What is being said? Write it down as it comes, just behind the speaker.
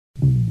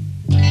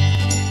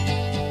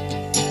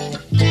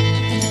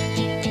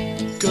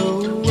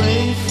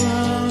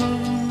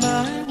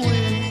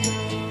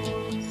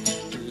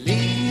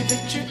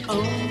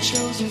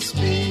always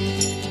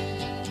be.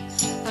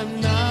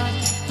 I'm not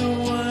the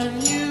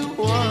one you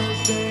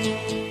want,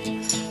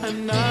 babe.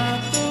 I'm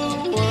not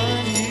the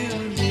one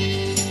you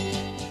need.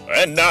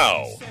 And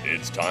now,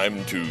 it's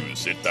time to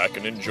sit back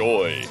and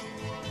enjoy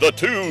the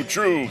Two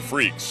True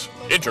Freaks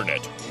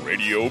Internet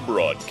Radio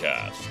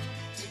Broadcast.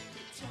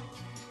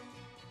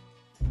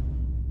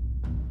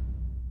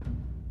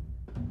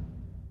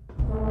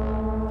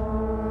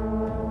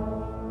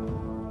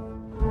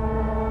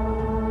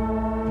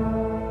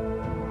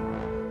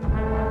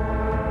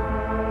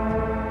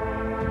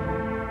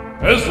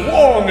 As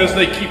long as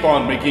they keep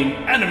on making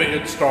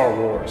animated Star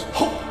Wars,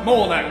 Hope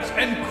Molinax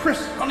and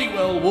Chris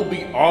Honeywell will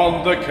be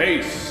on the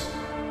case.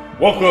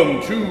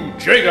 Welcome to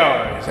Jaig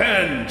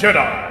and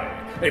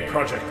Jedi, a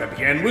project that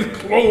began with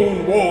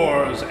Clone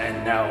Wars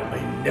and now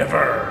may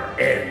never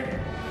end.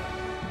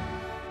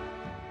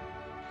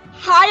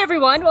 Hi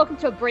everyone, welcome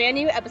to a brand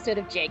new episode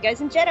of Jaig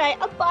and Jedi,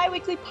 a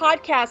bi-weekly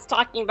podcast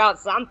talking about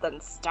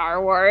something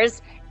Star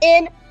Wars.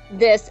 In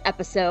this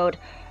episode,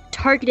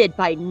 targeted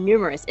by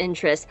numerous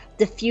interests,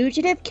 the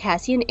fugitive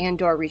Cassian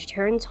Andor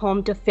returns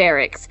home to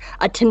Ferrix,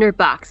 a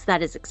tinderbox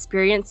that is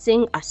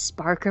experiencing a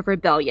spark of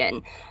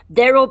rebellion.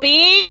 There will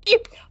be...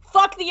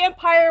 Fuck the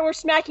Empire, we're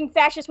smacking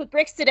fascists with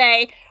bricks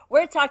today.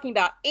 We're talking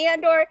about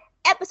Andor,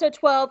 Episode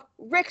 12,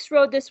 Rick's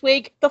Road this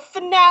week, the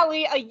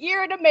finale, a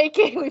year in the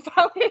making. We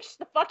finally reached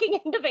the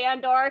fucking end of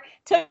Andor.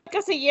 Took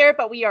us a year,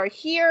 but we are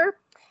here.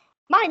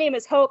 My name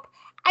is Hope.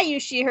 I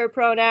use she, her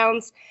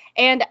pronouns.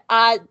 And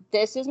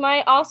this is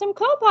my awesome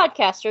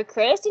co-podcaster,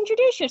 Chris.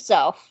 Introduce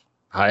yourself.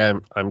 Hi,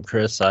 I'm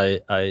Chris.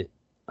 I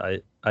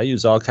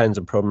use all kinds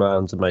of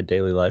pronouns in my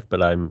daily life,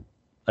 but I'm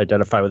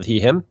identify with he,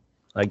 him,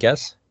 I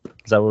guess.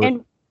 Is that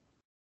what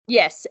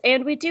Yes,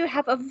 and we do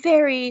have a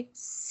very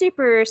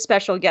super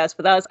special guest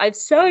with us. I'm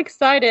so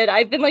excited.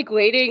 I've been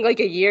waiting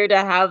a year to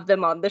have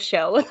them on the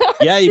show.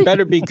 Yeah, you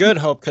better be good,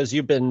 Hope, because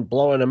you've been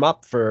blowing them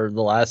up for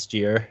the last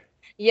year.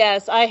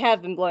 Yes, I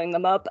have been blowing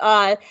them up.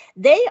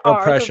 They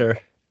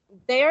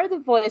are the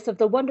voice of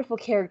the wonderful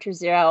character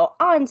Zero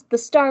on the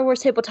Star Wars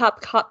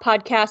Tabletop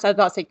podcast. I was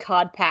about to say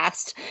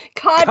Codpast.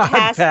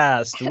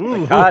 Codpast.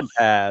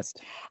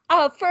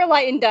 For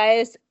Light and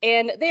Dice,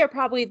 and they are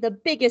probably the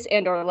biggest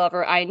Andor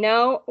lover I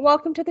know.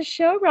 Welcome to the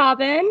show,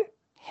 Robin.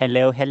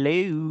 Hello.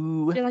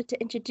 Would you like to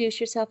introduce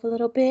yourself a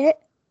little bit?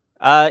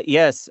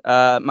 Yes.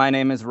 My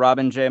name is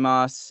Robin J.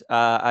 Moss.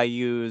 I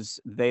use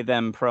they,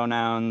 them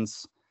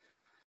pronouns.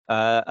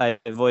 I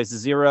voice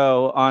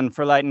Zero on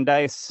For Light and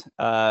Dice.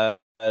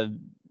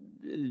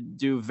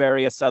 Do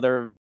various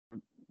other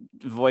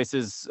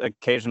voices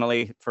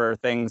occasionally for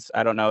things.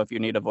 I don't know if you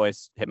need a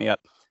voice. Hit me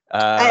up.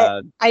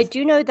 I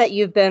do know that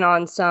you've been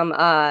on some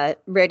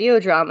radio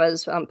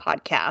dramas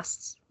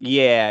podcasts.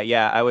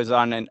 Yeah. I was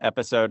on an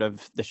episode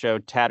of the show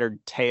Tattered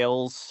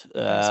Tales.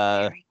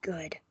 That's very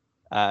good.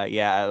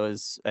 Yeah, it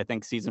was, I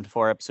think, season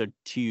 4, episode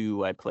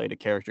 2. I played a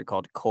character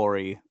called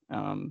Corey.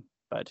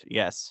 But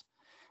yes.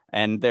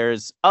 And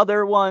there's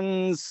other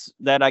ones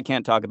that I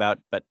can't talk about,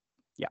 but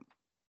yeah.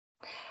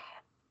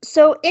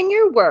 So, in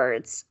your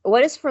words,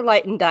 what is For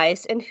Light and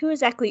Dice, and who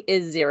exactly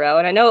is Zero?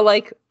 And I know,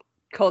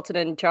 Colton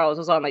and Charles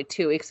was on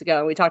 2 weeks ago,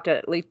 and we talked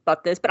at least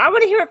about this, but I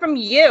want to hear it from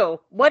you.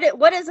 What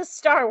is a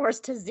Star Wars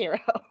to Zero?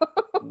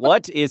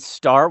 What is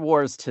Star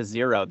Wars to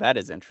Zero? That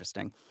is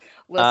interesting.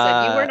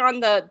 Listen, you weren't on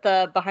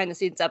the behind the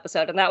scenes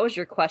episode, and that was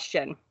your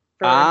question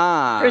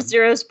for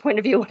Zero's point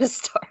of view. What is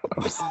Star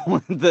Wars?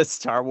 What the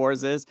Star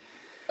Wars is?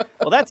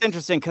 Well, that's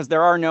interesting because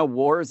there are no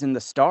wars in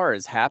the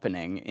stars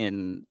happening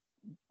in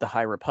the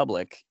High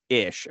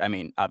Republic-ish. I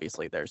mean,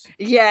 obviously there's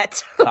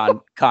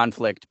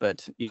conflict,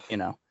 but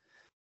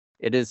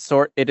it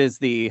is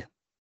the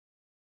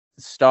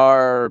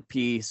star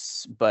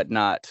piece, but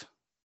not.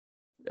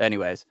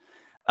 Anyways,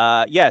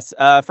 yes.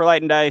 For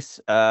Light and Dice,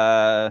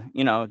 all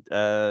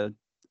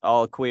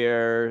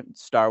queer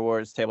Star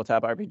Wars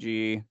tabletop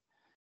RPG.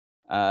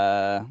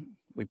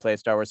 We play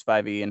Star Wars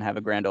 5e and have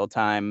a grand old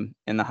time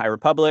in the High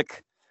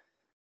Republic.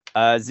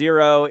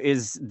 Zero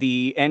is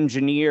the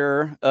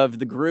engineer of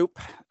the group.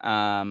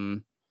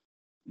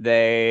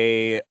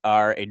 They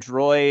are a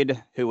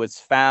droid who was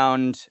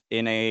found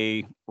in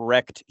a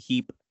wrecked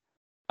heap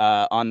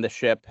on the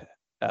ship,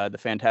 the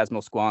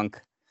Phantasmal Squonk,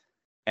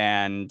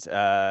 and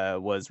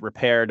was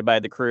repaired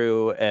by the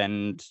crew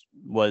and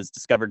was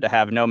discovered to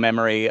have no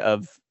memory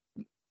of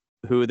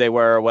who they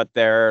were, what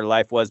their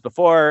life was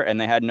before, and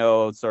they had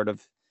no sort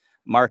of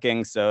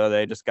marking, so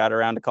they just got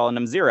around to calling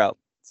them Zero.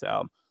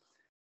 So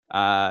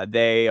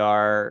they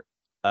are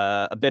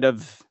a bit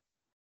of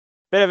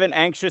an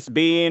anxious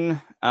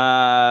being,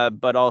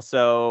 but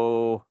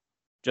also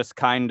just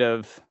kind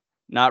of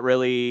not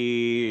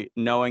really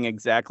knowing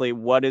exactly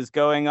what is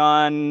going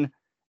on,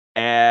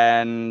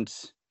 and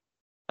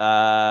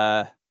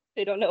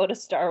they don't know what a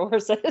Star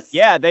Wars is.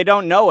 Yeah, they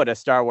don't know what a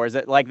Star Wars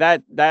is.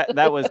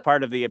 That was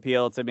part of the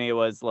appeal to me,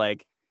 was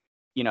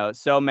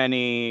so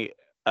many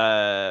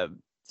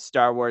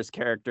Star Wars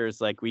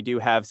characters, we do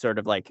have sort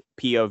of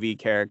POV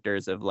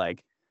characters of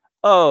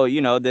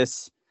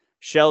this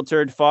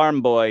sheltered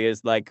farm boy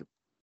is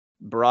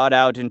brought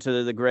out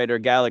into the greater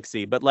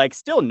galaxy, but like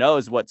still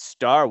knows what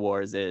Star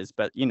Wars is.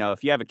 But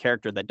if you have a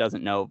character that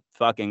doesn't know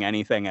fucking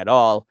anything at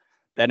all,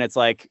 then it's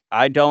like,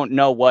 I don't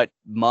know what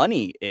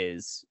money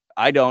is.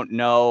 I don't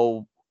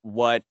know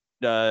what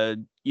I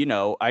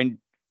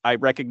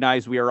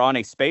recognize we are on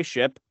a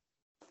spaceship.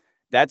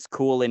 That's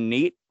cool and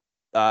neat.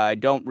 I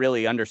don't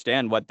really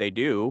understand what they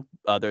do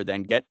other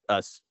than get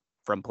us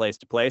from place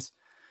to place.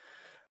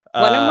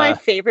 One of my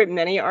favorite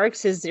mini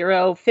arcs is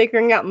Zero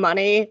figuring out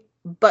money,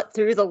 but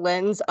through the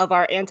lens of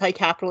our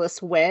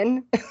anti-capitalist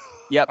win.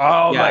 Yep.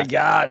 Oh my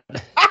god.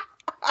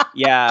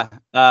 Yeah.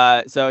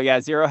 So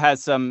yeah, Zero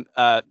has some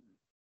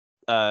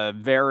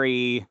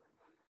very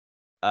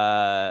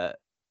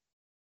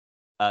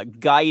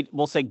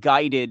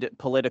guided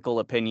political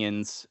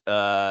opinions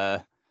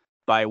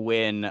by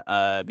Win,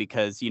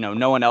 because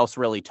no one else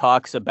really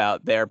talks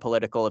about their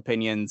political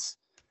opinions.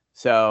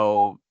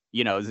 So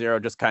Zero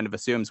just kind of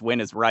assumes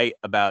Win is right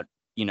about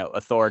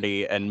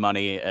authority and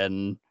money,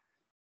 and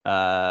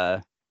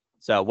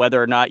so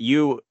whether or not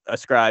you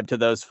ascribe to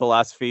those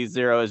philosophies,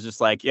 Zero is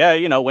just like,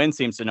 yeah, Win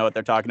seems to know what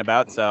they're talking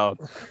about. So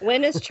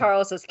Win is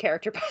Charles's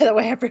character, by the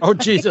way. Everybody. Oh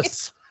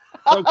Jesus.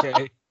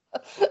 Okay.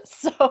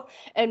 So,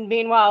 and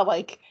meanwhile,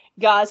 like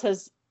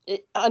Gaz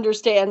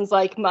understands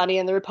like money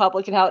and the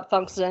Republic and how it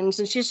functions,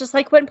 and she's just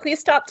like, "Win, please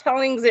stop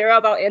telling Zero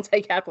about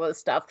anti-capitalist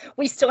stuff.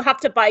 We still have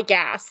to buy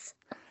gas.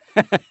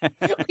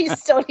 We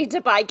still need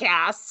to buy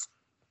gas."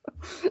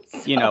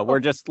 So, we're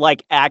just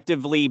like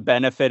actively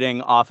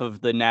benefiting off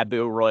of the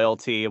Naboo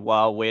royalty,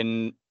 while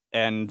Win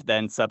and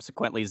then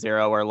subsequently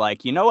Zero are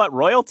like, you know what,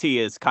 royalty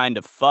is kind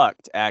of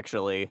fucked,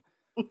 actually.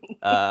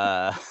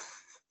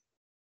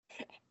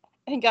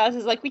 And Gaz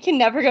is like, we can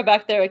never go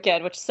back there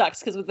again, which sucks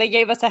because they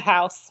gave us a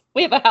house.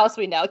 We have a house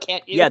we now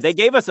can't use. Yeah, they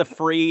gave us a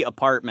free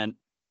apartment.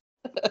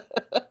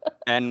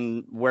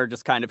 And we're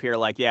just kind of here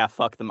like, yeah,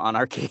 fuck the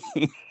monarchy.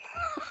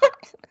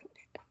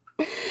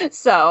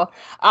 So,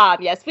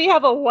 yes, we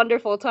have a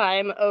wonderful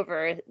time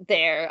over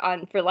there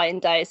for Light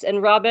and Dice.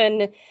 And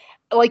Robin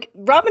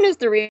is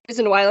the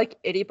reason why like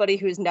anybody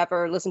who's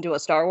never listened to a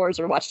Star Wars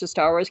or watched a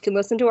Star Wars can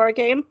listen to our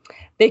game,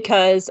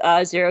 because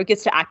Zero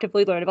gets to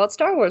actively learn about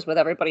Star Wars with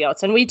everybody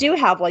else. And we do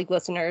have like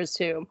listeners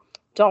who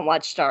don't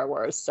watch Star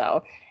Wars,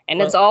 so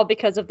it's all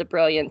because of the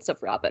brilliance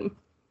of Robin.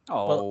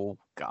 Oh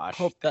gosh.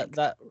 Hope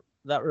that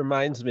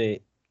reminds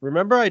me.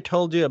 Remember I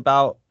told you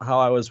about how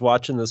I was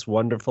watching this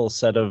wonderful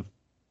set of,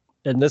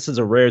 and this is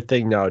a rare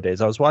thing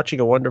nowadays, I was watching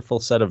a wonderful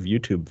set of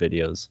YouTube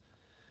videos.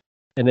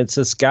 And it's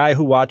this guy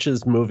who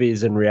watches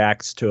movies and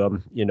reacts to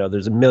them.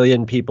 There's a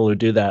million people who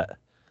do that.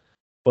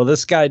 Well,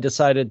 this guy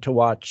decided to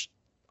watch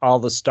all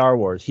the Star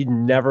Wars. He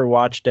never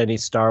watched any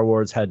Star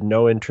Wars, had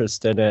no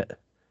interest in it,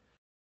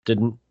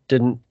 didn't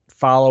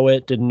follow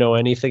it, didn't know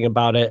anything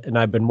about it. And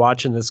I've been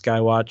watching this guy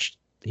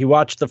he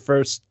watched the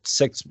first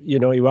 6, he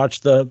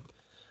watched the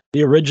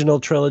original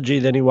trilogy,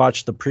 then he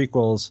watched the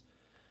prequels.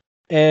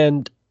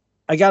 And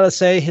I gotta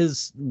say,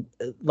 his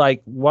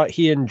like what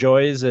he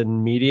enjoys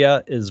in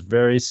media is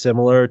very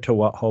similar to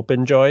what Hope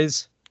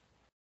enjoys.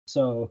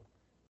 So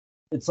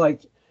it's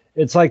like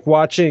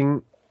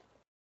watching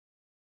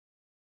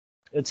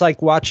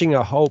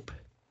a Hope,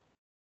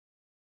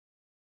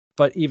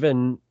 but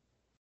even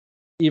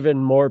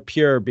more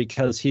pure,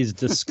 because he's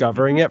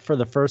discovering it for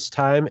the first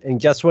time. And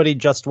guess what? He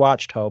just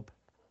watched, Hope.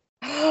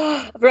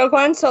 Rogue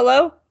One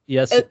Solo.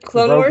 Yes,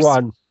 Clone Wars.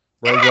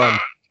 Rogue One.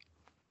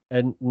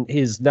 And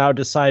he's now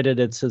decided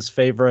it's his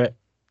favorite.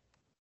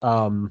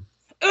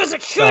 As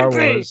it Star should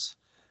be. Wars.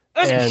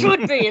 As it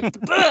should be. It's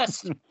the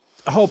best.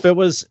 Hope it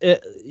was.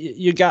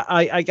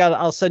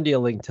 I'll send you a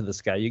link to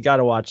this guy. You got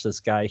to watch this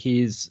guy.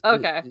 He's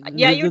okay.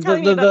 Yeah, you were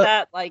telling me about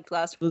that like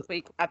last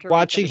week after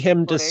watching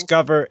him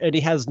discover, and he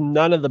has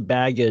none of the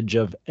baggage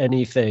of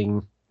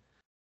anything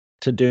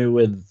to do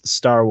with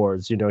Star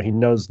Wars. He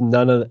knows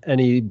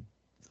any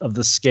of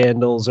the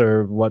scandals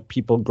or what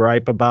people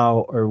gripe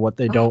about or what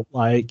they don't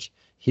like.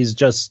 He's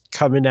just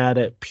coming at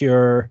it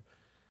pure.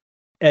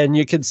 And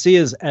you can see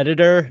his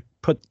editor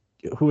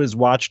who has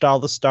watched all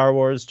the Star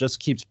Wars just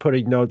keeps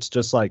putting notes,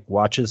 just like,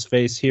 watch his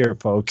face here,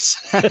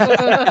 folks. And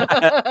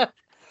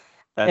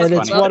funny.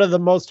 It's one of the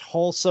most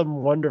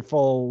wholesome,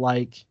 wonderful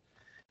like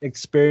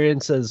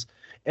experiences.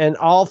 And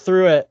all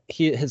through it,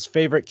 his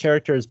favorite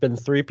character has been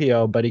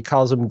 3PO, but he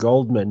calls him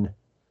Goldman.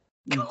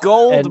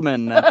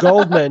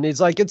 Goldman.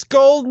 He's like, it's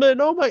Goldman.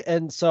 Oh my!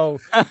 And so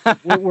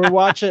we're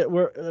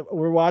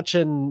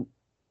watching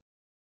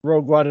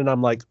Rogue One, and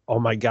I'm like, oh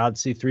my God,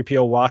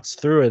 C-3PO walks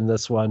through in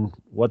this one.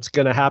 What's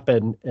gonna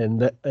happen?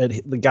 And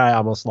the guy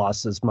almost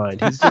lost his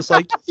mind. He's just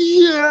like,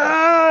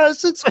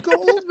 yes, it's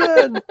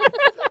Goldman.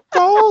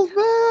 Goldman,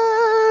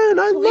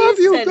 I love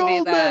you,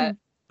 Goldman.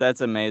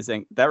 That's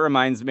amazing. That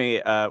reminds me,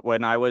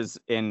 when I was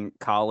in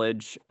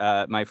college,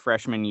 my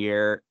freshman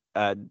year,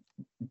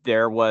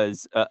 there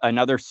was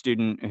another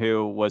student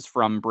who was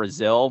from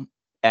Brazil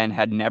and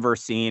had never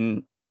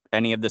seen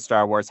any of the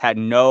Star Wars, had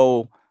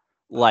no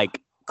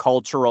like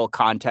cultural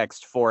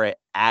context for it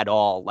at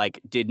all,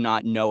 like did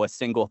not know a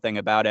single thing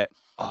about it.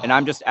 And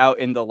I'm just out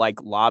in the like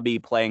lobby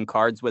playing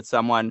cards with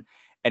someone,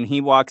 and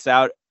he walks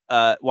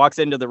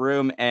into the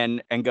room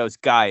and goes,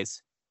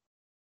 "Guys,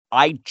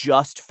 I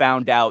just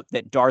found out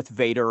that Darth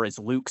Vader is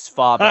Luke's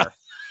father.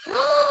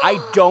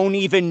 I don't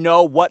even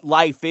know what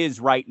life is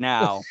right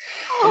now."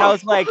 And I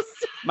was like,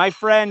 my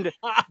friend,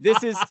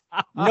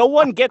 no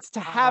one gets to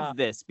have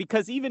this,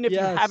 because even if you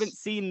haven't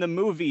seen the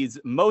movies,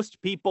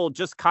 most people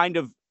just kind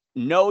of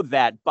know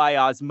that by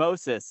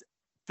osmosis.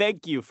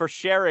 Thank you for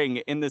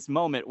sharing this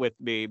moment with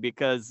me,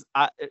 because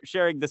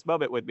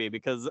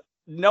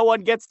no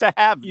one gets to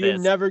have this. You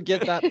never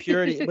get that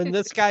purity. When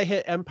this guy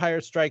hit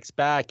Empire Strikes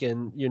Back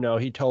and,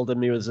 he told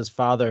him he was his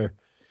father,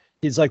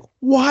 he's like,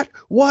 what?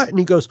 And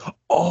he goes,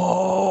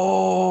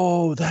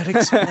 oh, that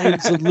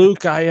explains the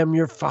Luke, I am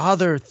your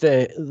father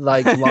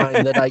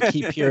line that I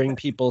keep hearing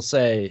people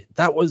say.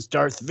 That was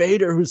Darth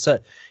Vader who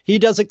said. He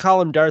doesn't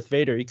call him Darth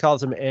Vader. He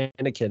calls him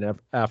Anakin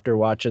after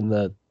watching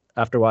the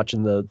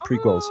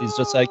prequels. He's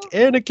just like,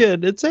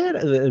 Anakin, it's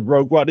Anakin.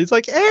 Rogue One, he's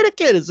like,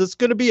 Anakin, is this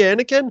going to be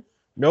Anakin?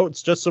 No,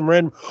 it's just some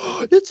random,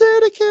 it's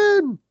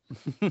Anakin!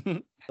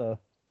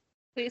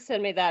 Please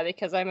send me that,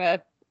 because I'm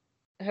a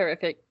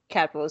horrific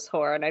capitalist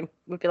whore, and I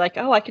would be like,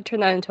 oh, I could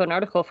turn that into an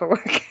article for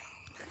work.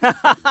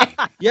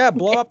 Yeah,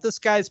 blow up this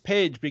guy's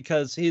page,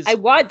 because I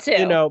want to.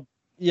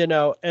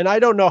 And I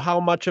don't know how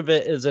much of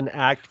it is an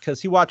act,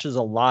 because he watches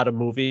a lot of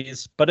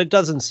movies, but it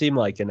doesn't seem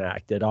like an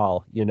act at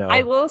all.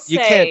 I will say you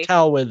can't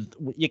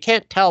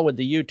tell with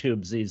the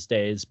YouTubes these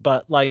days,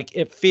 but like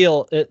it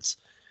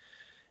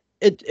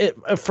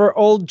for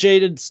old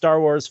jaded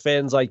Star Wars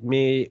fans like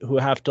me, who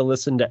have had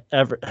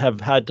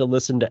to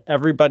listen to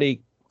everybody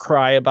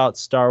cry about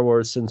Star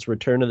Wars since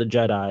Return of the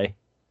Jedi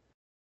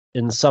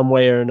in some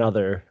way or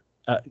another,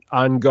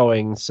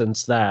 ongoing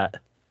since that.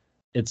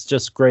 It's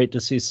just great to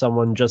see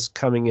someone just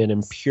coming in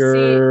and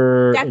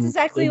pure. That's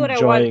exactly what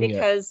I want,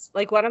 because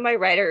like one of my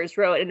writers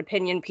wrote an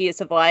opinion piece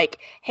of like,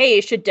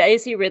 hey, should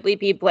Daisy Ridley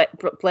be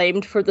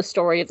blamed for the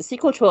story of the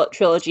sequel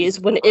trilogies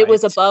when it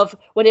was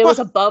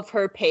above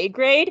her pay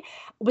grade?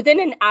 Within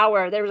an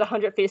hour, there was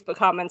 100 Facebook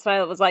comments, and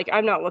I was like,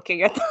 I'm not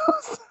looking at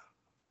those.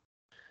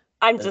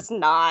 I'm just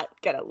not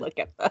gonna look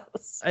at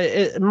those.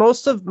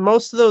 Most of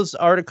those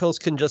articles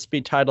can just be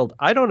titled,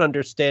 I don't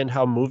understand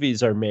how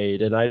movies are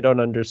made, and I don't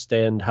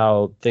understand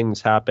how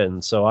things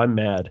happen, so I'm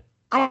mad.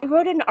 I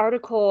wrote an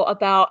article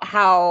about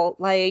how,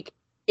 like,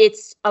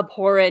 it's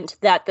abhorrent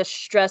that the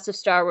stress of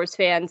Star Wars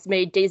fans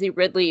made Daisy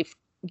Ridley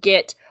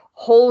get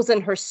holes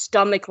in her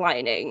stomach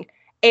lining.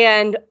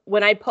 And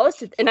when I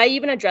posted, and I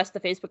even addressed the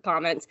Facebook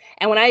comments,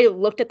 and when I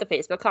looked at the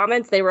Facebook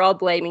comments, they were all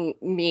blaming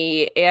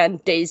me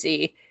and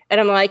Daisy. And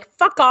I'm like,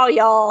 fuck all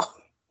y'all.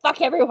 Fuck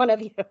every one of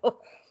you.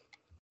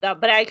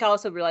 But I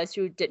also realized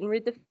who didn't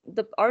read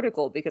the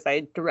article, because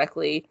I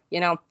directly,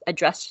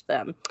 addressed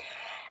them.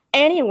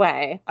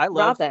 Anyway, I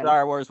love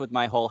Star Wars with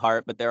my whole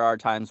heart, but there are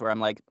times where I'm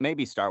like,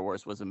 maybe Star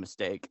Wars was a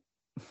mistake.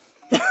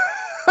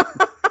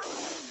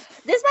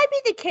 This might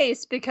be the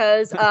case,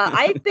 because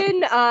I've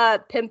been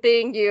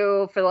pimping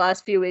you for the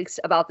last few weeks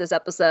about this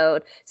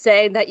episode,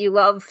 saying that you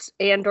love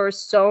Andor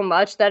so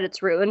much that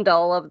it's ruined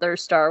all of their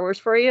Star Wars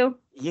for you.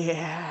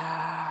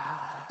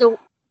 Yeah. So,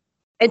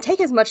 and take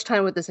as much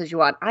time with this as you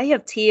want. I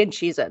have tea and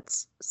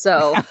Cheez-Its,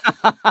 so...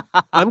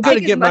 I'm going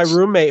to get my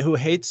roommate who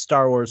hates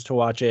Star Wars to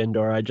watch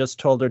Andor. I just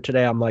told her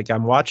today, I'm like,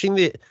 I'm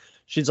watching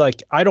She's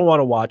like, I don't want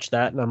to watch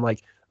that. And I'm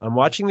like, I'm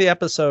watching the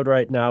episode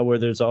right now where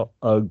there's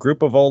a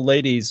group of old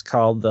ladies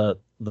called the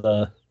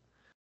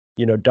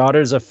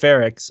Daughters of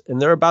Ferrix,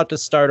 and they're about to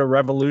start a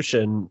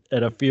revolution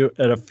at a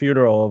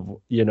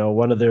funeral of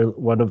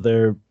one of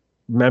their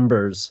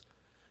members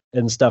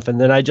and stuff. And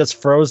then I just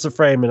froze the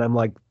frame, and I'm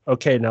like,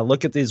 okay, now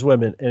look at these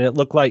women. And it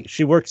looked like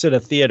she works at a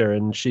theater,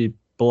 and she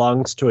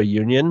belongs to a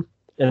union,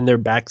 and they're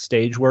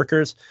backstage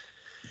workers.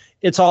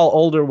 It's all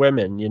older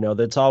women,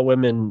 that's all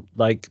women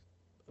like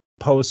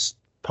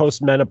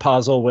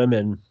postmenopausal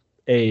women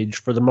age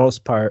for the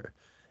most part.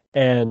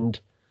 And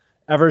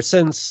ever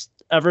since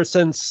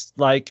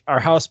like our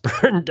house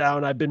burned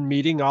down, I've been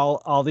meeting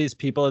all these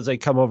people as they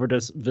come over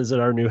to visit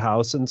our new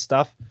house and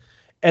stuff.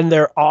 And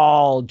they're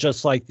all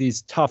just like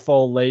these tough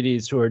old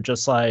ladies who are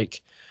just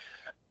like,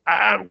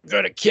 I'm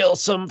going to kill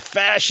some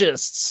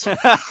fascists. One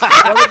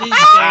of these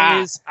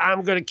days,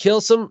 I'll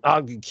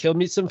kill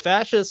me some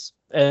fascists.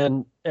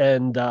 And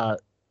I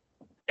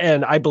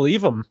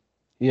believe them.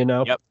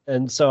 Yep.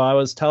 And so I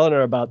was telling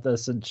her about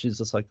this, and she's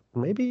just like,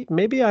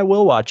 maybe I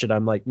will watch it.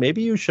 I'm like,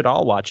 maybe you should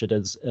all watch it.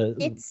 It's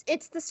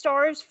the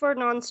stars for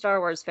non-Star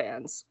Wars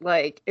fans.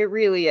 Like, it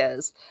really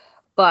is.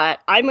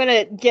 But I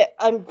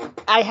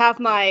have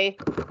my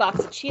box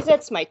of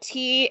Cheez-Its, my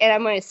tea, and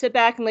I'm going to sit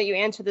back and let you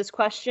answer this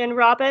question,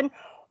 Robin.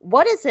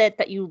 What is it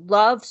that you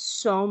love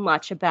so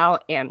much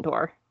about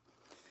Andor?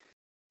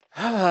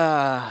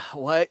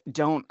 What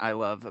don't I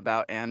love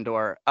about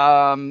Andor?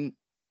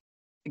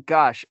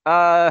 Gosh.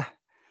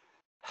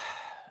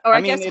 Or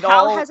I guess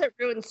how has it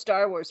ruined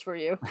Star Wars for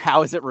you?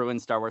 How has it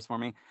ruined Star Wars for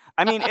me?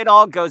 I mean, it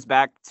all goes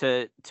back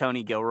to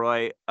Tony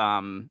Gilroy.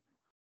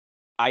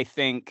 I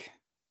think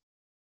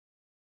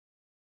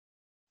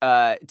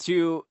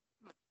to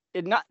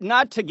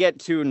not to get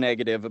too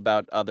negative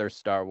about other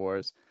Star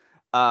Wars,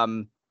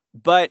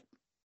 but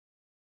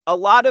a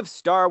lot of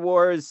Star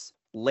Wars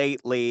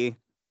lately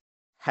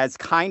has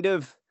kind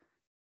of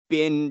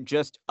been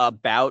just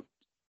about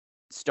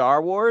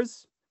Star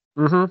Wars.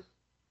 Mm-hmm.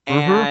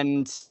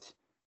 And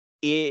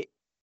it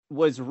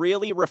was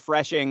really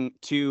refreshing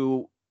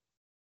to,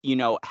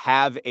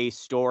 have a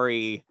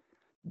story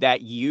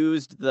that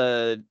used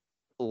the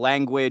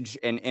language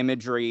and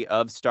imagery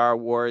of Star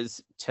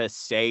Wars to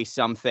say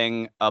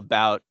something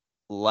about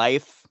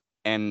life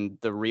and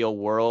the real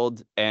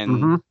world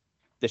and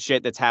the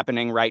shit that's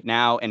happening right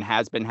now and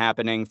has been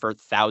happening for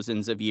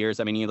thousands of years.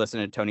 I mean, you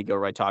listen to Tony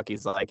Gilroy talk,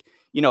 he's like,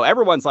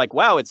 everyone's like,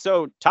 wow, it's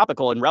so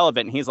topical and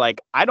relevant. And he's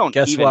like, I don't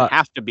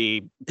have to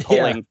be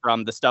pulling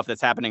from the stuff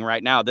that's happening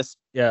right now. This,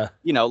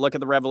 look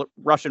at the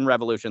Russian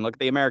Revolution, look at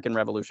the American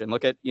Revolution,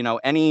 look at,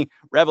 any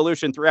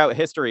revolution throughout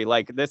history.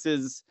 Like, this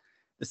is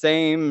the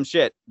same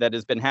shit that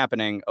has been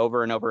happening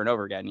over and over and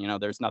over again.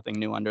 There's nothing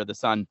new under the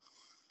sun.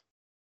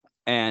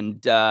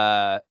 And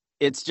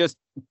it's just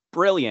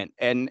brilliant.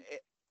 And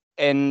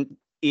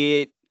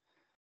it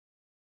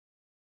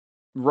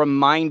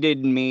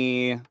reminded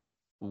me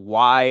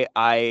why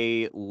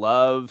I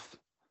love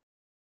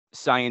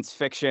science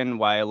fiction,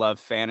 why I love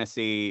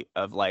fantasy,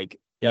 of like,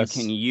 you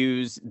can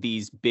use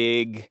these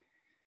big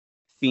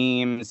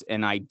themes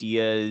and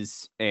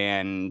ideas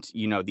and,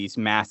 these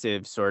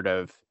massive sort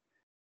of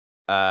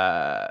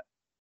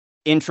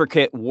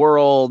intricate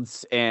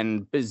worlds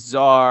and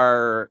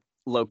bizarre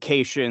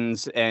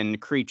locations and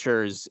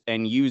creatures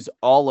and use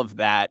all of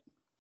that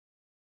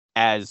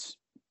as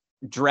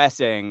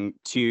dressing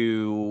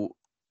to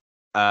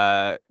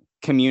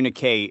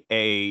communicate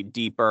a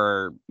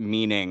deeper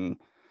meaning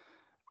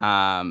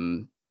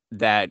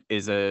that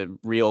is a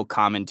real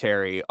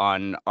commentary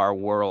on our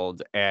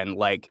world and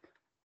like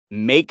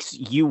makes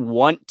you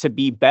want to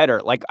be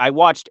better. Like, I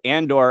watched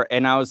Andor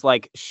and I was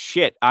like,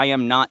 shit, I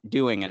am not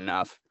doing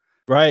enough.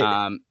 Right.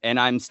 And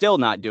I'm still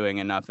not doing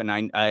enough. And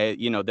I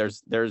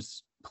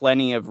there's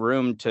plenty of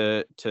room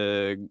to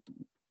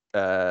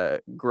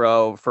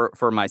grow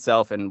for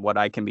myself and what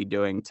I can be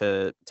doing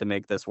to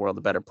make this world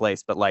a better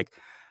place. But like,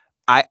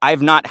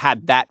 I've not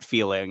had that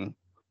feeling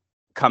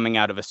coming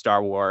out of a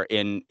Star Wars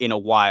in a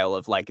while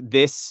of like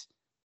this.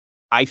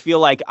 I feel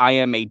like I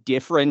am a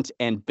different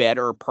and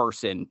better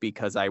person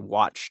because I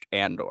watched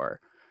Andor.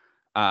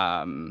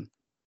 And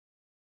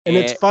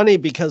it's funny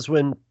because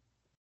when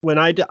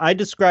I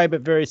describe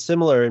it very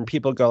similar and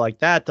people go like,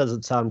 that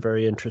doesn't sound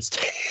very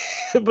interesting,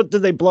 but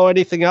did they blow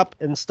anything up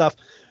and stuff?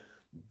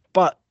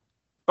 But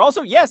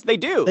also, yes, they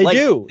do. They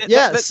do.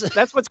 Yes.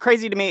 That's what's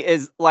crazy to me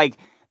is like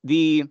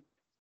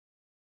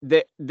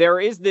there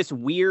is this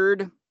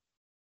weird,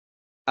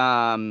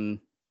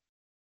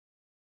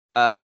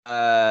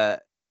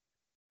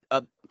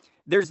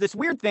 there's this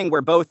weird thing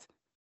where both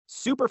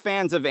super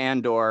fans of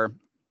Andor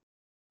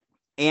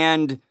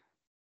and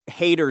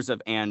haters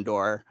of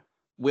Andor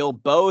will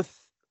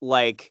both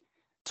like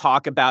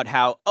talk about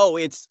how,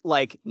 it's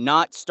like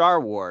not Star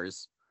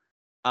Wars.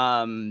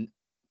 And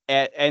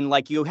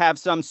like you have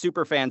some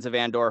super fans of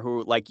Andor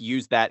who like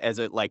use that as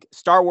a like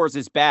Star Wars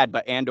is bad,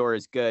 but Andor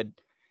is good.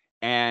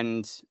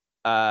 And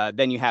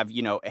then you have,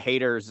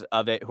 haters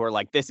of it who are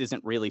like, this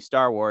isn't really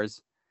Star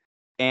Wars.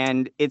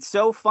 And it's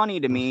so funny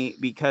to me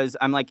because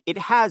I'm like, it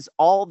has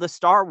all the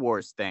Star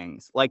Wars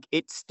things. Like,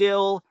 it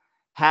still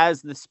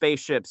has the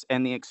spaceships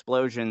and the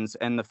explosions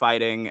and the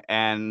fighting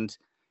and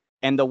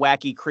the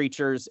wacky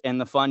creatures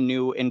and the fun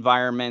new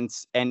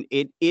environments. And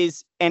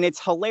it's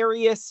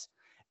hilarious.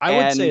 I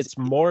would say it's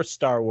more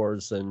Star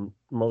Wars than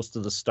most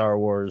of the Star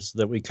Wars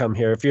that we come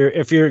here.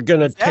 If you're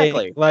gonna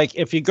take, like,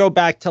 if you go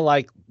back to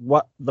like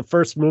what the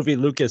first movie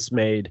Lucas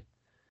made,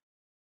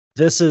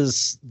 this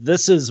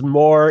is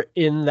more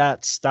in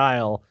that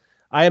style.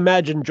 I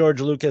imagine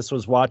George Lucas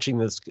was watching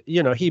this.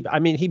 He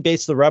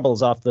based the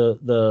Rebels off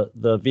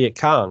the Viet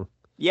Cong.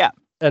 Yeah,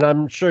 and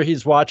I'm sure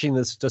he's watching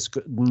this, just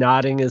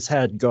nodding his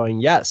head, going,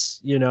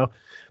 "Yes,"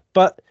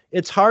 But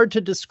it's hard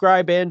to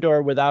describe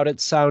Andor without it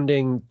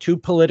sounding too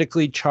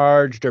politically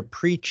charged or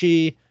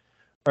preachy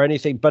or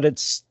anything. But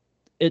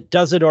it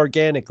does it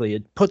organically.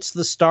 It puts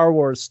the Star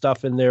Wars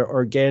stuff in there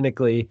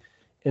organically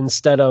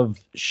instead of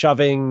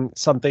shoving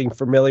something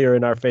familiar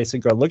in our face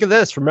and go, "Look at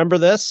this. Remember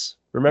this?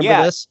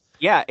 Remember this?"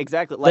 Yeah,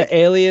 exactly. Like the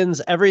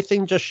aliens,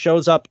 everything just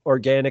shows up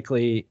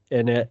organically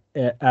in it,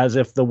 as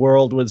if the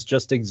world was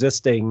just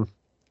existing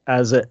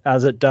as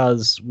it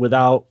does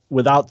without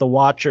the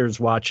watchers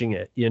watching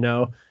it,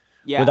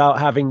 without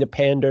having to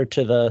pander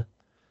to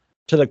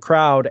the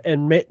crowd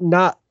and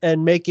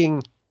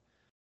making,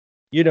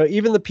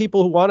 even the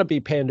people who want to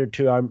be pandered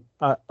to,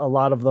 a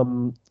lot of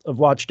them have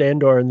watched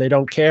Andor and they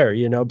don't care,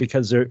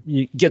 because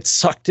you get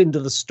sucked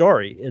into the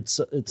story.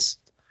 It's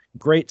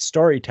great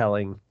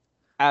storytelling.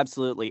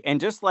 Absolutely. And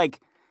just like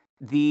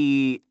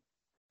the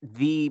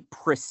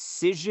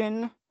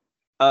precision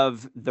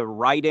of the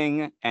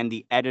writing and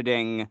the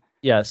editing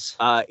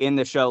in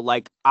the show,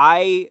 like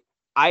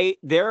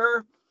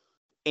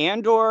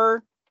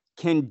Andor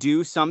can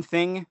do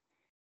something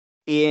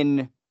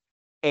in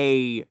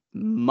a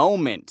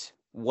moment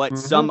what Mhm.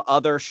 some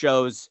other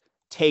shows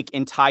take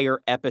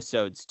entire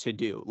episodes to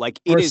do. Like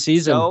Or it a is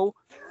season.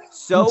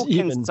 so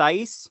Even.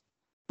 concise.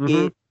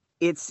 Mhm.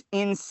 It's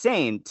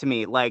insane to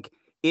me. Like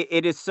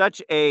it is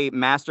such a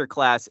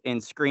masterclass in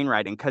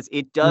screenwriting because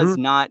it does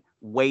not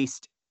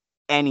waste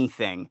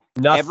anything.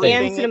 Nothing.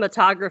 And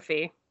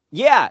cinematography.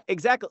 Yeah,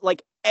 exactly.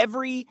 Like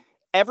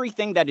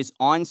everything that is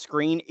on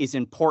screen is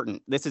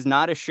important. This is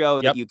not a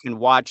show that you can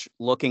watch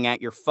looking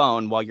at your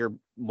phone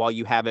while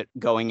you have it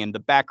going in the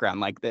background.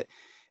 Like that,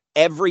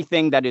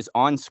 everything that is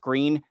on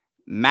screen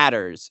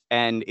matters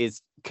and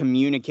is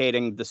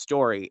communicating the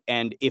story.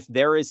 And if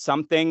there is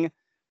something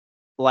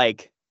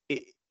like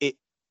it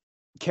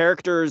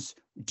characters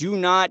do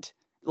not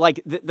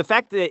like the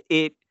fact that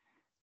it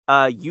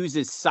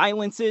uses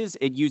silences,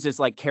 it uses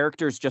like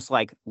characters just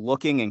like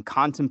looking and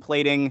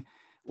contemplating.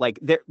 Like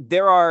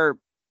there are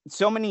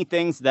so many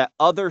things that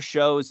other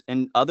shows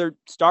and other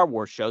Star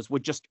Wars shows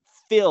would just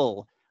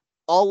fill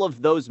all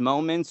of those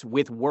moments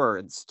with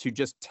words to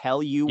just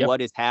tell you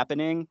what is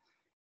happening.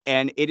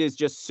 And it is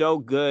just so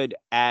good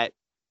at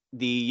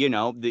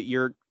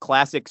your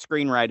classic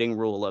screenwriting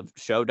rule of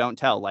show don't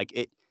tell.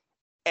 Like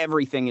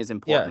everything is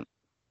important.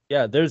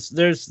 Yeah, there's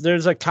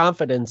a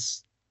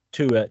confidence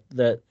to it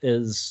that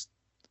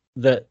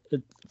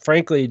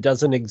frankly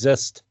doesn't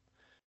exist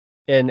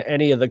in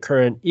any of the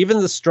current, even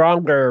the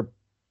stronger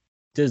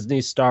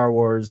Disney Star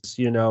Wars,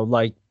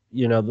 like,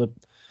 the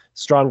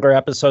stronger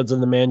episodes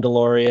of The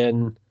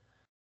Mandalorian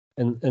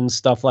and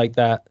stuff like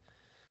that.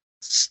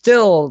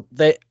 Still,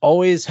 they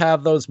always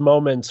have those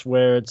moments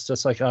where it's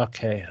just like,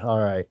 okay, all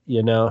right,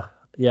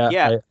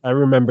 Yeah. I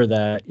remember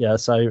that.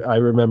 Yes, I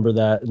remember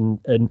that.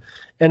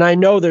 And I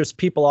know there's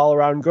people all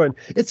around going,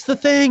 it's the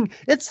thing,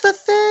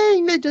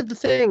 they did the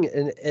thing.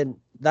 And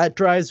that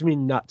drives me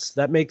nuts.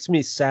 That makes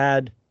me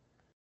sad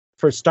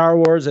for Star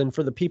Wars and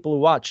for the people who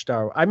watch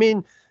Star Wars. I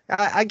mean,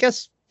 I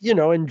guess,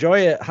 enjoy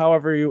it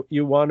however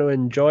you want to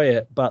enjoy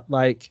it. But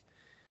like,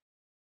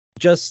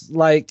 just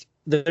like,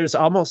 there's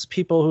almost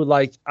people who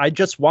like, I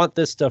just want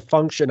this to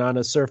function on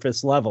a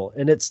surface level,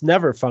 and it's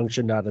never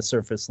functioned on a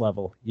surface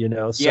level,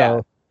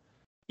 so.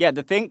 Yeah,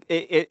 the thing,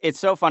 it's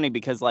so funny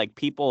because like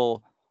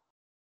people,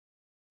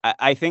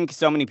 I think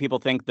so many people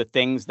think the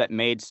things that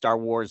made Star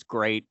Wars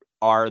great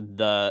are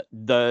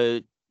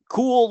the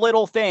cool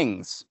little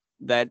things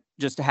that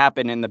just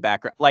happen in the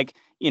background. Like,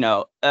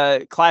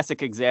 a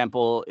classic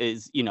example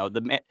is,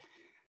 the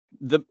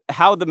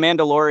how the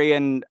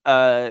Mandalorian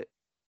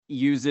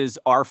uses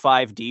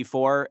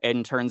R5D4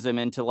 and turns him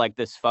into like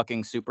this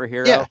fucking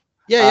superhero.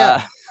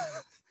 Yeah.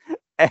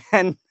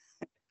 And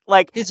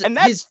like, he's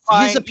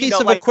fine, a piece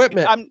of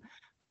equipment.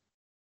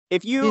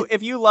 If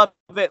you love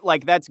it,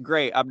 like, that's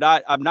great. I'm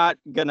not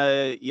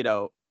gonna,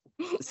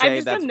 say I'm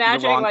just that's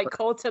imagining like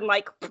Colton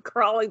like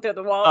crawling through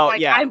the wall. Oh,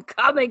 like, yeah. I'm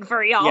coming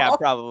for y'all. Yeah,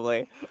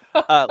 probably.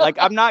 Like,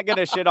 I'm not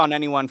gonna shit on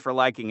anyone for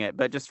liking it,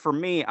 but just for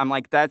me, I'm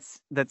like,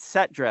 that's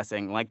set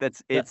dressing. Like,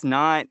 it's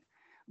not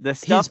the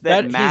stuff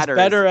that matters. He's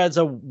better as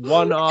a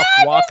one-off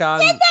walk-on.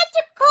 Say that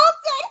to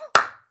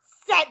Colton.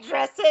 Set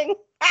dressing.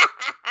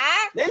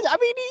 I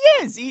mean,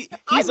 he is.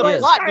 He's a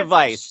plot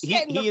device.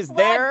 He is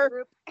there.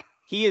 Group.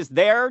 He is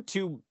there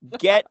to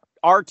get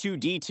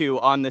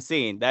R2D2 on the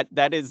scene.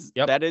 That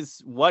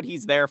is what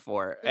he's there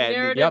for.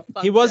 And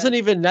he wasn't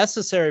even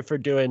necessary for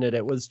doing it.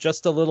 It was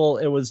just a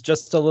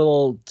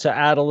little to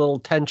add a little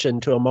tension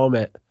to a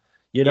moment,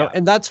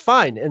 and that's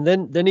fine. And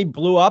then he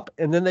blew up,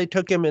 and then they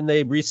took him and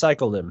they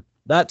recycled him.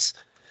 That's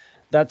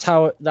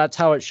how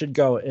it should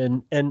go.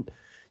 And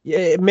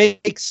it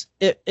makes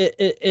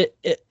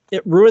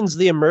it ruins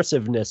the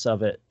immersiveness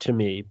of it to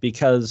me,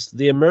 because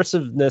the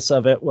immersiveness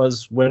of it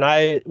was when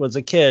I was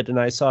a kid and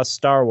I saw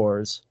Star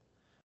Wars.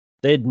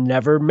 They'd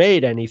never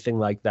made anything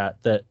like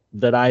that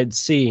I'd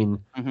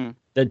seen,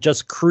 that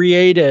just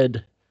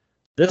created,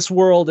 this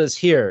world is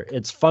here.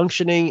 It's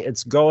functioning.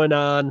 It's going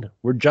on.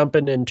 We're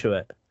jumping into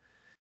it.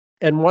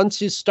 And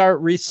once you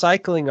start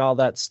recycling all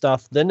that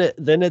stuff, then it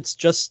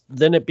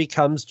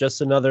becomes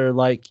just another,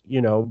 like,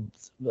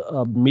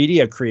 a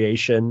media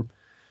creation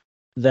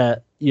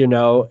that,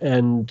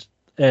 and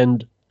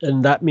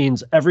that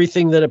means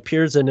everything that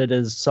appears in it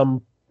is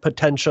some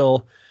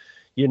potential,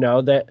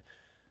 that,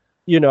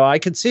 I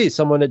could see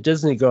someone at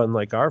Disney going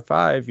like,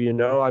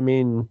 R5, I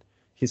mean,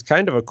 he's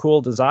kind of a cool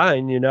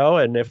design,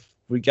 and if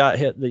we got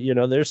hit,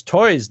 there's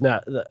toys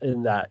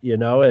in that,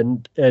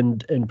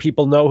 and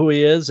people know who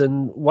he is,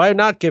 and why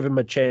not give him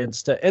a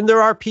chance to, and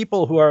there are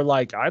people who are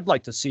like, I'd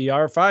like to see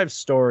R5's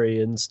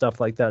story and stuff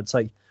like that. It's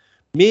like,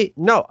 me,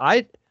 no,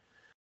 I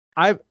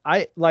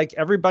like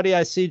everybody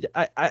I see.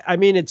 I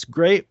mean, it's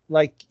great.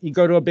 Like, you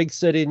go to a big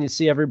city and you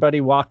see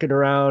everybody walking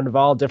around of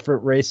all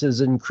different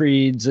races and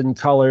creeds and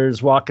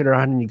colors walking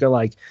around, and you go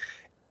like,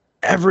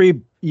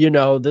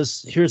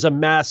 here's a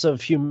mass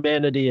of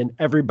humanity and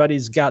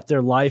everybody's got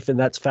their life, and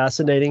that's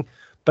fascinating.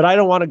 But I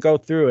don't want to go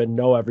through and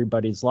know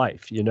everybody's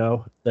life,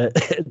 that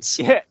it's,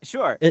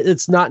 sure.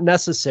 It's not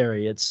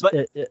necessary. And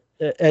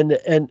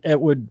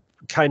it would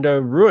kind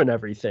of ruin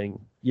everything,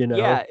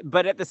 Yeah.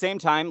 But at the same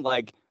time,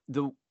 like,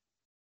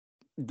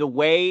 the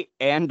way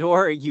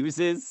Andor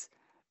uses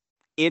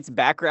its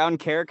background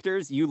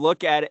characters, you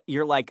look at it,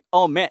 you're like,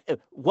 oh man,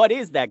 what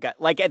is that guy?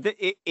 Like,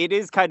 it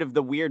is kind of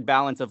the weird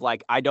balance of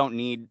like, I don't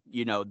need,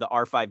 the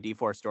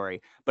R5D4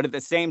 story, but at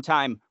the same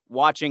time,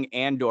 watching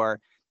Andor,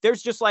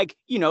 there's just like,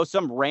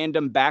 some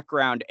random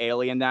background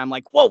alien that I'm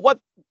like, whoa,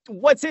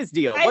 what's his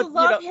deal? I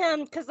love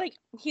him because like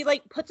he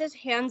like puts his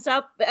hands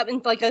up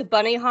in like a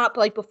bunny hop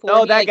like before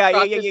he that like guy,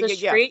 crosses the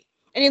street.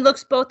 And he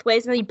looks both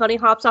ways, and then he bunny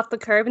hops off the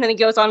curb, and then he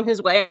goes on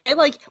his way.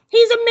 Like,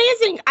 he's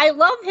amazing. I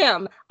love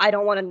him. I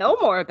don't want to know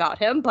more about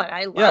him, but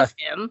I love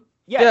him.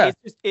 Yeah.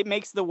 It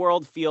makes the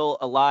world feel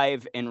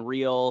alive and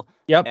real,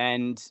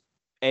 and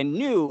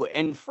new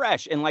and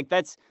fresh. And like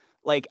that's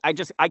like I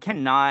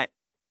cannot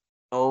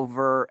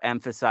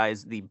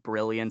overemphasize the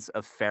brilliance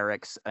of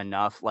Ferrix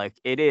enough. Like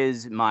it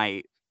is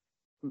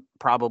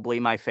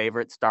probably my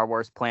favorite Star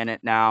Wars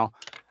planet now.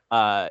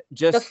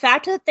 Just the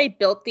fact that they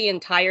built the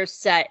entire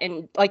set,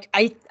 and like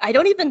I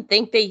don't even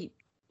think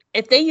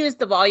if they used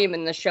the volume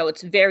in the show,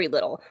 it's very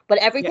little, but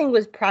everything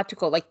was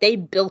practical. Like they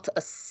built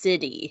a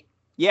city.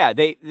 Yeah,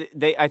 they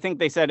I think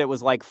they said it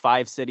was like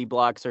 5 city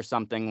blocks or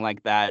something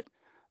like that.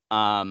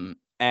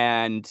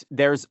 And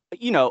there's,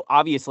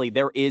 obviously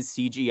there is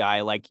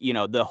CGI, like,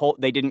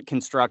 they didn't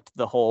construct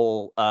the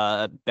whole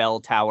bell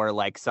tower,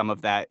 like some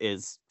of that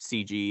is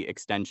CG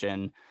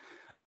extension.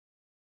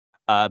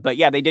 But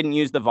yeah, they didn't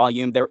use the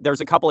volume.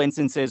 There's a couple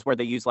instances where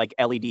they use like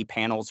LED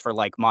panels for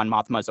like Mon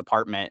Mothma's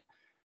apartment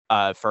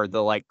for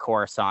the like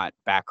Coruscant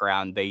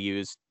background. They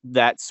used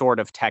that sort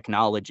of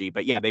technology,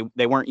 but yeah,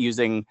 they weren't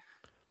using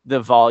the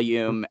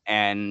volume.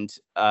 And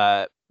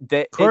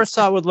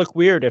Coruscant would look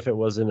weird if it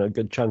wasn't a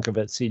good chunk of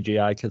it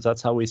CGI, because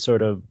that's how we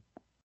sort of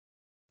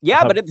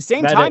but at the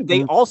same time,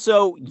 they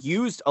also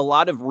used a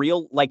lot of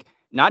real, like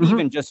not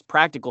even just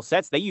practical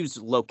sets. They used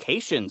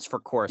locations for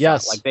Coruscant.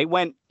 Yes. Like they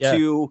went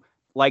to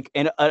like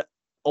an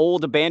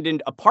old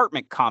abandoned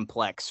apartment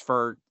complex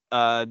for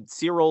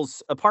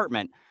Cyril's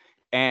apartment,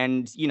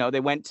 and they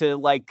went to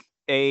like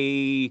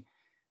a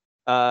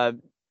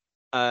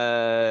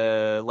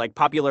like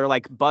popular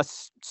like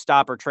bus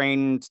stop or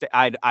train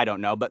I don't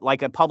know, but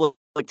like a public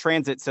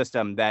transit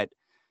system that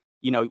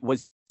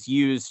was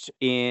used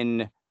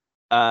in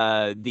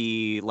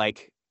the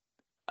like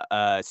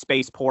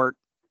spaceport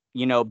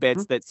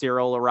bits that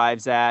Cyril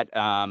arrives at.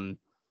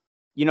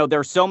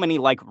 There's so many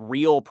like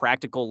real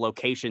practical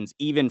locations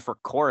even for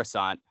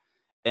Coruscant,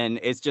 and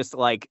it's just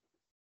like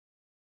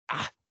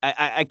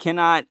I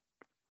cannot.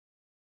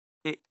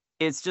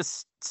 It's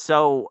just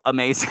so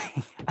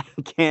amazing.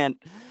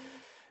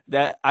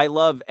 I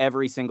love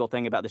every single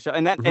thing about the show,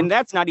 and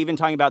that's not even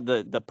talking about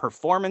the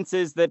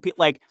performances that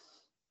like.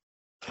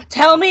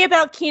 Tell me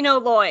about Kino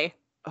Loy.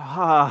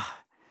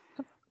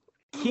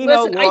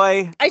 Kino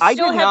Loy. I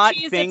still have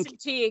Cheez-Its and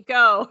tea.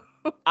 Go.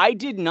 I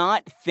did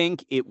not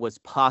think it was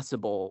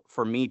possible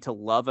for me to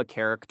love a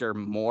character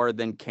more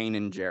than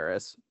Kanan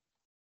Jarrus.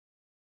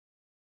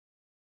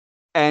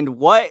 And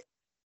what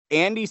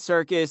Andy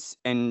Serkis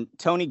and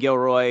Tony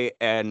Gilroy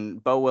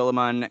and Beau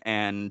Willimon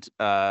and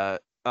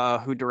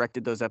who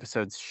directed those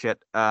episodes? Shit.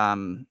 I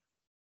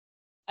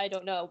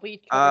don't know.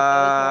 We covered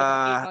those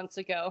more than 8 months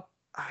ago.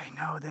 I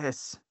know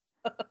this.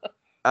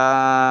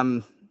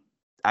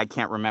 I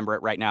can't remember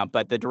it right now,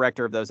 but the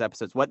director of those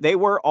episodes, what they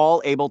were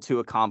all able to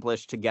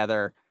accomplish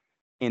together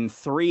in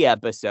 3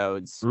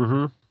 episodes.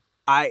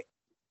 I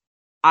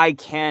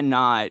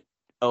cannot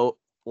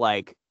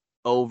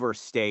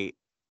overstate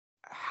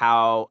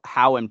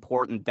how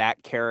important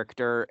that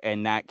character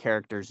and that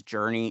character's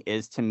journey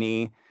is to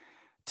me.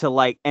 To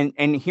like,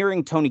 and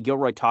hearing Tony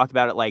Gilroy talk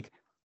about it, like,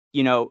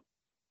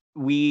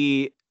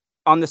 we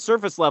on the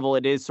surface level,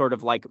 it is sort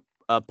of like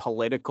a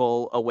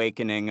political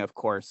awakening, of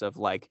course, of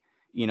like,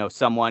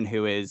 someone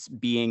who is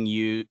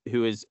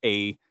who is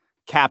a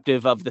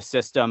captive of the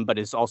system, but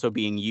is also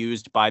being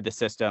used by the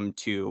system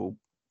to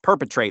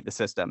perpetrate the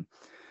system,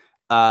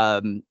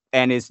 and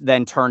is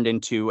then turned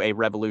into a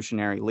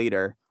revolutionary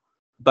leader.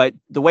 But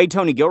the way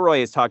Tony Gilroy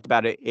has talked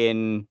about it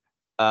in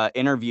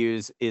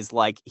interviews is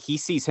like he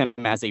sees him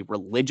as a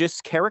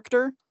religious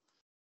character,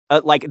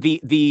 like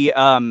the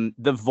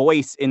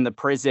voice in the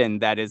prison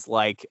that is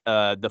like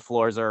the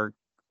floors are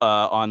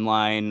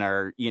online,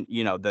 or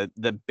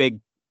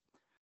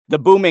the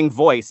booming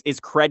voice is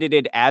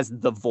credited as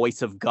the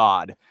voice of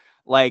God.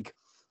 Like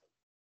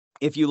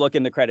if you look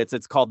in the credits,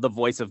 it's called the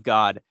voice of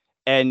God.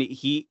 And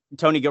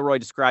Tony Gilroy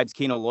describes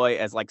Kino Loy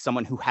as like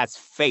someone who has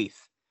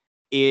faith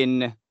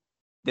in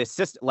this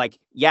system. Like,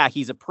 yeah,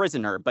 he's a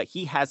prisoner, but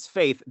he has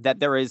faith that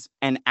there is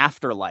an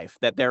afterlife,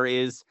 that there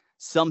is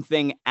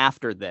something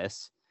after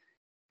this,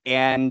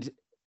 and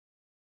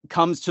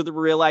comes to the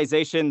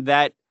realization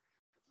that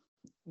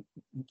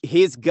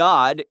his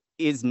God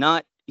is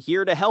not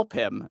here to help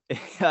him.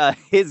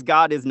 His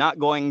God is not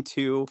going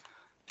to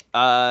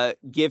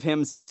give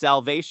him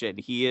salvation.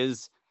 He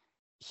is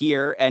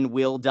here and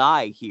will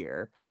die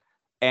here.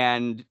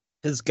 And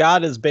his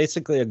God is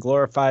basically a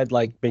glorified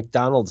like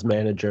McDonald's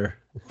manager.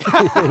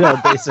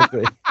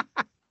 Basically.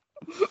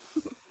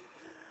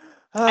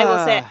 I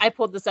will say, I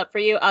pulled this up for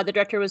you. The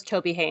director was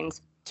Toby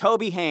Haynes.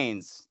 Toby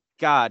Haynes.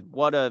 God,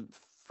 what a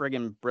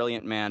friggin'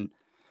 brilliant man.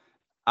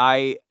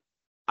 I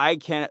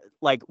can't,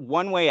 like,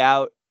 One Way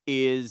Out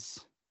is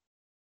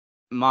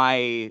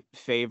my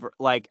favorite.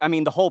 Like, I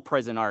mean, the whole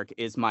prison arc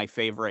is my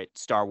favorite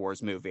Star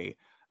Wars movie.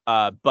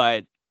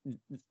 But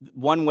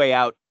One Way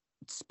Out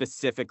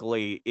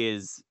specifically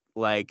is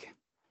like,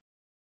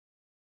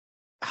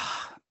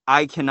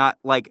 I cannot,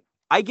 like,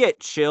 I get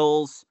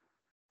chills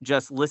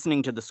just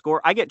listening to the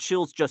score. I get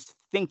chills just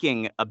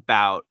thinking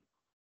about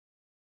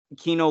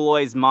Kino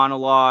Loy's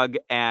monologue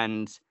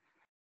and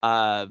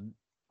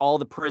all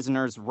the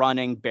prisoners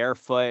running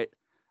barefoot.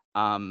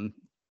 God,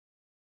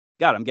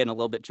 I'm getting a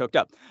little bit choked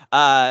up.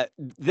 That's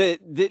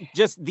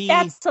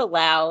so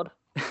loud.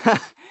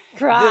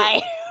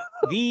 Cry.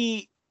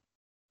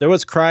 There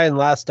was crying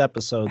last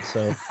episode,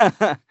 so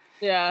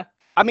yeah.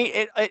 I mean,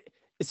 it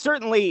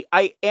certainly,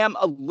 I am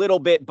a little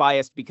bit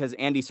biased because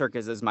Andy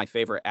Serkis is my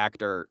favorite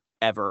actor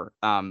ever.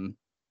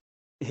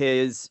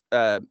 His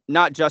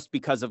not just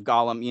because of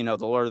Gollum, you know,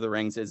 The Lord of the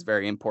Rings is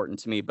very important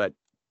to me, but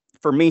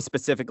for me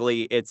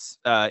specifically, it's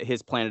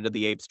his Planet of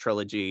the Apes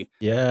trilogy.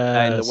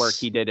 yeah, And the work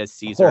he did as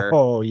Caesar.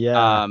 Oh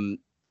yeah.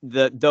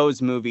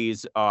 Those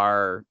movies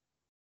are,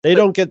 They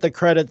don't get the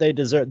credit they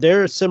deserve.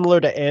 They're similar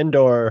to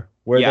Andor,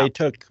 where Yeah.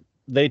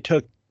 they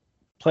took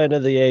Planet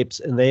of the Apes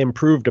and they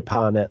improved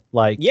upon it,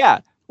 like, yeah,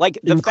 like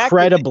the fact that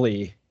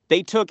incredibly.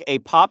 they took a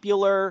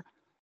popular,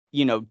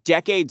 you know,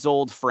 decades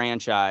old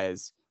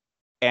franchise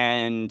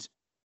and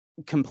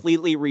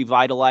completely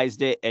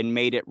revitalized it and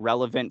made it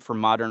relevant for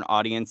modern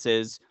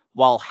audiences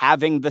while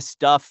having the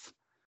stuff,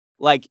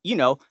 like, you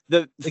know,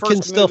 It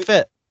can still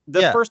fit.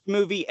 The Yeah. first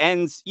movie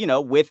ends, you know,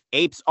 with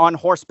apes on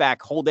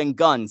horseback holding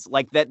guns.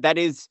 Like that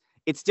is,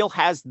 it still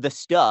has the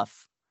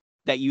stuff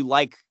that you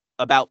like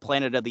about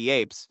Planet of the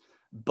Apes,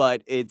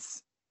 but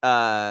it's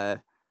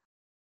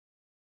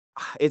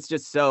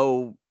just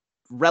so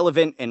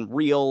relevant and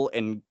real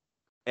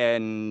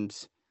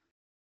and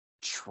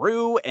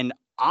true and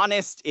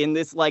honest in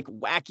this like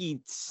wacky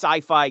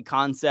sci-fi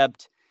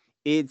concept.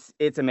 It's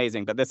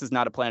amazing, but this is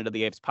not a Planet of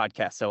the Apes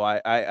podcast, so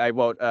I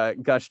won't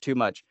gush too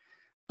much.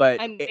 But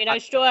I mean, I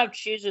still have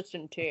Cheez-Its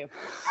in too.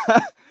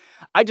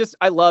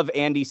 I love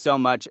Andy so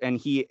much, and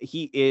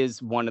he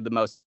is one of the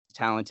most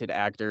talented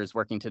actors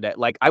working today.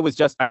 Like, I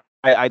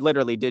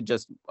literally did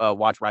just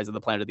watch Rise of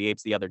the Planet of the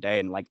Apes the other day,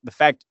 and like the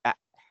fact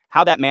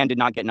how that man did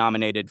not get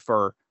nominated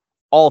for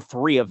all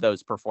three of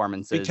those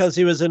performances Because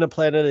he was in a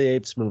Planet of the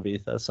Apes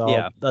movie. That's all.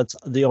 Yeah. That's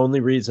the only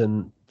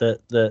reason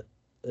that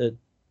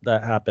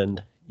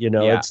happened. You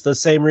know, Yeah. it's the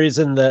same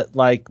reason that,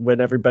 like,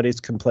 when everybody's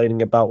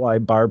complaining about why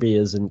Barbie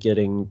isn't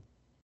getting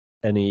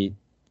any,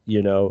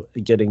 you know,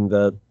 getting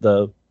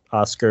the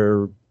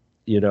Oscar,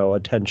 you know,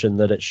 attention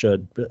that it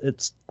should.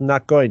 It's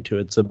not going to.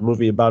 It's a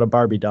movie about a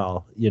Barbie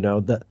doll. You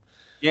know that.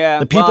 Yeah,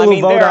 The people well, I who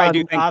mean, vote there I on do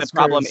think the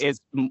problem Oscars-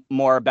 is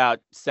more about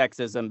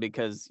sexism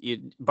because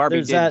Barbie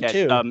There's did that get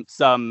too.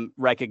 some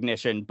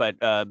recognition, but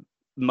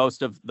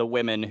most of the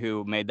women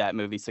who made that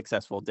movie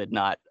successful did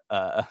not.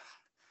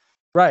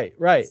 Right.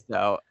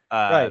 So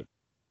Right.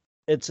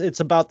 It's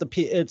about the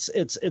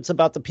it's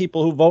about the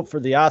people who vote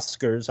for the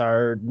Oscars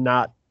are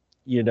not,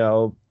 you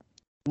know,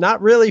 not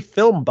really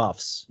film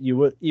buffs. You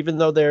would, even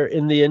though they're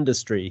in the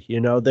industry, you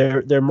know,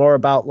 they're more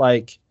about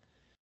like,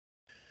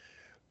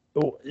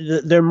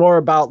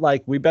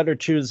 we better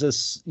choose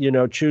this, you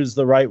know, choose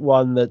the right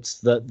one that's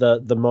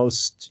the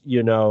most,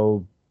 you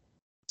know,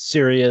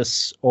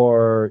 serious,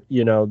 or,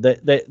 you know,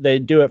 they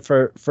do it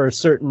for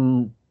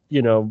certain,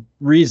 you know,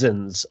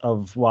 reasons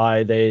of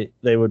why they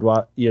would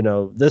want, you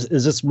know,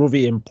 this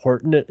movie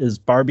important? Is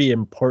Barbie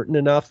important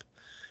enough?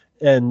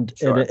 And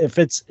Sure. and if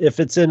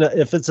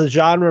it's a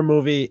genre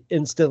movie,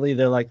 instantly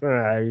they're like,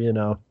 you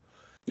know,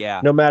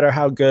 yeah, no matter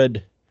how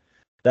good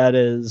that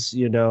is,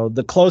 you know,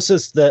 the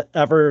closest that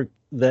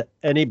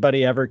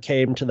anybody ever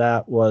came to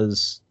that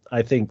was,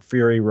 I think,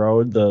 Fury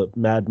Road, the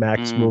Mad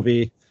Max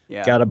movie.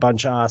 yeah, Got a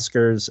bunch of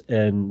Oscars,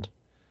 and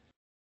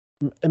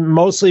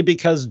mostly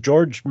because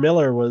George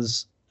Miller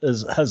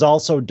has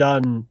also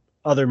done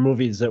other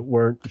movies that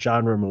weren't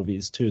genre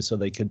movies too, so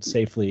they could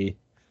safely.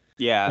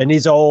 yeah. And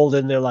he's old,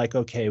 and they're like,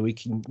 okay, we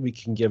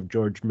can give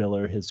George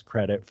Miller his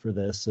credit for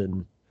this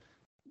and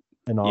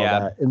all Yeah,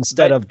 that,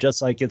 instead but- of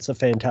just like it's a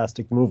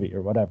fantastic movie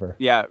or whatever.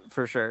 Yeah,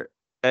 for sure.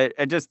 I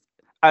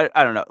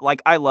don't know.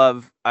 Like, I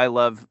love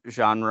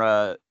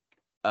genre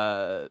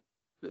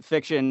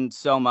fiction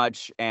so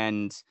much,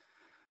 and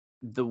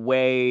the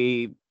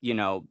way, you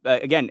know,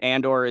 again,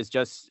 Andor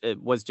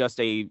was just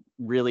a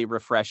really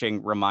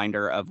refreshing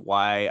reminder of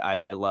why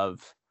I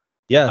love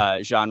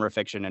genre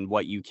fiction and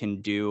what you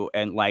can do,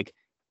 and like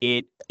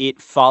it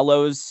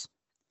follows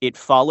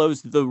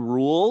the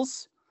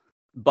rules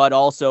but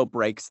also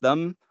breaks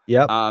them.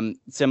 Yep.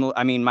 Similar.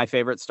 I mean, my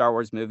favorite Star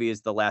Wars movie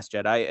is The Last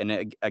Jedi,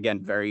 and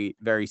again, very,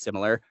 very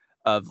similar.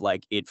 Of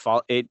like, it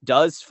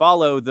does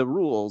follow the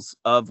rules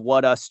of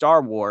what a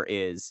Star War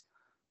is,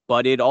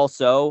 but it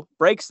also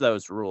breaks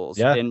those rules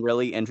in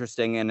really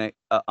interesting and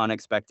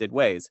unexpected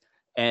ways.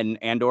 And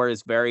Andor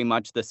is very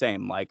much the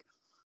same. Like,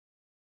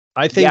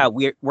 I think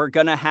yeah, we're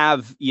gonna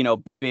have,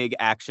 big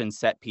action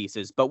set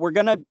pieces, but we're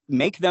gonna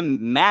make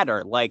them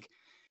matter. Like,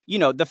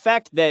 the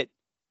fact that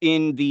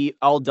in the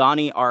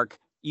Aldani arc,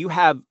 you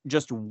have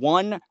just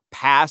one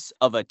pass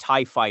of a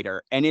TIE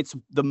fighter, and it's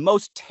the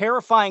most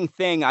terrifying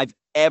thing I've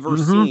ever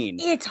seen.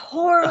 It's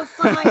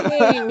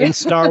horrifying. in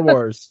Star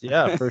Wars,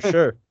 yeah, for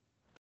sure.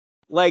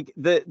 Like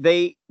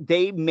they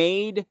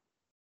made,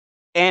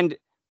 and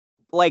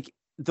like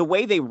the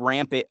way they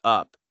ramp it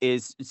up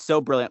is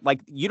so brilliant.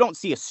 Like, you don't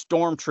see a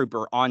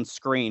stormtrooper on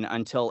screen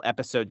until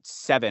episode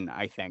 7,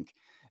 I think.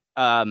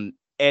 And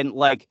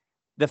like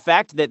the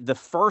fact that the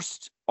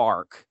first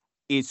arc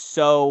is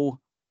so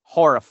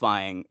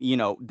horrifying,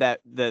 that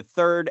the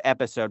third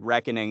episode,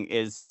 Reckoning,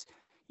 is,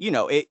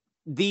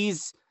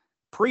 these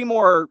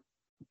Primor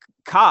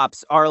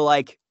cops are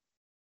like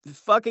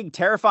fucking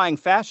terrifying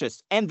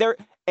fascists,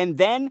 and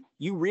then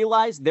you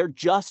realize they're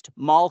just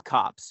mall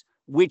cops,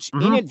 which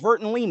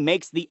inadvertently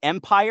makes the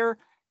Empire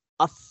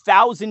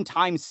 1,000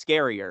 times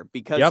scarier,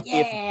 because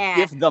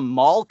if the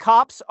mall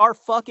cops are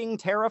fucking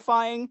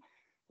terrifying,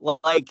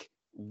 like,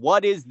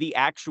 what is the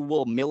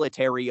actual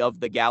military of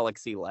the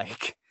galaxy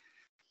like?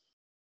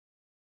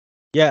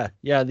 Yeah,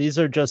 these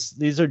are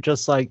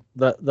just like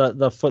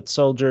the foot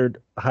soldier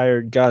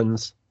hired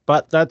guns.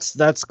 But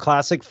that's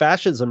classic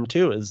fascism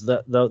too, is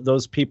that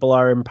those people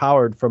are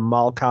empowered from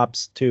mall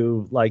cops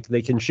to, like,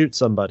 they can shoot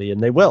somebody,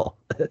 and they will.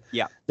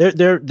 Yeah.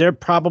 They're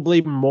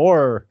probably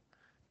more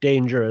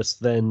dangerous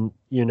than,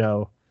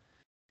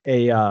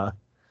 a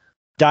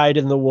dyed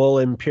in the wool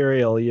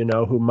imperial,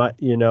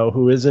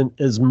 who isn't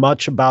as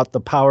much about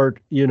the power,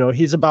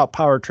 he's about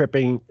power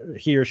tripping.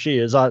 He or she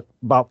is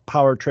about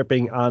power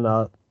tripping on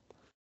a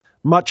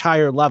much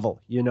higher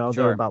level, Sure.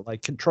 They're about,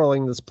 like,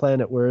 controlling this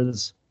planet,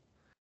 whereas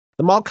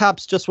the mall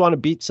cops just want to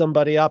beat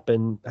somebody up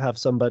and have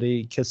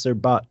somebody kiss their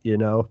butt,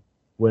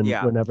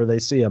 whenever they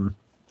see them.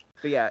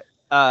 But yeah,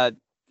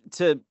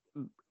 to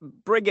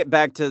bring it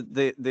back to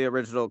the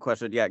original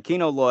question, yeah,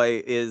 Kino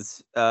Loy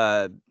is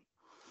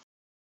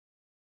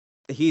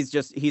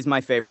he's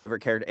my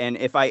favorite character, and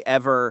if I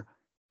ever,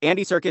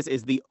 Andy Serkis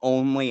is the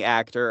only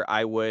actor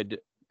I would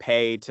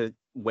pay to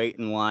wait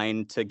in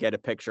line to get a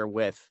picture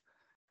with.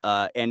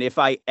 And if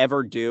I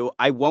ever do,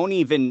 I won't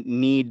even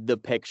need the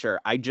picture.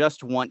 I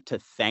just want to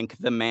thank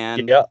the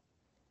man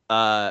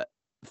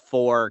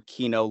for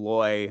Kino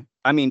Loy.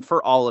 I mean,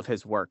 for all of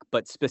his work,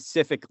 but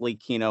specifically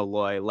Kino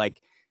Loy.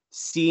 Like,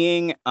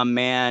 seeing a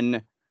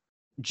man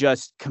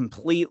just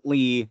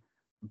completely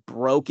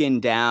broken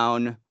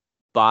down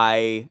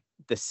by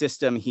the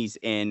system he's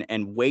in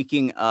and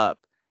waking up,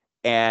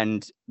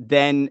 and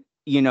then,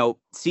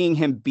 seeing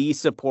him be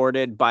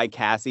supported by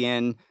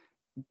Cassian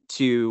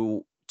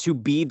to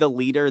be the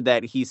leader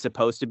that he's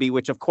supposed to be,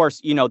 which, of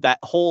course, that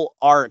whole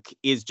arc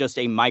is just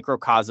a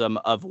microcosm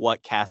of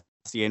what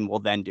Cassian will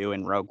then do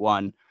in Rogue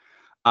One.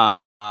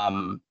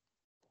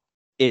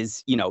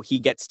 Is, he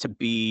gets to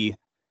be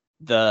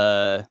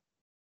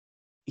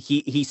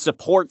he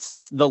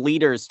supports the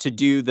leaders to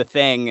do the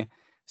thing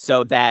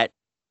so that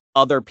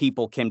other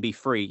people can be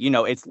free.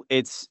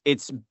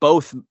 It's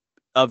both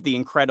of the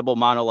incredible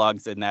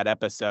monologues in that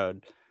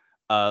episode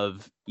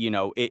of,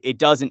 it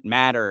doesn't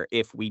matter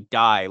if we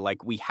die,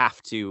 like, we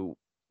have to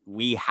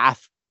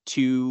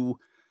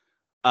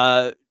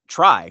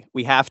try.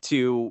 We have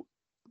to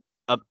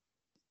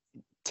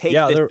take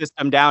the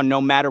system down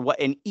no matter what.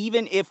 And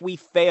even if we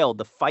fail,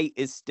 the fight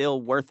is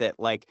still worth it.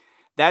 Like,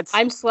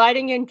 I'm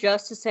sliding in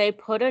just to say,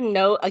 put a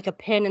note, like a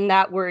pin in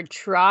that word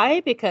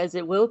try, because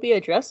it will be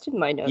addressed in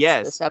my notes.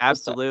 Yes, this episode.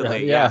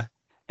 Absolutely. Yeah.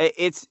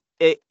 It's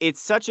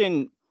such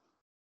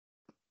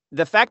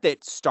the fact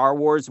that Star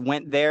Wars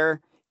went there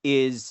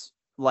is,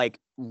 like,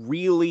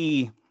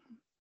 it's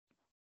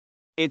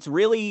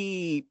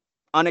really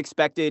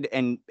unexpected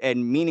and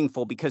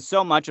meaningful, because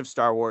so much of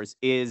Star Wars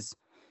is,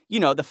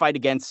 the fight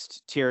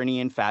against tyranny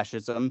and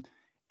fascism,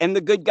 and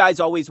the good guys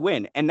always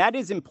win. And that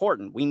is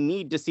important. We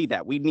need to see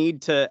that. We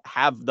need to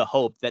have the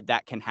hope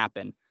that can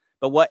happen.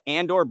 But what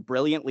Andor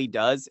brilliantly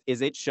does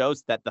is it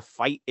shows that the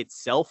fight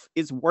itself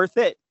is worth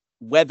it,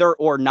 whether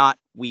or not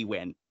we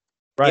win.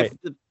 Right.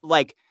 If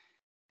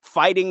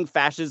fighting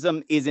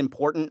fascism is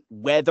important,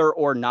 whether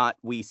or not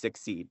we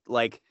succeed.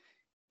 Like,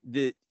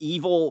 the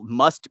evil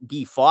must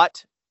be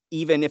fought,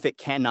 even if it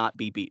cannot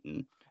be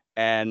beaten.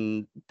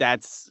 And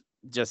that's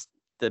just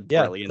the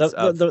brilliance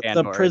of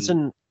Andor. The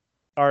prison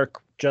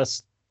arc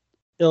just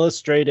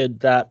illustrated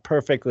that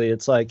perfectly.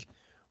 It's like,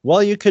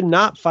 well, you could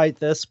not fight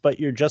this, but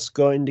you're just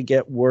going to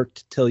get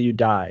worked till you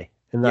die.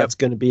 And that's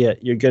going to be it.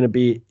 You're going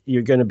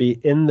to be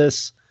in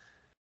this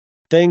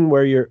thing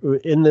where you're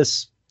in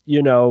this,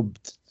 you're going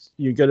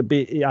to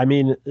be, you're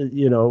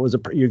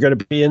going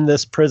to be in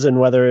this prison,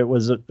 whether it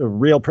was a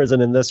real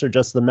prison in this or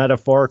just the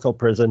metaphorical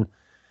prison.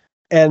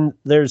 And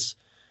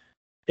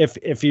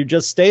if you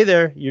just stay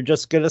there, you're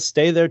just going to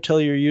stay there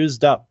till you're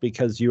used up,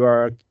 because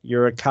you're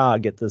a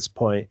cog at this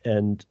point.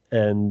 And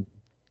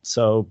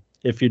so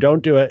if you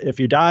don't do it, if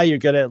you die, you're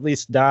going to at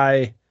least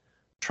die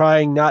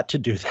trying not to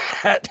do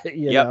that,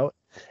 you know?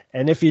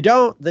 And if you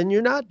don't, then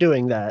you're not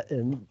doing that.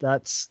 And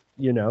that's,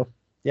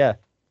 Yeah.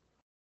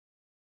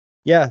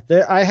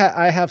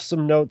 I have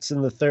some notes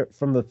in the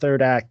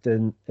third act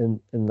in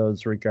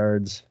those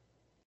regards.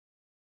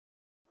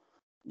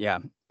 Yeah.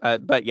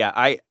 But yeah,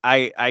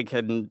 I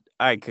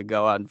could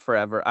go on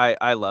forever.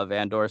 I love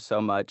Andor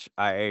so much.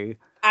 I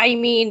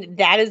mean,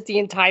 that is the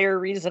entire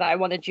reason I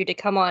wanted you to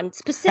come on,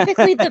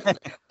 specifically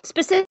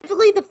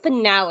the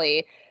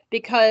finale,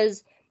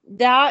 because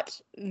that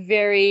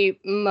very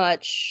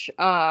much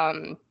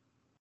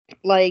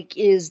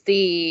is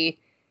the.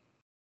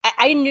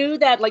 I knew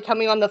that, like,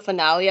 coming on the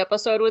finale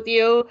episode with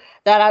you,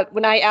 that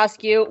when I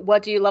ask you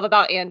what do you love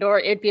about Andor,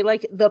 it'd be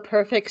like the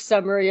perfect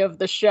summary of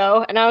the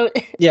show, and I'm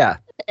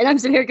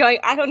sitting here going,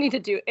 I don't need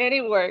to do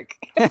any work.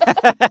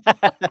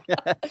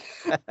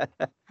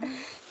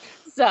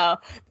 So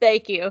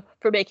thank you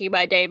for making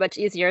my day much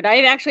easier. And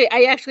I actually,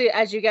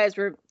 as you guys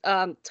were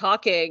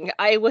talking,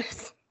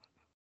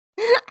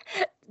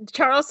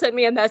 Charles sent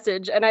me a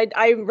message, and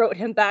I wrote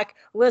him back,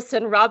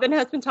 listen, Robin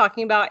has been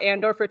talking about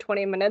Andor for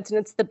 20 minutes, and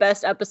it's the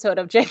best episode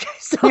of Jaig.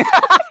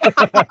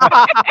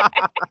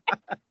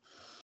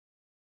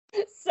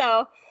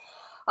 So,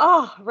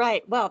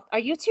 right. Well, are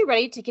you two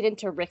ready to get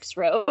into Rick's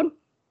Road?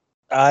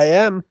 I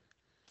am.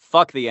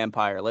 Fuck the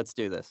Empire. Let's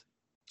do this.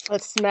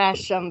 Let's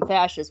smash some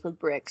fascists with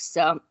bricks.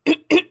 So,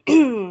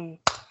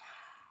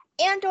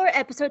 Andor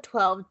episode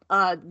 12,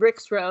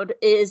 Rick's Road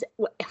is.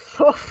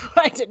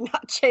 I did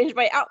not change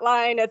my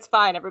outline. It's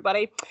fine,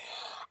 everybody.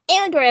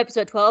 Andor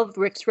episode 12,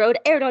 Rick's Road,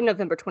 aired on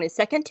November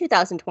 22nd,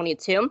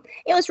 2022.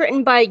 It was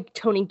written by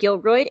Tony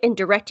Gilroy and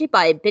directed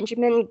by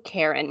Benjamin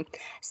Caron.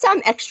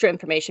 Some extra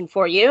information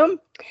for you.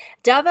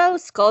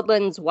 Davos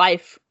Scotland's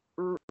wife,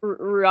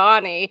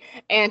 Ronnie,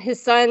 and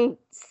his son,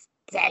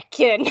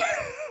 Stekin.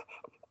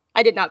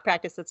 I did not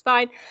practice, it's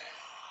fine.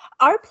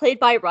 Are played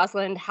by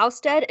Rosalind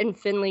Housestead and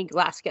Finley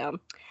Glasgow.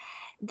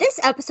 This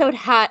episode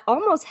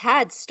almost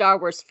had Star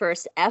Wars'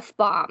 first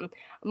F-bomb.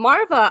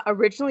 Marva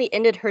originally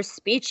ended her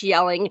speech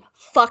yelling,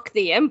 "Fuck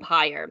the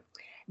Empire."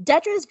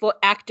 Dedra's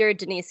actor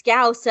Denise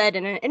Gow said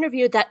in an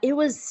interview that it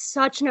was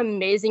such an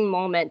amazing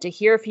moment to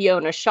hear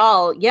Fiona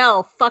Shaw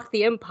yell, "Fuck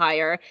the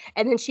Empire,"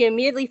 and then she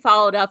immediately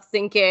followed up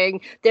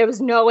thinking there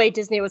was no way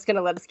Disney was going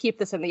to let us keep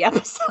this in the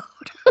episode.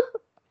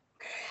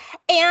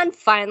 And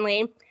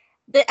finally,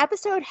 the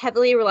episode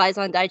heavily relies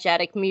on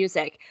diegetic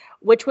music,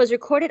 which was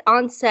recorded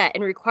on set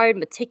and required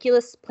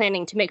meticulous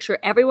planning to make sure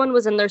everyone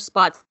was in their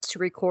spots to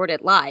record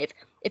it live.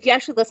 If you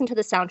actually listen to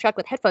the soundtrack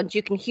with headphones,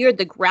 you can hear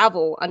the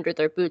gravel under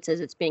their boots as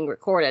it's being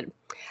recorded.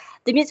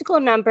 The musical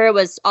number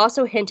was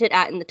also hinted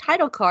at in the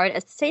title card,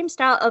 as the same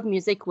style of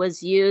music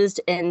was used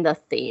in the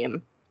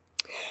theme.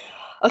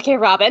 Okay,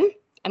 Robin,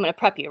 I'm going to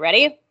prep you.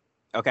 Ready?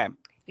 Okay.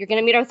 You're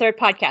going to meet our third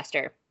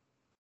podcaster.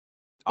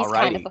 All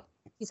right.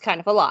 He's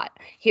kind of a lot.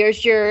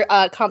 Here's your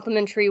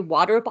complimentary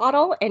water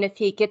bottle, and if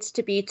he gets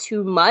to be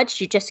too much,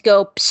 you just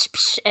go psh,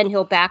 psh, and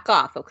he'll back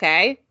off,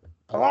 okay?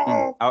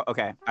 Oh,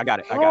 okay. I got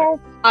it.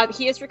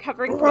 He is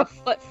recovering from a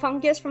foot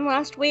fungus from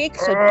last week,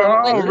 so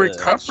don't let him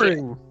touch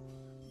you.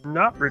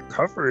 Not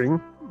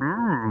recovering.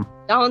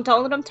 Don't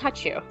let him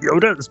touch you.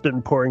 Yoda's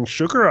been pouring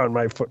sugar on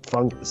my foot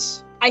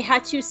fungus. I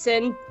had to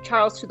send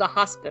Charles to the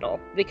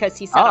hospital because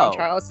he sat on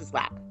Charles's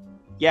lap.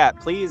 Yeah,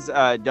 please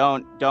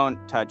don't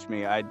touch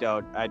me. I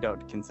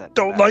don't consent.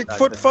 Don't like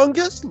foot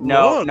fungus?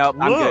 No, I'm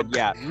good.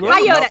 Yeah.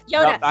 Hi, Yoda.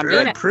 Nope, I'm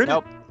Very good. pretty.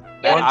 Nope.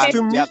 Wants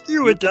to meet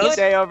you, it does.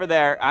 Stay over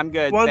there. I'm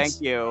good. Once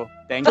Thank you.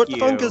 Foot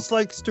fungus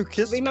likes to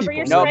kiss Remember people.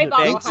 your spray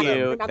bottle. Thank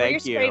you. Remember your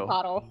spray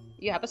bottle.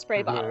 You have a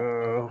spray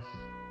bottle.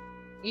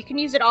 You can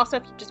use it also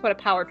if you just want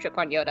a power trip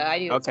on Yoda. I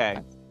do. Okay.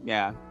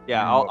 Yeah.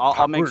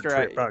 I'll make sure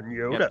trip on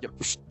Yoda.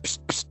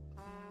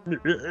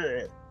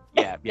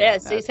 Yeah. Yeah.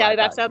 See how he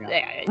backs up?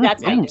 Yeah,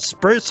 that's how you do it.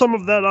 Spray some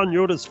of that on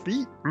Yoda's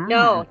feet.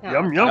 No.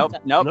 Yum yum.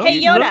 Nope. Hey,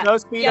 You Yoda. keep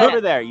those feet Yoda.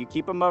 over there. You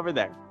keep them over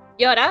there.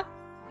 Yoda.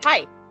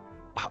 Hi.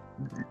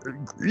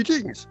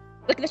 Greetings.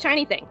 Look at the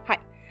shiny thing. Hi.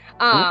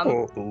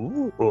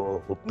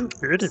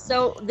 Pretty.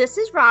 So this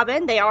is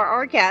Robin. They are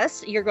our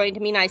guests. You're going to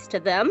be nice to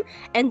them,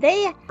 and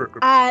they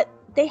had.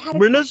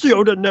 When has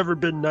Yoda never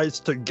been nice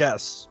to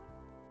guests?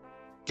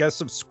 Guests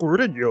have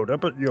squirted Yoda,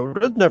 but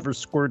Yoda's never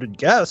squirted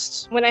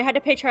guests. When I had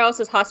to pay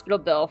Charles's hospital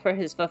bill for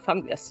his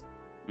fungus.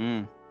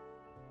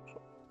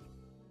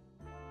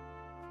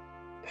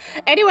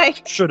 Anyway.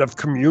 Should have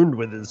communed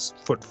with his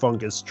foot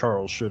fungus.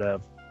 Charles should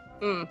have.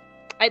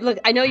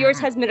 I know yours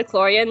has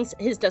midichlorians.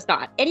 His does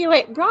not.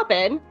 Anyway,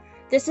 Robin,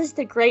 this is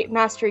the great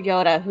Master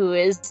Yoda, who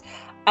is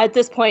at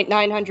this point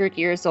 900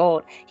 years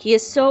old. He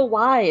is so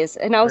wise,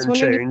 and I was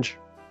wondering.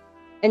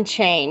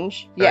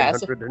 Change.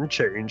 Yes. 900 and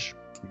change.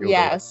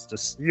 Yes.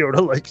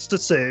 Yoda likes to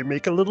say,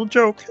 make a little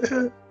joke.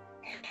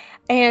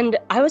 And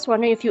I was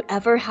wondering if you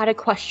ever had a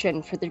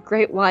question for the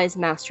great wise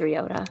Master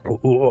Yoda.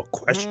 Oh, a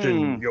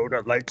question.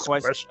 Yoda likes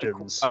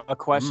questions. A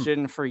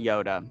question for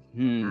Yoda.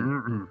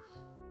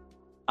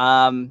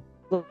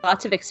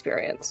 Lots of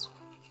experience.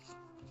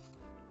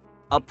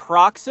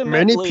 Approximately.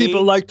 Many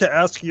people like to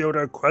ask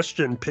Yoda a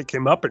question, pick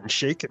him up and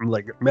shake him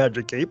like a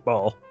magic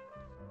 8-ball.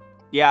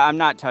 Yeah, I'm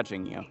not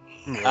touching you.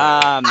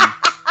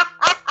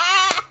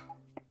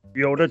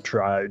 Yoda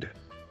tried.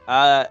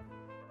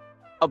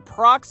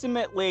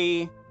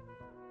 Approximately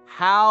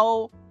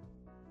how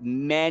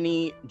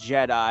many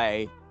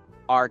Jedi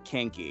are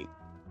kinky?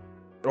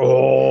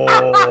 Oh.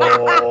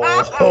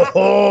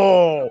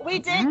 We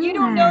did. You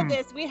don't know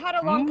this. We had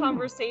a long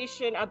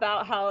conversation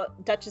about how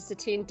Duchess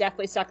Satine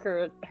definitely stuck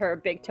her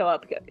big toe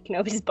up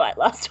Kenobi's butt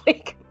last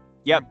week.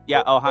 Yep.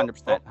 Yeah. Oh,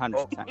 100%.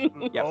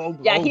 100%. Yep. Oh,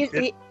 Yeah, oh,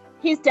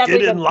 he's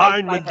definitely get in been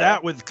line bugged with by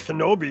that with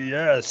Kenobi,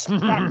 yes. her. He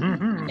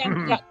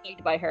definitely got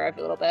bugged by her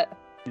every little bit.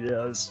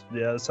 Yes,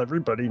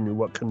 everybody knew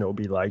what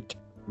Kenobi liked.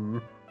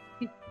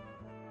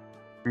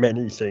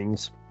 Many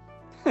things.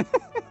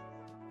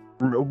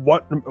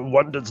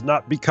 One does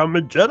not become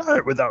a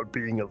Jedi without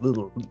being a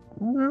little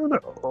weird.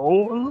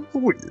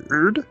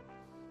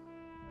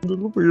 A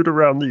little weird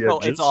around the edges. Well,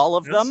 it's all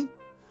of them?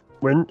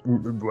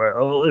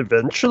 Well,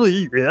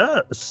 eventually,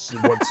 yes.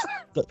 Once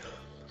the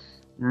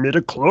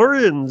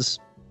midichlorians,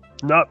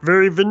 not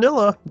very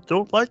vanilla.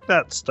 Don't like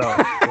that stuff.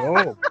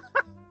 Oh.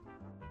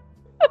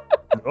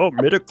 Oh,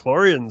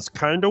 midichlorians,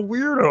 kind of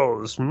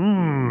weirdos.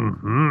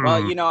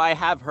 Well, I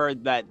have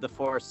heard that the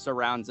Force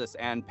surrounds us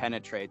and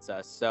penetrates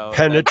us. So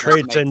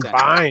penetrates and sense.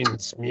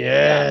 binds.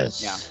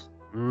 Yes.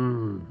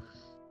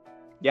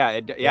 Yeah.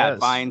 Yes. It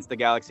binds the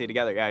galaxy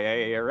together. Yeah,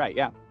 you're right.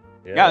 Yeah,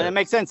 Yeah. that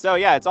makes sense. So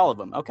yeah, it's all of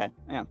them. Okay.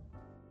 Yeah.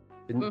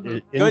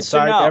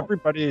 Inside know.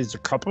 everybody is a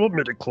couple of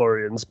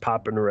midichlorians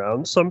popping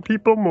around. Some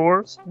people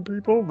more, some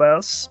people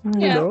less.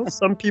 You know,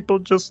 some people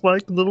just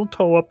like little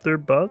toe up their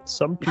butt.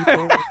 Some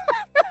people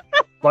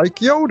like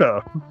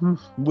Yoda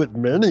with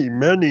many,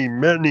 many,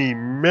 many,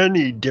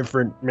 many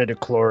different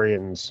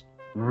midichlorians.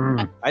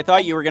 I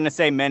thought you were going to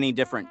say many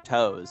different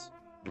toes.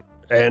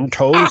 And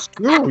toes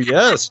too,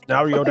 yes.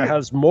 Now Yoda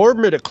has more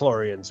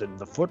midichlorians and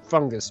the foot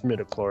fungus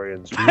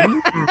midichlorians.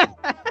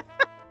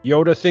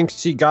 Yoda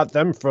thinks he got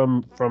them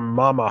from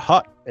Mama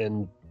Hutt,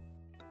 and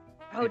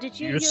did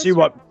you you use see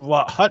her?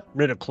 what Hutt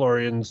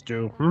midichlorians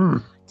do.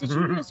 Did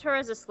you use her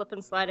as a slip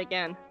and slide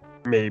again?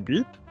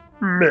 Maybe.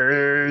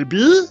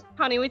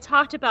 Honey, we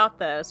talked about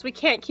this. We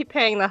can't keep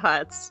paying the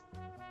Hutts.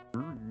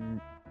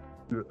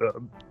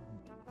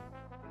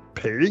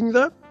 Paying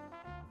them?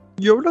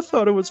 Yoda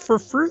thought it was for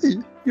free.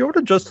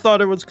 Yoda just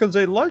thought it was because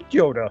they liked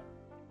Yoda.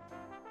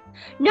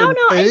 No,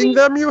 Paying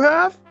them you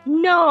have?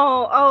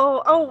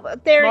 No.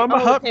 They're Mama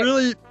Hutt they're-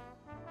 really.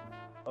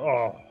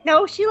 Oh.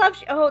 No, she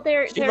loves you.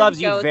 She loves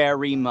you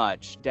very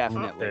much.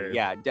 Definitely. Okay.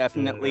 Yeah,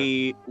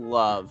 definitely.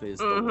 Love is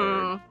the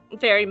word.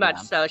 Very much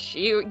so.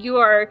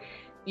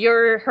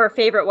 You're her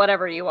favorite,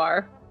 whatever you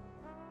are.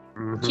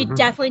 She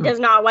definitely does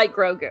not like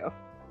Grogu.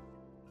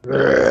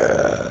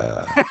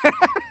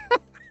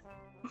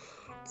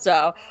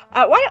 So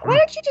why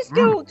don't you just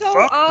go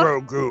Fuck off?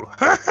 Grogu.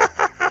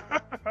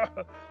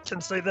 Can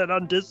say that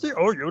on Disney.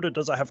 Oh, Yoda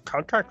doesn't have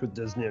contract with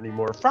Disney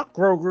anymore. Fuck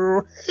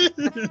Grogu.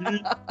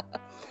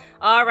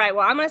 All right,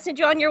 well, I'm going to send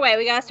you on your way.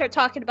 We got to start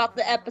talking about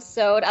the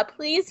episode.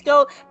 Please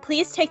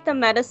take the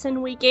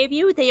medicine we gave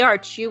you. They are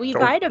chewy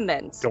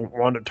vitamins. Don't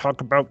want to talk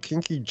about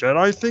kinky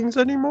Jedi things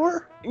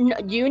anymore? No,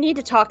 you need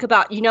to talk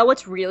about,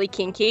 what's really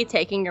kinky?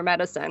 Taking your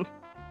medicine.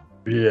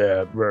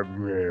 Yeah.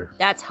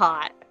 That's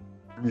hot.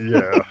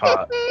 Yeah,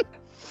 hot.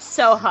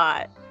 So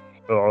hot.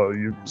 Oh,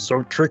 you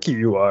so tricky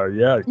you are.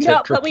 Yeah, you No,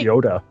 can't trick but we-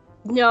 Yoda.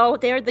 No,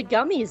 they're the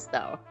gummies,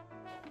 though.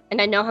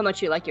 And I know how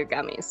much you like your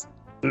gummies.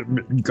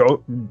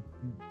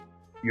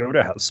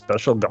 Yoda has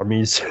special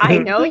gummies. I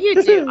know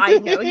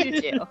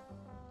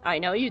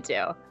you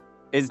do.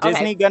 Is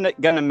Disney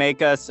gonna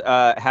make us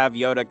have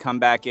Yoda come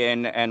back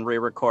in and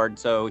re-record?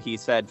 So he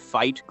said,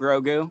 "Fight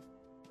Grogu."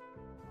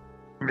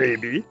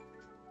 Maybe.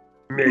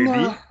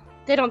 No,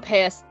 they don't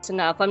pay us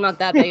enough. I'm not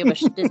that big of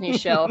a Disney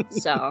show,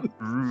 so.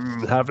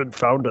 Haven't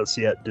found us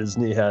yet.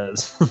 Disney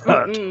has.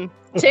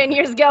 10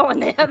 years going,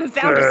 they haven't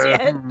found us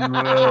yet.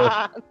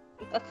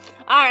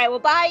 All right, well,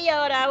 bye,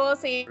 Yoda. We'll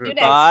see you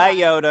next Bye, time.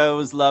 Yoda. It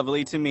was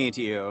lovely to meet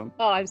you.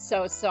 Oh, I'm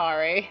so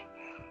sorry.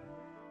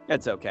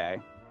 It's okay.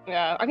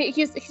 Yeah, I mean,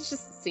 he's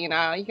just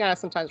senile. You gotta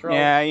sometimes roll.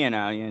 Yeah,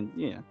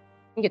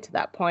 Get to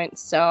that point.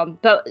 So,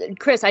 but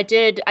Chris, I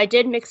did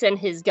mix in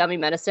his gummy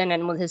medicine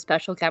and with his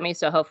special gummy,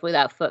 so hopefully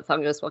that foot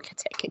fungus will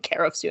get taken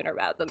care of sooner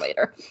rather than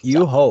later.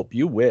 You hope.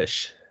 You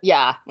wish.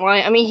 Yeah, well,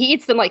 I mean, he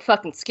eats them like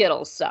fucking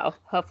Skittles, so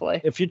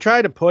hopefully. If you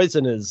try to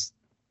poison his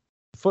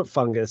foot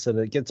fungus and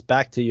it gets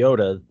back to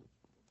Yoda.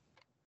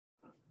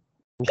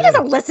 He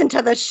doesn't listen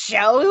to the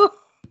show.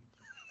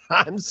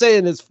 I'm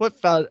saying his foot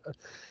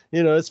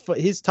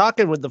he's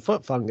talking with the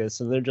foot fungus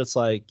and they're just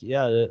like,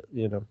 yeah.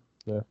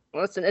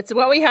 Listen, it's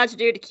what we had to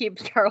do to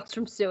keep Charles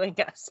from suing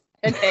us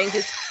and paying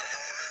his.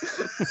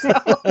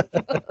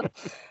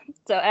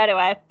 So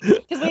anyway,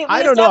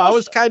 I don't know. I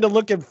was kind of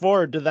looking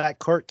forward to that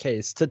court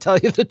case, to tell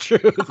you the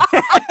truth.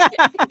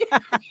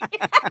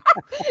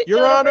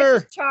 Your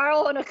Honor,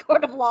 Charles in a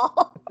court of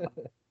law.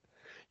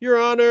 Your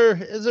Honor,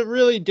 is it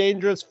really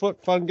dangerous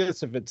foot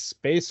fungus if it's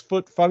space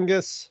foot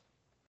fungus?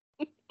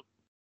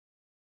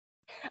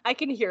 I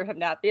can hear him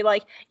now be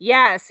like,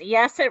 yes,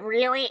 it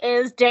really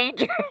is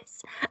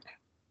dangerous.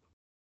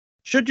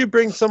 Should you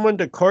bring someone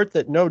to court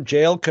that no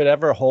jail could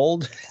ever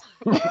hold?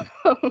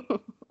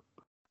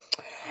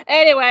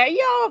 Anyway, are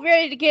y'all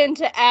ready to get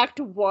into Act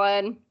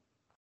 1?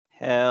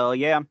 Hell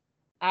yeah.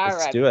 All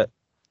Let's right. do it.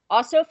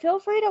 Also, feel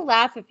free to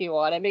laugh if you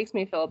want. It makes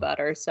me feel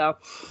better. So,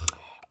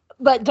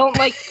 but don't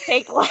like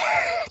fake laugh.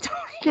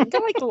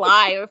 don't like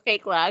lie or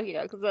fake laugh.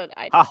 Because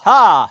Ha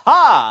ha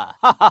ha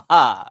ha ha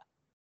ha.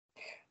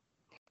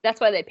 That's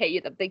why they pay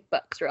you the big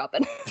bucks,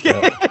 Robin.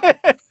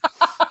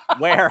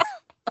 Where?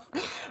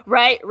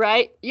 Right.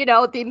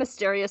 The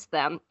mysterious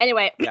them.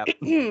 Anyway, Yep.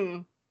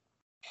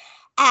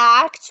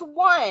 Act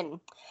 1.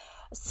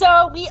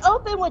 So we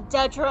open with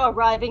Dedra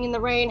arriving in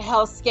the rain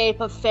hellscape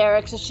of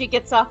Ferrix, and she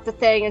gets off the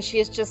thing, and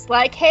she's just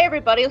like, "Hey,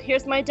 everybody,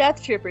 here's my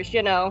Death Troopers,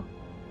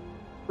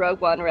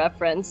 Rogue One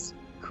reference.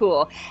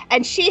 Cool."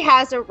 And she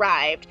has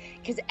arrived,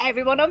 because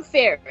everyone on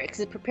Ferrix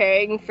is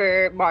preparing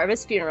for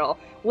Marva's funeral.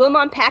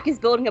 Wilmon Pack is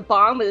building a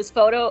bomb with a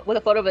photo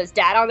of his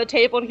dad on the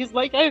table, and he's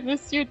like, "I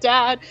miss you,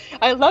 Dad.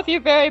 I love you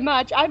very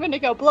much. I'm gonna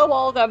go blow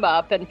all of them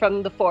up." And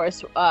from the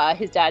Force,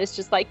 his dad is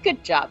just like,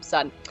 "Good job,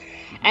 son."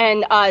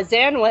 And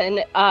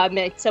Zanwin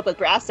meets up with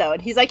Brasso,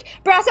 and he's like,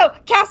 "Brasso,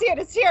 Cassian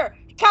is here,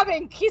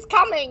 coming. He's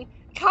coming,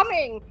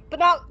 but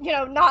not,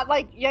 not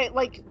like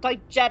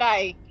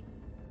Jedi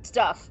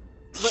stuff.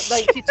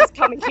 Like he's just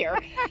coming here."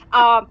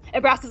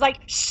 And Brasso's like,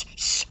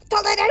 "Shh,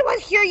 don't let anyone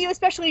hear you,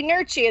 especially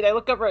Nurchi." And they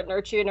look over at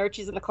Nurchi, and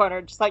Nurchi's in the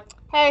corner, just like,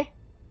 "Hey,"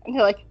 and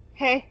they're like,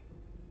 "Hey."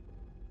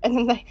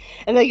 And then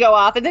they go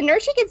off, and then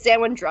Nurchi gets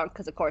Zanwin drunk,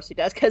 because of course he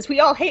does, because we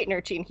all hate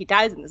Nurchi, and he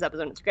dies in this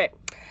episode, and it's great.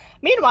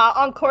 Meanwhile,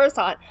 on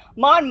Coruscant,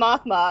 Mon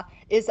Mothma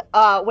is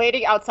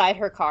waiting outside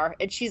her car,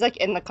 and she's like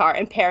in the car,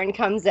 and Perrin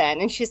comes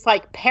in, and she's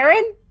like,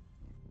 "Perrin,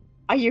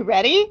 are you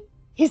ready?"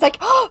 He's like,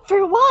 "Oh,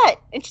 for what?"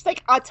 And she's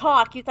like, "I'll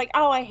talk." He's like,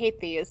 "Oh, I hate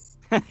these.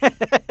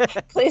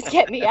 Please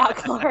get me out,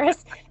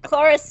 Cloris.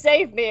 Cloris,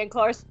 save me." And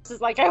Cloris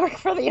is like, "I work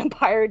for the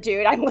Empire,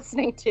 dude. I'm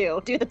listening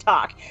too. Do the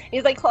talk." And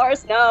he's like,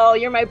 "Cloris, no,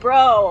 you're my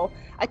bro.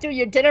 I threw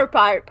your dinner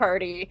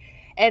party."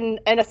 And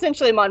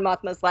essentially Mon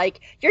Mothma's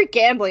like, "You're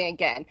gambling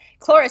again.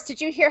 Cloris,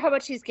 did you hear how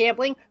much he's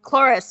gambling?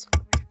 Cloris,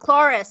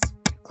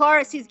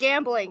 he's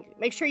gambling.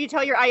 Make sure you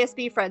tell your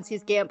ISB friends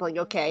he's gambling,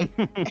 okay?"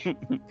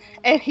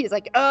 And he's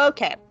like,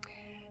 "Okay."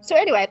 So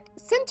anyway,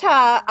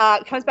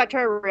 Cinta comes back to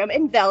her room,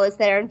 and Vel is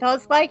there, and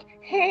Vel's like,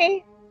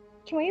 "Hey,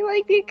 can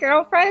we be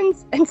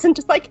girlfriends?" And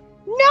Cinta's like,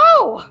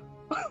 "No!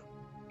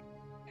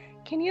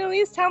 Can you at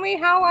least tell me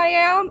how I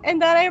am and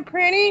that I'm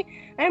pretty?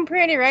 I'm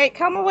pretty, right?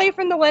 Come away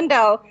from the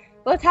window.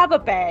 Let's have a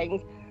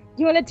bang.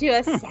 You want to do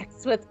a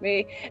sex with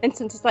me?" And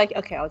Cinta's like,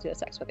 "Okay, I'll do a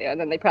sex with you." And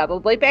then they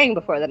probably bang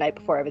before the night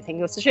before everything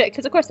goes to shit,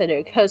 because of course they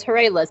do, because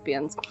hooray,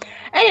 lesbians.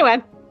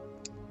 Anyway,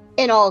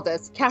 in all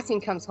this,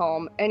 Cassian comes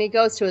home, and he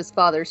goes to his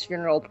father's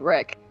funeral with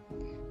Rick.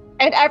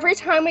 And every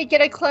time we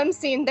get a Clem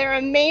scene, they're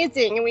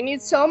amazing, and we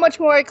need so much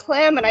more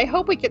Clem, and I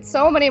hope we get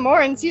so many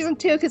more in season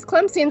 2, because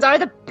Clem scenes are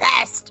the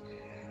best!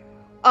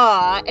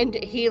 And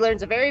he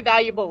learns a very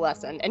valuable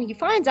lesson, and he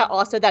finds out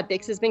also that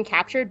Bix has been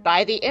captured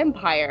by the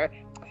Empire.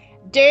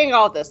 During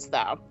all this,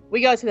 though,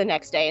 we go to the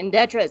next day, and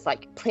Dedra is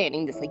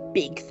planning this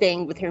big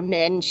thing with her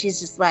men, and she's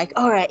just like,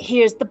 "All right,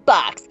 here's the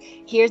box.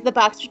 Here's the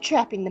box for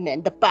trapping the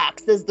men. The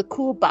box, this is the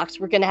cool box.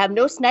 We're gonna have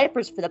no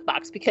snipers for the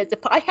box, because if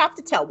I have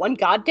to tell one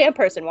goddamn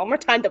person one more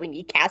time that we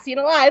need Cassian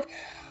alive,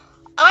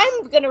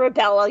 I'm gonna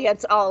rebel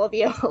against all of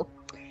you."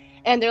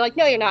 And they're like,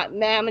 "No, you're not,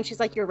 ma'am." And she's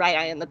like, "You're right,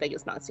 I am the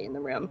biggest Nazi in the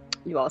room.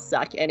 You all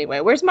suck. Anyway,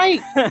 where's my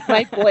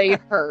boy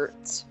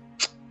Hurt?"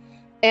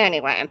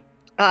 Anyway,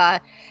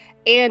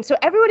 and so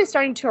everyone is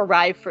starting to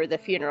arrive for the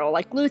funeral.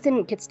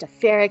 Luthen gets to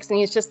Ferrix, and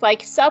he's just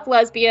like, "Sup,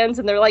 lesbians?"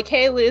 And they're like,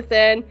 "Hey,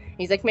 Luthen."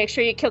 He's like, "Make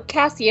sure you kill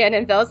Cassian."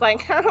 And Vel's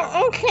like,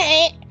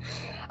 "Okay."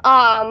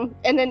 And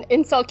then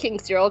Incel King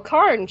Cyril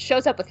Karn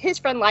shows up with his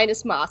friend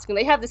Linus Mosk, and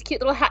they have this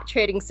cute little hat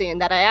trading scene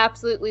that I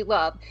absolutely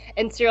love.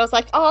 And Cyril's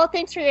like, "Oh,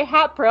 thanks for your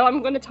hat, bro.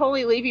 I'm going to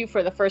totally leave you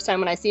for the first time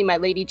when I see my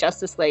Lady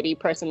Justice Lady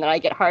person that I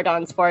get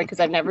hard-ons for, because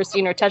I've never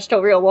seen or touched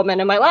a real woman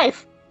in my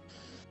life."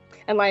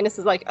 And Linus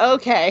is like,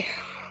 "Okay."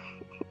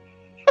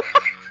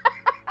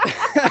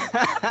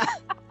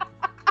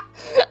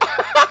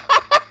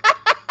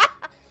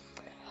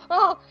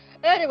 Oh,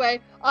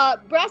 anyway,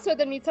 Brasso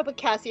then meets up with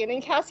Cassian,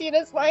 and Cassian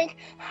is like,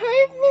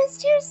 "I've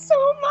missed you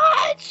so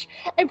much."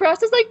 And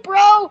Brasso's like,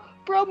 bro,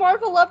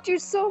 Marva loved you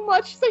so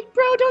much." He's like,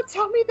 "Bro, don't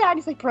tell me that." And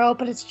he's like, "Bro,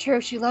 but it's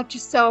true. She loved you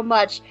so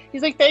much."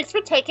 He's like, "Thanks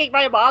for taking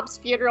my mom's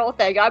funeral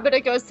thing. I'm gonna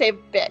go save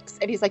Bix."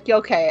 And he's like,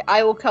 "Okay,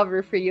 I will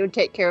cover for you and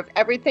take care of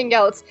everything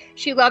else.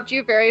 She loved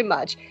you very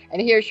much.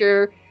 And here's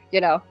your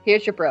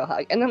bro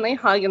hug." And then they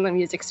hug, and the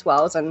music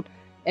swells, and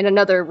in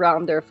another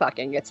round they're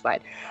fucking. It's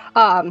fine.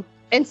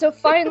 And so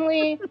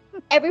finally,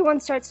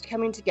 everyone starts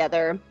coming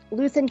together.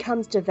 Luthen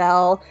comes to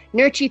Vel.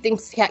 Nurchi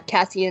thinks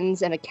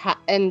Cassian's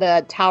in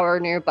the tower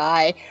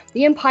nearby.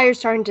 The Empire's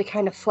starting to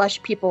kind of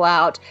flush people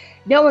out.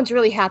 No one's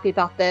really happy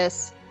about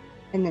this.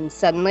 And then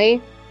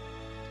suddenly,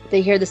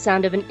 they hear the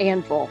sound of an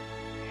anvil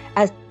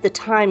as the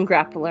time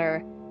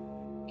grappler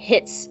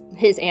hits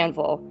his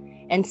anvil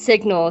and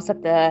signals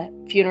that the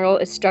funeral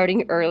is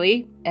starting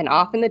early. And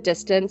off in the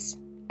distance,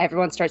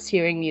 everyone starts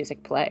hearing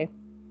music play.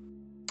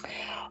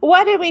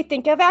 What did we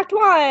think of Act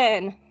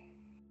 1?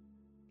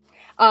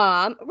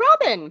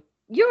 Robin,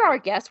 you're our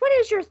guest. What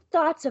is your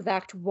thoughts of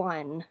Act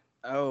 1?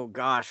 Oh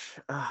gosh,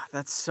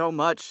 that's so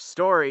much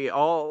story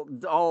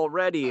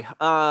already.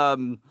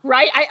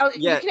 Right?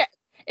 Yeah.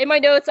 In my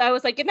notes, I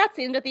was like, and that's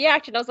the end of the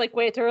action. I was like,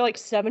 wait, there are like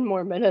 7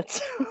 more minutes.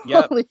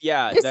 Yep.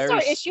 Yeah. This is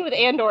our issue with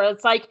Andor.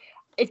 It's like,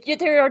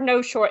 there are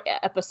no short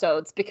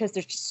episodes because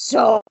there's just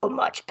so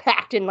much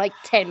packed in like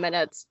 10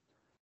 minutes.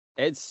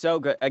 It's so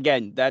good.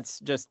 Again, that's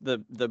just the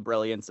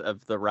brilliance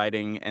of the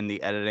writing and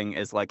the editing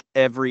is like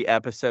every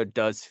episode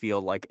does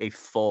feel like a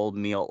full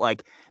meal.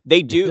 Like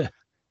they do.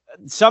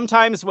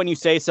 Sometimes when you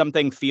say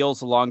something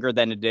feels longer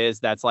than it is,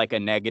 that's like a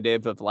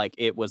negative of like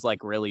it was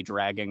like really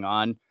dragging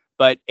on.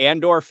 But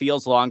Andor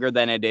feels longer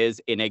than it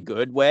is in a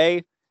good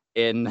way,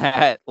 in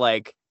that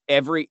like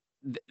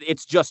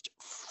it's just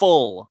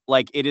full.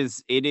 Like it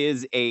is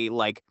a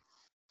like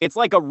it's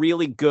like a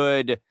really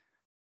good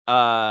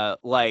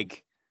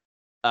like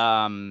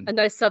a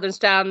nice southern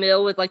style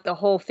meal with like the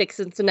whole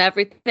fixins and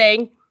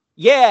everything.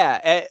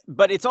 Yeah,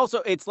 but it's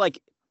also it's like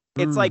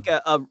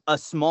a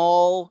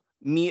small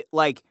meat,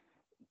 like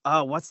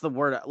what's the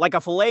word? Like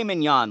a filet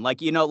mignon,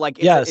 like like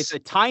it's a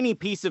tiny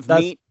piece of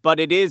meat, but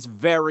it is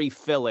very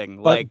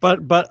filling. But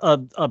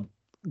a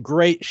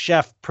great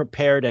chef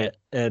prepared it,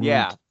 and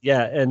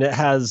and it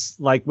has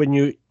like when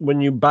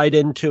you bite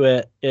into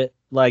it, it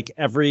like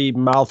every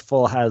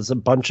mouthful has a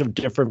bunch of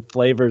different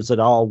flavors that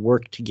all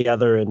work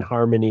together in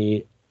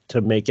harmony to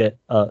make it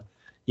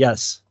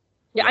yes.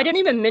 Yeah, I didn't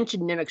even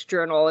mention Nimic's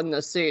journal in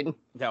this scene.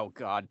 Oh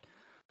God.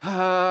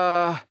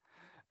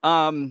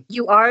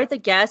 You are the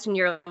guest and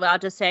you're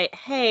allowed to say,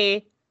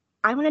 hey,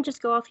 I want to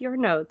just go off your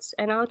notes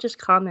and I'll just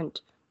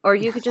comment. Or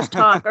you could just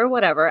talk or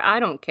whatever. I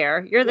don't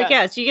care. You're the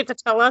guest. You get to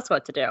tell us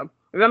what to do.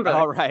 Remember.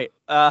 All right.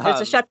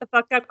 It's a shut the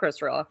fuck up,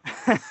 Chris Roll.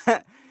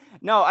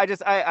 No,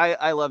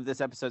 I love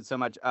this episode so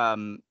much.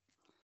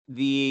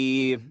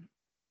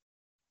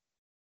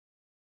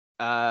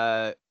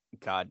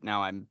 God,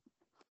 now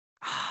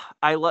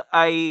I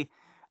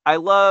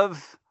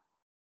love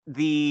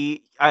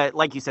the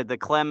like you said, the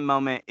Clem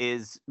moment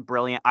is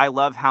brilliant. I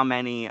love how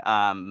many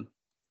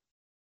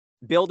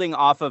building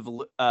off of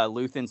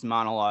Luthen's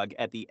monologue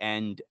at the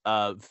end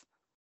of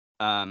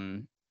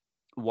One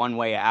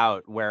Way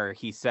Out, where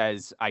he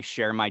says, I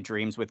share my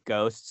dreams with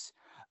ghosts.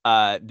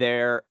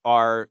 There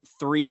are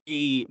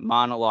 3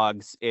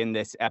 monologues in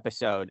this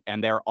episode,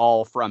 and they're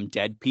all from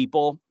dead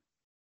people.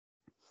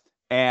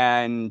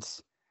 And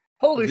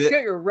holy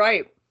shit, you're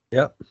right.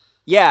 Yep.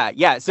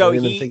 Yeah. So I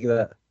didn't even think of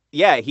that.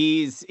 Yeah,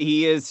 he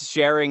is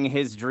sharing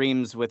his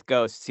dreams with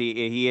ghosts.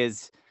 He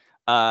is,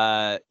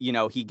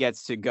 he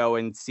gets to go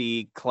and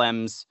see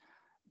Clem's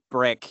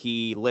brick.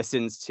 He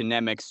listens to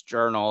Nemec's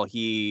journal.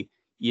 He,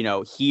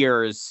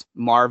 hears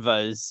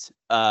Marva's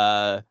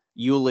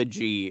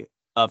eulogy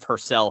of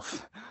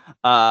herself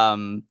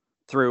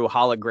through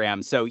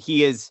hologram. So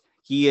he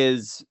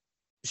is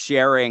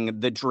sharing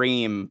the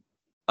dream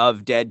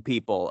of dead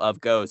people,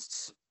 of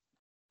ghosts.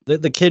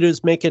 The kid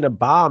who's making a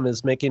bomb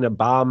is making a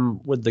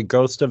bomb with the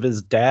ghost of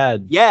his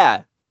dad.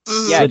 Yeah.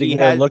 Sitting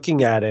there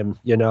looking at him,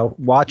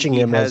 watching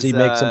him as he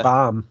makes a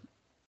bomb.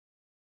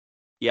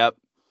 Yep.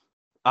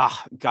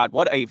 Ah, God,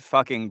 what a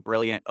fucking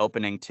brilliant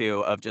opening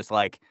too, of just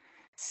like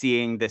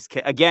seeing this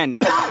kid again,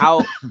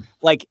 how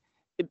like,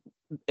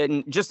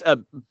 and just a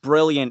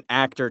brilliant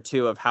actor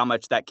too, of how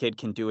much that kid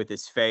can do with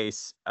his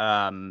face.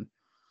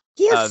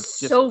 He has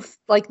so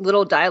like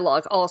little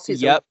dialogue all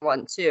season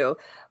 1 too,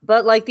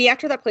 but like the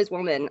actor that plays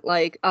Woman,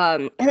 like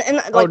and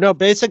like, oh no,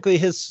 basically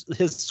his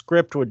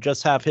script would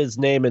just have his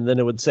name and then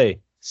it would say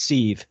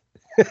seethe.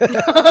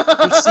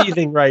 You're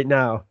seething right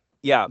now.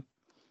 Yeah,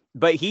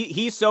 but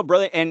he's so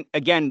brilliant. And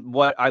again,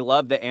 what I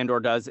love that Andor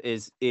does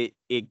is it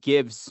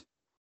gives,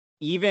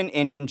 even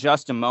in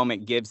just a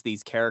moment, gives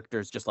these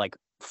characters just like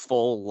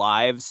full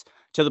lives,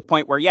 to the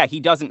point where he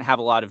doesn't have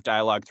a lot of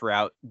dialogue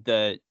throughout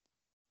the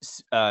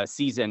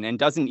season and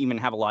doesn't even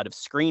have a lot of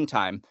screen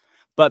time,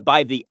 but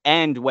by the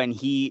end, when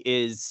he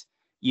is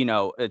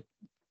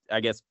I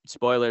guess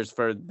spoilers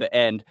for the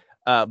end,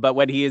 but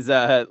when he is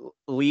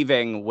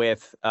leaving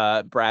with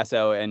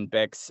Brasso and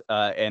Bix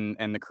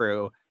and the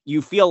crew,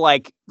 you feel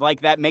like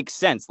that makes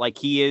sense, like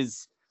he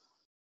is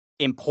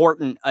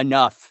important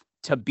enough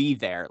to be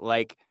there.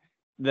 Like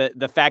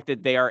the fact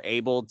that they are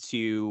able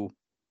to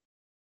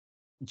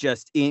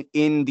just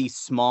in these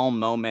small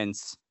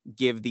moments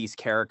give these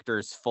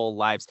characters full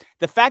lives.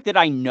 The fact that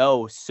I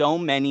know so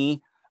many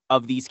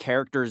of these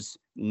characters'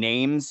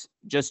 names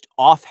just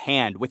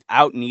offhand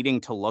without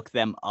needing to look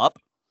them up.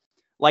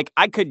 Like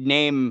I could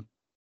name,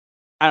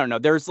 I don't know,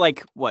 there's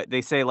like what they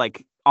say,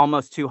 like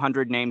almost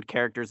 200 named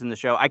characters in the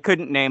show. I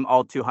couldn't name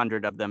all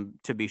 200 of them,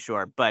 to be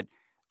sure, but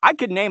I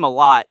could name a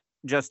lot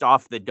just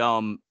off the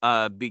dome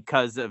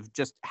because of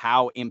just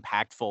how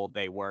impactful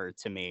they were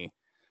to me.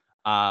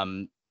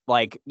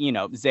 Like,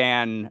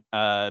 Zan,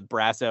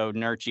 Brasso,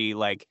 Nurchi,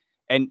 like,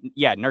 and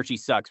yeah, Nurchi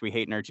sucks. We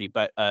hate Nurchi,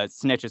 but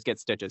snitches get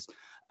stitches.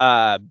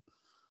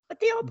 But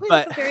they all play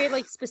But- like a very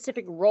like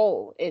specific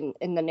role in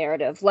the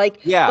narrative. Like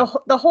Yeah.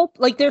 the whole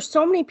like there's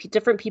so many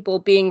different people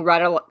being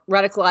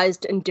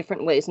radicalized in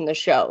different ways in the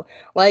show.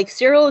 Like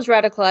Cyril is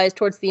radicalized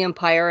towards the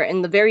Empire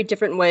in the very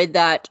different way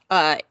that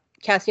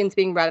Cassian's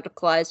being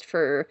radicalized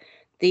for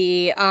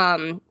the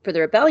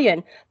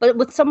rebellion. But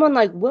with someone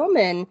like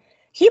Willman,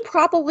 he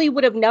probably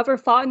would have never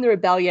fought in the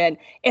rebellion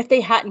if they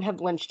hadn't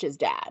have lynched his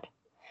dad.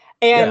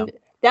 And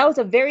that was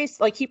a very,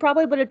 like, he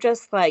probably would have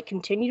just, like,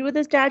 continued with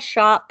his dad's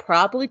shop,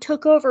 probably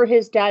took over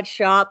his dad's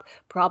shop,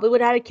 probably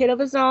would have had a kid of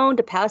his own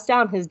to pass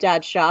down his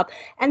dad's shop.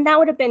 And that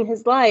would have been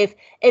his life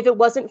if it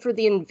wasn't for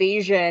the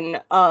invasion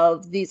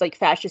of these, like,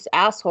 fascist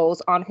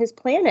assholes on his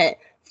planet,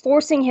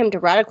 forcing him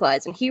to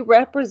radicalize. And he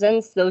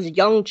represents those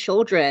young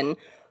children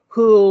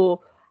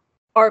who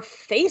have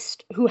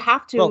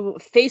to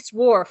face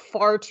war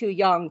far too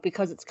young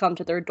because it's come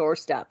to their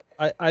doorstep.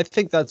 I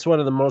think that's one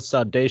of the most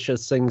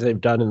audacious things they've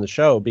done in the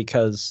show,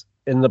 because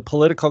in the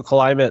political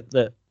climate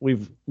that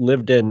we've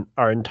lived in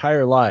our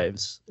entire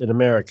lives in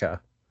America,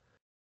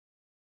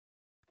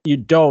 you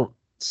don't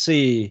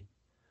see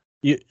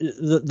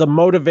the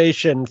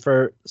motivation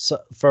for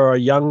a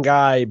young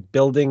guy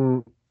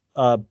building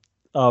a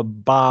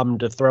bomb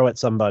to throw at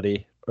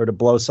somebody or to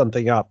blow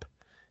something up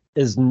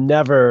is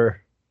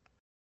never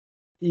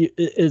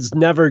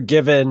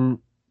given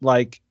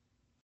like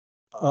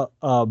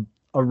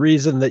a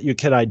reason that you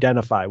can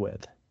identify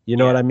with. You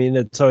know what I mean?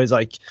 It's always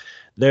like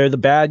they're the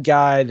bad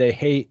guy. They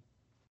hate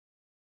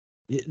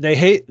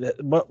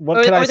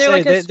what can I say?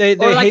 Like they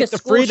like hate the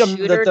freedom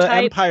that the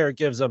type. Empire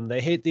gives them.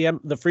 They hate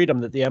the freedom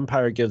that the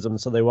Empire gives them,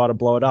 so they want to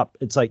blow it up.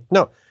 It's like,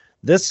 no,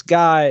 this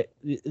guy's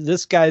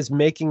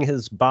making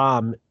his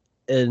bomb,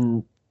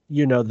 and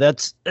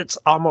it's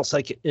almost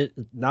like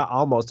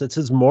it's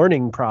his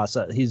mourning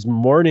process. He's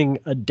mourning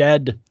a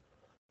dead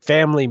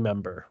family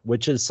member,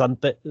 which is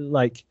something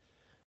like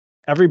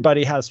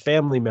everybody has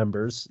family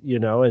members,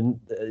 and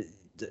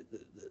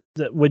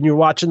when you're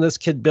watching this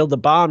kid build a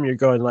bomb, you're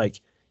going like,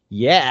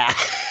 yeah,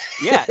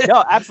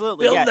 no,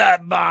 absolutely. build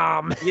that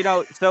bomb.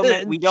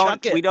 So we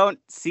don't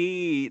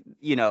see,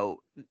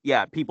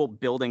 people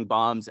building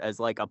bombs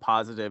as like a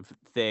positive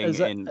thing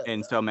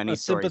in so many a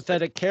stories.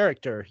 Sympathetic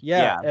character.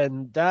 Yeah.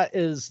 And that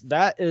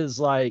is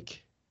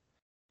like,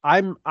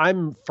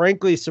 I'm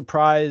frankly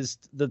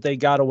surprised that they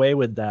got away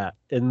with that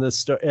in this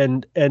story.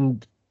 And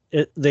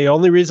the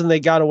only reason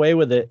they got away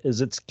with it is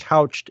it's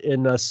couched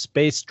in a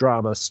space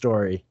drama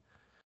story.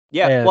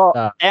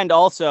 Yeah. And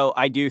also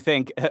I do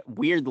think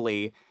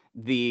weirdly,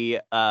 the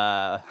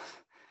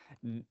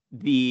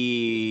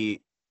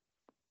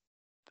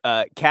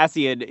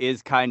Cassian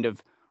is kind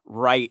of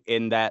right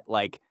in that,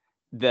 like,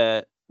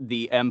 the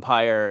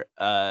Empire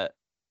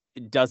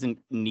doesn't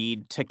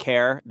need to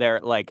care.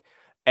 They're like,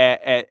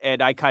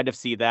 and I kind of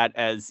see that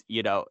as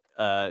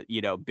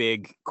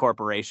big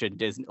corporation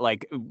Disney.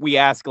 Like, we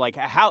ask, like,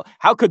 how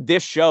could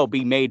this show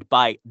be made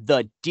by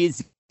the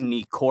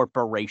Disney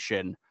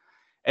Corporation?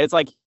 And it's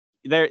like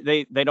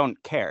they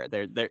don't care.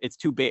 They're it's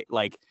too big.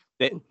 Like,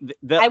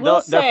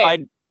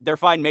 they're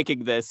fine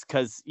making this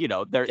because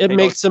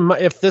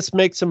if this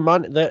makes them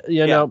money, that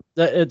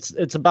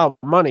it's about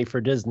money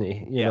for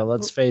Disney.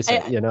 Let's face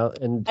it.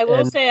 And I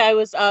will say I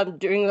was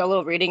doing a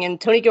little reading, and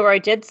Tony Gilroy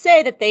did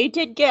say that they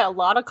did get a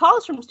lot of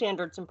calls from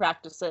standards and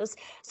practices.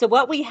 So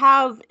what we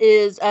have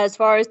is as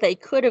far as they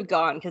could have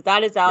gone, because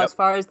that is as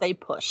far as they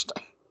pushed.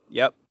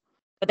 Yep.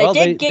 But they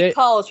did get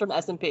calls from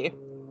S&P.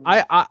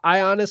 I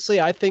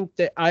honestly, I think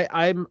that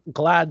I'm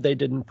glad they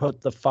didn't put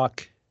the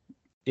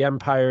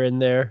Empire in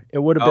there. It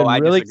would have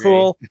been really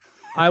cool.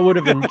 I would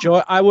have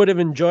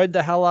enjoyed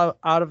the hell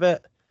out of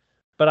it,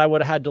 but I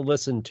would have had to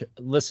listen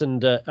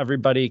to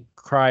everybody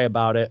cry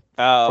about it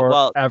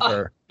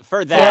forever.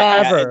 For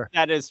that, forever.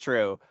 That is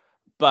true.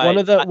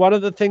 But one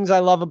of the things I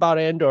love about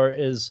Andor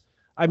is,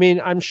 I mean,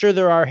 I'm sure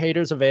there are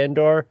haters of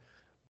Andor,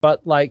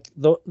 but like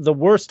the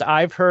worst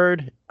I've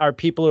heard are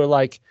people who are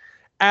like,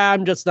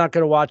 I'm just not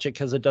going to watch it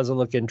because it doesn't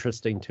look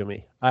interesting to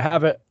me. I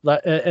have it,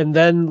 and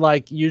then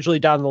like usually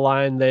down the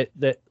line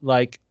that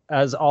like,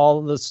 as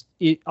all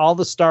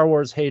the Star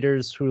Wars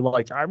haters who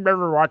like, I'm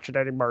never watching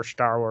any more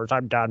Star Wars,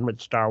 I'm done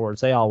with Star Wars,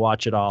 they all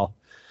watch it all,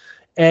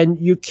 and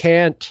you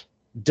can't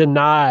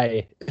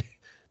deny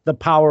the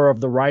power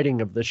of the writing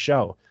of the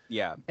show.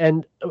 Yeah.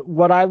 And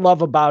what I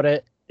love about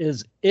it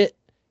is it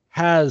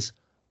has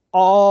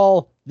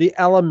all the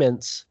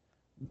elements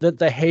that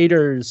the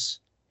haters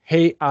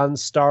hate on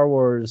Star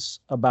Wars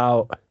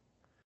about,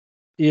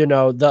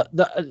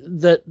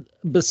 the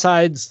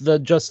besides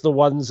just the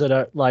ones that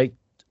are like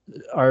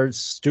are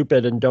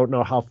stupid and don't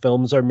know how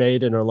films are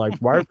made and are like,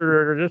 why would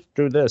I just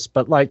do this?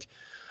 But like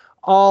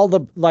all the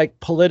like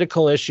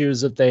political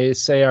issues that they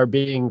say are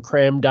being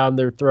crammed down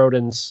their throat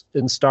in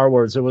Star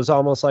Wars, it was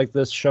almost like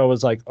this show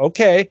was like,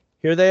 okay,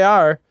 here they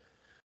are,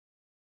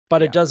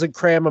 but it doesn't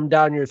cram them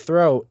down your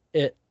throat.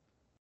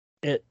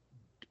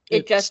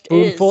 It just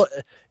spoonful,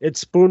 is. It's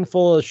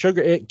spoonful of sugar.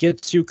 It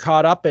gets you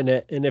caught up in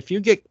it. And if you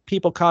get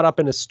people caught up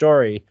in a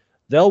story,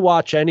 they'll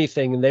watch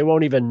anything and they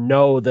won't even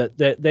know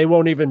that they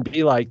won't even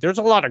be like, there's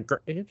a lot of,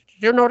 did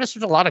you notice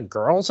there's a lot of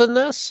girls in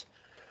this?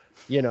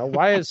 You know,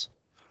 why is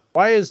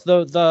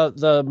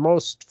the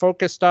most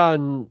focused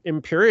on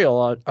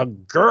Imperial a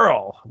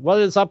girl? What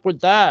is up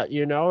with that?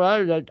 You know,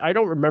 I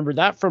don't remember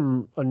that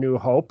from A New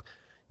Hope.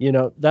 You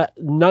know, that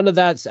none of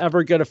that's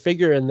ever going to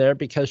figure in there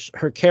because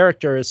her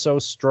character is so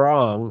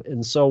strong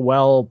and so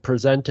well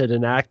presented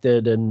and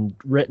acted and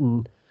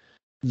written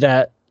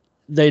that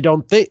they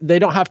don't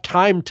have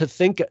time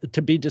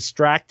to be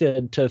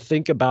distracted, to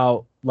think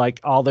about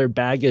like all their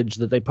baggage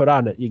that they put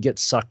on it. You get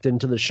sucked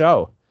into the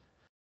show.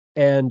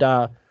 And,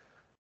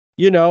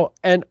 you know,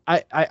 and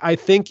I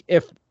think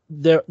if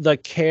the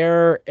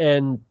care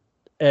and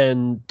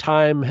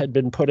time had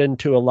been put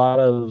into a lot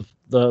of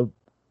the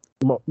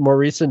more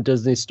recent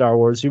Disney Star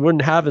Wars, you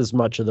wouldn't have as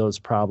much of those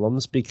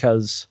problems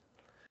because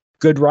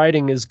good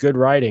writing is good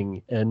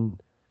writing. And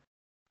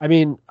I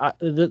mean,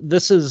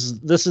 this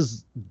is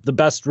the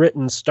best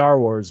written Star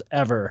Wars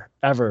ever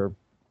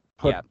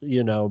put,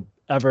 you know,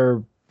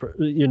 ever,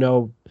 you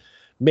know,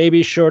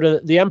 maybe short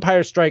of The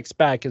Empire Strikes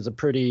Back is a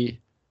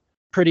pretty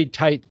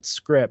tight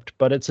script,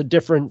 but it's a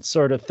different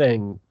sort of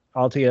thing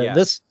altogether.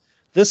 Yeah.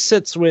 This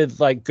sits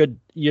with like good,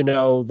 you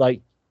know,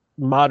 like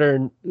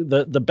modern,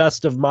 the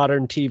best of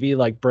modern TV,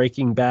 like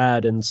Breaking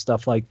Bad and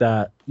stuff like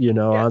that, you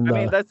know. Yeah, I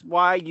mean, that's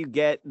why you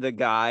get the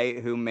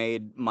guy who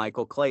made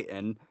Michael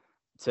Clayton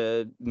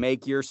to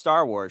make your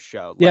Star Wars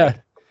show.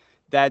 Like,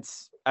 that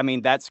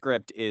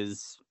script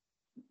is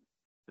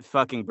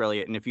fucking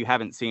brilliant. And if you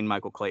haven't seen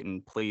Michael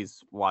Clayton,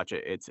 please watch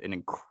it. It's an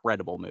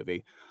incredible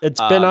movie. It's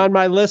been on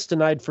my list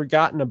and I'd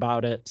forgotten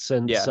about it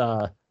since,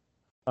 Now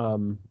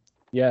I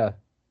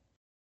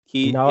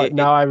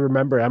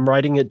remember. I'm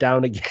writing it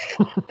down again.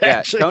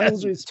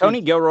 Tony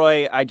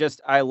Gilroy,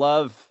 I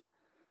love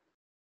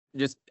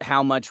just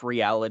how much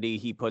reality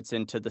he puts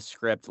into the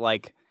script.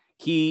 Like,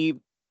 he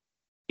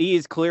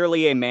is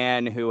clearly a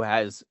man who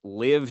has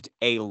lived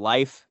a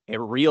life, a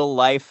real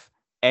life,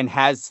 and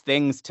has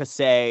things to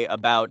say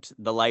about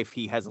the life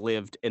he has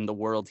lived in the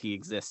world he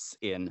exists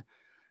in,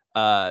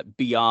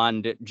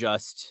 beyond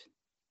just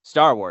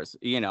Star Wars.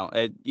 You know,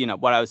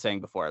 what I was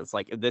saying before. It's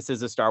like, this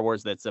is a Star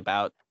Wars that's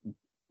about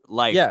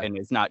life and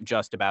is not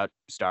just about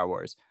Star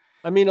Wars.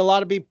 I mean, a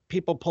lot of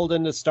people pulled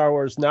into Star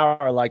Wars now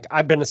are like,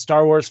 I've been a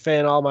Star Wars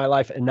fan all my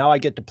life, and now I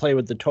get to play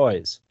with the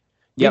toys.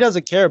 He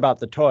doesn't care about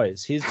the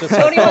toys. He's just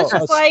Tony was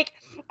just like,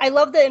 I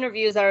love the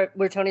interviews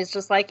where Tony's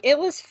just like, it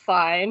was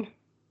fine.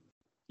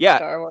 Yeah.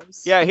 Star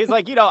Wars. Yeah, he's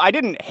like, I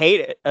didn't hate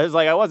it. I was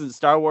like, I wasn't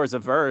Star Wars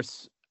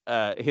averse.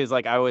 He's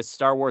like, I was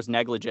Star Wars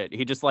negligent.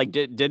 He just like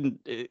didn't,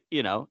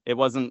 it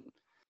wasn't.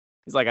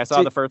 He's like, I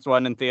saw the first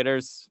one in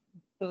theaters.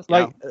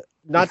 Like,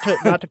 not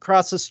to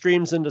cross the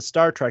streams into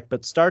Star Trek,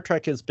 but Star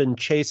Trek has been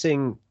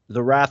chasing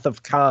the Wrath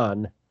of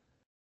Khan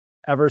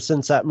ever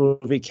since that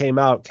movie came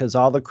out, because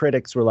all the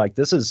critics were like,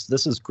 this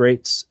is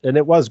great, and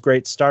it was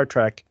great Star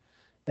Trek.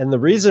 And the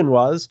reason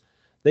was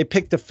they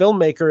picked a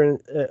filmmaker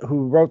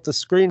who wrote the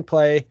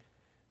screenplay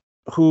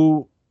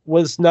who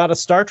was not a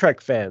Star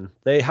Trek fan.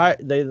 They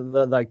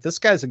like, this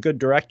guy's a good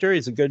director,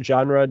 he's a good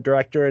genre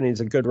director, and he's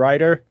a good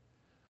writer.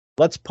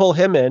 Let's pull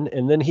him in.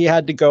 And then he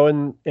had to go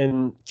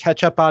and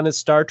catch up on his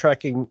Star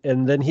Trek. And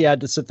then he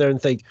had to sit there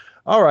and think,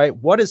 all right,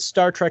 what is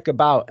Star Trek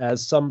about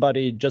as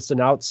somebody, just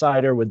an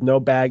outsider with no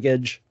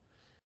baggage?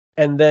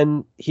 And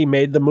then he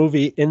made the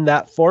movie in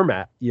that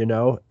format, you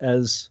know,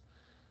 as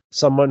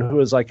someone who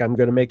was like, I'm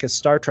going to make a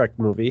Star Trek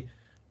movie.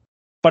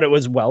 But it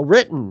was well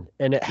written,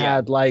 and it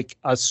had like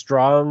a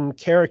strong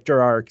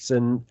character arcs,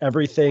 and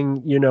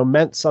everything, you know,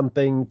 meant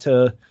something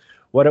to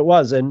what it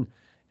was. And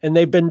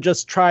they've been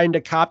just trying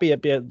to copy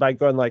it by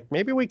going like,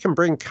 maybe we can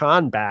bring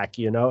Khan back,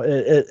 you know.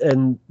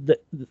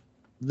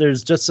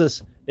 There's just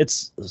this.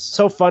 It's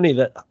so funny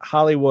that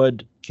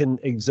Hollywood can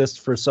exist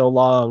for so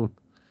long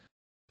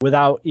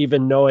without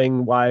even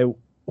knowing why,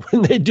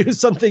 when they do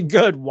something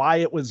good, why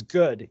it was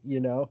good, you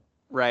know.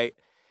 Right.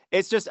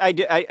 It's just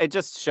it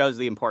just shows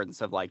the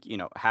importance of, like,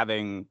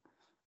 having,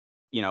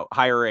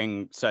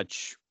 hiring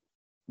such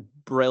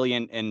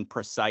brilliant and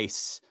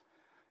precise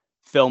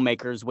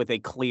filmmakers with a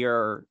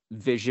clear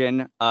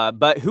vision,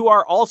 but who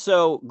are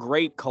also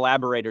great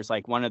collaborators.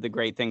 Like, one of the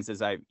great things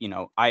is I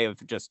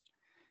have just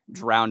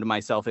drowned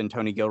myself in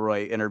Tony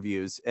Gilroy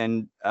interviews,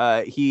 and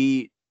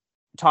he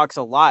talks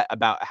a lot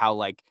about how,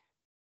 like,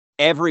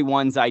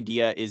 everyone's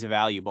idea is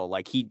valuable.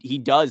 Like, he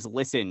does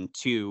listen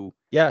to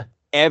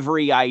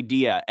every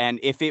idea, and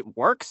if it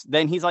works,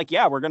 then he's like,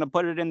 yeah, we're gonna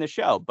put it in the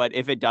show. But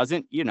if it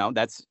doesn't,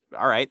 that's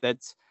all right.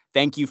 That's,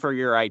 thank you for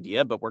your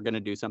idea, but we're gonna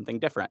do something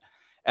different.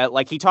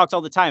 Like, he talks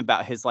all the time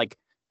about his, like,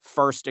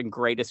 first and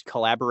greatest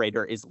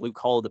collaborator is Luke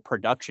Hull, the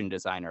production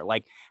designer.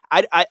 Like,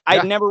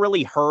 I've never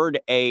really heard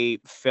a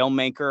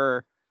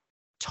filmmaker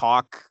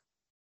talk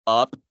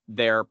up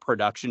their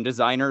production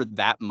designer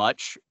that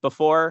much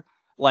before.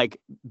 Like,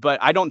 but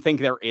I don't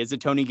think there is a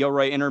Tony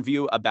Gilroy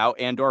interview about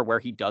Andor where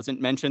he doesn't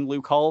mention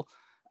Luke Hull.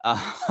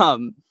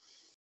 And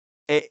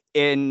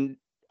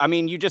I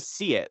mean, you just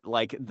see it.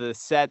 Like, the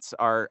sets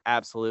are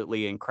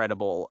absolutely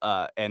incredible,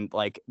 and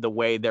like the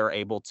way they're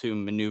able to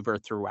maneuver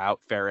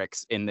throughout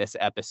Ferrix in this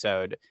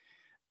episode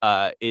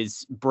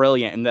is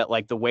brilliant. And that,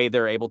 like, the way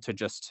they're able to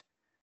just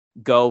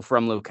go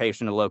from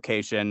location to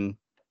location.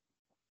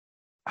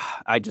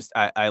 I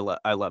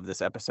love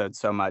this episode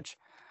so much.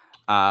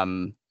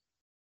 And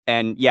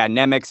yeah,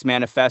 Nemec's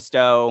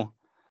manifesto.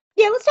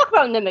 Yeah, let's talk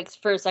about Nemec's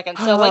for a second.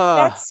 So, like,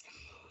 that's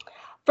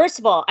first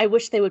of all, I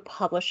wish they would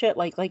publish it.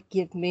 Like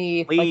give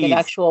me like an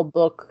actual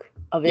book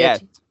of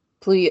it,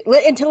 please.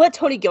 And to let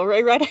Tony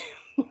Gilroy write it.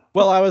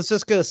 Well, I was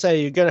just gonna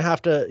say you're gonna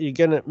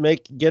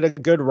get a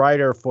good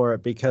writer for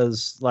it,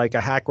 because like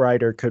a hack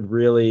writer could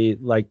really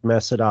like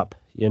mess it up,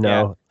 you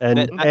know.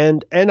 Yeah.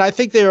 And I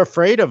think they're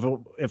afraid of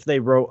if they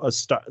wrote a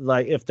star,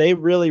 like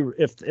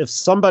if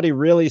somebody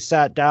really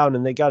sat down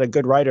and they got a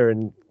good writer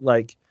and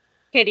like.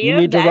 Okay, do you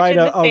need to write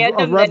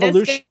a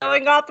revolution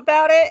going off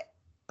about it?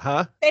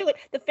 Huh?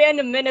 The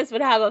fandom menace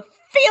would have a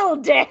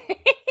field day.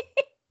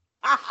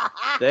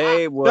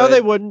 They would. No,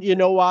 they wouldn't. You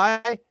know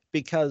why?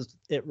 Because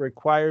it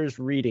requires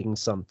reading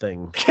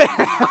something.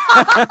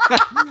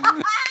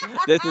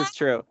 This is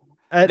true.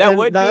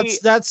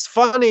 That's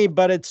funny,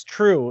 but it's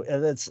true,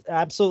 and it's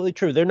absolutely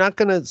true. They're not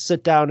going to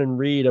sit down and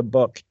read a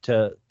book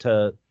to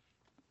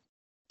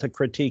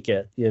critique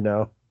it, you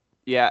know.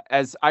 Yeah,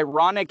 as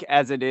ironic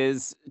as it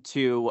is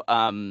to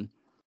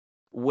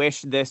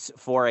wish this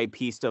for a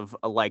piece of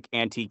like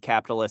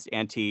anti-capitalist,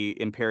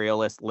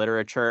 anti-imperialist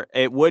literature,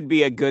 it would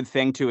be a good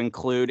thing to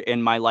include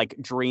in my like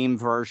dream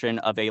version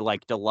of a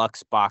like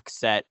deluxe box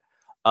set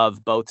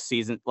of both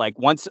seasons. Like,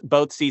 once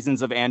both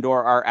seasons of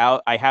Andor are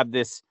out, I have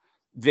this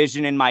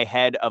vision in my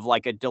head of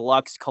like a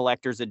deluxe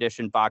collector's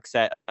edition box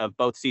set of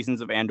both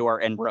seasons of Andor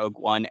and Rogue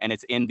One, and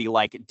it's in the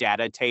like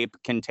data tape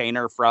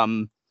container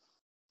from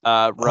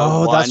Rogue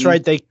One. That's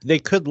right. They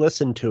could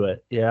listen to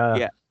it.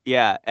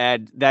 Yeah,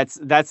 and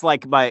that's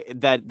like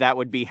that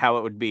would be how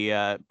it would be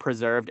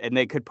preserved, and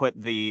they could put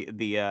the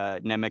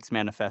Nemec's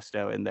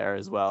manifesto in there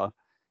as well.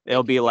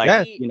 It'll be like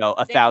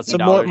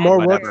 $1,000 more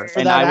work whatever, for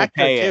and that I actor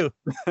pay too.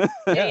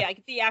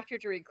 Get the actor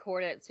to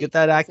record it. So get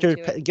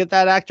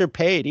that actor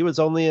paid. He was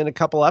only in a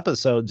couple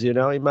episodes, you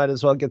know. He might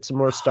as well get some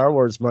more Star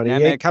Wars money. He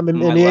ain't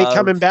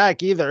coming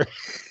back either.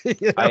 You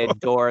know? I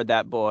adore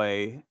that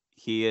boy.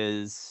 He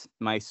is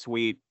my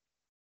sweet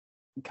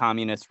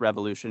communist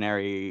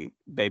revolutionary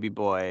baby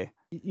boy.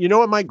 You know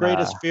what my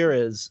greatest fear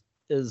is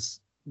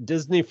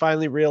Disney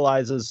finally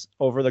realizes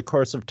over the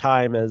course of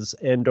time, as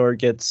Andor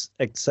gets,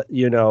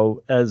 you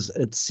know, as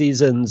it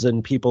seasons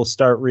and people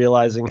start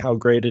realizing how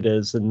great it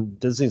is, and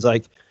Disney's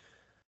like,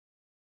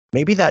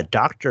 maybe that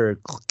doctor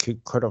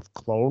could have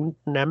cloned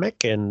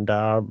Nemec, and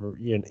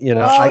you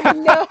know.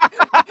 No.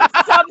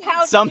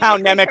 Somehow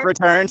Nemec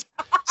returned.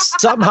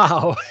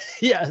 Somehow,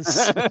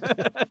 yes.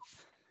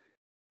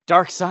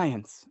 Dark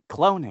science,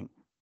 cloning,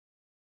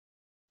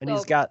 and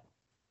he's got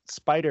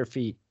spider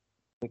feet,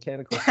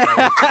 mechanical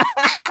spider.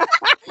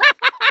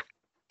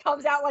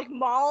 Comes out like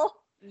Maul.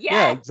 Yes.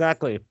 Yeah,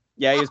 exactly.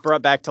 Yeah, he was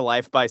brought back to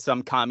life by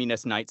some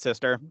communist night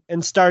sister.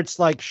 And starts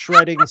like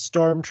shredding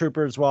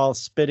stormtroopers while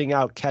spitting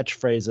out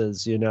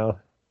catchphrases, you know.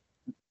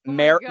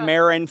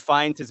 Marin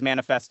finds his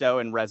manifesto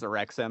and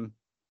resurrects him.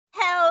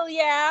 Hell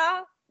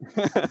yeah.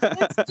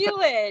 Let's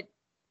do it.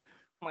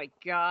 Oh my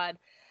God.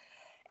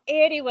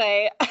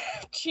 Anyway,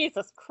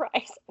 Jesus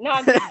Christ. No,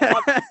 I'm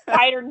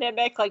Spider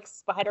Nemec, like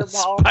Spider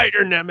Maul.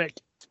 Spider Nemec.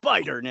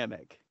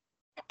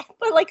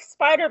 But like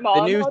Spider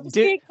Maul. The new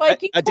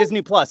a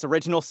Disney Plus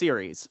original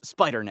series,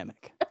 Spider Nemec.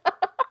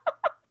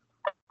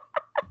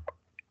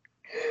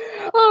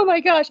 Oh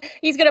my gosh.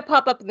 He's going to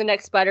pop up in the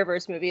next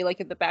Spider-Verse movie, like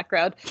in the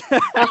background.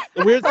 The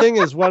weird thing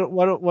is one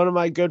of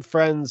my good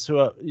friends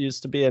who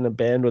used to be in a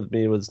band with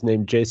me was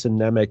named Jason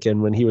Nemec,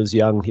 and when he was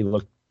young, he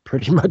looked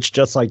pretty much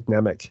just like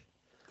Nemec.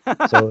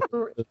 So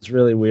it's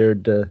really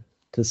weird to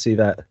see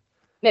that.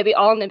 Maybe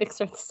all Nemecs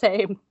are the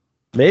same.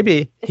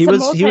 Maybe he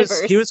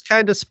was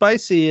kind of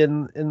spicy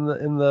in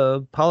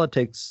the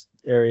politics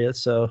area,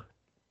 so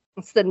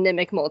it's the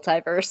Nemec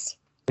multiverse.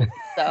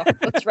 So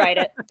let's write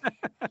it.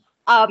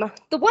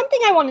 The one thing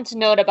I wanted to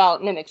note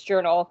about Nemec's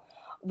journal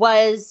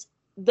was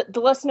the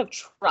lesson of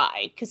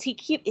try, because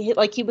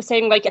he was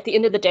saying, like, at the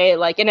end of the day,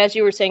 like, and as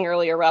you were saying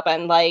earlier,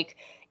 Robin, like,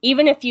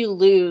 even if you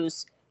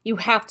lose, you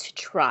have to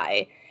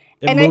try.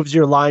 It moves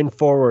your line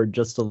forward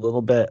just a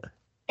little bit.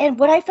 And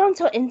what I found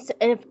so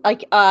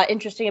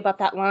interesting about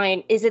that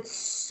line is it's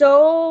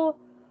so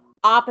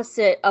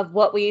opposite of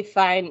what we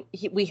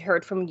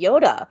heard from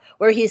Yoda,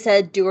 where he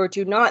said, "Do or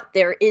do not.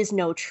 There is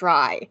no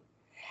try."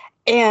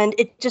 And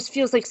it just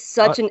feels like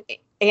such an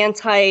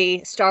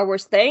anti-Star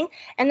Wars thing.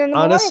 And then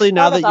honestly,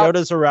 now that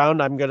Yoda's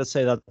around, I'm going to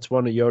say that's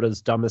one of Yoda's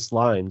dumbest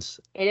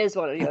lines. It is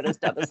one of Yoda's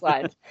dumbest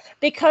lines.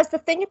 Because the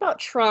thing about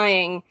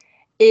trying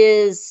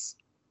is,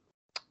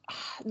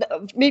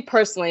 me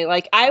personally,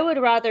 like, I would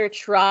rather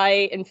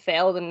try and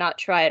fail than not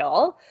try at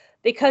all,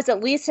 because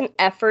at least an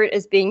effort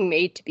is being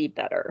made to be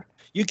better.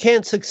 You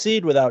can't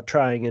succeed without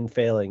trying and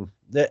failing.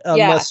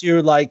 Unless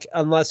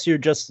you're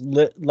just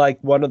like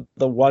one of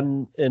the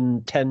 1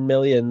 in 10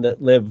 million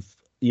that live,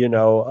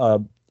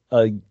 a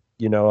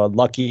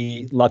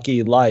lucky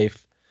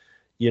life.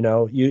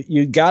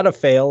 You gotta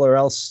fail, or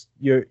else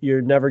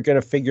you're never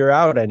gonna figure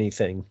out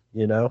anything.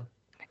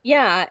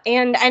 Yeah,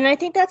 and I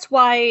think that's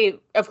why,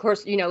 of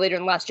course, later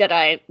in Last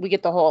Jedi, we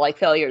get the whole like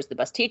failure is the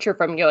best teacher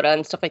from Yoda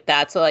and stuff like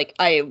that. So like,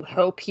 I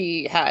hope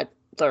he had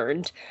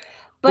learned.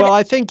 But well,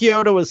 I think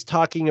Yoda was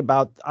talking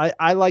about,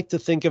 I like to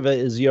think of it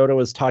as Yoda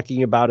was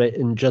talking about it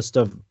in just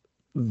a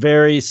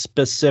very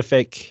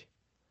specific,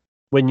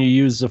 when you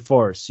use the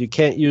Force. You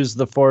can't use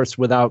the Force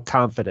without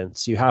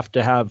confidence. You have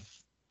to have,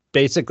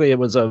 basically it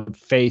was a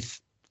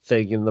faith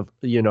thing in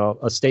the,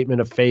 a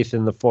statement of faith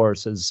in the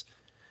Force is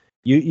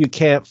you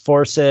can't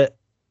force it,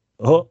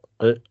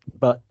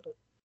 but,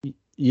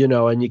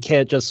 and you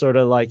can't just sort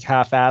of like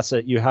half-ass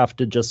it. You have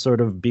to just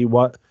sort of be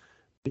what,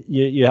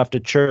 you have to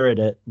churn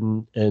it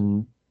and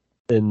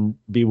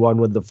be one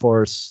with the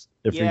Force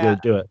if you're going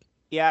to do it.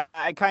 Yeah,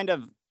 I kind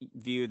of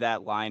view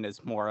that line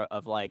as more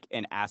of like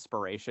an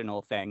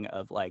aspirational thing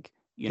of like,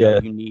 you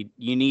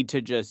need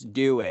to just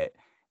do it.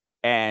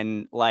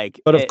 And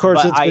like, but of course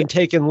it's been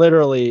taken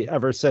literally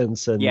ever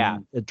since, and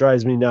it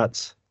drives me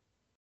nuts.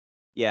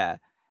 Yeah.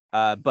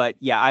 But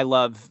yeah, I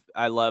love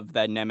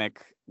that Nemec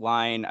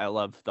line. I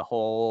love the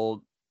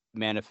whole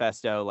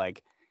manifesto.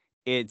 Like,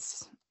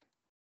 it's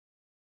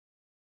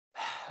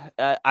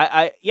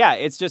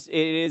it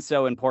is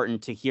so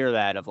important to hear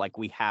that of like,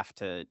 we have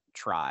to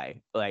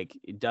try. Like,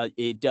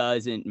 it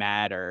doesn't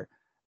matter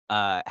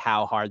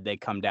how hard they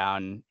come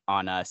down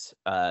on us.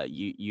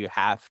 You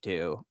have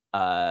to,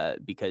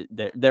 because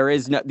there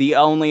is no, the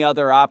only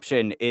other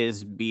option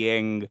is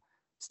being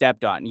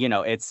stepped on.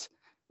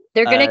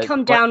 They're gonna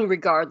come down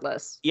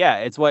regardless. Yeah,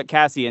 it's what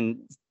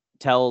Cassian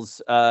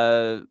tells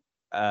Kino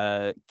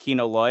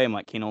Loy, and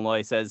what Kino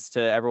Loy says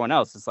to everyone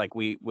else. It's like,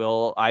 we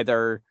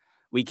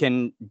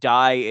can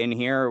die in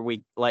here, or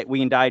we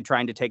can die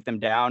trying to take them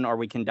down, or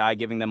we can die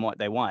giving them what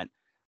they want.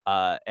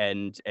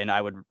 And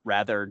I would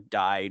rather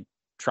die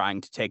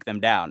trying to take them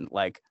down.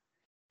 Like,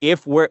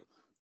 if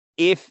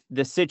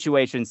the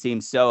situation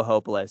seems so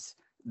hopeless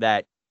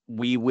that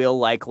we will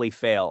likely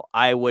fail,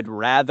 I would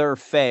rather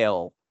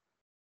fail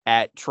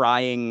at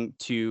trying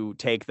to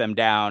take them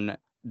down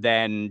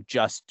than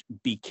just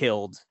be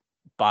killed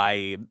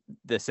by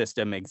the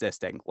system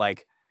existing.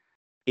 Like,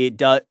 it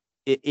does,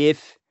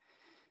 if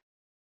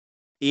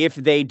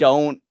they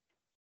don't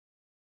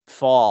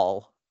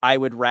fall, I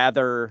would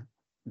rather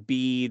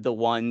be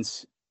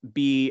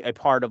a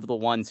part of the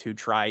ones who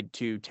tried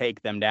to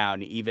take them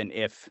down, even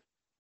if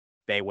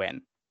they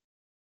win.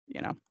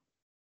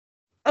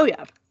 Oh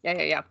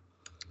yeah.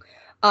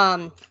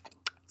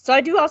 So I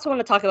do also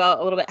want to talk about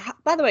a little bit.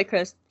 By the way,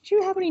 Chris, do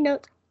you have any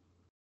notes?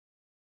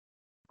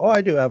 Oh,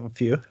 I do have a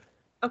few.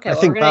 Okay, I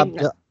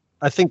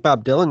think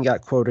Bob Dylan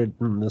got quoted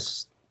in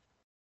this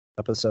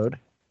episode.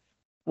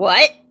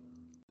 What?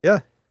 Yeah.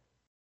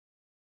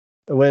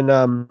 When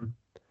Mon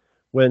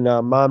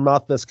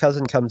Mothma's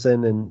cousin comes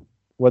in, and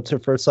what's her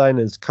first line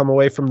is "Come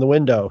away from the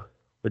window,"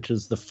 which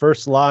is the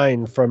first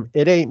line from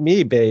 "It Ain't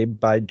Me, Babe"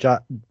 by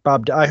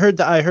Bob. I heard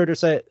her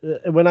say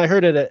it, when I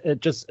heard it. It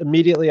just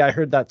immediately I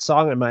heard that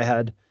song in my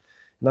head,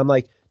 and I'm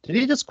like, did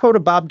he just quote a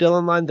Bob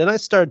Dylan line? Then I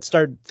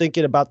started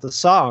thinking about the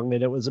song,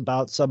 and it was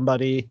about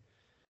somebody.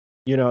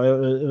 It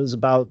was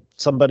about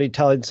somebody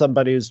telling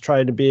somebody who's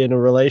trying to be in a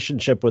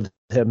relationship with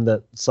him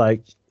that's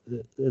like,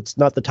 it's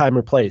not the time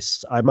or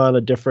place. I'm on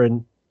a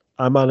different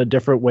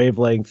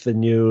wavelength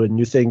than you, and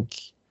you think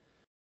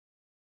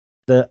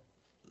that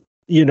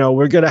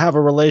we're going to have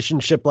a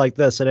relationship like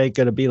this. It ain't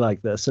going to be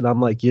like this. And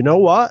I'm like, you know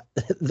what?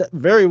 That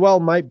very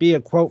well might be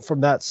a quote from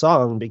that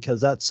song,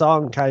 because that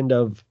song kind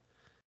of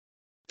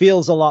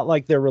feels a lot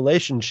like their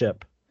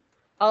relationship.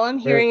 All I'm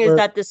hearing is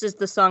that this is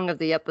the song of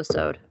the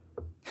episode.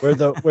 We're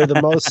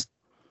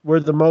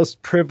the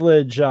most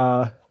privileged.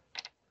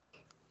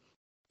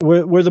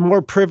 We're the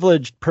more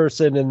privileged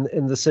person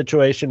in the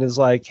situation is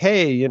like,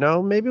 hey,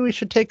 maybe we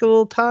should take a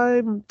little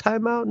time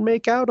out and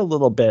make out a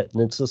little bit.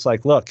 And it's just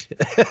like, look,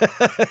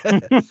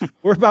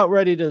 we're about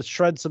ready to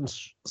shred some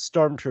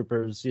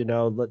stormtroopers,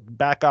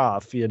 back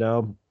off,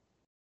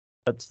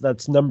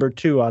 that's number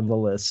 2 on the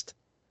list,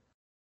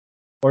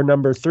 or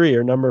number 3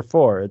 or number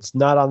 4. It's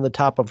not on the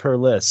top of her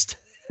list.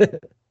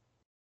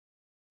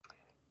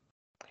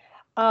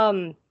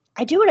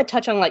 I do want to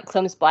touch on like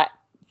Clem's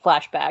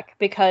flashback,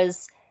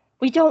 because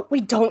we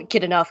don't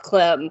get enough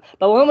Clem,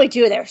 but when we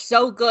do, they're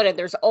so good, and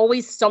there's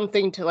always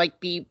something to like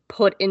be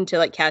put into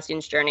like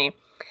Cassian's journey.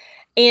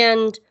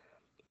 And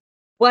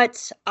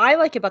what I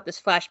like about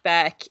this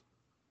flashback,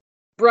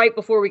 right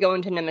before we go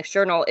into Nemec's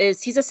journal,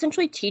 is he's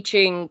essentially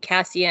teaching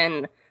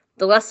Cassian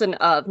the lesson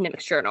of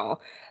Nemec's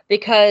journal,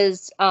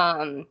 because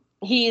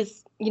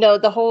he's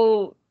the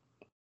whole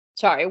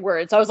sorry,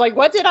 words. I was like,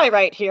 what did I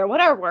write here?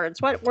 What are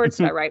words? What words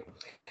did I write?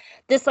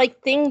 This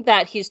like thing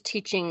that he's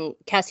teaching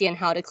Cassian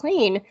how to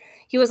clean.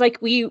 He was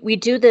like, we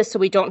do this so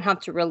we don't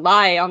have to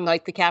rely on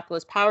like the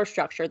capitalist power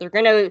structure. They're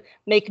going to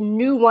make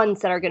new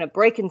ones that are going to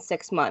break in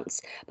 6 months.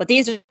 But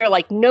these are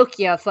like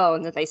Nokia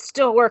phones that they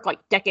still work like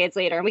decades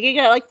later. And we can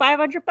get like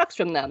 $500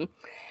 from them.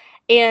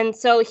 And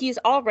so he's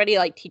already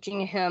like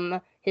teaching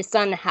his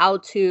son how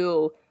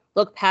to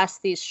look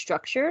past these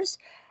structures.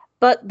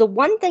 But the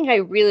one thing I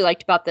really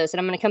liked about this,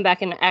 and I'm going to come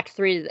back in Act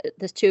 3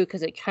 this too,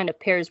 because it kind of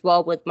pairs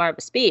well with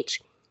Marva's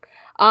speech.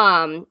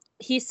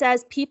 He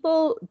says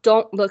people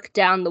don't look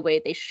down the way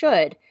they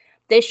should.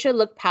 They should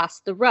look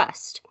past the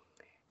rust.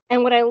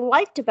 And what I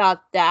liked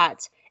about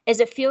that is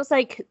it feels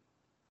like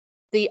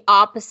the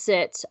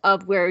opposite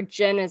of where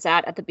Jyn is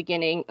at the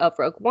beginning of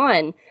Rogue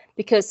One,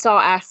 because Saul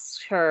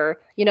asks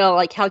her, you know,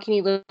 like, how can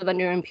you live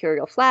under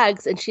Imperial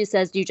flags? And she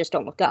says, you just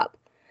don't look up.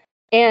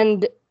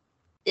 And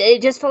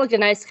it just felt like a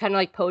nice kind of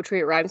like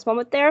poetry rhymes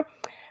moment there.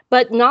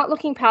 But not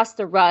looking past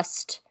the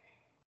rust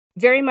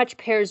very much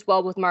pairs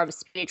well with Marva's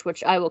speech,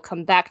 which I will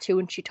come back to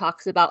when she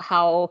talks about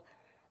how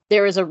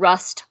there is a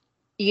rust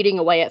eating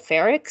away at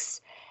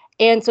Ferrix.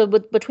 And so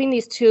between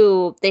these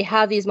two, they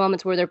have these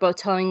moments where they're both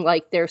telling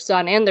like their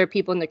son and their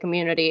people in the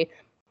community,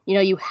 you know,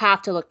 you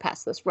have to look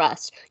past this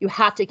rust. You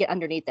have to get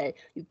underneath it.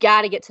 You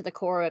got to get to the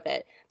core of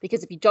it.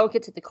 Because if you don't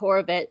get to the core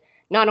of it,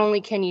 not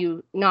only can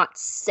you not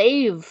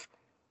save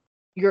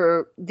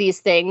these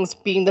things,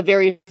 being the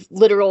very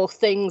literal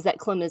things that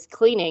Clem is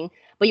cleaning,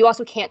 but you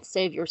also can't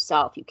save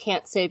yourself. You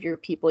can't save your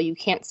people. You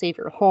can't save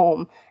your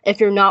home if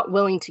you're not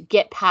willing to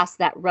get past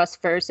that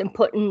rust first and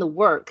put in the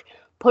work.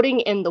 Putting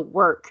in the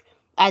work,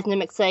 as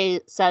Nimik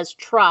says,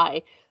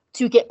 try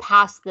to get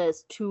past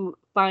this, to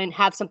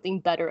have something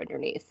better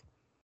underneath.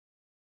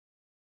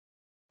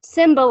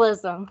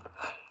 Symbolism.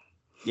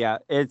 Yeah,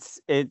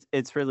 it's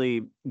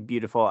really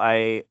beautiful.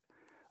 I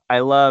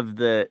love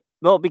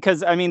well,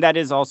 because I mean that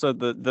is also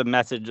the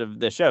message of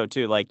the show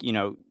too. Like, you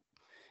know,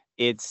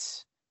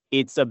 it's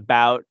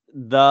about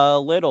the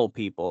little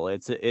people.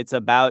 It's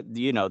about,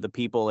 you know, the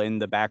people in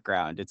the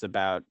background. It's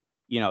about,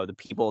 you know, the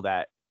people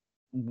that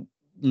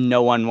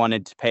no one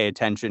wanted to pay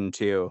attention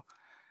to.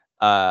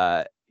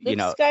 You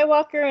know,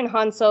 Skywalker and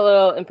Han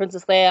Solo and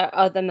Princess Leia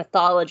are the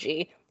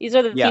mythology. These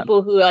are the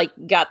people who like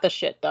got the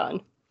shit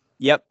done.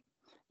 Yep.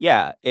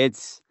 Yeah,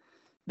 that's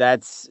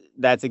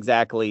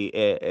exactly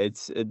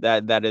it.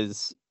 That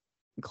is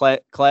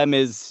Clem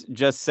is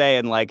just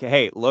saying like,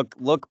 hey,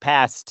 look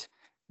past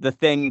the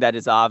thing that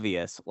is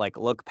obvious. Like,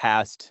 look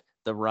past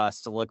the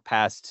rust, look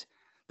past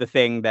the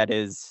thing that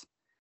is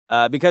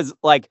because,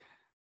 like,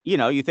 you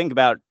know, you think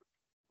about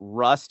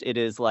rust, it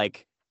is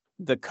like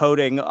the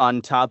coating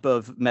on top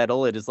of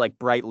metal. It is like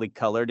brightly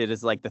colored. It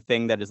is like the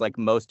thing that is like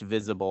most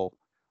visible.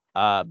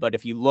 But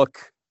if you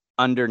look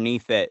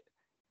underneath it,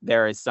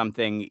 there is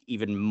something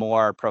even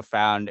more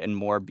profound and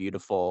more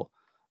beautiful.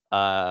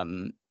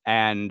 And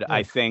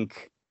I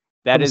think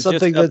that is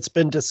something just that's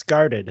been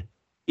discarded.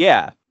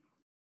 Yeah.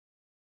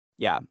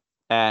 Yeah.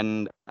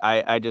 And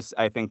I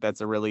think that's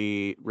a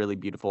really, really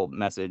beautiful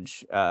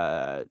message.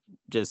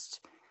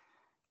 Just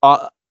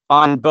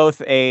on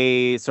both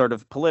a sort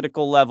of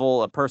political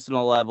level, a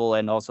personal level,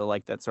 and also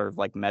like that sort of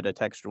like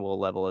metatextual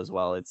level as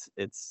well.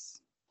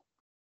 It's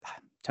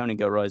Tony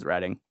Gilroy's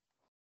writing.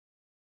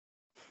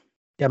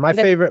 Yeah, my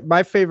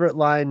favorite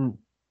line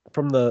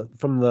from the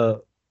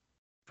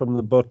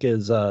book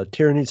is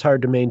tyranny's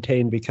hard to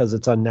maintain because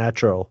it's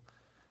unnatural.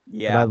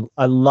 Yeah. And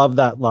I love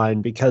that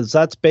line because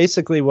that's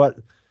basically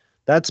the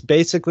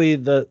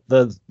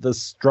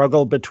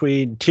struggle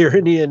between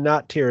tyranny and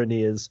not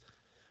tyranny is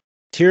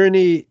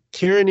tyranny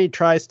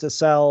tries to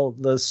sell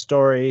the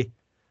story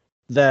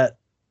that,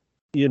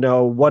 you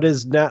know,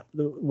 what's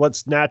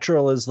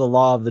natural is the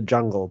law of the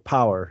jungle.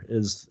 Power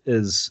is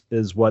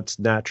what's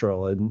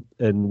natural,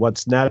 and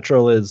what's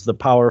natural is the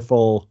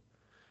powerful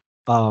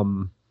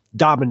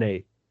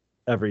dominate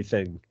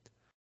everything,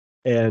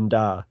 and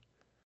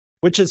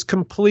which is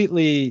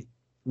completely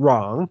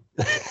wrong.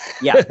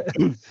 Yeah.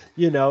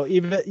 You know,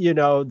 even, you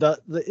know,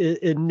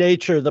 in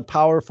nature the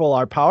powerful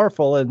are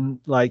powerful, and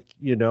like,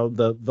 you know,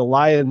 the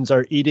lions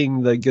are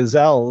eating the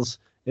gazelles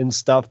and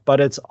stuff, but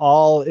it's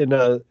all in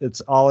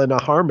a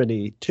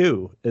harmony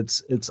too.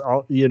 It's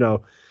all, you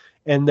know,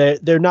 and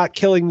they're not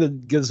killing the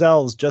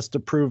gazelles just to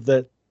prove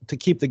that, to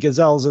keep the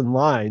gazelles in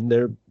line.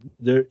 They're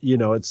you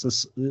know, it's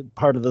this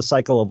part of the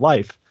cycle of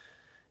life.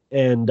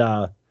 And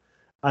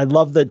I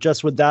love that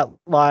just what that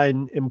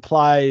line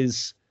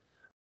implies,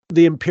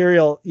 the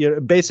Imperial, you know,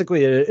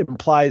 basically it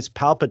implies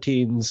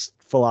Palpatine's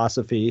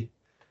philosophy,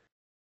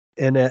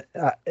 and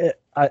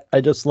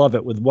I just love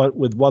it with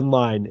one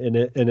line, and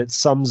it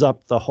sums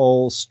up the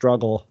whole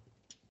struggle.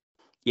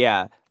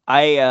 Yeah,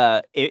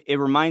 it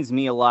reminds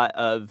me a lot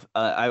of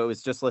I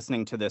was just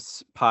listening to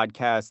this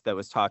podcast that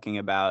was talking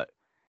about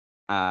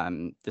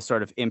the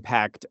sort of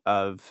impact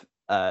of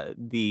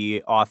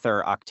the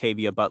author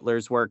Octavia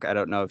Butler's work. I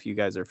don't know if you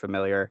guys are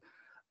familiar.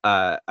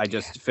 I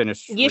just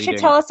finished. You should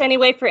tell us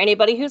anyway for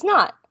anybody who's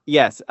not.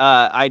 Yes,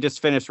 I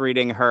just finished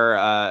reading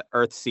her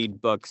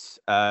Earthseed books,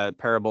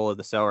 Parable of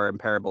the Sower and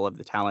Parable of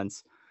the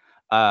Talents,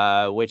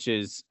 which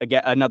is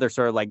again another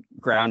sort of like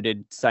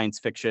grounded science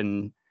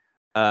fiction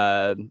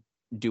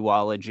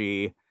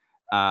duology.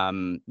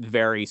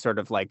 Very sort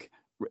of like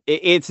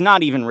it's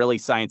not even really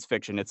science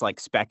fiction; it's like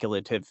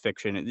speculative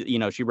fiction. You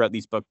know, she wrote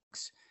these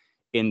books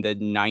in the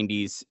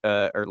 90s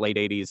or late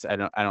 80s. I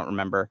don't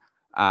remember.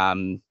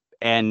 And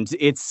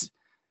it's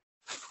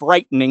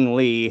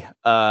frighteningly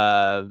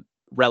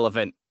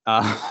relevant.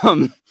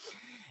 But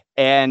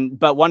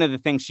one of the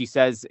things she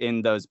says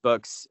in those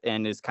books,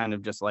 and is kind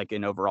of just like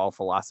an overall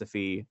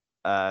philosophy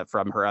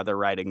from her other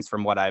writings,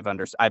 from what I've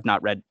understood. I've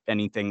not read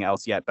anything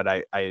else yet, but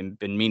I've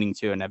been meaning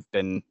to, and have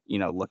been,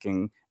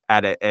 looking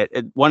at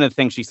it. One of the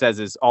things she says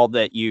is, all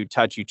that you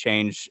touch, you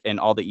change, and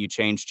all that you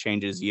change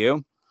changes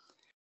you.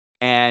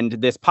 And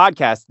this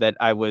podcast that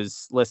I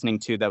was listening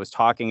to that was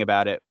talking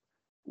about it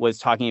was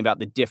talking about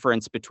the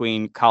difference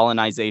between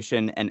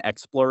colonization and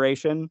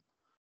exploration.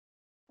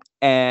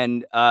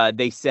 And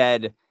they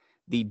said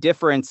the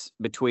difference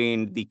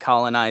between the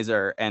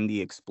colonizer and the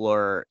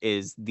explorer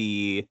is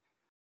the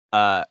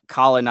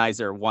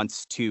colonizer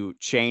wants to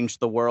change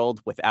the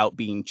world without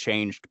being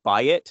changed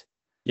by it.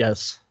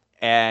 Yes.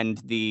 And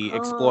the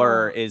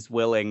explorer is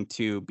willing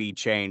to be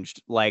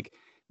changed. Like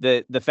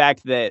the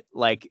fact that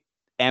like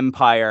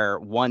Empire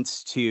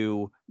wants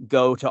to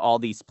go to all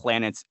these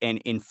planets and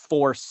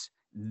enforce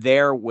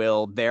their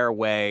will, their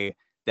way,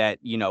 that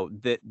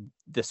the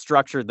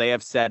structure they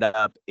have set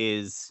up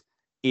is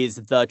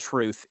the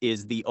truth,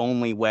 is the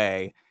only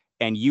way,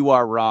 and you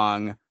are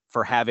wrong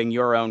for having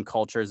your own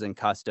cultures and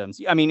customs.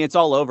 I mean, it's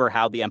all over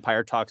how the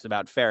Empire talks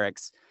about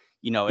Ferrex.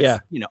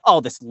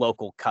 All this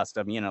local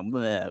custom,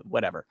 bleh,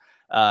 whatever.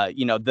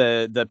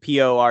 The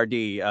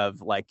PORD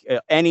of like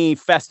any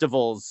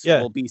festivals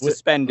will be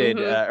suspended,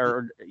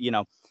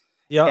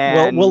 Yeah,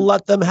 and we'll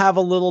let them have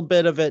a little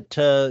bit of it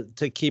to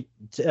keep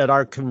at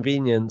our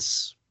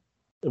convenience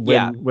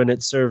when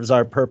it serves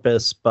our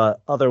purpose,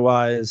 but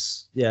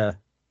otherwise, yeah.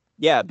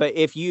 Yeah, but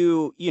if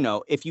you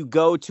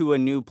go to a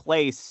new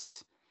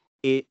place,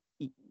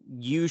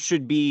 you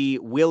should be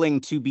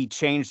willing to be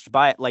changed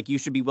by it. Like, you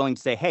should be willing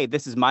to say, hey,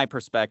 this is my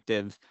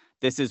perspective.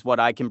 This is what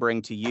I can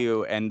bring to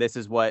you, and this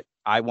is what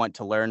I want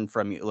to learn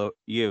from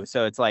you.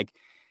 So it's like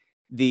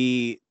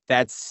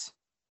that's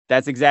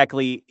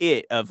exactly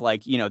it. Of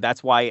like,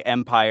 that's why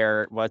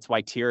that's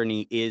why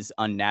tyranny is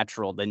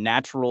unnatural. The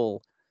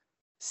natural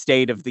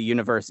state of the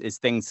universe is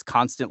things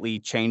constantly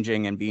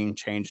changing and being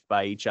changed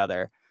by each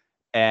other.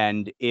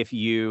 And if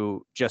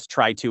you just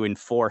try to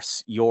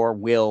enforce your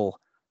will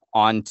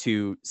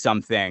onto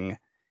something,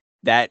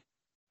 that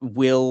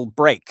will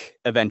break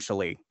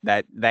eventually.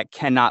 That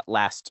cannot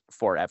last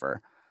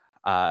forever.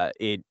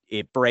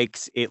 It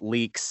breaks, it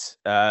leaks.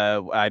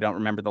 I don't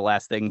remember the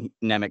last thing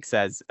Nemec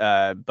says,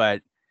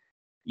 but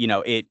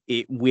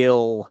it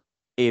will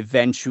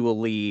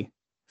eventually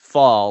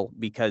fall,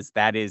 because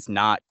that is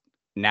not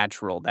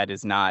natural. That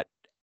is not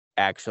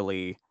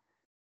actually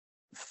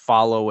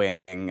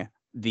following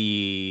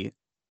the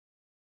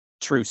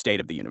true state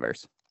of the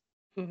universe.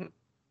 Mm-hmm.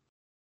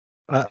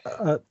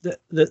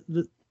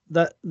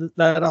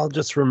 That all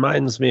just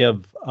reminds me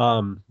of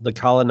the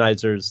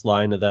colonizer's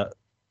line of that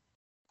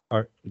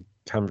our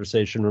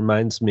conversation.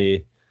 Reminds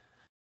me,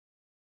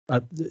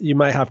 you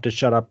might have to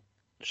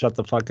shut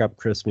the fuck up,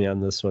 Crispy,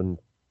 on this one,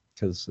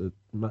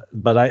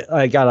 but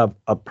I got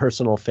a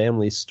personal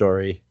family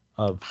story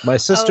of my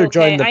sister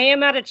joined I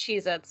am out of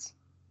Cheez-Its.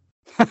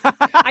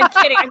 I'm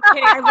kidding.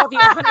 I love you,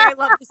 honey. I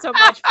love you so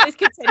much. Please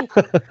continue.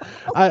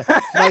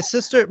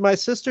 My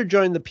sister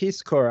joined the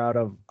Peace Corps out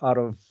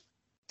of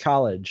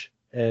college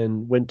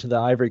and went to the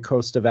Ivory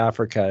Coast of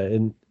Africa,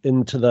 and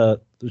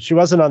she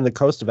wasn't on the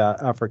coast of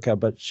Africa,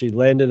 but she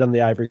landed on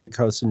the Ivory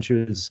Coast, and she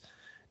was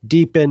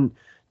deep in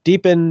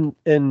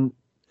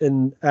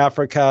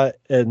Africa,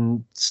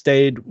 and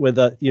stayed with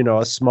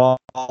a small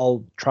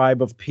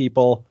tribe of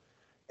people.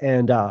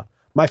 And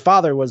my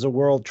father was a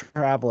world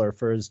traveler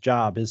for his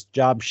job. His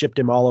job shipped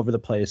him all over the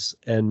place.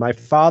 And my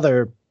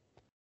father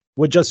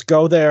would just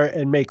go there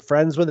and make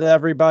friends with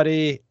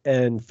everybody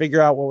and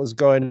figure out what was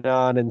going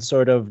on, and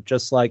sort of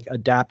just like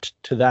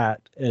adapt to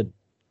that, and,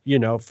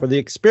 for the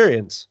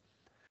experience.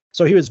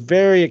 So he was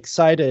very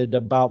excited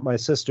about my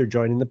sister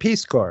joining the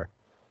Peace Corps.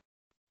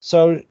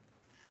 So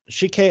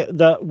she came,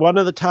 one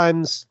of the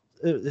times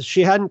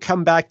she hadn't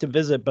come back to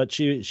visit, but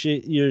she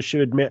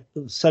would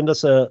send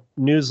us a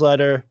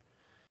newsletter.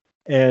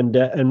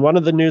 And one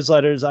of the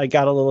newsletters, I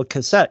got a little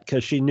cassette,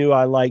 because she knew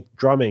I liked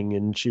drumming,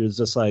 and she was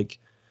just like,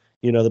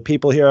 the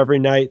people here every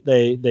night,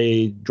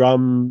 they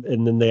drum,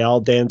 and then they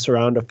all dance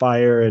around a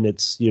fire, and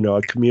it's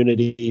a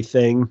community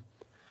thing.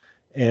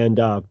 And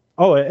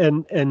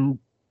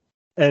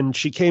and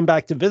she came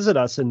back to visit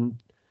us, and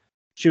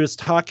she was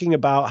talking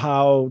about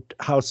how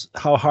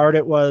hard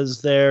it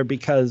was there,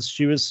 because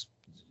she was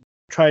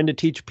trying to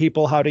teach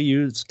people how to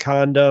use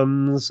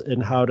condoms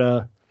and how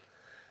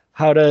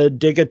to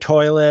dig a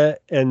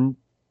toilet, and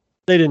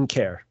they didn't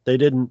care. They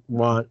didn't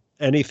want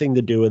anything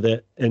to do with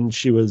it. And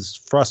she was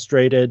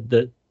frustrated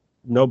that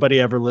nobody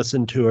ever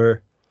listened to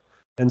her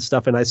and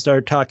stuff. And I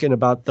started talking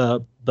about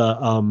the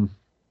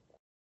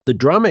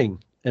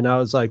drumming, and I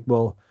was like,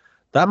 well,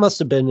 that must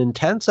have been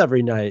intense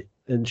every night.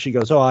 And she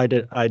goes, oh, I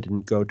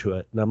didn't go to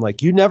it. And I'm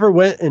like, you never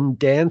went and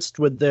danced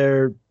with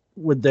their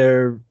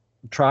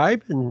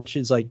tribe? And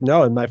she's like,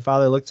 no. And my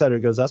father looks at her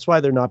and goes, that's why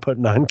they're not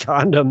putting on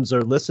condoms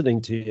or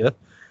listening to you.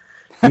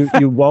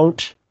 You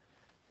won't.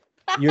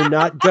 You're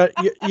not good.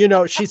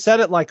 She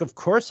said it like, of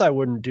course I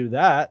wouldn't do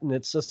that. And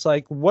it's just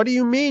like, what do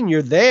you mean?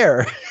 You're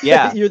there.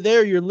 Yeah. You're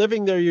there. You're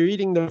living there. You're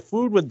eating the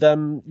food with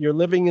them. You're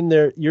living in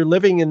their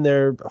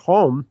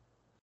home.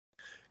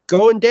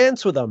 Go and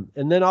dance with them.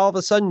 And then all of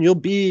a sudden you'll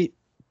be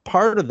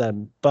part of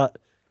them. But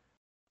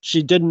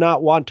she did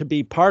not want to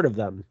be part of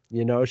them.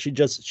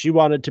 She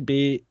wanted to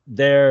be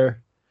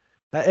there.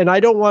 And I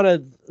don't want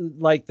to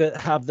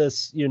have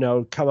this,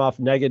 come off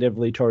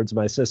negatively towards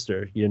my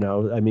sister.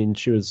 I mean,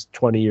 she was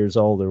 20 years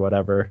old or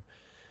whatever,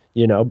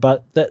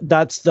 but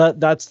that's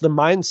the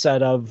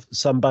mindset of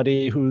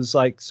somebody who's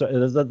like,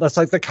 so that's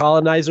like the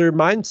colonizer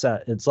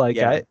mindset. It's like,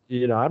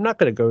 I'm not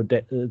going to go.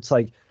 It's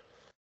like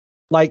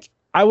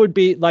I would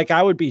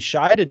be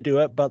shy to do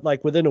it, but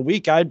like within a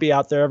week I'd be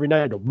out there every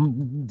night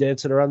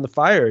dancing around the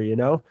fire,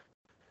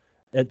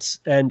 It's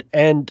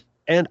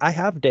and I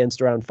have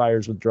danced around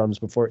fires with drums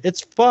before.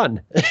 It's fun.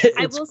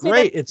 It's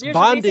great. It's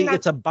bonding.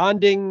 It's a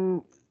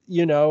bonding,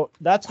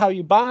 that's how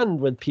you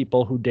bond with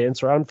people who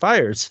dance around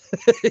fires.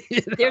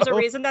 There's a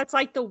reason that's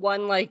like the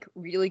one like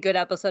really good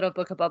episode of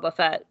Book of Boba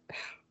Fett.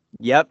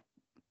 Yep.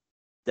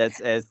 That's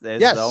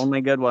the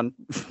only good one.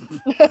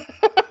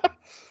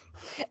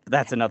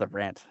 That's another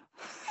rant.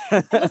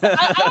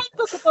 I like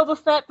Book of Boba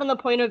Fett from the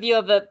point of view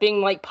of it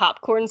being like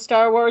popcorn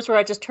Star Wars, where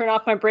I just turn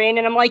off my brain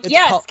and I'm like,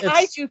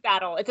 kaiju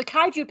battle. It's a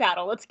kaiju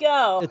battle. Let's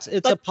go. It's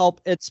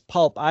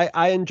pulp.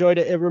 I enjoyed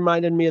it. It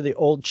reminded me of the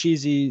old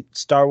cheesy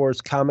Star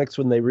Wars comics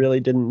when they really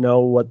didn't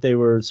know what they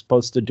were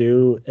supposed to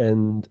do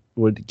and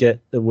would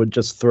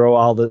just throw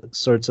all the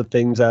sorts of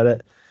things at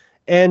it.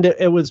 And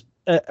it was.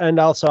 And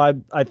also,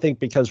 I think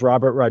because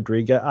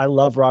I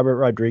love Robert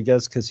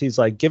Rodriguez because he's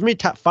like, give me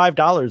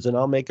 $5 and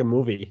I'll make a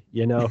movie.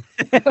 He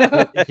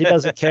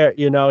doesn't care.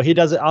 He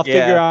doesn't. I'll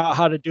figure out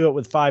how to do it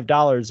with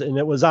 $5. And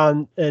it was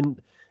on, and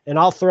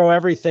I'll throw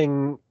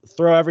everything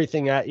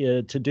at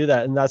you to do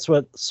that. And that's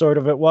what sort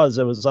of it was.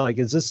 It was like,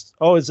 is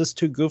this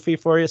too goofy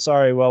for you?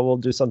 Sorry. Well, we'll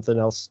do something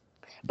else.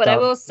 But I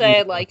will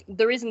say, like,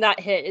 the reason that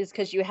hit is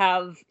because you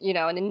have,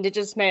 an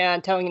indigenous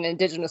man telling an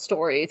indigenous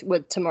story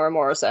with Tamora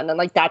Morrison, and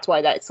like that's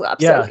why that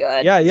slaps so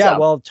good. Yeah. So.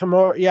 Well,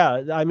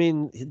 Tamora, I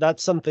mean,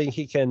 that's something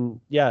he can,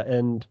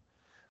 and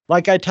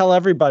like I tell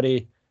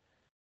everybody,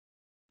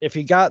 if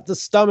you got the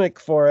stomach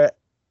for it,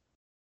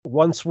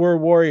 Once We're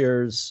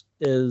Warriors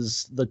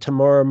is the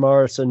Tamora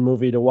Morrison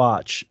movie to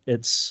watch.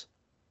 It's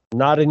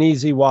not an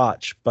easy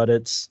watch, but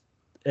it's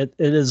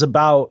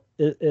about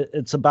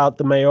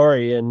the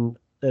Maori and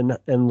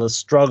the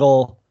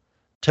struggle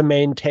to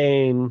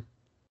maintain,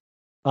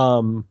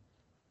 their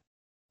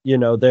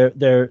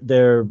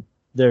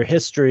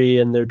history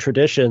and their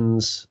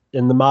traditions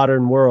in the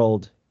modern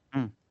world.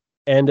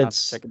 And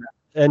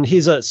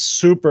he's a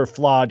super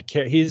flawed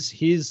character.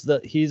 He's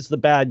the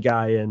bad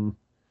guy in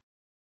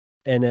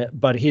it,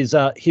 but he's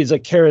a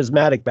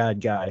charismatic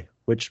bad guy,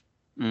 which,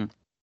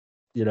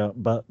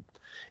 but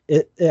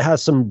it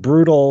has some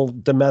brutal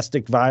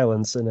domestic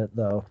violence in it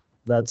though.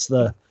 That's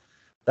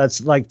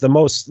like the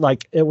most,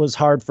 like, it was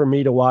hard for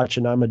me to watch,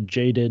 and I'm a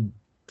jaded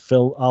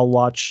film. I'll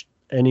watch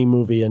any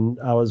movie, and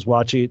I was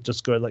watching it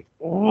just going like,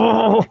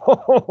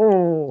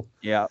 oh,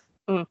 yeah,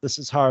 this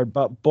is hard.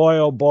 But boy,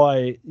 oh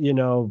boy,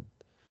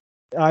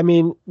 I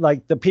mean,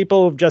 like the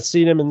people who've just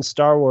seen him in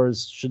Star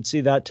Wars should see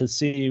that to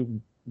see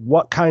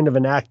what kind of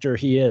an actor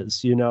he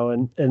is,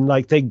 and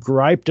like they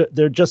griped,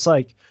 they're just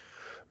like,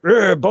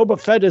 Boba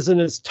Fett isn't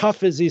as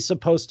tough as he's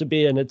supposed to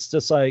be, and it's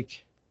just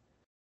like,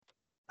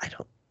 I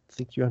don't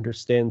think you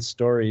understand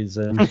stories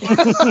and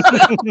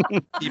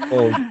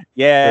people.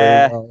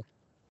 Yeah,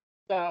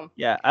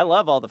 I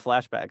love all the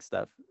flashback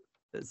stuff.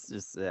 It's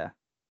just I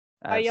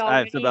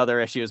have some other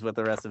issues with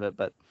the rest of it,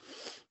 but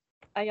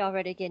are y'all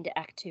ready to get into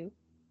Act 2?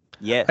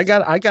 Yes.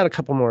 I got a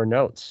couple more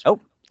notes. Oh,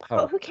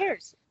 who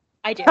cares?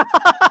 I do.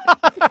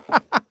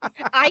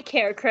 I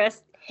care,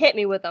 Chris. Hit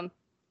me with them.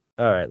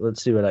 All right,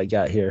 let's see what I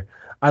got here.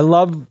 I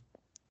love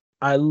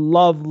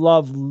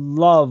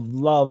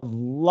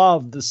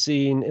the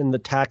scene in the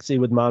taxi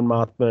with Mon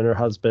Mothma and her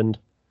husband.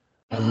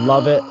 I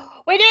love it.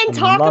 We didn't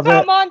talk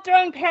about Mon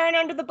throwing Perrin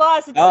under the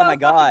bus. It's my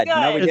God. Good.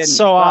 No, we didn't. It's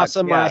so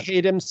awesome. Yeah. I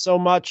hate him so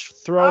much.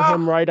 Throw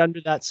him right under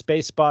that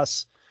space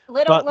bus.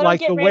 But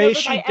like the way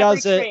she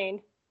does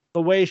it,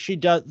 the way she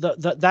does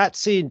that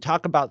scene,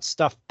 talk about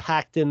stuff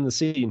packed in the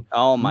scene.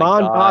 Oh my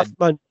God. God.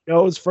 Mon Mothma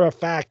knows for a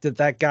fact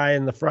that guy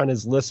in the front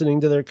is listening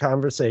to their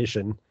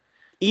conversation.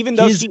 Even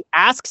though she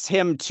asks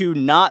him to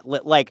not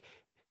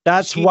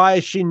That's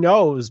why she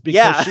knows, because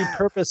Yeah. she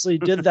purposely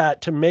did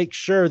that to make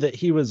sure that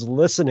he was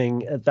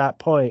listening at that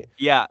point.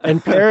 Yeah.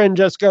 And Perrin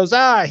just goes,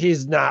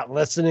 he's not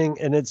listening.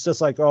 And it's just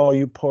like, oh,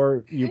 you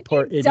poor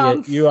idiot.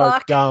 dumb You are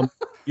fuck." dumb.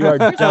 You are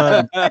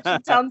done. Such a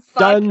dumb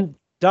fuck.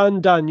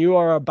 Done. You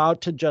are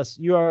about to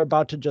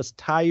just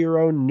tie your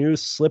own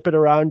noose, slip it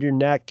around your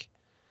neck.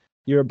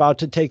 You're about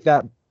to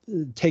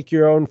take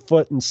your own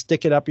foot and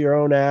stick it up your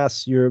own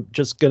ass. You're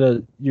just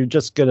gonna,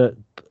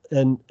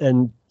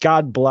 and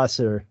God bless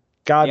her.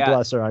 God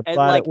bless her. I'm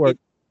glad it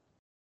worked.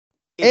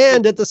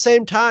 And at the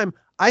same time,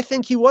 I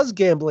think he was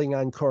gambling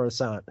on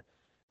Coruscant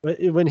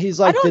when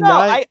he's like, I don't know.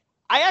 I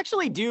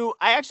actually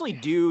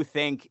do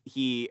think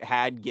he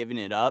had given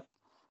it up.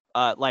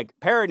 Like,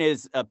 Perrin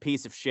is a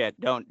piece of shit.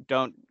 Don't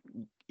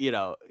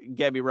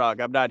get me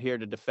wrong. I'm not here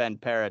to defend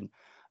Perrin.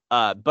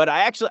 But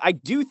I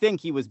do think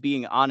he was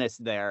being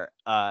honest there.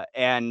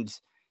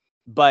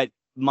 But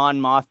Mon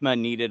Mothma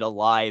needed a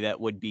lie that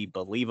would be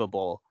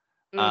believable.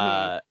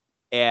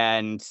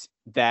 And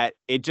that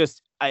it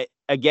just,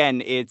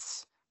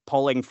 it's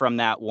pulling from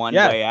that one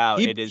way out.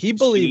 He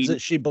believes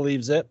it. She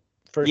believes it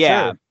for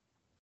sure.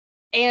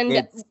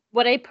 And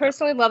what I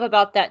personally love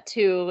about that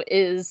too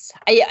is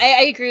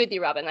I agree with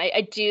you, Robin.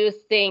 I do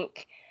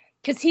think,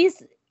 because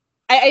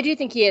I do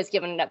think he has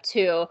given it up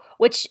too,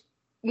 which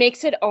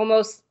makes it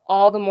almost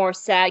all the more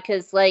sad,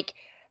 because like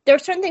there are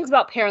certain things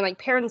about Perrin, like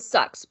Perrin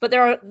sucks, but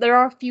there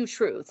are a few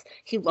truths.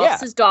 He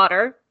loves his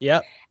daughter.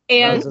 Yep.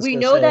 And we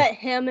know that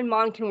him and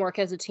Mon can work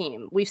as a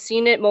team. We've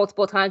seen it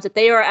multiple times that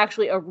they are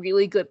actually a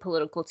really good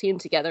political team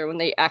together when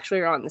they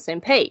actually are on the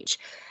same page.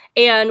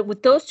 And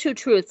with those two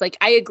truths, like,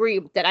 I agree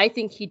that I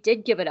think he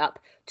did give it up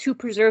to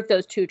preserve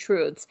those two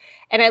truths.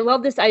 And I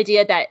love this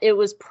idea that it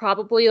was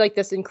probably like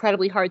this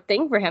incredibly hard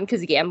thing for him,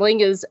 because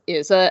gambling is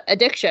a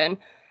addiction.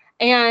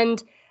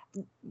 And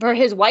for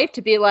his wife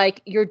to be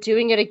like, you're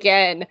doing it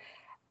again.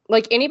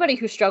 Like, anybody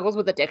who struggles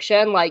with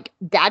addiction, like,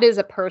 that is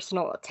a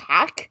personal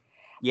attack.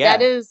 Yeah.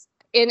 That is,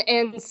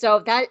 and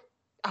so that,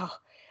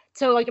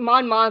 so like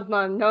Mon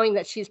Mothma, knowing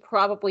that she's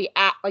probably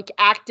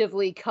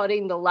actively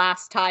cutting the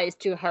last ties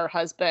to her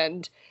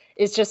husband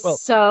is just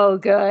so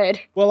good.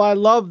 Well, I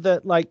love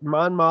that, like,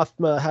 Mon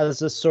Mothma has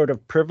this sort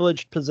of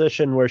privileged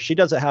position where she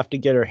doesn't have to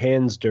get her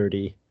hands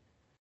dirty,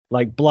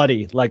 like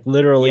bloody, like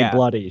literally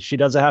bloody. She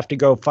doesn't have to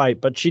go fight,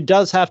 but she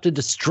does have to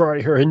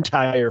destroy her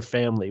entire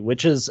family,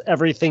 which is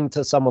everything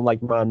to someone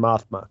like Mon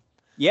Mothma.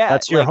 Yeah,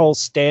 that's your whole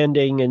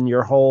standing and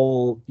your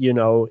whole,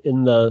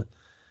 in the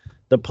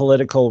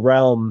political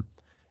realm.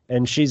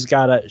 And she's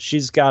got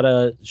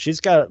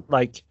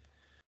like,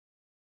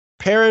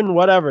 Perrin,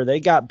 whatever, they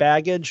got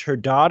baggage. Her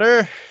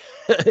daughter,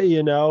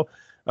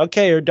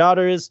 okay, her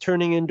daughter is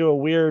turning into a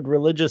weird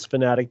religious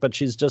fanatic, but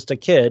she's just a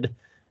kid.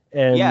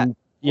 And, and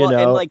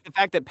like the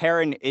fact that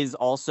Perrin is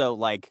also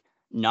like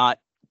not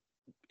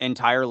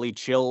entirely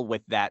chill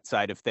with that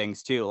side of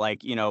things too.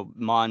 Like,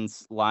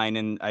 Mon's line,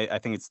 and I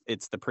think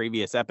it's the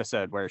previous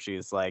episode where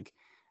she's like,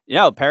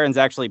 Perrin's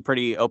actually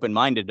pretty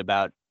open-minded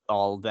about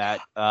all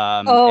that.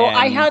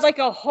 I had like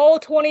a whole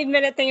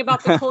 20-minute thing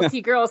about the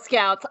culty Girl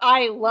Scouts.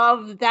 I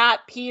love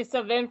that piece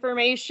of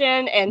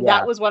information, and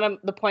that was one of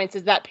the points,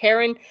 is that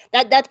Perrin,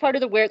 that's part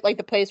of the weird, like,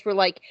 the place where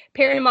like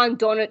Perrin and Mon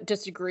don't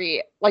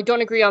agree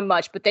on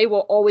much, but they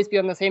will always be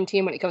on the same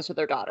team when it comes to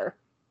their daughter.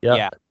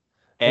 Yeah.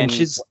 And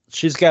she's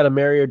got to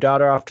marry her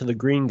daughter off to the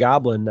Green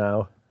Goblin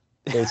now,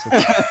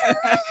 basically.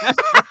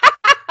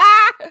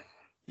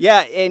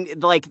 Yeah,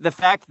 and like the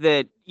fact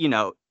that,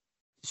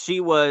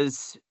 she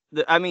was,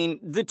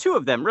 the two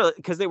of them, really,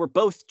 because they were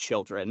both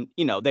children,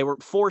 they were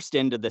forced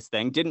into this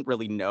thing, didn't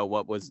really know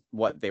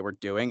what they were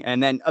doing.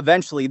 And then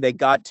eventually they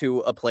got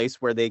to a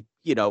place where they,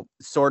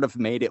 sort of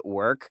made it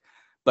work,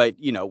 but,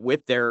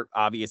 with their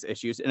obvious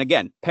issues. And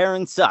again,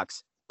 Perrin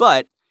sucks,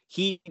 but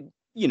he,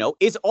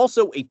 is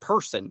also a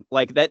person.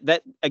 Like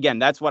that again,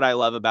 that's what I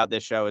love about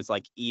this show, is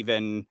like,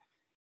 even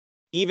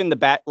the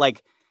bad,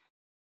 like,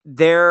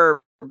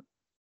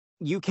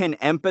 you can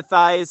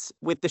empathize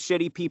with the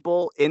shitty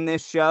people in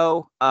this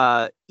show,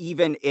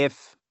 even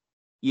if,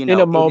 in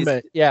a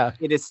moment,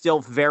 it is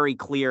still very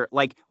clear.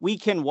 Like, we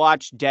can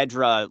watch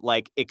Dedra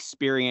like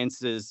experience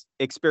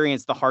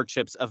the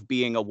hardships of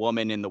being a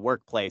woman in the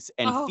workplace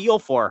and feel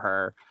for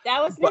her.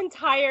 That was an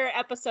entire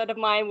episode of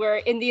mine where,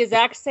 in the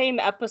exact same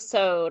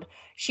episode,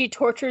 she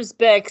tortures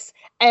Bix,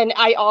 and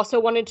I also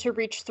wanted to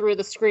reach through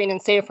the screen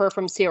and save her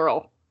from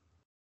Cyril.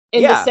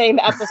 In the same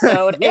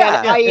episode.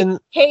 And I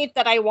hate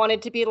that I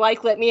wanted to be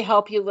like, let me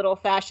help you, little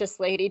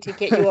fascist lady, to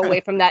get you away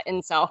from that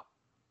incel.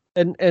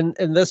 And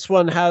this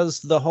one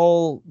has that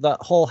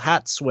whole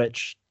hat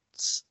switch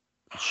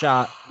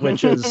shot,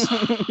 which is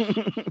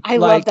I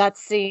love that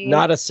scene.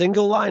 Not a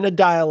single line of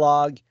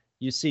dialogue.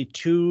 You see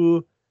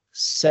two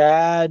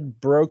sad,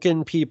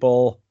 broken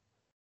people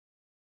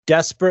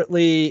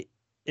desperately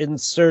in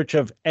search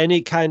of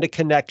any kind of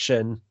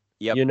connection.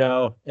 Yep.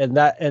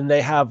 And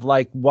they have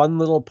like one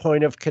little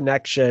point of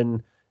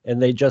connection,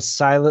 and they just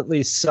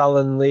silently,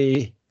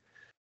 sullenly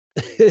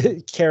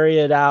carry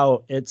it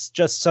out. It's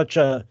just such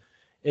a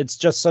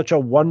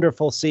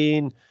wonderful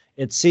scene.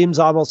 it seems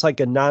almost like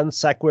a non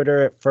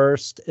sequitur at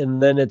first,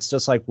 and then it's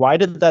just like, why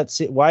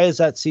is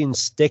that scene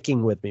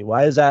sticking with me?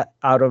 Why is that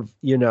out of,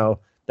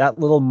 that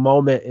little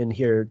moment in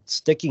here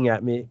sticking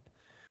at me?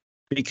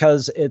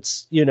 Because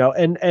it's,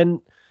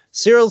 and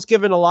Cyril's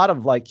given a lot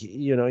of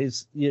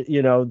he's,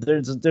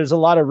 there's a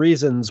lot of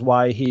reasons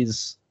why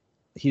he's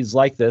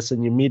like this,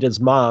 and you meet his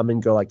mom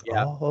and go like,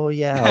 oh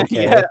yeah,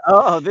 okay.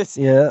 This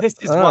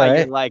is why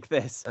you're like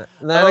this.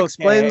 That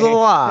explains a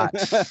lot.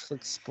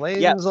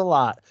 Explains a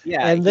lot.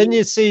 Yeah. And then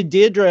you see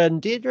Deirdre, and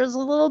Deirdre's a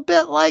little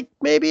bit like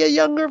maybe a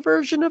younger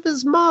version of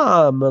his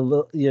mom, a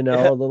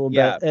little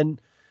bit.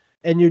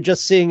 And you're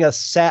just seeing a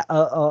sad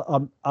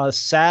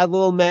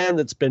little man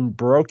that's been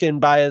broken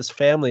by his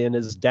family, and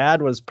his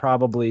dad was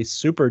probably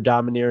super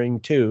domineering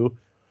too.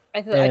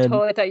 I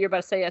totally thought you were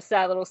about to say a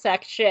sad little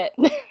sack of shit.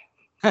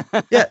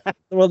 Yeah,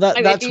 well,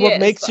 that's what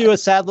makes you a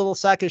sad little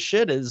sack of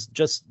shit, is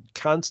just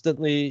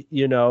constantly,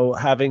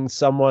 having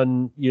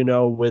someone,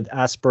 with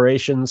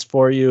aspirations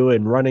for you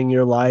and running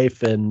your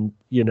life, and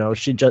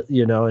she just,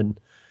 and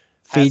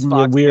feeding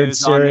you weird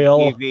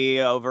cereal on the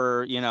TV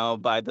over,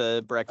 by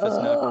the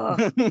breakfast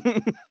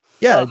nook.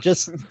 Yeah,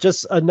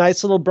 just a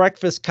nice little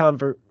breakfast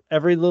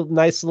every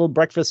nice little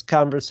breakfast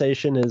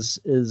conversation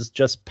is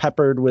just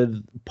peppered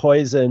with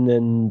poison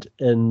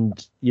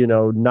and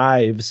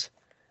knives.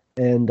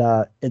 And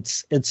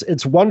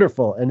it's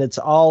wonderful, and it's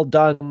all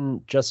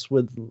done just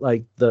with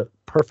like the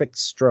perfect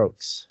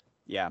strokes.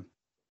 Yeah.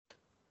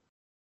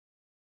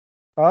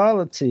 Oh,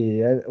 let's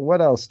see. What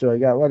else do I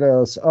got? What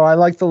else? Oh, I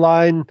like the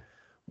line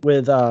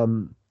with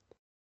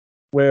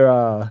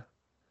where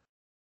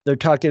they're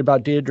talking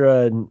about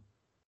Deirdre and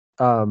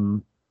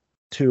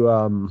to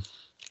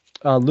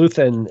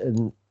Luthen,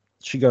 and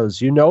she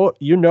goes, you know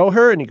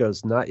her, and he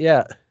goes, not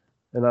yet.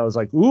 And I was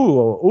like,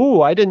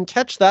 ooh, I didn't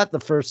catch that the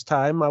first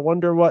time. I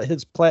wonder what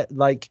his plan,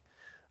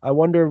 I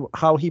wonder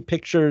how he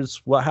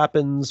pictures what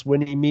happens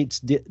when he meets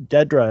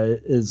Dedra.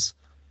 Is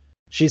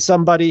she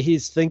somebody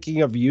he's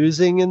thinking of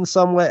using in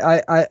some way?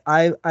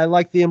 I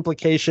like the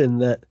implication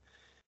that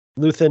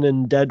Luthen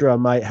and Dedra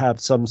might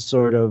have some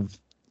sort of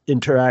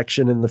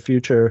interaction in the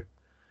future.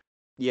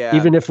 Yeah.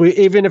 Even if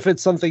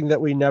it's something that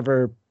we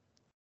never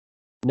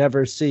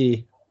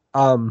see.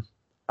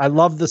 I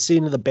love the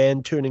scene of the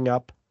band tuning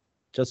up.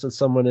 Just as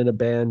someone in a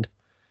band,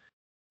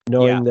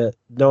 knowing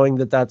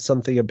that that's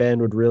something a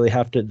band would really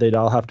they'd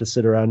all have to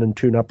sit around and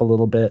tune up a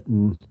little bit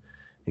and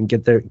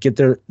get their,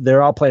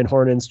 they're all playing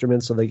horn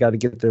instruments, so they got to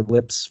get their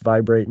lips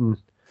vibrating.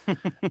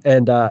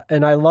 and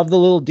I love the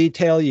little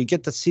detail. You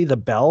get to see the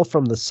bell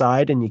from the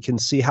side, and you can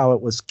see how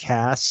it was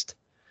cast,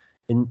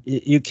 and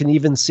you can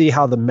even see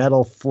how the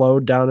metal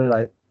flowed down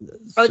it.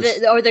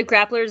 The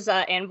grappler's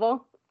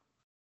anvil.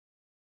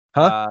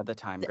 Huh? The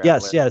time grappler.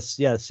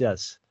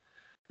 Yes.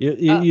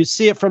 You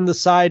see it from the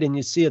side, and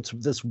you see it's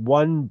this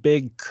one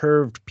big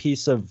curved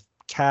piece of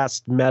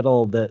cast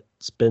metal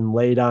that's been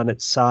laid on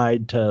its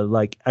side to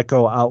like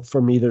echo out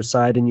from either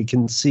side, and you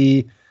can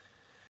see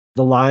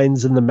the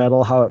lines in the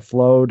metal, how it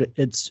flowed.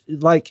 It's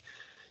like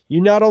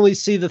you not only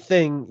see the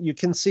thing, you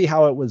can see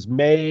how it was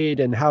made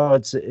and how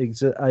it's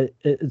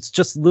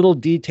just little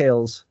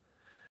details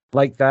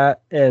like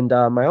that. And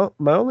my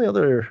only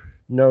other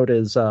note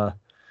is I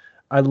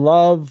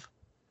love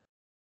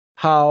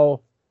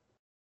how,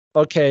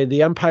 okay,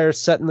 the Empire's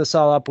setting this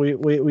all up.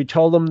 We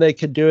told them they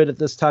could do it at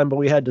this time, but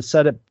we had to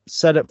set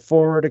it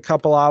forward a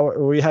couple hours.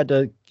 We had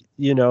to,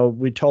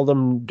 we told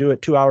them do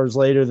it 2 hours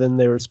later than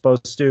they were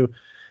supposed to,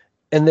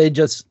 and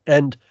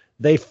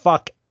they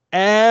fuck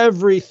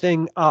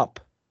everything up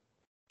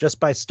just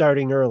by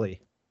starting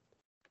early.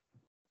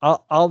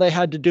 All they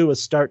had to do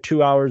was start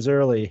 2 hours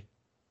early,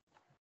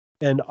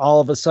 and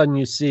all of a sudden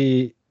you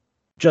see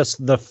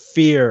just the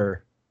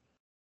fear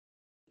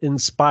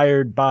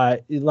inspired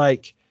by,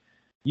 like,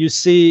 you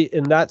see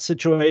in that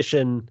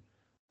situation,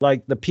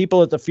 like the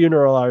people at the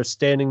funeral are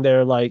standing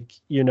there like,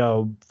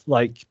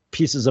 like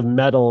pieces of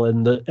metal,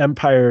 and the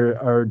Empire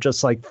are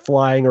just like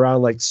flying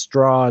around like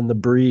straw in the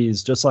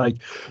breeze, just like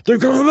they're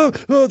going,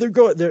 they're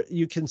going there.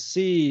 You can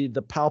see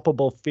the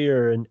palpable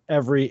fear in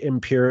every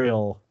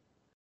Imperial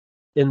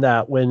in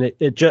that, when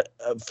it just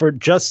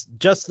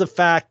the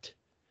fact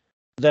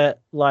that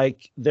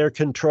like their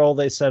control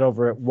they set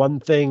over it, one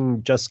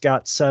thing just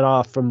got set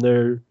off from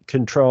their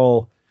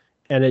control,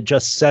 and it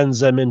just sends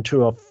them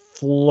into a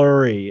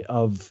flurry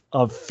of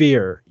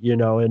fear,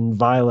 and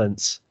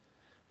violence.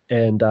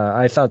 And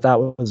I thought that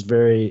was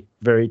very,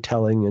 very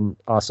telling and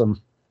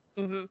awesome.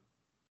 Mm-hmm.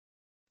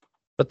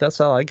 But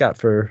that's all I got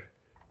for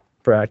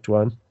Act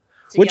 1,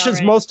 which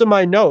is most of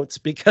my notes,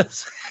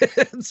 because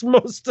it's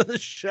most of the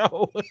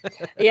show.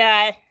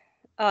 Yeah.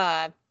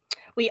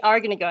 We are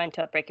going to go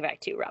into a break of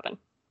Act 2, Robin.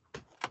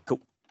 Cool.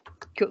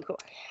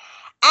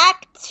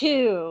 Act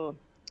 2.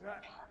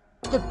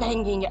 The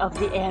banging of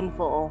the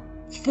anvil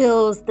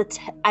fills the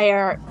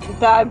air.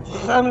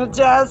 The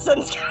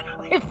Jason's got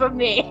away from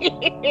me.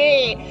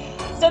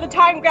 So the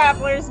time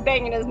grappler's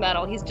banging his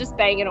metal. He's just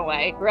banging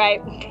away,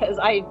 right? Because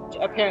I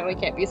apparently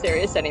can't be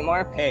serious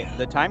anymore. Hey,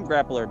 the time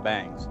grappler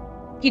bangs.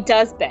 He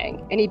does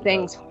bang, and he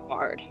bangs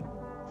hard.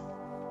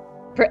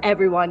 for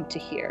everyone to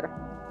hear.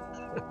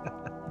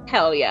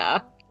 Hell yeah.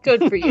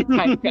 Good for you,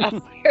 time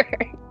traveler.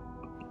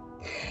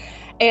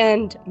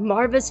 And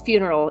Marva's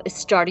funeral is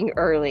starting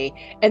early,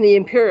 and the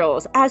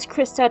Imperials, as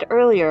Chris said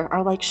earlier,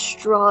 are like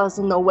straws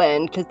in the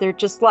wind because they're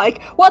just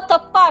like, what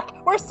the fuck?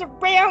 We're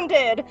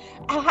surrounded!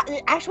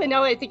 Actually,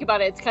 now that I think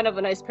about it, it's kind of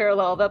a nice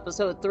parallel of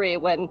episode 3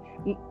 when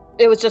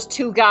it was just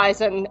 2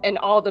 guys and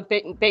all the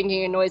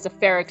banging and noise of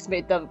Ferrex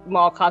made the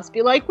mall cops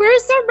be like, we're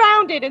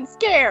surrounded and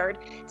scared.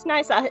 It's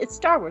nice. It's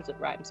Star Wars, it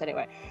rhymes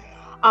anyway.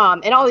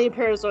 And all the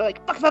Imperials are like,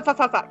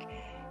 fuck.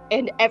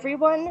 And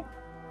everyone,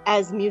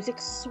 as music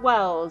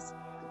swells,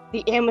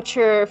 the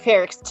amateur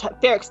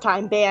Ferrex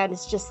Time band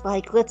is just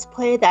like, let's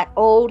play that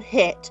old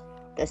hit,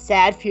 the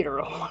Sad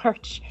Funeral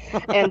March.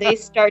 And they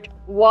start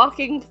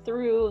walking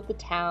through the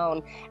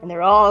town, and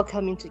they're all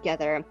coming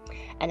together.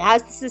 And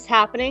as this is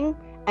happening,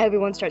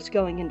 everyone starts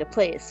going into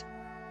place.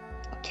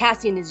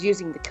 Cassian is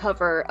using the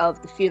cover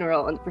of the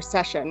funeral and the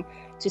procession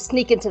to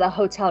sneak into the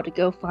hotel to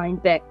go find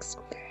Bix.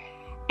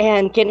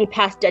 And getting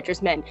past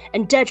Dedra's men.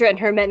 And Dedra and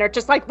her men are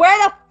just like, where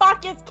the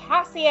fuck is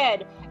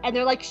Cassian? And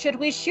they're like, should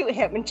we shoot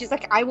him? And she's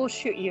like, I will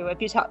shoot you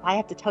if you tell. I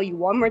have to tell you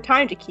one more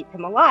time to keep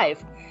him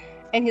alive.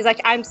 And he's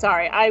like, I'm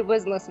sorry, I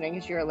wasn't listening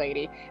because you're a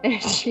lady.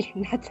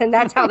 And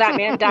that's how that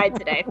man died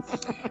today.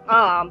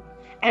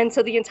 And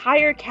so the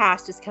entire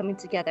cast is coming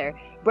together.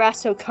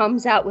 Brasso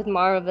comes out with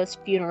Marva's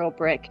funeral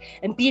brick.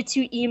 And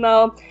B2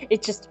 Emo is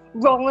just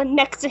rolling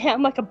next to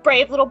him like a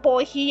brave little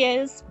boy he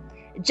is.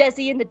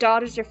 Jezzy and the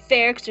daughters of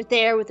Ferrex are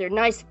there with their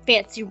nice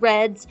fancy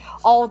reds.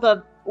 All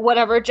the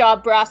whatever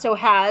job Brasso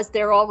has,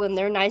 they're all in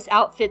their nice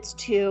outfits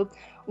too.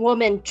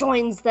 Woman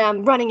joins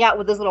them, running out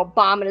with his little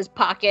bomb in his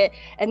pocket.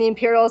 And the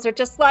Imperials are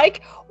just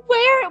like,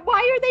 why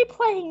are they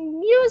playing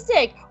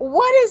music?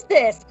 What is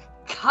this?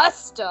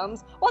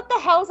 Customs? What the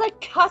hell is a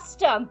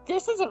custom?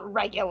 This isn't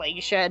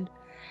regulation.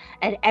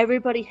 And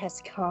everybody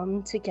has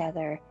come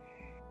together.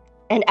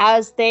 And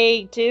as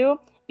they do,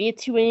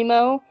 B2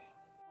 Emo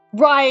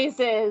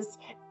rises,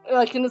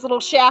 like in this little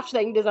shaft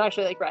thing, doesn't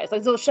actually like rise.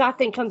 Like this little shaft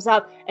thing comes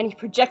up, and he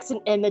projects an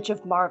image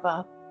of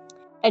Marva.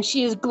 And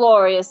she is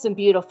glorious and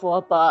beautiful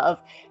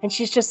above. And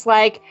she's just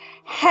like,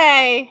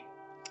 hey,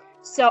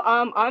 so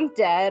I'm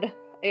dead,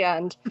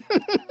 and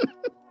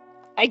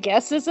I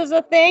guess this is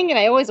a thing, and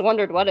I always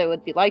wondered what it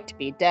would be like to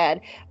be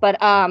dead. But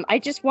I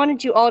just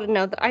wanted you all to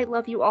know that I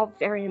love you all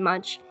very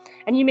much.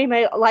 And you made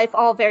my life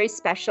all very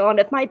special. And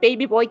if my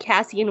baby boy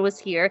Cassian was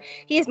here,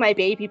 he is my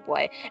baby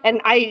boy.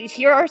 And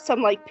here are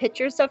some like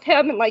pictures of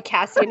him, and like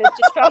Cassian is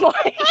just from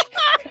like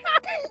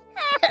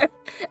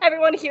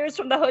everyone hears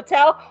from the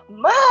hotel,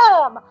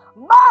 Mom,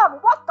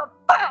 what the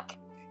fuck?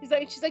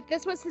 She's like,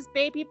 this was his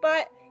baby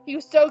butt. He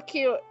was so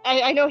cute.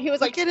 I know he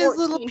was like, look at 14. His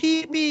little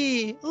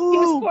pee-pee. Ooh, he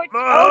was 14.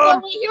 Mom. Oh,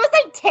 no, he was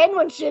like 10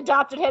 when she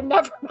adopted him.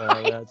 Never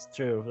mind. That's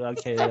true.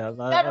 Okay, yeah.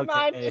 Never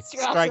mind.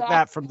 Strike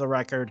that from the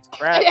record.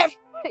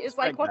 It's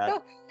like, what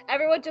the?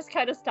 Everyone just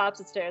kind of stops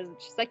and stares. And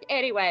she's like,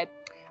 anyway,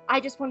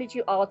 I just wanted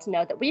you all to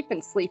know that we've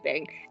been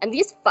sleeping, and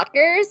these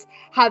fuckers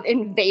have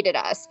invaded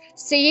us.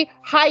 See,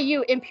 hi,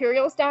 you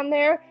Imperials down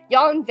there,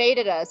 y'all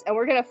invaded us, and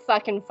we're gonna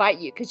fucking fight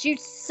you, because you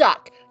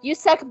suck. You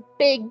suck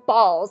big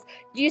balls.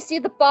 Do you see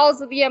the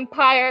balls of the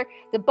Empire,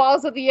 the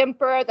balls of the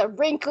Emperor, the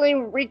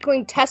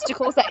wrinkling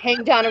testicles that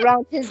hang down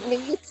around his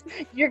knees?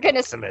 You're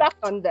gonna suck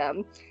on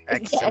them.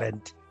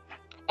 Excellent. Yes.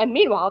 And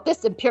meanwhile,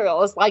 this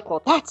Imperial is like,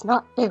 well, that's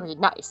not very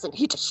nice. And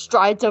he just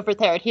strides over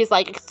there, and he's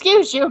like,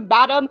 excuse you,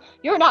 madam,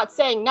 you're not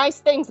saying nice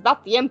things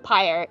about the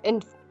Empire.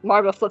 And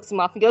Marva flips him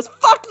off and goes,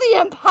 fuck the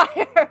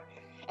Empire!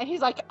 And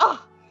he's like,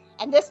 oh.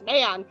 And this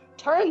man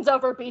turns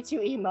over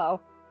B2 Emo.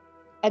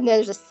 And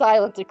there's a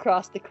silence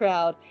across the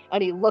crowd,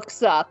 and he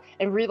looks up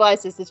and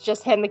realizes it's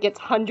just him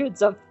against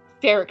hundreds of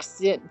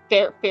Ferrex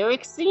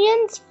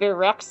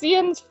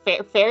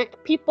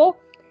people.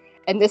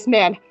 And this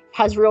man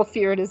has real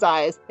fear in his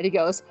eyes, and he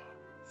goes,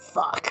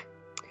 fuck.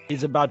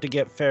 He's about to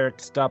get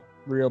Ferrexed up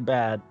real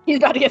bad. He's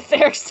about to get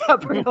Ferrexed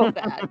up real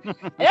bad. And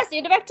that's the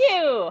end of Act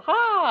 2.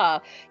 Ha!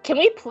 Can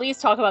we please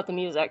talk about the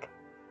music?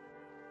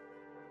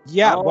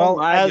 Yeah,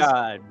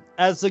 God.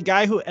 As the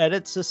guy who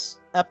edits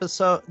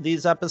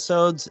these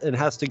episodes and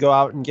has to go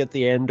out and get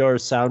the Andor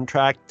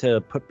soundtrack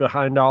to put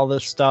behind all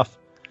this stuff,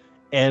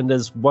 and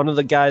as one of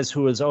the guys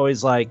who is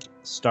always like,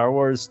 Star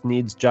Wars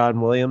needs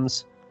John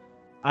Williams,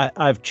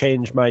 I've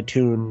changed my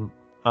tune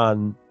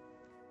on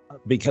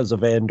because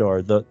of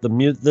Andor.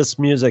 This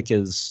music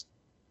is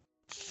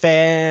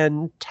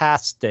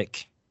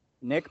fantastic.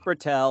 Nick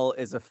Britell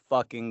is a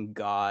fucking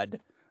god.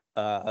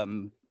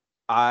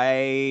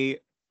 I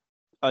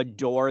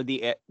adore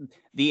the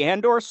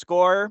Andor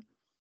score.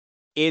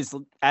 Is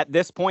at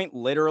this point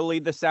literally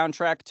the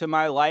soundtrack to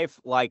my life.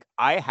 Like,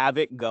 I have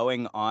it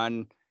going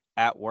on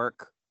at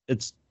work.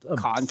 It's a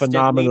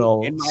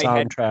phenomenal in my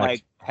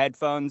soundtrack.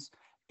 Headphones.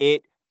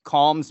 It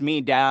calms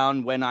me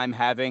down when I'm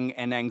having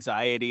an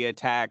anxiety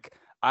attack.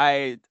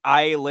 I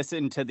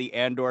listen to the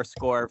Andor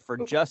score for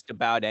just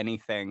about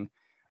anything.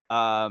 So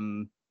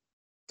I'm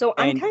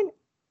kind of...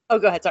 Oh,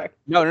 go ahead. Sorry.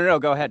 No,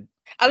 go ahead.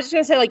 I was just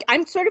gonna say, like,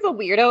 I'm sort of a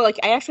weirdo. Like,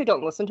 I actually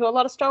don't listen to a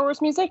lot of Star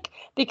Wars music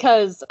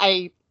because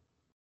and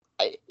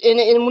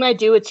when I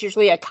do, it's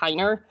usually a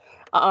Kiner.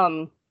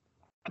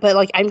 But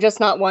like, I'm just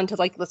not one to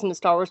like listen to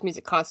Star Wars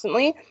music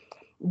constantly.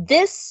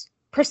 This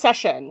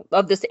procession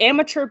of this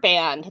amateur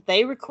band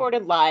they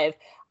recorded live,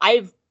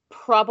 I've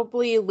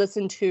probably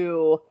listened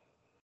to.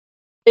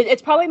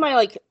 It's probably my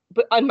like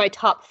on my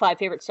top 5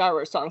 favorite Star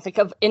Wars songs.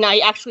 And I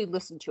actually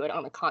listen to it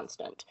on a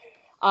constant.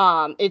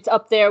 It's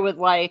up there with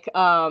like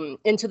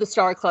Into the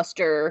Star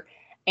Cluster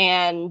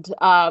and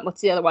what's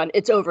the other one?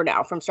 It's Over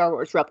Now from Star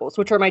Wars Rebels,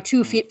 which are my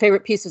 2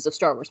 favorite pieces of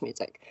Star Wars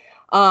music.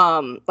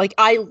 Like,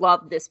 I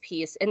love this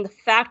piece, and the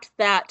fact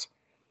that,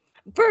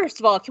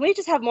 first of all, can we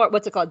just have more?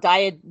 What's it called?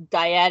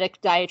 Diegetic.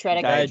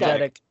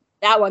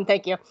 That one,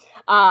 thank you.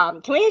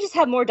 Can we just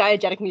have more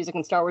diegetic music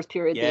in Star Wars?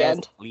 Period. Yes, the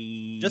end.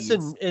 Please. Just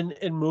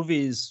in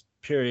movies.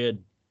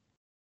 Period.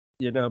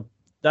 You know.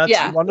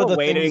 That's one of the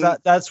things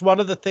that's one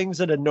of the things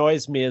that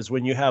annoys me is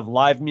when you have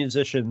live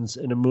musicians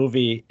in a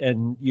movie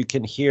and you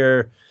can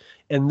hear,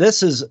 and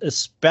this is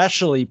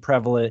especially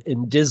prevalent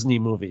in Disney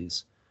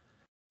movies.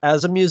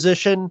 As a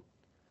musician,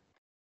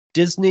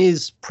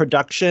 Disney's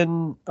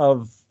production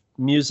of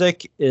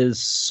music is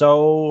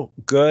so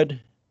good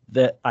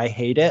that I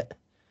hate it.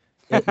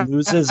 It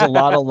loses a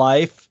lot of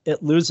life. They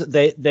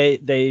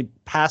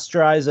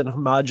pasteurize and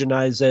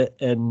homogenize it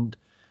and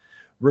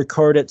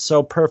record it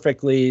so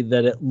perfectly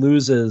that it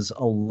loses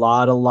a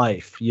lot of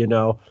life, you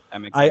know.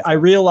 I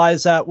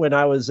realized that when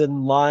I was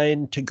in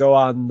line to go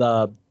on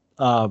the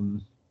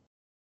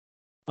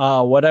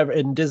whatever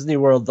in Disney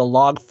World, the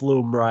log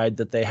flume ride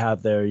that they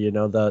have there, you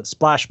know, the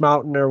Splash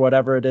Mountain or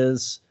whatever it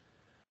is,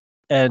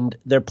 and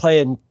they're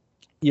playing,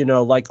 you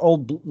know, like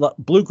old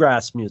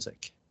bluegrass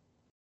music,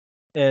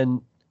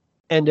 and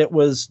it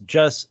was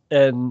just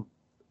and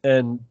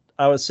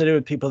I was sitting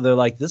with people. They're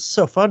like, "This is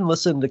so fun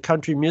listening to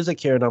country music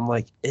here," and I'm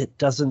like, "It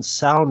doesn't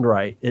sound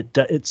right.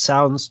 It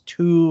sounds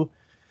too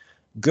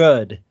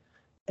good."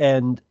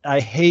 And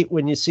I hate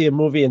when you see a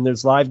movie and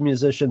there's live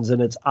musicians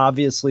and it's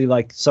obviously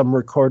like some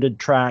recorded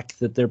track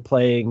that they're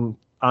playing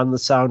on the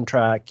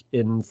soundtrack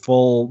in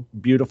full,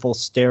 beautiful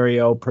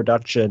stereo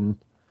production.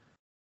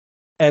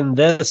 And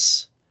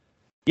this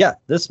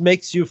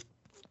makes you.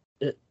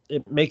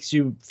 It makes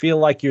you feel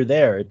like you're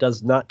there. It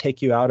does not take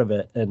you out of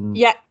it. And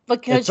yeah,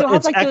 because you'll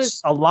have like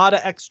a lot of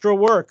extra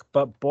work,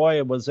 but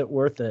boy, was it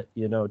worth it,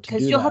 you know, to do that.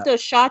 Because you'll have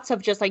those shots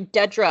of just like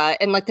Dedra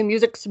and like the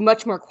music's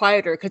much more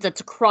quieter because it's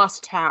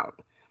across town.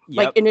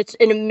 Yep. Like, and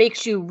it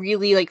makes you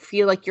really like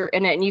feel like you're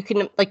in it. And you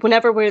can like,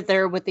 whenever we're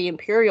there with the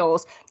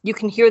Imperials, you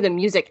can hear the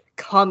music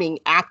coming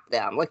at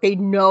them. Like, they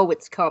know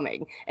it's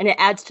coming, and it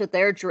adds to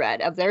their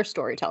dread of their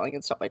storytelling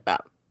and stuff like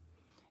that.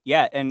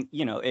 Yeah. And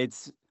you know,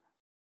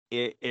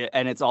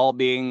 and it's all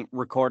being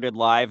recorded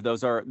live.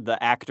 Those are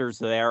the actors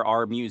there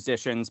are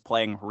musicians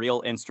playing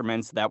real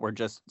instruments that were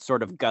just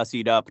sort of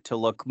gussied up to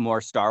look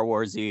more Star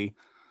Warsy.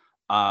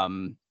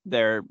 And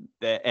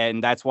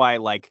that's why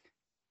like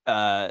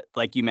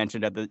you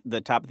mentioned at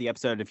the top of the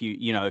episode, if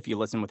you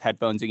listen with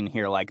headphones, you can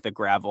hear like the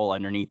gravel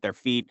underneath their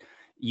feet.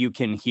 You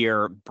can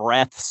hear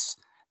breaths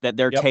that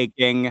they're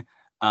taking.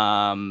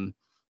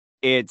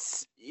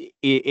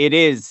 It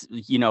is,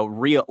 you know,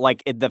 real,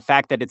 like the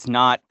fact that it's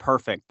not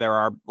perfect. There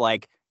are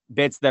like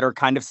bits that are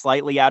kind of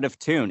slightly out of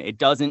tune. It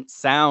doesn't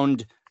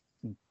sound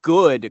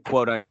good,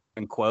 quote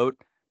unquote,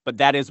 but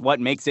that is what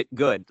makes it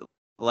good.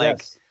 Like,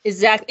 yes.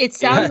 Exactly. It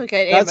sounds like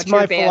an that's amateur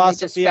my band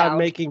philosophy on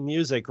making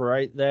music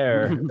right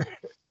there.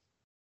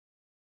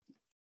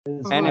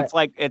 And it's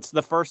like, it's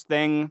the first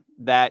thing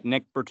that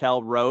Nick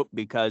Bertel wrote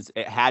because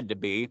it had to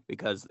be,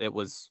 because it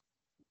was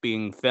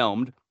being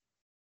filmed.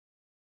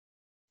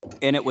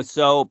 And it was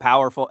so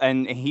powerful,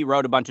 and he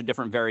wrote a bunch of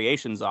different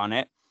variations on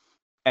it.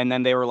 And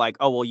then they were like,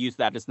 "Oh, we'll use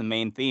that as the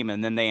main theme."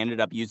 And then they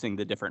ended up using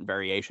the different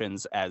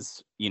variations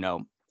as, you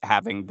know,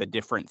 having the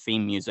different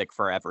theme music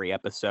for every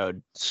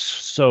episode.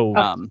 So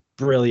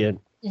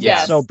brilliant.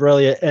 Yes. So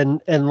brilliant.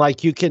 And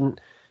like you can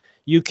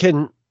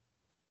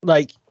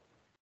like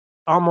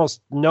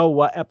almost know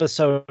what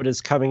episode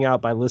is coming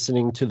out by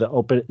listening to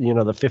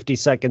the 50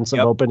 seconds of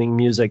opening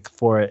music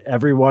for it.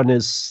 Everyone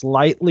is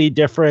slightly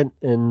different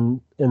in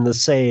the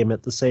same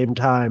at the same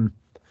time.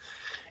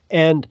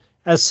 And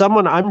as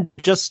someone, I'm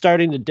just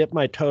starting to dip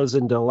my toes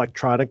into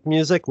electronic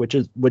music, which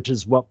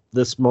is what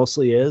this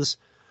mostly is.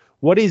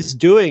 What he's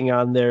doing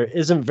on there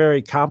isn't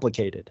very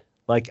complicated.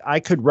 Like, I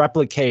could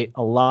replicate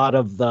a lot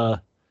of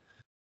the,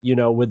 you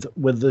know,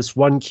 with this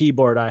one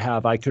keyboard I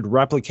have, I could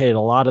replicate a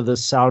lot of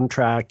this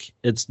soundtrack.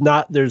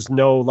 There's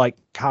no like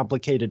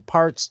complicated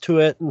parts to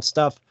it and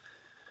stuff.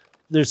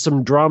 There's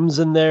some drums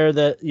in there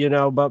that, you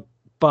know,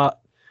 but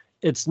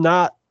it's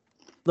not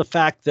the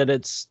fact that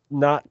it's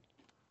not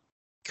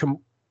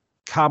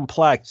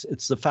complex.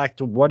 It's the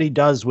fact of what he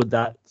does with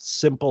that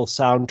simple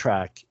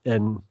soundtrack.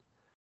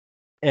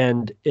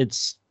 And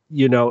it's,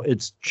 you know,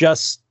 it's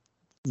just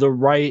the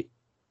right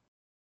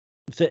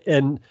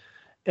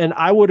and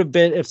I would have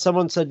been, if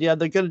someone said, yeah,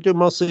 they're going to do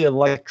mostly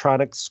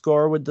electronic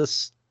score with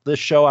this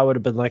show, I would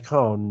have been like,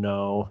 oh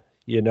no,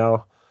 you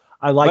know,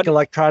 I like But-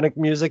 electronic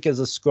music as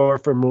a score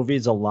for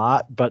movies a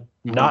lot, but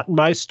not in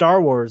my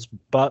Star Wars.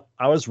 But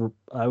I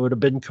would have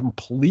been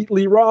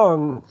completely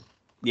wrong.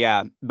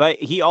 Yeah, but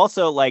he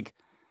also like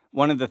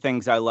one of the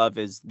things I love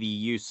is the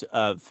use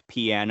of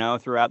piano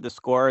throughout the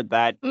score.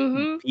 That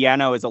Mm-hmm.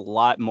 piano is a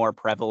lot more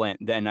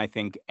prevalent than I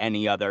think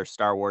any other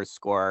Star Wars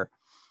score.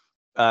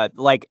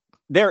 Like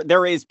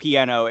there is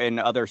piano in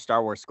other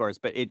Star Wars scores,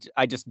 but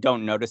I just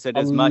don't notice it A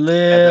as much as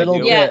I little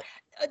do. Yeah,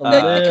 bit. the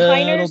Little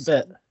Kiners,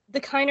 bit. the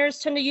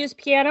Kiners tend to use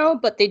piano,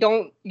 but they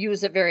don't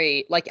use it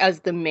very like as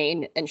the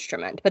main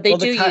instrument. But they Well,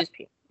 the do use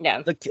piano.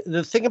 Yeah.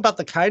 The thing about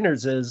the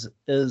Kiners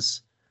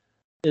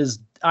is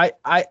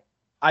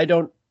I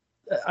don't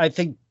I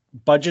think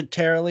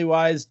budgetarily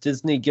wise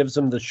Disney gives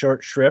them the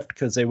short shrift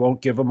because they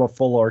won't give them a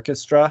full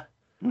orchestra,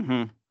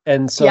 Hmm.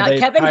 and so yeah, they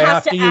Kevin probably has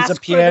have to use ask a for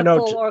the piano.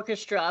 full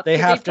orchestra. They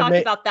Because have they've to talked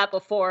make about that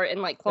before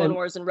in like Clone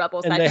Wars and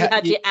Rebels. and That they you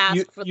had you, to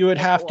ask for you would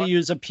the have full to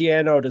use a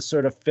piano to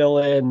sort of fill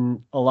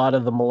in a lot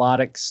of the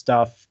melodic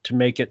stuff to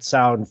make it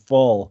sound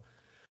full.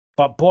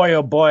 But boy,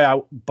 oh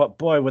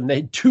boy, when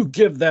they do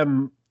give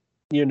them,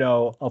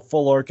 a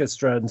full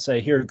orchestra and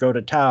say, here, go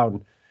to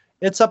town,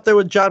 it's up there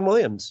with John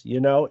Williams.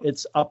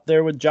 It's up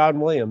there with John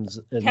Williams.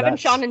 And Kevin,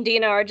 Sean, and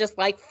Dina are just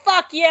like,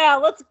 fuck yeah,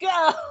 let's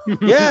go.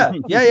 yeah.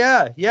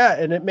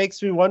 And it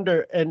makes me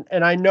wonder. And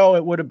I know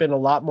it would have been a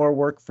lot more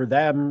work for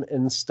them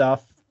and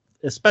stuff,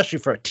 especially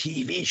for a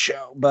TV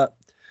show. But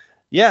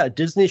yeah,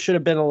 Disney should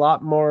have been a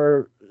lot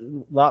more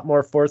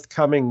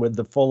forthcoming with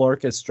the full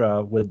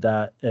orchestra with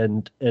that,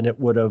 and it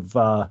would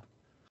have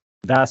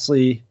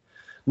vastly.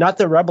 Not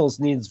that Rebels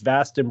needs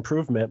vast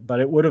improvement,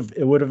 but it would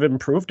have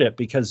improved it,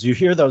 because you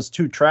hear those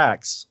two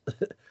tracks,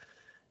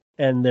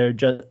 and they're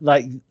just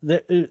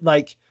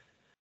like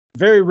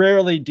very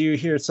rarely do you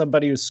hear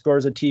somebody who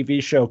scores a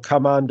TV show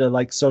come on to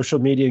like social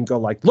media and go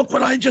like, "Look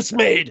what I just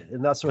made,"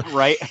 and that's what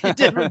Right. he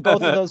did with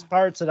both of those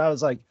parts, and I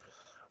was like,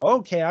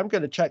 okay, I'm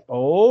going to check.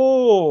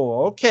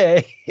 Oh,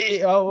 okay.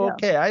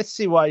 Okay. I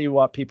see why you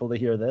want people to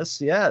hear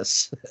this.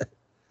 Yes.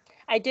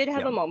 I did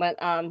have Yeah. a moment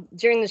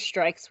during the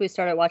strikes. We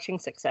started watching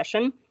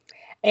Succession,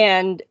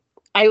 and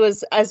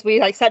as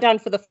we like sat down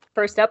for the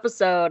first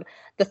episode,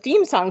 the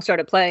theme song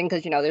started playing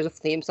because there's a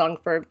theme song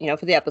for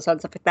for the episode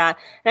and stuff like that.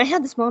 And I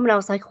had this moment. I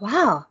was like,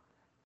 wow,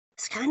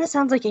 this kind of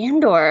sounds like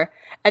Andor.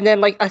 And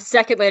then like a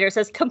second later, it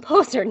says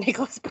composer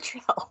Nicholas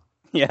Petrell.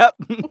 Yep.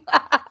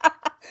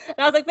 And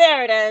I was like,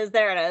 there it is.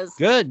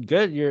 Good.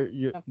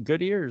 You're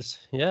good ears.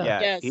 Yeah.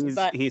 Yeah,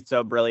 Yes, he's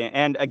so brilliant.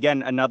 And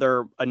again,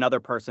 another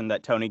person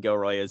that Tony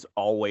Gilroy is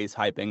always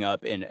hyping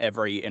up in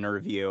every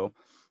interview.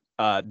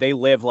 They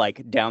live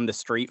like down the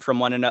street from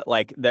one another.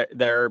 Like they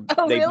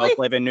really? both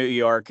live in New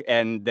York,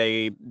 and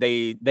they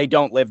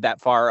don't live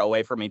that far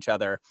away from each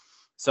other.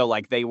 So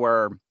like they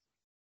were,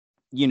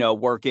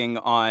 working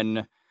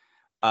on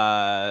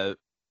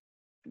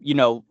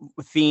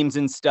themes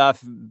and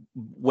stuff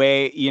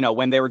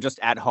when they were just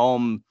at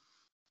home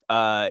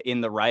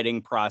in the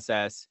writing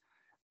process.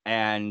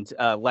 And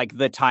like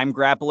the Time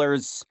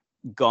Grappler's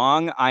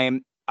gong,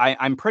 I'm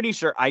pretty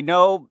sure I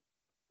know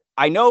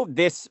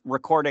this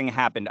recording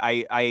happened.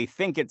 I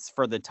think it's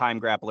for the Time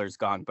Grappler's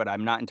gong, but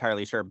I'm not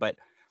entirely sure. But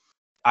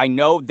I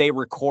know they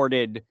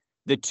recorded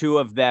the two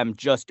of them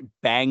just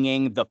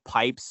banging the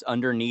pipes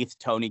underneath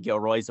Tony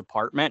Gilroy's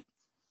apartment.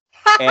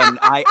 And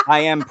I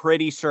am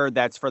pretty sure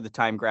that's for the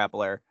Time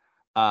Grappler.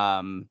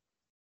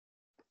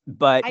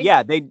 But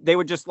yeah, they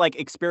would just like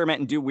experiment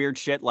and do weird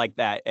shit like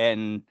that.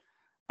 And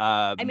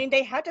I mean,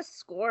 they had to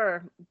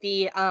score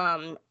the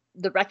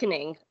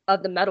reckoning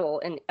of the metal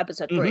in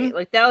episode 3.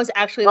 Like that was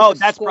actually like,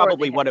 that's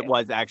probably what it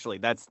was. Actually,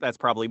 that's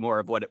probably more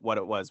of what it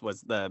was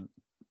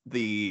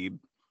the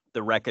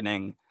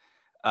reckoning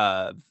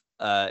of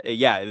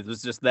yeah, it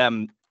was just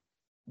them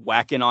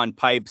whacking on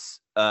pipes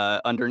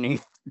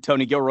underneath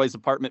Tony Gilroy's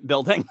apartment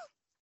building.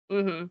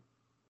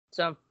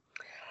 So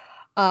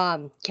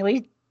can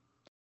we,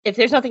 if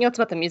there's nothing else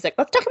about the music,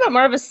 let's talk about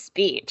Marva's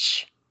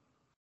speech.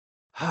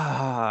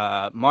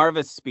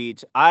 Marva's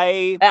speech.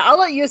 I'll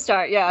let you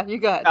start. Yeah, you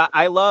go ahead.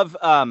 I love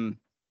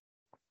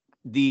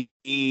the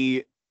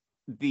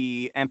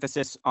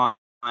emphasis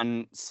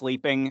on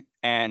sleeping,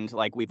 and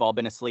like we've all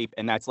been asleep,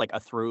 and that's like a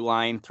through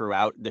line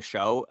throughout the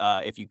show.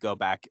 If you go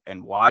back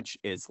and watch,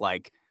 is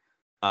like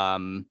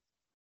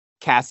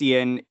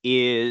Cassian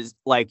is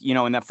like,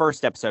 in that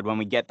first episode when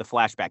we get the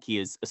flashback, he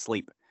is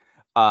asleep.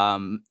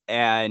 And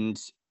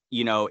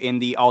in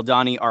the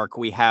Aldani arc,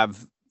 we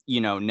have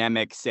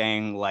Nemec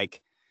saying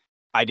like,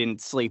 I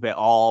didn't sleep at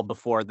all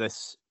before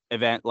this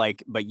event,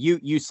 like, but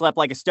you slept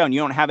like a stone. You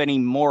don't have any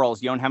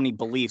morals, you don't have any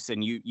beliefs,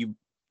 and you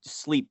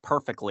sleep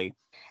perfectly.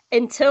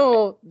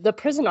 Until the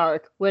prison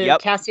arc where Yep.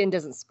 Cassian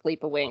doesn't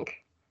sleep a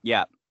wink.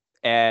 Yeah.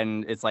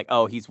 And it's like,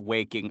 oh, he's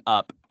waking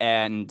up.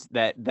 And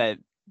that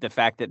the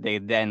fact that they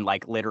then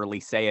like literally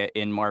say it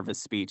in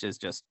Marva's speech is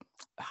just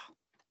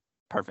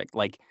perfect.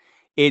 Like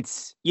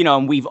it's,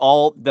 and we've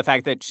all, the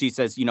fact that she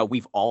says,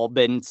 we've all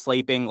been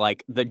sleeping,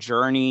 like the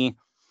journey,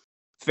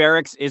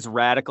 Ferrix is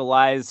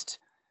radicalized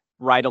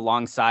right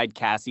alongside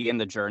Cassie in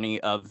the journey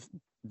of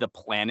the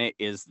planet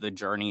is the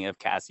journey of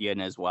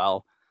Cassian as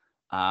well.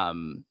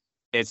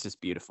 It's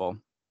just beautiful.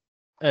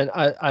 And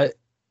I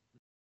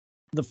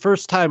the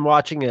first time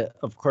watching it,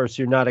 of course,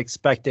 you're not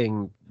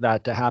expecting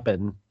that to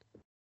happen.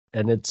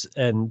 And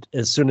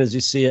as soon as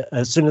you see it,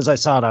 as soon as I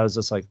saw it, I was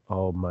just like,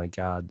 oh my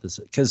God,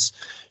 because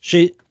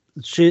she'd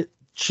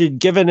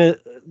given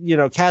it,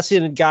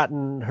 Cassian had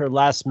gotten her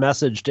last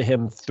message to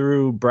him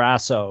through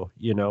Brasso,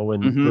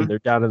 when they're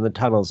down in the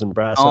tunnels, and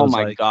Brasso's Oh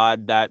my like,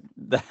 God, that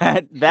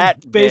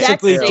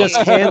basically bit, just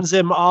hands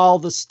him all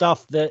the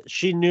stuff that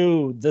she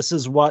knew this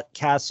is what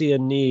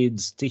Cassian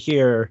needs to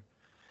hear.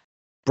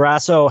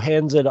 Brasso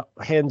hands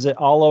it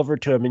all over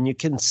to him, and you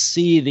can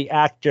see the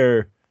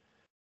actor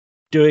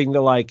doing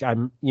the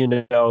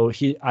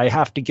I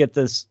have to get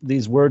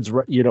these words,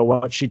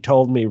 what she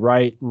told me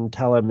right, and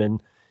tell him,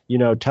 and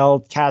tell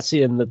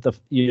Cassian that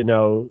he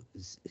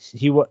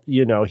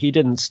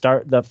didn't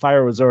start, the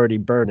fire was already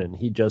burning.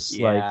 He just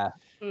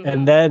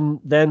and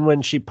then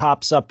when she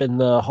pops up in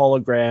the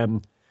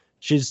hologram,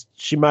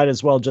 she might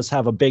as well just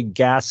have a big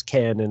gas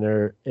can in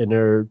her.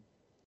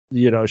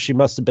 She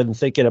must have been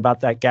thinking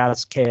about that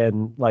gas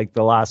can like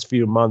the last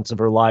few months of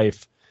her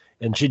life,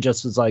 and she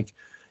just was like,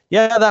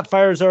 yeah, that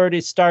fire's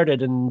already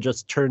started, and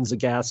just turns the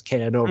gas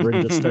can over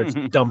and just starts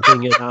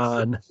dumping it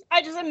on.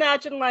 I just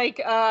imagine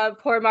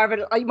poor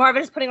Marvin.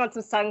 Marvin is putting on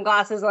some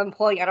sunglasses and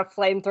pulling out a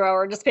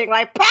flamethrower, just being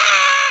like, "Pah!"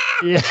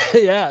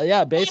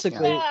 Yeah.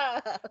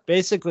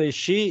 Basically,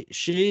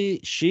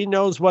 she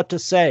knows what to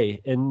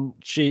say, and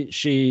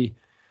she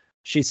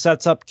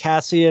sets up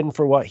Cassian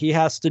for what he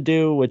has to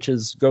do, which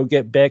is go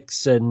get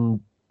Bix and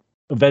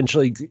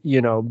eventually,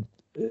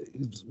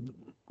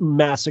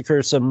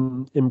 massacre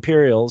some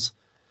Imperials.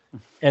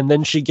 And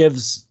then she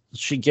gives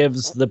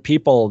the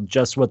people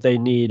just what they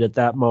need at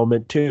that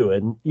moment too.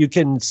 And you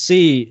can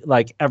see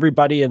like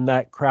everybody in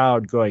that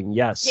crowd going,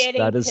 yes,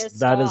 that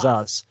is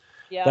us.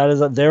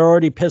 Yeah. They're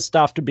already pissed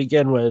off to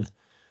begin with,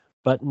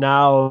 but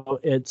now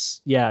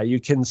you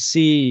can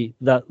see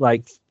that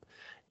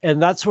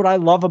and that's what I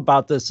love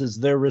about this is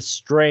their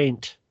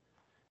restraint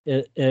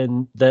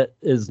and that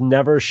is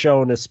never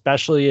shown,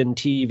 especially in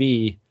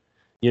TV.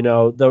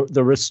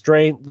 The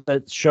restraint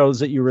that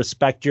shows that you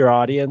respect your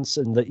audience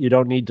and that you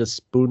don't need to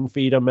spoon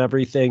feed them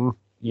everything.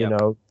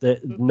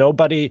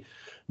 That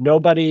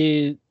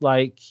nobody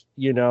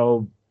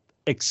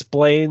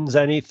explains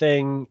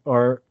anything,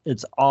 or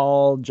it's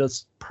all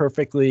just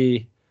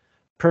perfectly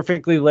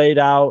laid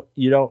out.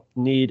 You don't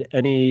need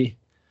any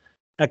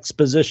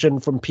exposition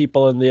from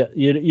people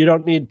you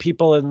don't need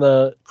people in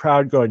the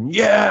crowd going,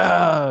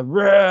 yeah,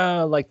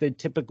 rah, like they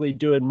typically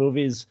do in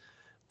movies.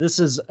 This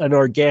is an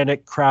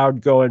organic crowd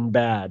going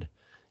bad,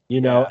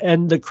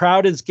 and the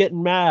crowd is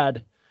getting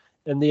mad,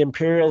 and the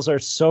Imperials are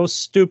so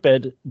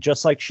stupid,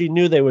 just like she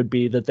knew they would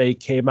be, that they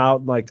came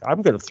out like,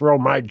 I'm going to throw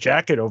my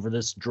jacket over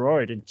this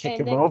droid and kick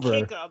him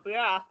over.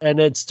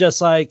 And it's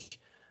just like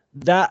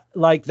that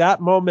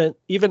moment,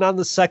 even on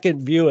the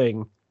second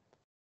viewing,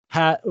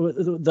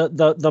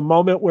 the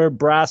moment where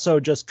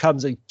Brasso just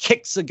comes and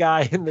kicks a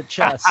guy in the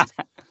chest.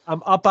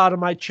 I'm up out of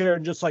my chair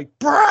and just like,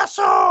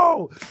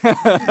 Brasso!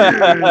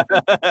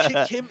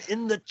 Kick him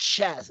in the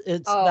chest.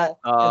 I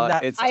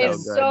have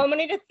so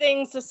many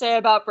things to say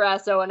about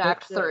Brasso in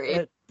Act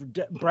 3.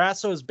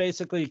 Brasso is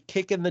basically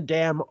kicking the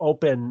dam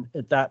open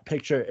at that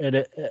picture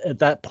at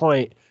that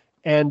point,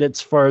 and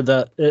it's for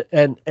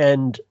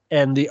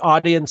and the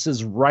audience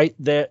is right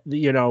there.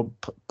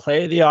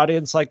 Play the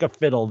audience like a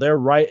fiddle. They're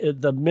right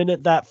the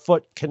minute that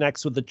foot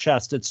connects with the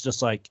chest. It's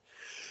just like,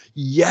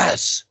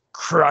 yes.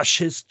 Crush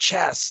his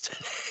chest.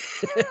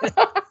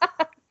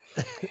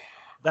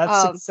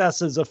 That's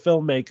success as a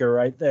filmmaker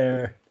right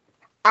there.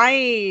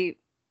 To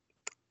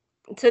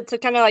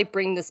kind of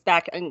bring this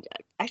back, and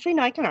actually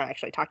no, I kind of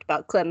actually talked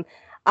about Klim,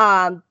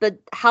 but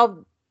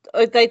how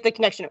the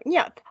connection.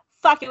 Yeah,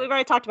 fuck it, we've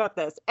already talked about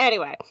this.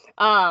 Anyway,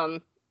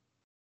 Fiona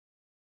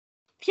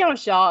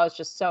Shaw is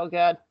just so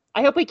good.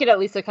 I hope we get at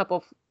least a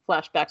couple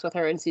flashbacks with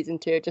her in season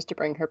 2 just to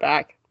bring her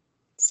back.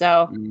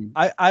 So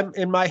I'm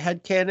in my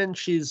headcanon,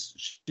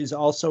 she's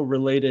also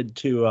related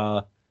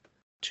to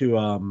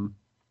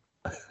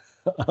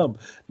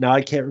now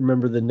I can't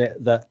remember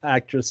the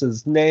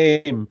actress's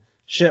name.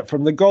 Shit,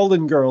 from the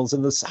Golden Girls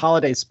in this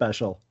holiday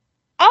special.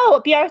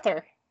 Oh, B.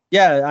 Arthur.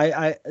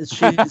 Yeah,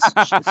 she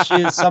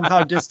is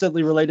somehow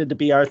distantly related to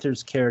B.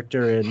 Arthur's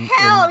character in the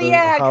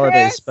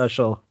holiday Chris.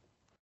 Special.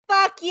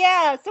 Fuck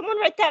yeah! Someone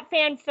write that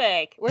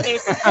fanfic where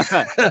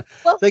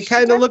they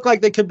kind of look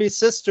like they could be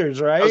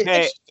sisters, right?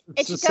 Okay.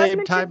 And she does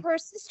mention her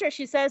sister.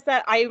 She says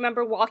that I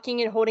remember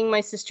walking and holding my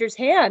sister's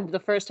hand the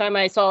first time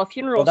I saw a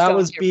funeral. Well, that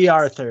was B.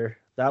 Arthur.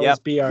 That was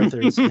B.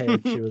 Arthur's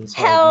hand. She was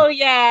hell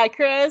yeah,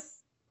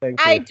 Chris.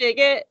 Thank I you. dig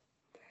it.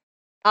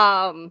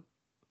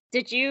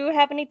 Did you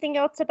have anything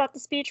else about the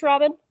speech,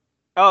 Robin?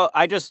 Oh,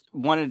 I just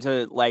wanted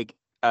to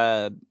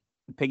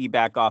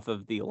piggyback off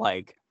of the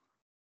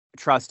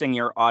trusting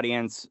your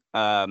audience.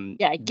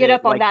 Get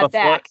up on that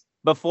back.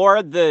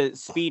 Before the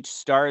speech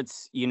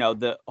starts,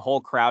 the whole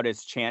crowd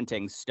is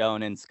chanting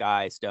 "Stone and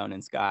Sky, Stone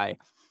and Sky,"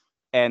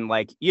 And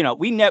like, you know,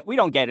 we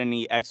don't get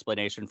any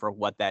explanation for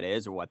what that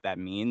is or what that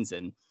means.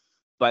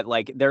 But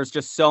like, there's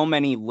just so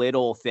many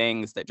little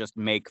things that just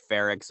make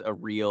Ferrix a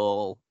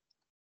real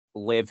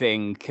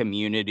living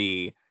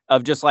community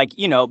of just like,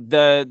 you know,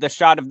 the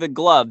shot of the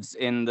gloves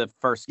in the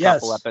first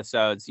couple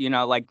episodes, you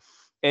know, like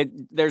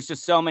there's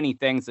just so many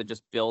things that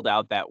just build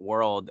out that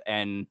world.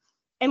 And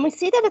we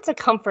see that it's a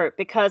comfort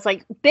because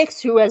like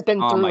Bix, who has been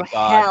through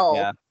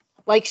hell,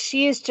 like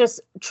she is just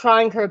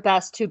trying her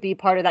best to be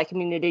part of that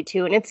community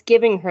too. And it's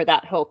giving her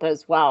that hope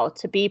as well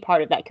to be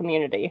part of that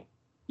community.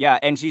 Yeah,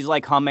 and she's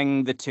like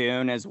humming the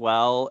tune as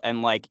well.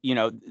 And like, you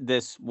know,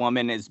 this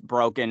woman is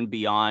broken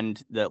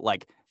beyond the,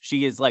 like,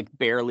 she is like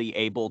barely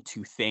able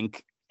to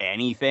think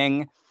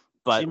anything,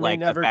 but she may like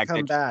never the fact come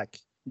that back.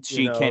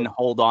 She can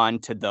hold on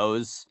to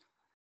those,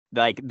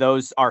 like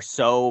those are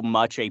so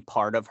much a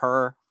part of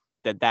her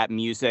that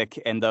music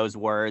and those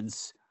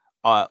words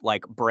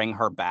like bring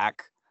her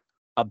back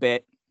a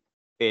bit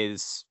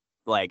is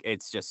like,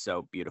 it's just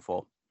so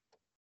beautiful.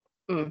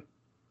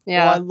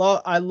 Yeah.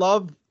 Well, I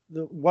love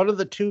one of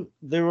the two.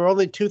 There were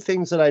only two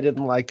things that I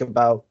didn't like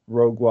about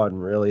Rogue One,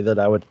 really, that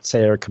I would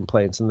say are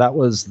complaints, and that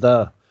was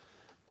the,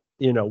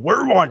 you know,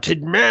 we're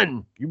wanted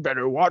men, you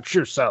better watch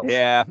yourself.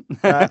 Yeah.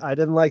 I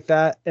didn't like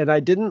that, and I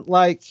didn't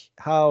like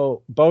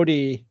how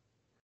Bodhi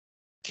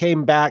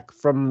came back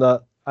from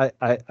the.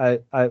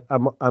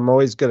 I'm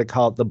always going to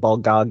call it the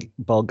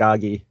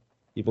Bulgogi,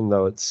 even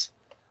though it's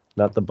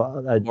not the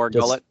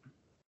Gullet.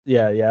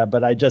 Yeah,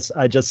 but I just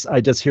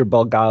hear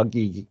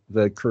bulgogi,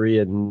 the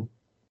Korean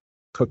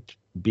cooked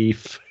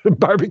beef,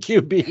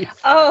 barbecue beef.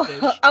 Oh,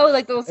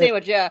 like the little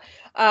sandwich, yeah.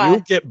 You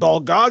get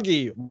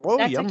bulgogi. Whoa,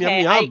 that's yum,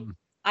 okay. yum, yum.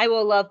 I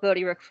will love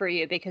Bodhi Rook for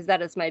you because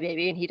that is my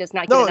baby, and he does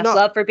not get enough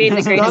love for being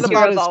the greatest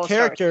hero of all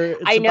stars.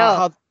 I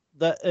know.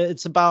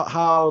 It's about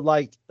how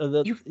like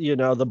the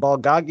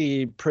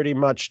bulgogi pretty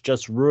much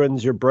just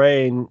ruins your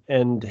brain,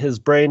 and his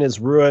brain is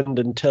ruined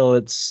until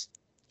it's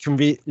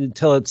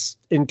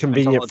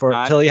inconvenient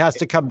until he has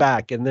to come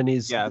back, and then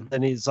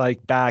he's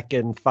like back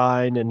and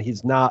fine, and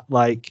he's not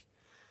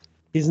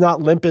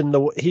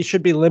limping he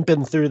should be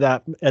limping through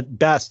that. At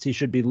best, he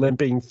should be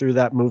limping through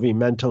that movie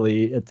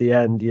mentally at the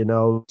end, you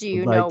know. Do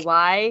you know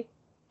why?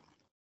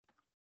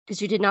 Because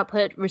you did not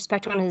put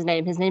respect on his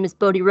name. His name is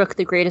Bodhi Rook,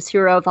 the greatest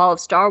hero of all of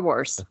Star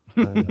Wars.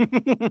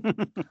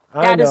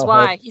 That is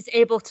why he's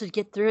able to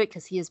get through it,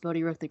 because he is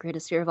Bodhi Rook, the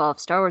greatest hero of all of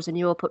Star Wars, and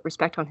you will put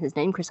respect on his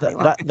name, Chris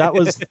Honeywell. That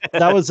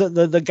was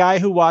the guy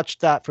who watched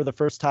that for the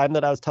first time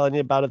that I was telling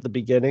you about at the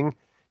beginning.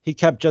 He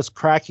kept just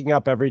cracking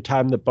up every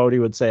time that Bodhi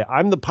would say,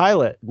 "I'm the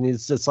pilot," and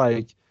he's just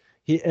like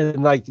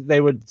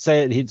they would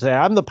say it. He'd say,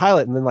 "I'm the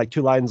pilot," and then like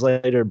 2 lines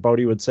later,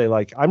 Bodhi would say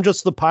like, "I'm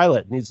just the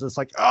pilot," and he's just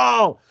like,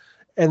 "Oh."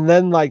 And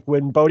then, like,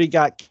 when Bodhi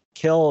got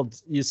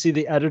killed, you see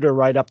the editor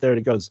right up there, and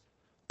it goes,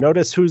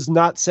 "Notice who's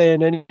not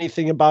saying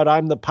anything about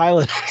I'm the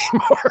pilot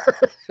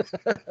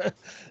anymore."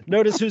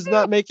 Notice who's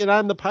not making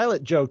I'm the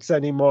pilot jokes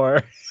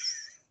anymore.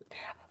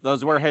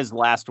 Those were his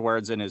last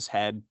words in his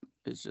head.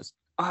 It's just,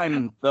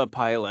 I'm the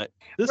pilot.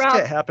 This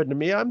can't happen to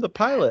me. I'm the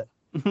pilot.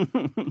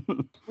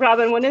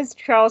 Robin, when is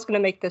Charles going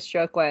to make this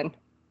joke? When?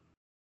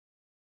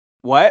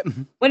 What?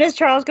 When is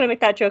Charles going to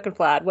make that joke in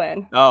Vlad?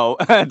 When? Oh,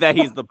 that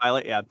he's the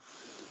pilot? Yeah.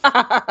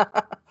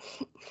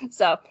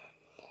 So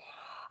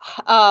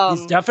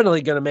he's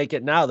definitely gonna make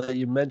it now that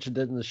you mentioned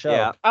it in the show.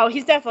 Yeah. Oh,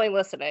 he's definitely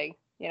listening,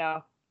 you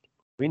know.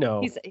 We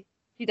know.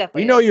 He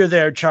definitely we know you're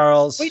there,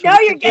 Charles. We know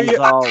you're getting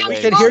we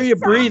can hear you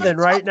breathing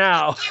right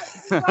now.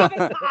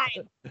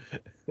 Sorry,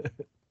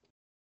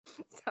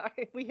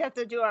 we have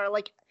to do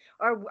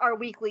our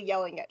weekly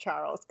yelling at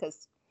Charles,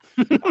 because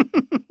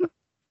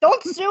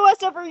don't sue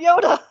us over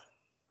Yoda.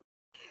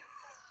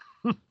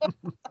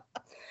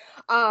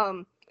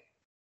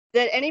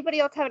 Did anybody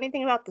else have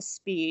anything about the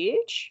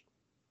speech?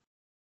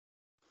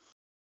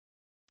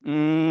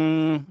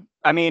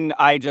 I mean,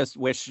 I just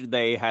wish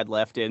they had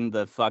left in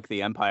the "fuck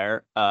the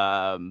Empire."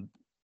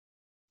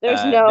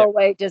 There's no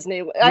way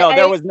Disney.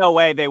 There was no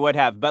way they would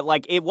have. But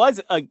like, it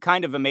was a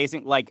kind of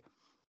amazing. Like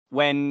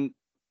when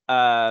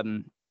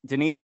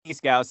Denise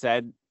Gow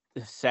said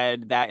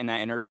that in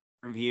that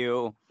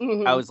interview,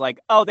 I was like,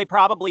 oh, they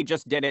probably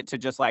just did it to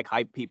just like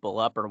hype people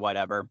up or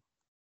whatever,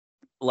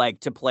 like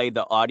to play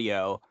the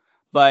audio.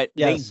 But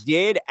they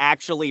did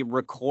actually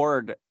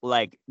record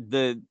like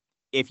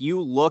if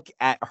you look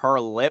at her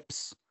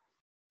lips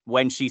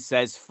when she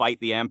says "fight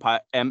the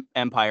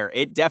Empire,"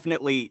 it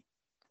definitely,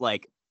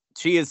 like,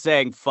 she is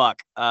saying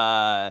 "fuck."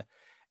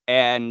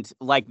 And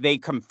like they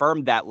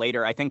confirmed that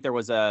later. I think there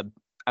was I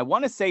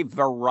want to say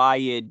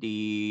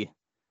Variety,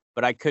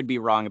 but I could be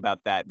wrong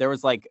about that. There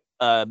was like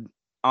on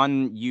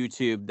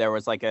YouTube there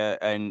was like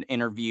an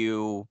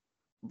interview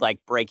like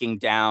breaking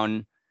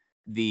down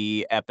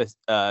the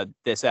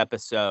this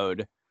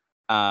episode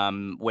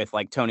with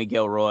like Tony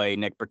Gilroy,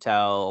 Nick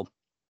Bertel,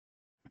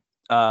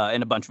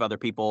 and a bunch of other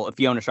people.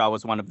 Fiona Shaw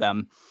was one of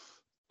them,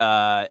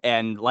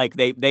 and like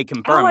they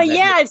confirmed. Oh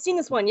yeah, I've seen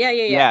this one.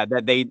 Yeah.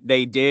 That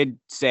they did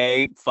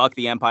say "fuck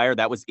the Empire."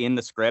 That was in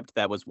the script.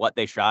 That was what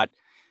they shot.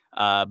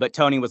 But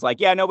Tony was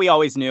like, yeah, no, we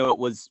always knew it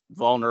was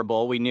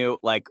vulnerable. We knew,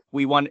 like,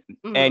 we want,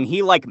 and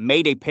he like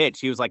made a pitch.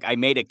 He was like, I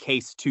made a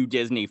case to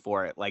Disney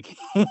for it. Like,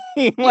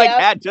 he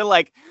had to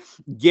like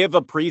give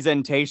a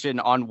presentation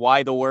on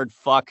why the word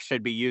fuck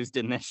should be used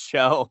in this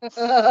show.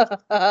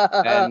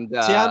 And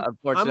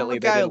unfortunately,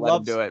 they didn't let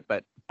him do it.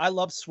 But I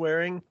love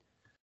swearing,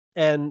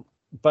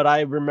 but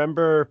I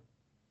remember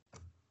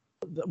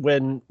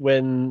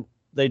when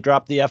they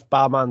dropped the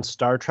F-bomb on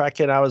Star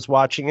Trek, and I was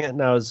watching it,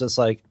 and I was just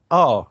like,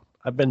 oh.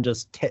 I've been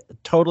just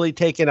totally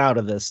taken out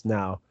of this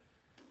now,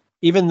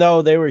 even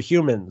though they were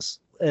humans.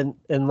 And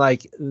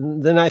like,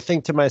 then I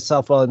think to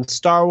myself, well, in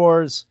Star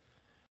Wars,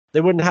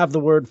 they wouldn't have the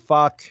word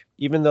fuck,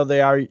 even though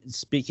they are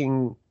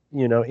speaking,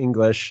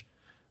 English.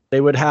 They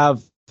would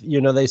have,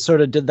 they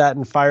sort of did that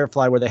in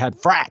Firefly where they had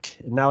frack,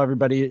 and now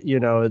everybody,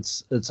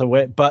 it's a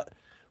way. But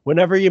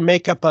whenever you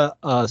make up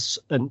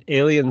an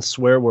alien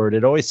swear word,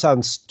 it always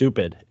sounds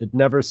stupid. It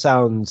never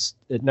sounds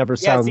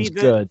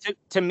good.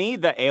 To me,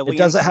 the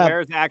alien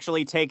swears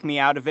actually take me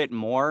out of it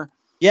more.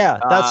 Yeah,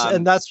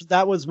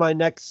 that was my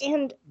next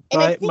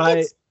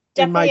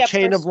in my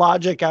chain of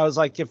logic. I was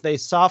like, if they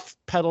soft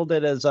pedaled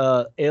it as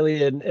a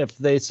alien, if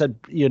they said,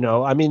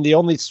 the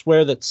only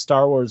swear that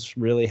Star Wars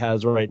really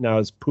has right now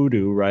is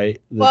poodoo,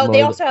 right? Well,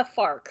 they also have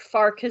FARC.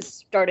 FARC has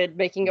started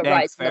making a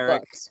rise in the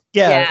books.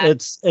 Yeah,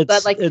 it's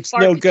like it's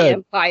FARC no good.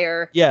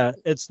 Empire. Yeah,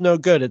 it's no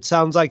good. It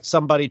sounds like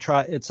somebody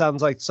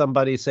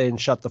saying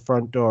shut the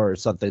front door or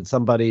something.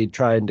 Somebody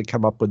trying to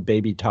come up with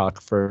baby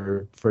talk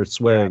for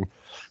swearing. Yeah.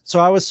 So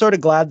I was sort of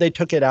glad they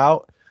took it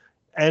out.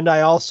 And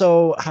I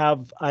also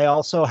have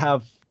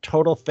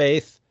total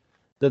faith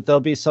that there'll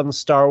be some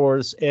Star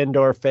Wars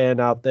Andor fan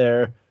out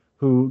there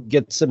who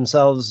gets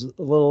themselves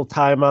a little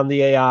time on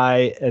the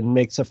AI and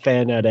makes a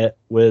fan edit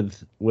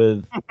with where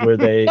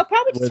they. They'll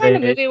probably just find a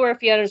movie where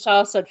Fiona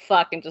Shaw said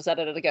 "fuck" and just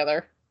edit it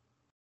together.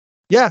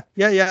 Yeah.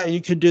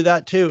 You could do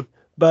that too.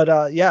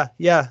 But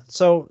yeah.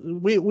 So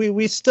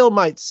we still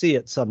might see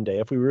it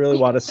someday if we really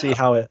want to see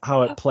how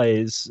it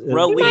plays.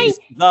 Release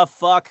the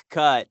fuck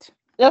cut.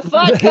 The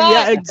fuck cut.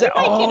 Yeah,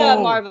 exactly. A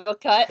Marvel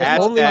cut. If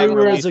only we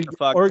were as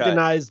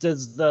organized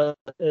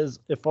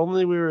if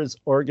only we were as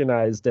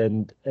organized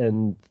and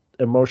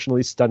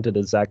emotionally stunted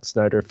as Zack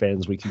Snyder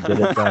fans, we could get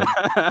it done.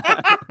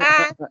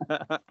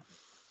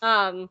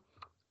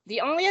 The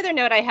only other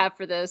note I have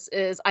for this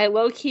is I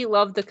low-key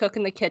love the cook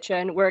in the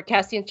kitchen where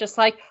Cassian's just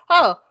like,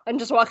 oh, and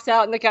just walks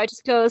out and the guy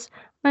just goes,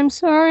 I'm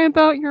sorry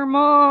about your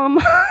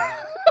mom.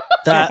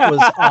 That was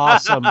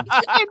awesome.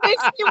 It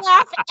makes me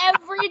laugh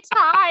every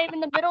time in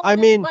the middle of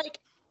this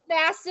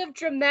massive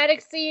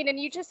dramatic scene, and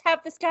you just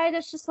have this guy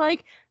that's just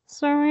like,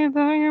 sorry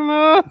about your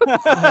mom.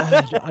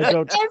 I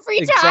don't every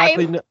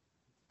exactly time. Know.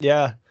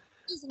 Yeah.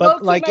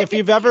 But like, if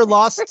you've ever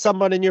lost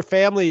someone in your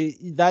family,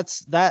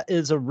 that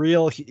is a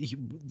real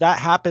that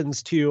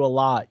happens to you a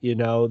lot, It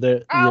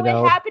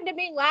happened to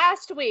me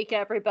last week,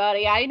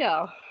 everybody. I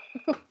know.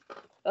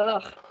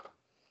 Ugh.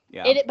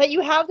 Yeah. But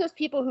you have those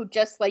people who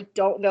just like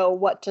don't know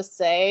what to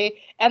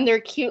say, and they're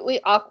cutely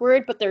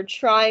awkward, but they're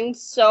trying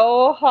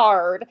so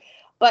hard.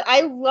 But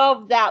I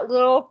love that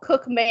little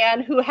cook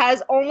man who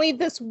has only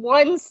this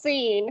one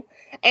scene,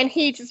 and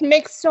he just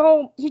makes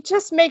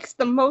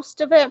the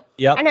most of it.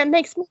 Yep. And it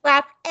makes me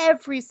laugh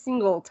every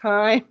single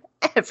time.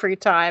 Every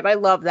time. I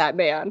love that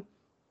man.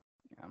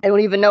 Yeah. I don't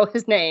even know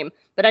his name,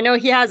 but I know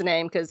he has a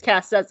name because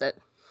Cass says it.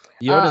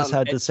 Yoda's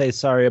had to say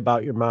sorry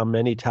about your mom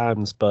many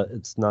times, but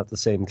it's not the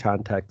same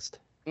context.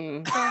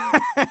 I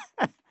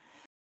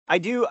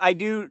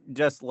do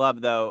just love,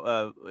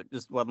 though,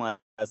 just one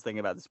last thing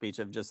about the speech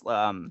of just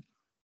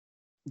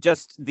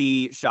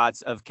the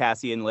shots of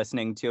Cassian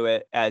listening to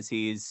it as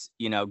he's,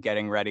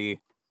 getting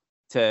ready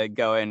to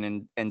go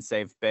in and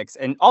save Bix.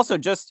 And also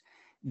just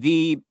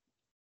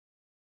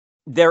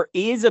there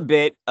is a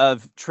bit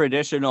of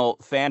traditional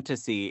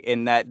fantasy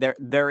in that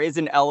there is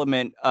an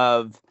element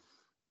of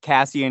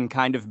Cassian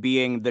kind of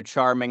being the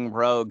charming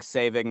rogue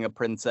saving a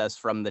princess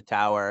from the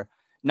tower,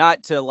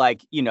 not to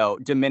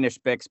diminish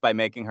Bix by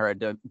making her a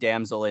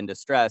damsel in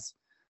distress,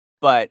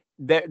 but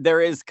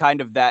there is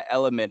kind of that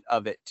element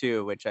of it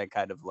too, which I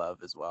kind of love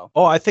as well.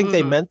 Oh, I think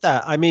they meant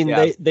that. I mean,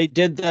 they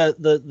did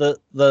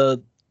the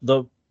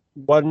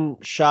one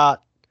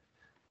shot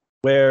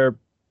where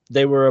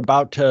they were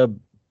about to,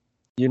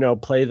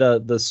 play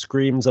the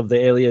screams of the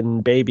alien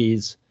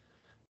babies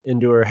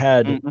into her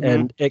head,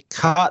 and it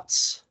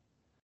cuts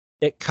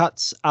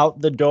out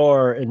the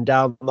door and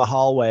down the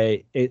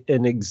hallway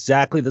in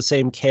exactly the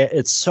same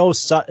that's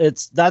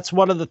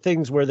one of the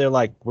things where they're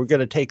like, we're going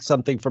to take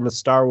something from a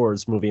Star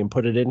Wars movie and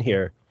put it in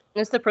here.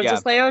 It's the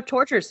Princess Leia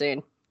torture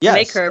scene. Yes,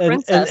 make her a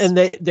princess. And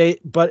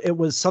but it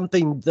was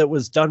something that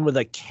was done with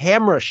a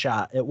camera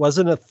shot. It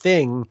wasn't a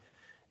thing,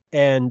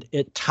 and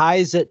it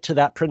ties it to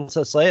that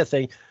Princess Leia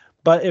thing.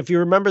 But if you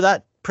remember,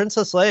 that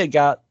Princess Leia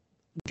got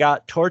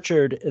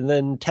tortured, and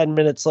then 10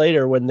 minutes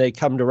later when they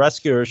come to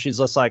rescue her, she's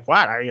just like,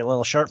 what, are you a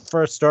little short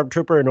for a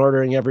stormtrooper, and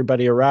ordering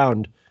everybody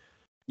around.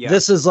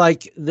 This is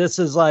like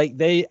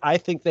I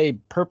think they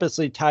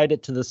purposely tied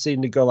it to the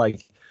scene to go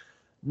like,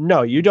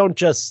 no, you don't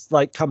just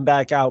like come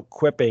back out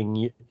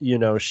quipping. You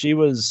know, she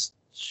was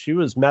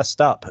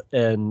messed up,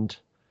 and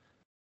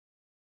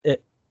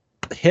it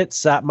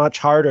hits that much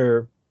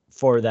harder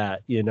for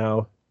that, you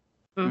know.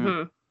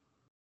 Mm-hmm.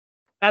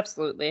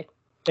 Absolutely.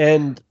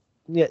 And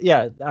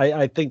yeah,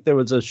 I think there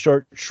was a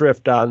short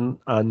shrift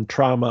on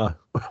trauma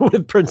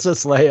with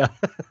Princess Leia.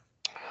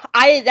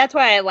 That's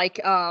why I like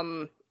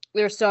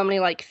there's so many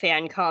like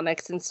fan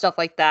comics and stuff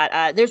like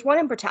that. There's one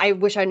in particular, I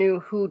wish I knew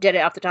who did it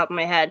off the top of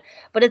my head,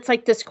 but it's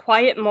like this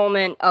quiet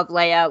moment of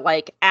Leia,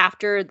 like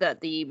after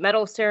the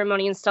medal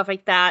ceremony and stuff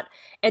like that,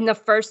 and the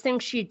first thing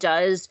she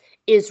does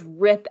is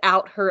rip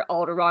out her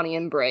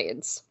Alderanian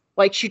braids.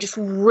 Like she just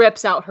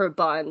rips out her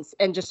buns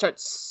and just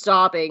starts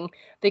sobbing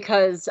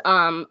because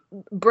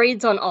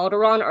braids on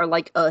Alderaan are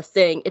like a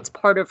thing. It's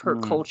part of her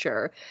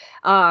culture.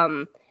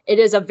 It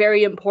is a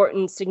very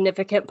important,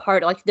 significant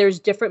part. Like there's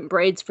different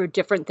braids for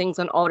different things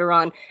on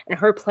Alderaan, and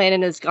her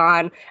planet is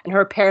gone, and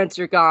her parents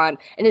are gone,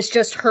 and it's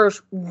just her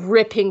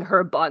ripping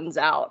her buns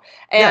out.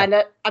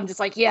 And I'm just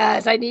like,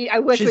 yes, I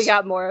wish we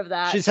got more of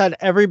that. She's had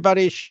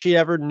everybody she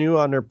ever knew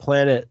on her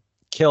planet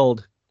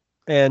killed,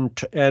 and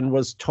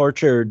was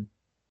tortured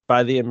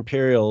by the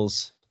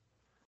Imperials,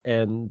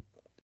 and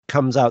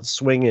comes out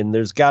swinging.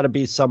 There's got to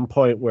be some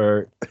point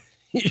where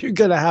you're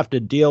gonna have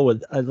to deal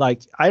with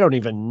like I don't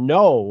even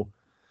know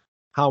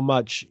how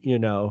much, you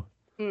know.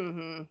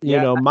 Mm-hmm. You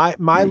know,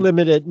 my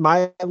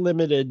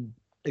limited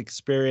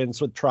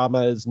experience with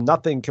trauma is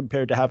nothing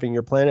compared to having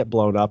your planet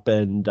blown up.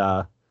 And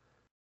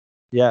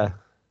yeah,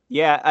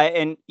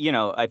 and you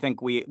know, I think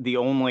the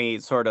only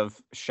sort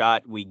of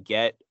shot we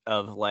get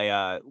of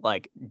Leia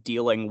like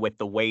dealing with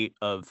the weight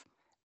of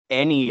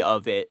any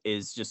of it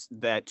is just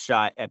that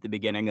shot at the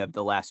beginning of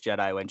The Last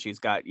Jedi when she's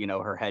got, you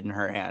know, her head in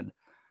her hand.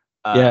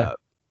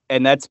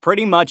 And that's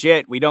pretty much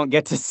it. We don't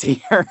get to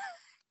see her,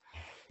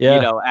 you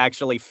know,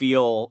 actually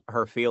feel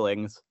her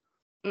feelings.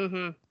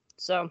 Mm-hmm.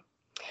 So,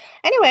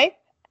 anyway,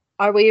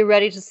 are we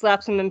ready to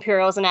slap some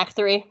Imperials in Act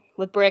 3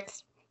 with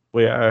bricks?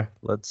 We are.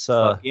 Let's.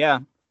 Yeah.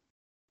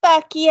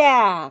 Fuck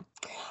yeah!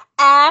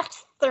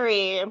 Act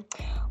 3.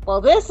 Well,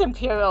 this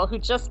Imperial who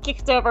just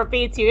kicked over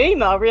B2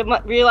 Emo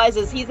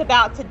realizes he's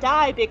about to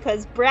die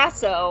because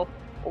Brasso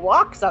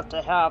walks up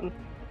to him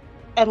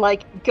and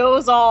like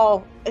goes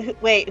all it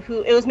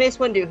was Mace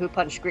Windu who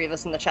punched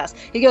Grievous in the chest.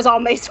 He goes all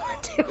Mace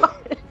Windu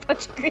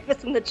punched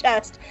Grievous in the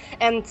chest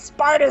and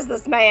Spartas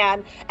this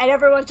man, and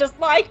everyone's just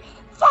like,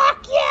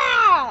 fuck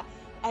yeah!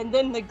 And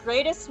then the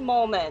greatest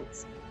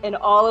moment in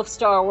all of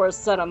Star Wars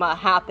cinema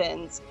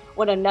happens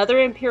when another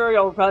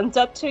Imperial runs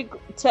up to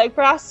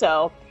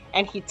Brasso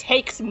and he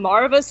takes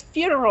Marva's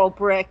funeral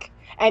brick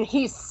and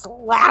he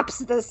slaps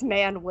this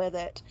man with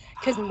it.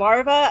 Because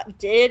Marva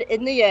did,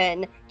 in the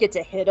end, get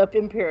to hit up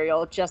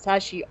Imperial just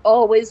as she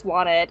always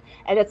wanted.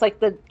 And it's like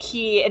the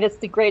key, and it's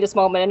the greatest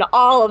moment in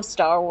all of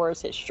Star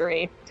Wars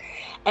history.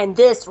 And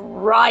this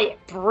riot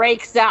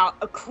breaks out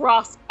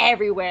across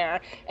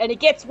everywhere. And it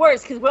gets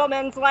worse because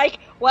Willman's like,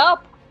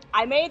 well,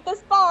 I made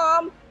this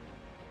bomb.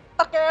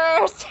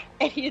 Fuckers!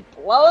 And he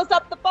blows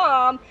up the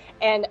bomb,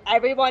 and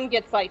everyone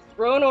gets like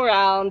thrown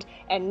around,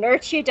 and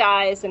Nurchi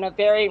dies in a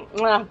very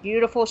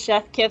beautiful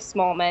Chef Kiss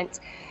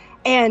moment,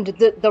 and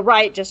the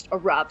riot just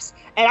erupts.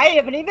 And I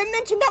haven't even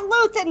mentioned that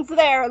Luthen's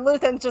there.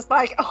 Luthen's just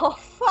like, oh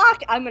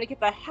fuck, I'm gonna get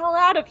the hell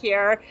out of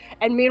here.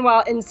 And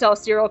meanwhile, Incel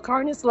Cyril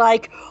Karn is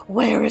like,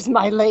 where is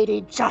my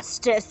lady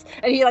Justice?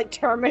 And he like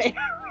terminates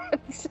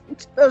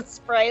into the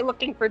spray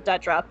looking for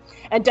Dedra.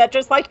 And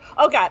Dedra's like,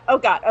 oh god, oh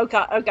god, oh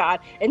god, oh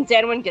god. And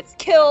Zanwin gets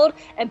killed,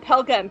 and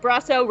Pelga and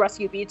Brasso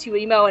rescue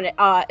B2 Emo and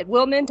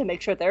Willman to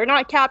make sure they're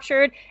not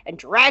captured and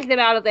drag them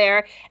out of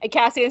there. And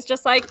Cassian's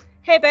just like,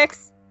 hey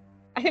Bix,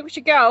 I think we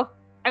should go.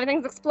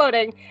 Everything's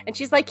exploding. And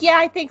she's like, yeah,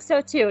 I think so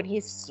too. And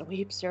he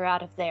sweeps her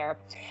out of there.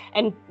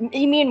 And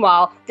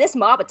meanwhile, this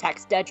mob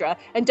attacks Dedra,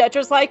 and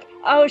Dedra's like,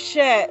 oh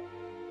shit,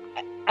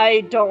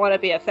 I don't want to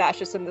be a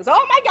fascist in this.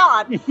 Oh my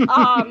god!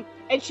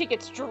 And she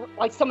gets,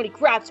 like, somebody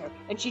grabs her,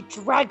 and she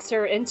drags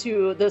her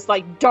into this,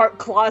 like, dark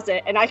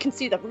closet, and I can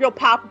see the real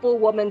palpable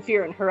woman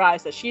fear in her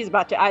eyes that she's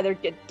about to either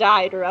get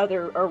died or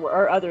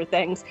other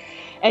things.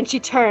 And she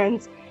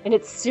turns, and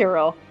it's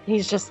Cyril, and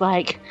he's just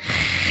like,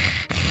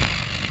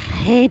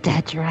 hey,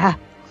 Dedra.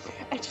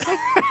 And she's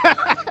like,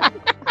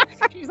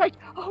 she's like,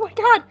 oh my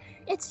god,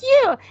 it's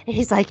you. And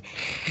he's like,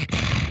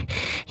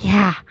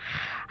 yeah,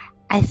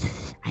 I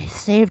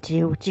saved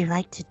you. Would you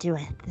like to do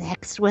a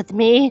sex with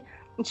me?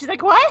 And she's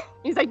like, what?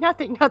 He's like,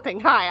 nothing.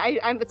 Hi,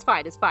 it's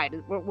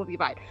fine. We'll be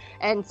fine.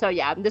 And so,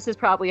 yeah, this is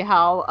probably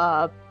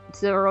how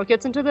Cyril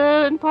gets into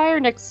the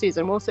Empire next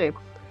season. We'll see.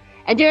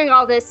 And during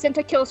all this,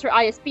 Cinta kills her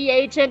ISB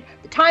agent.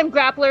 The time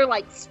grappler,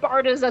 like,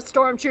 Sparta's a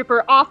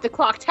stormtrooper off the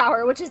clock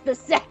tower, which is the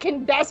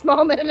second best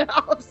moment in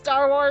all of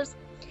Star Wars.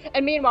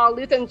 And meanwhile,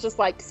 Luthen's just,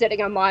 like,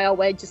 sitting a mile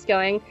away, just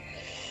going,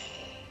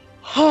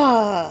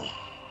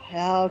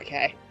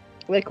 okay.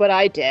 Look what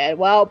I did.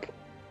 Well,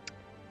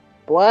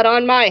 blood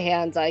on my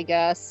hands, I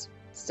guess.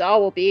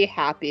 Saul will be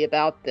happy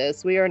about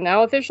this. We are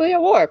now officially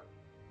at war.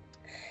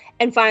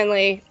 And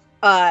finally,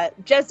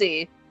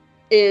 Jesse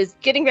is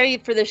getting ready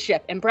for the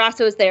ship, and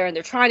Brasso's there, and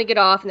they're trying to get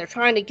off, and they're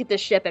trying to get the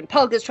ship, and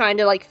Pug is trying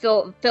to like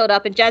fill it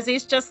up, and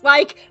Jesse's just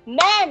like,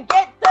 "Man,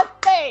 get the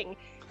thing,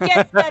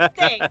 get the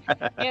thing,"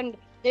 and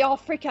they all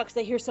freak out because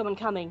they hear someone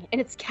coming, and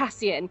it's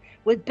Cassian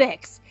with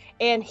Bix,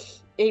 and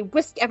they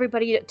whisk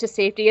everybody to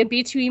safety, and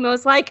B2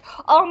 Emo's like,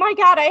 "Oh my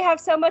god, I have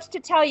so much to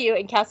tell you,"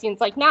 and Cassian's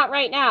like, "Not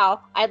right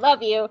now. I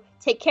love you.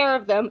 Take care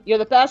of them. You're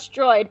the best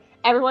droid.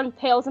 Everyone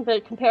pales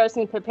in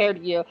comparison compared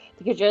to you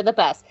because you're the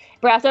best.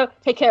 Brasso,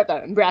 take care of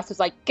them." And Brasso's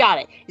like, "Got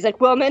it." He's like,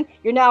 "Willman,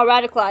 you're now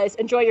radicalized.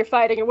 Enjoy your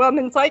fighting." And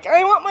Willman's like,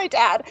 "I want my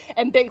dad."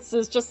 And Biggs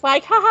is just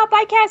like, "Haha,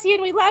 bye,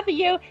 Cassian. We love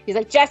you." He's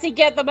like, "Jesse,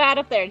 get them out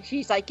of there." And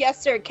she's like, "Yes,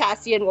 sir,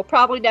 Cassian. We'll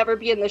probably never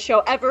be in the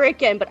show ever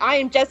again. But I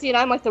am Jesse, and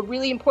I'm like the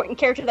really important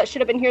character that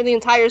should have been here the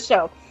entire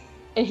show."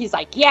 And he's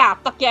like, "Yeah,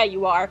 fuck yeah,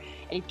 you are."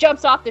 And he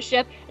jumps off the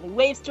ship, and he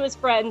waves to his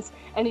friends,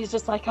 and he's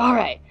just like, "All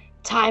right,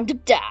 time to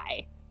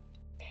die."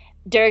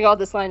 During all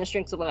this line of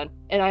Drinks Alone.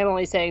 And I'm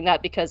only saying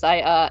that because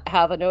I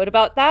have a note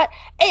about that.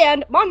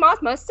 And Mon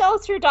Mothma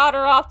sells her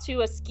daughter off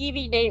to a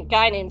skeevy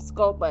guy named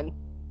Scoldlin,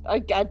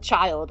 a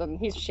child,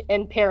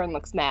 and Perrin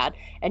looks mad,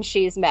 and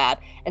she's mad,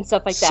 and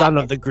stuff like that. Son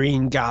of the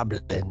Green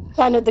Goblin.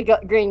 Son of the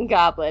Green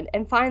Goblin.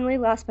 And finally,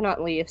 last but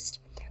not least,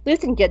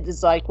 Luthen Gids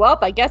is like, "Well,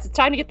 I guess it's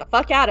time to get the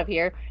fuck out of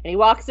here." And he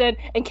walks in,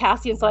 and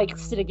Cassian's like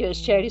sitting in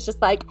his chair, and he's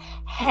just like,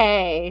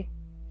 "Hey,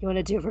 you want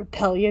to do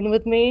rebellion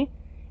with me?"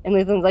 And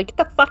Luthen's like, "Get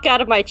the fuck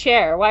out of my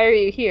chair. Why are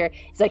you here?"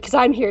 He's like, "Because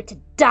I'm here to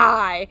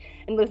die."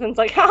 And Luthen's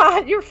like,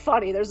 "Ha, you're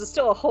funny. There's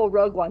still a whole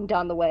Rogue One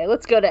down the way.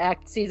 Let's go to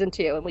Season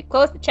 2. And we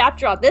close the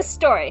chapter on this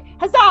story.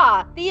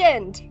 Huzzah! The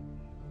end.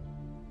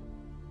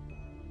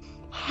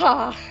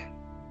 Ha.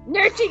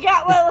 Nurture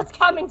got what was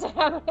coming to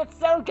him. It's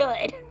so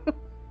good.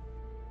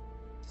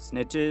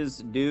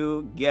 Snitches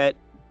do get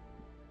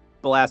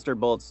blaster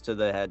bolts to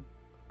the head.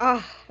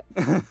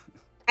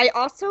 I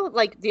also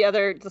like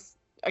just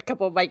a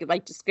couple of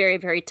like just very,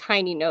 very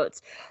tiny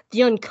notes.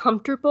 The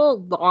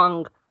uncomfortable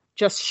long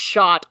just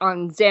shot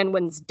on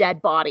Zanwin's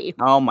dead body.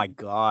 Oh my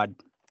god.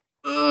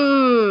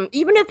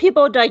 Even if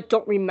people like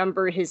don't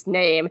remember his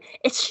name,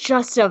 it's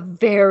just a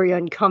very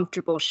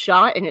uncomfortable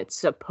shot, and it's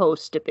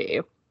supposed to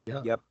be.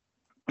 Yeah. Yep.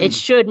 It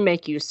should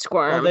make you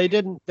squirm. Well, they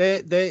didn't.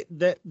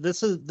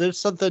 There's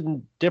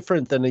something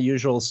different than a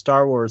usual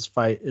Star Wars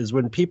fight. Is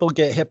when people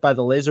get hit by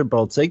the laser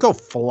bolts, they go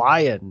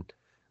flying.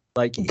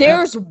 Like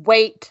there's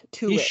weight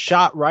to it. He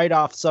shot right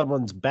off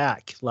someone's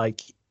back.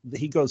 Like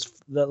he goes,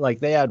 like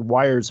they had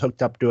wires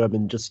hooked up to him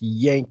and just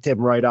yanked him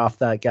right off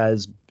that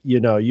guy's.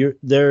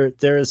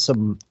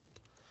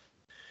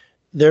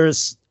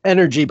 There's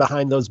energy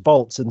behind those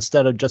bolts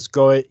instead of just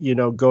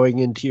going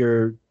into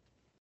your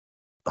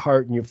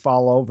heart and you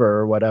fall over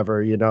or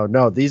whatever.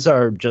 No, these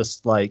are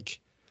just like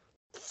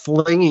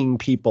flinging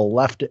people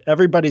left.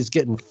 Everybody's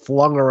getting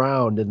flung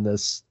around in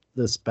this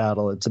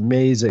battle. It's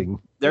amazing.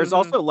 There's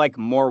also like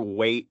more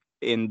weight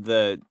in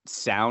the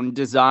sound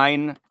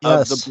design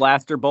Yes. of the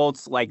blaster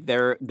bolts. Like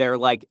they're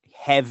like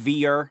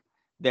heavier.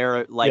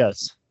 They're like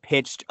Yes.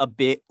 pitched a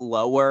bit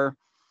lower,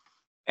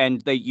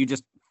 and you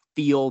just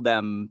feel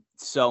them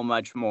so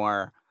much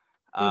more.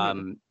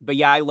 But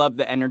yeah, I love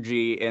the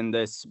energy in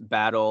this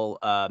battle.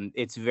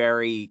 It's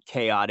very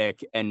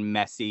chaotic and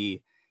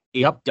messy.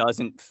 It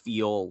doesn't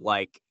feel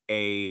like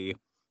a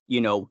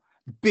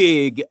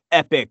big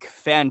epic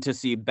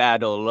fantasy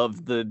battle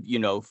of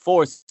the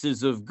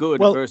forces of good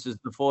versus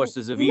the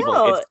forces of evil.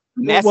 No. It's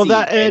messy. Well,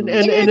 that and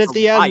at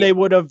the end riot. they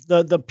would have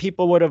the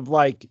people would have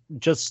like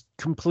just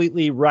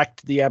completely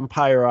wrecked the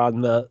Empire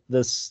on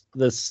this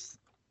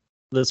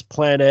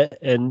planet,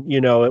 and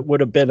it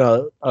would have been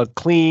a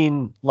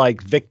clean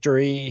like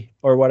victory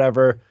or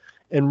whatever.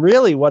 And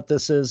really, what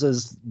this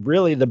is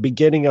really the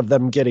beginning of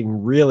them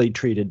getting really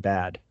treated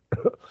bad.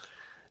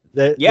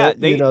 They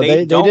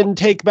didn't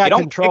take back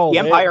control.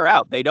 Kick the Empire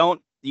out. They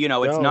don't.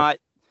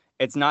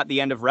 It's not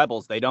the end of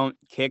Rebels. They don't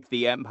kick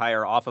the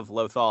Empire off of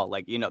Lothal.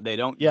 Like they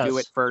don't do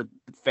it for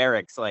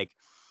Ferrix. Like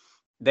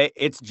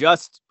it's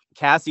just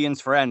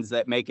Cassian's friends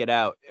that make it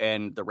out,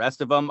 and the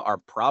rest of them are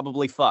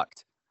probably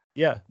fucked.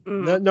 Yeah.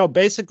 No,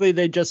 basically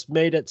they just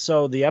made it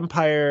so the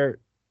Empire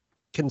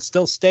can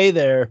still stay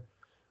there,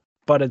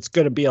 but it's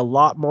going to be a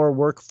lot more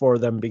work for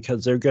them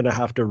because they're going to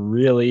have to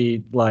really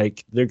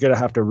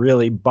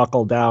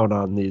buckle down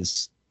on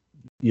these,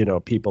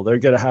 people. They're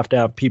going to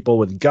have people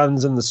with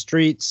guns in the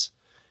streets.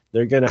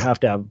 They're going to have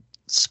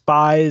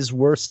spies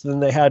worse than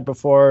they had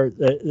before.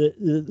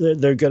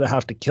 They're going to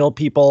have to kill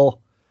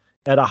people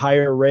at a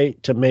higher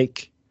rate to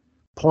make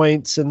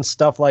points and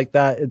stuff like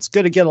that. It's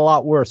going to get a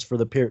lot worse for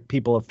the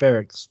people of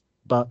Ferrix.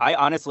 But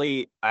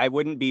I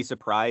wouldn't be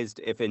surprised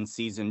if in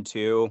season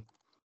 2,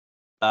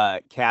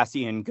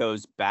 Cassian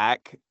goes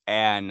back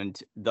and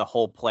the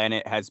whole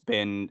planet has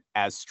been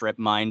as strip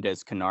mined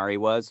as Kenari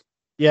was.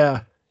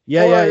 Yeah,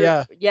 or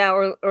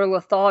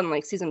Lothal in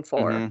like season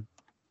 4. Mm-hmm.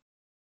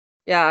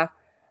 Yeah.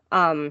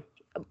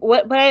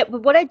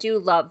 What I do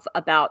love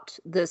about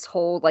this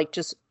whole like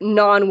just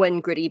non-win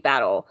gritty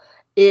battle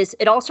is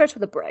it all starts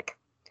with a brick.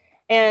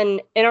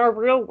 And in our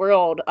real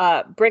world,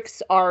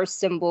 bricks are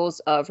symbols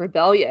of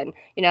rebellion.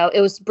 You know,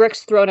 it was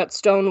bricks thrown at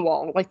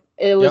Stonewall. Like,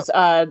 it was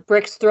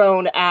bricks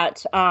thrown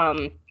at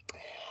oh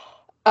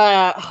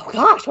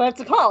gosh, what's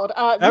it called?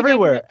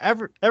 Everywhere,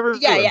 everywhere.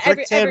 Yeah,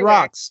 Bricks and everywhere.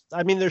 rocks.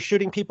 I mean, they're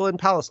shooting people in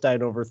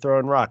Palestine over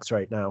throwing rocks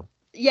right now.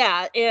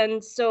 Yeah,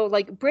 and so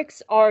like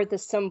bricks are the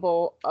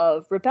symbol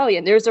of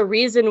rebellion. There's a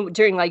reason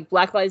during like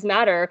Black Lives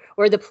Matter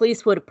where the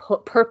police would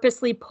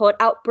purposely put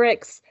out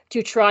bricks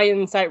to try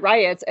and incite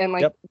riots, and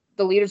like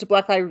the leaders of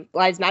Black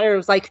Lives Matter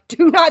was like,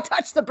 "Do not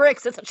touch the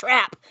bricks; it's a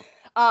trap."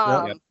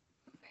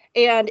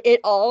 And it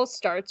all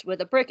starts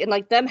with a brick, and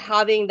like them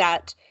having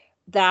that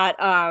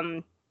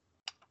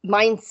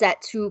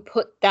mindset to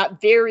put that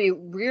very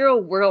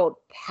real world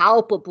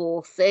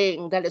palpable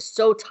thing that is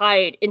so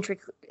tied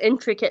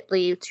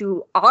intricately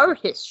to our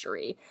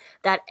history,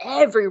 that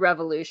every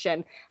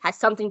revolution has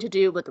something to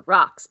do with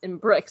rocks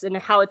and bricks, and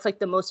how it's like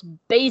the most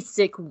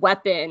basic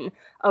weapon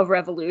of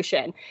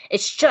revolution.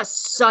 It's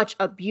just such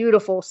a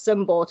beautiful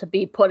symbol to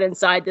be put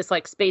inside this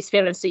like space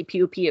fantasy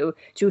pew pew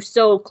to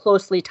so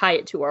closely tie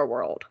it to our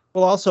world.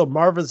 Well, also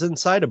Marva's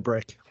inside a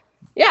brick.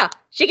 Yeah,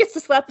 she gets to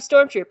slap a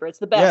stormtrooper. It's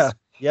the best.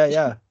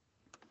 Yeah.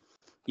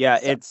 Yeah,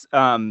 it's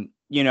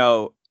you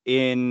know,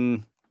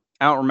 in,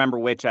 I don't remember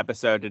which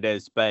episode it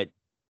is, but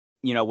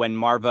you know, when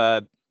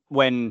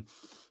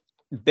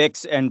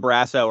Bix and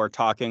Brasso are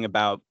talking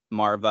about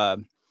Marva,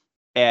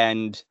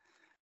 and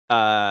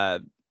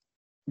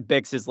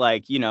Bix is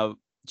like, you know,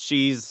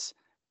 she's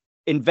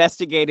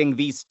investigating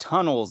these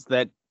tunnels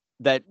that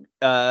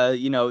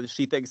you know,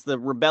 she thinks the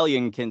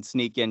rebellion can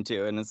sneak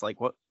into, and it's like,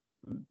 what?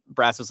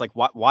 Brasso's like,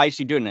 why is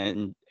she doing it?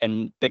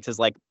 And Bix is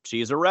like,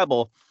 she's a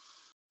rebel.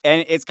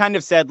 And it's kind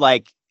of said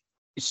like,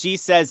 she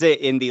says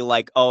it in the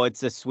like, oh,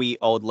 it's a sweet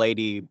old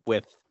lady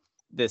with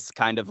this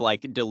kind of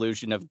like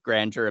delusion of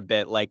grandeur a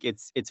bit. Like,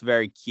 it's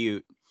very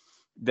cute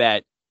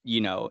that,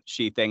 you know,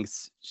 she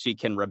thinks she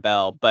can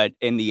rebel, but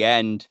in the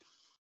end,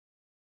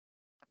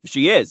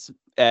 she is.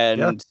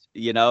 And,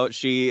 you know,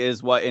 she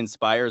is what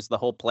inspires the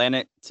whole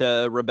planet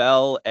to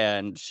rebel,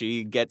 and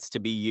she gets to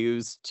be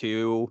used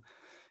to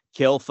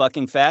kill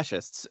fucking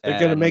fascists. They're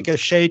going to make a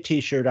Shay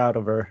t-shirt out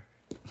of her.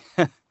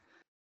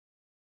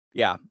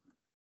 Yeah.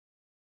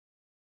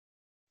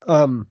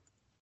 Yeah.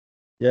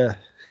 Can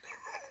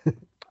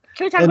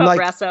we talk about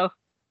Brasso?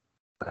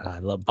 I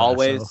love Brasso.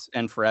 Always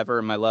and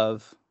forever, my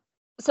love.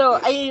 So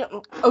it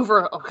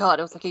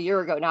was like a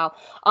year ago now.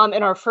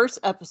 In our first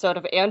episode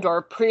of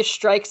Andor,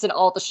 pre-strikes and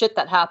all the shit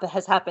that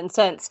has happened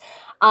since,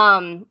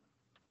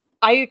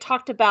 I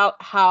talked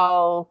about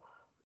how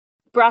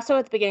Brasso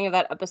at the beginning of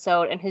that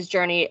episode and his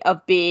journey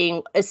of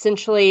being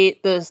essentially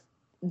the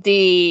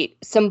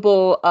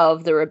symbol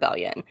of the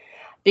rebellion.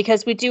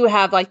 Because we do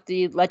have like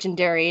the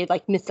legendary,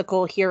 like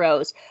mythical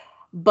heroes,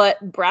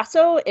 but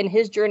Brasso in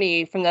his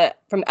journey from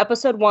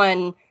episode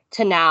 1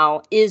 to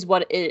now is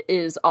what it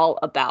is all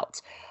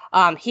about.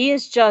 He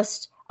is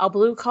just a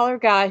blue collar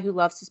guy who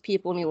loves his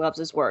people and he loves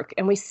his work.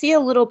 And we see a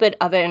little bit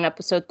of it in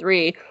episode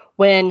 3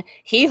 when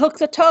he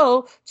hooks a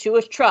tow to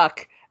a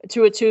truck,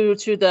 to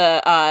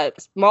the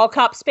mall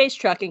cop space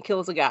truck, and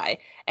kills a guy.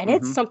 And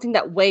it's something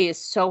that weighs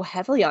so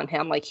heavily on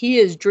him. Like, he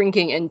is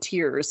drinking in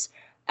tears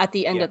at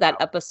the end of that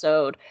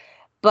episode.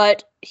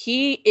 But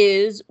he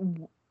is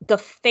the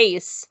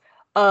face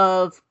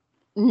of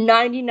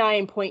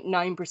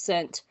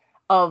 99.9%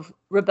 of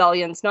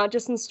rebellions, not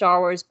just in Star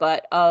Wars,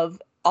 but of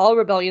all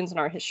rebellions in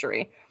our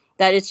history.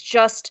 That it's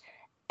just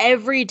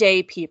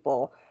everyday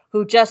people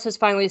who just has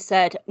finally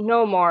said,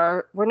 no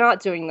more, we're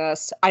not doing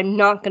this. I'm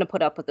not going to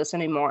put up with this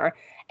anymore.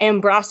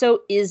 And Brasso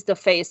is the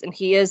face, and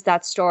he is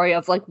that story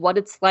of like what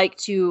it's like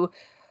to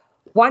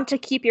want to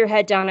keep your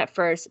head down at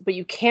first, but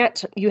you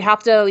can't. You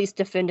have to at least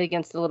defend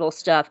against the little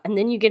stuff, and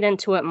then you get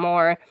into it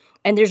more,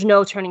 and there's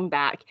no turning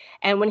back.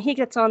 And when he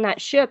gets on that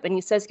ship and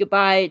he says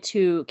goodbye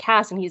to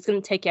Cass, and he's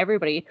going to take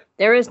everybody,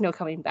 there is no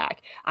coming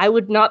back. I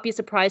would not be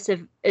surprised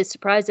if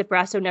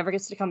Brasso never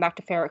gets to come back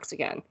to Ferrix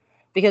again,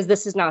 because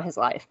this is not his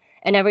life,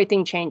 and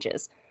everything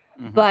changes.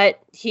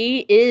 But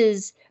he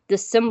is the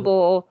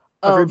symbol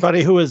of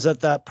everybody who is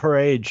at that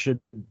parade should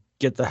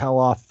get the hell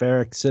off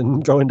Ferrix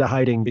and go into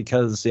hiding,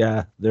 because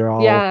they're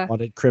all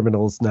wanted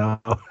criminals now.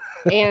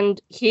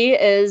 And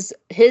his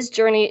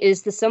journey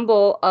is the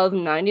symbol of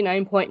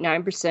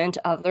 99.9%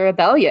 of the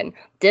rebellion.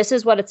 This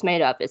is what it's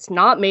made of. It's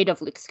not made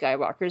of Luke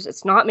Skywalkers.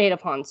 It's not made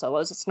of Han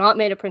Solos. It's not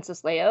made of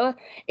Princess Leia.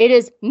 It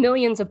is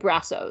millions of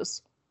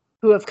Brassos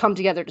who have come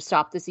together to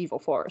stop this evil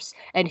force.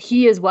 And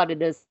he is what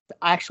it is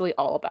actually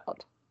all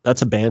about.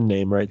 That's a band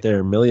name right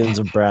there. Millions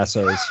of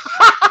Brassos.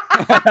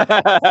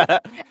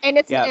 And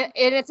it's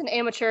an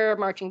amateur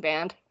marching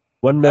band.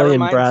 1 million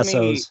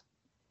Brassos.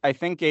 I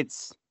think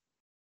is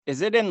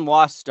it in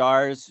Lost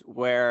Stars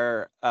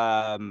where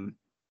crap,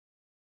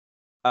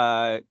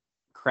 I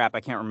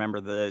can't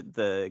remember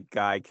the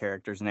guy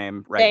character's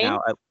name right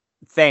now.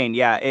 Thane,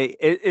 yeah.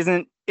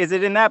 Is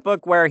it in that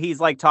book where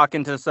he's like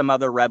talking to some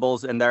other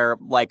rebels and they're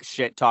like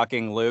shit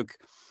talking Luke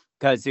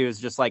because he was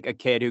just like a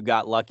kid who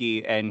got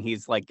lucky and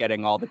he's like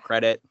getting all the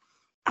credit?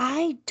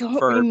 I don't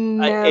for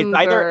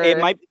remember.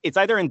 it's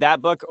either in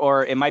that book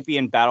or it might be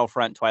in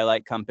Battlefront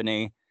Twilight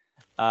Company.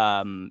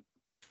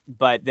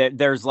 But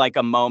there's like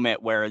a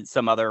moment where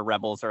some other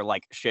rebels are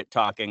like shit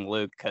talking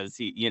Luke because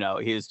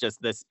he's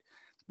just this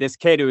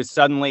kid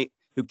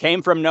who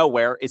came from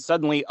nowhere is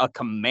suddenly a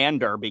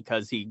commander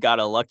because he got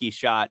a lucky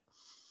shot.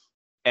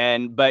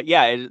 But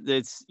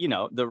it's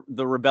the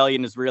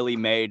rebellion is really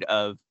made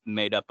up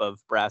of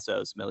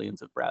Brassos,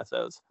 millions of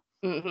Brassos,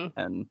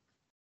 and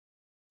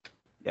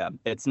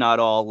it's not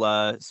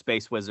all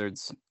space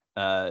wizards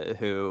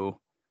who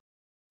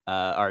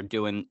are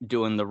doing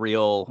the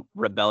real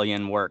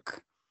rebellion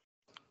work.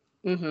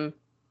 Mm-hmm.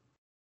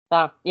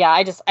 I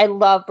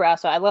love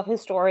Brasso. I love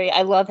his story.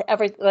 I love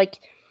everything. Like,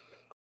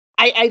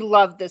 I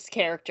love this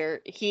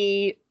character.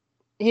 He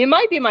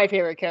might be my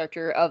favorite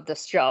character of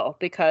this show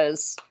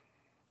because,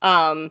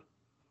 I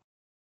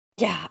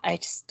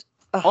just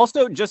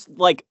also just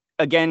like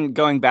again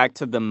going back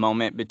to the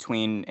moment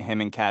between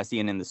him and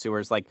Cassian in the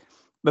sewers, like,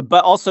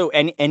 but also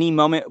any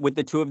moment with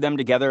the two of them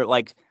together,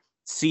 like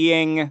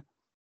seeing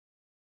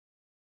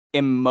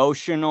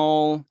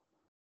emotional,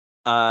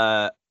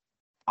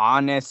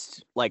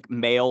 honest like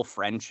male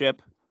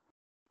friendship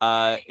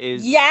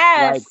is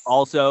like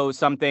also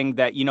something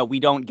that we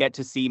don't get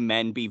to see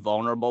men be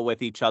vulnerable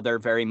with each other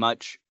very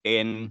much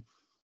in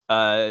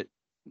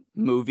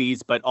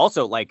movies, but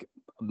also like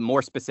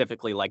more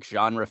specifically like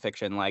genre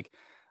fiction. Like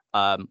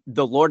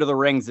the Lord of the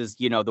Rings is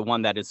the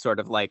one that is sort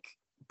of like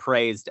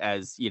praised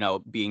as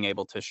being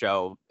able to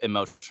show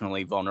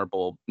emotionally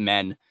vulnerable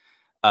men,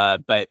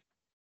 but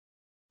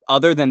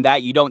other than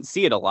that, you don't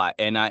see it a lot.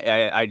 And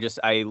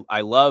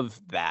I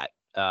love that,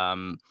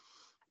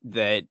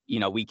 that,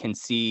 we can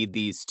see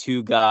these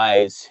two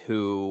guys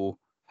who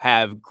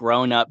have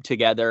grown up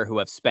together, who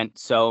have spent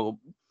so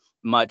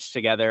much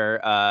together,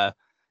 to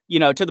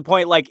the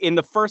point, like in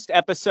the first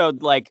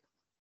episode, like,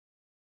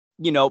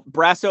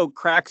 Brasso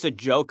cracks a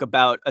joke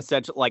about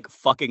essentially like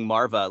fucking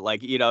Marva.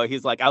 Like,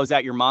 he's like, I was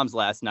at your mom's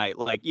last night.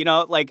 Like,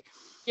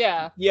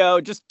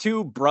 just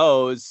two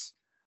bros,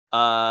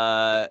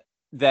 that,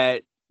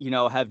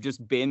 have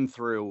just been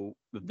through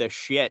the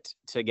shit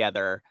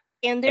together.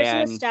 And there's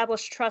an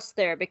established trust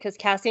there because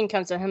Cassian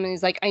comes to him and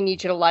he's like, I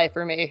need you to lie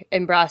for me.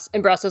 And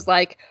Brasso's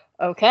like,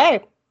 okay.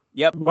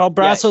 Yep. Well,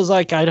 Brasso's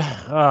like,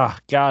 oh,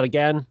 God,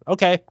 again.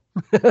 Okay.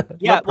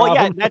 Yeah. Well,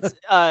 yeah, that's,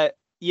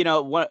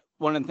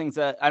 one of the things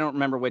that I don't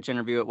remember which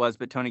interview it was,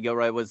 but Tony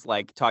Gilroy was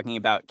like talking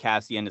about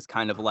Cassian as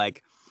kind of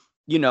like,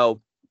 the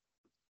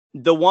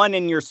one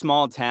in your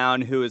small town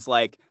who is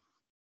like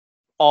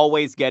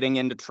always getting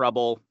into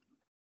trouble.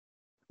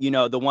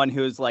 The one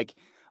who's like,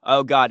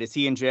 oh God, is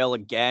he in jail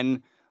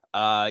again?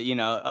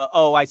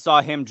 Oh, I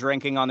saw him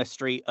drinking on the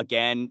street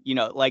again,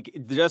 like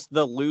just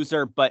the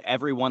loser, but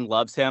everyone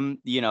loves him,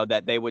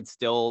 that they would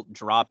still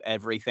drop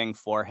everything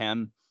for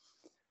him.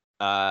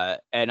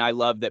 And I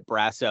love that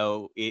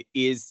Brasso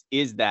is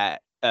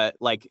that,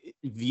 like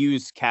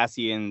views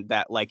Cassian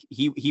that like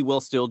he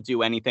will still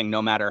do anything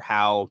no matter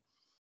how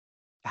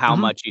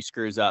much he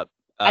screws up.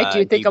 I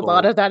do think a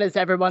lot of that is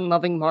everyone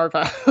loving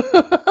Marva.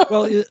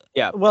 Well,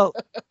 yeah. Well,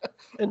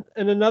 and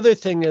another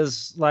thing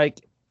is like,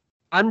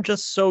 I'm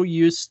just so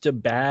used to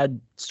bad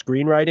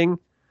screenwriting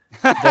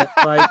that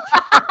like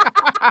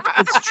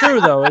it's true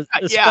though,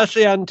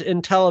 especially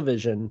in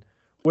television,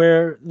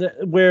 where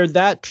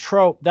that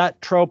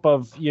trope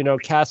of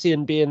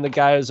Cassian being the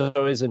guy who's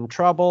always in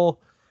trouble,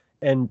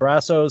 and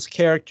Brasso's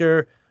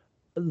character,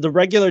 the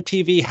regular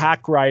TV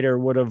hack writer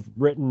would have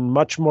written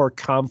much more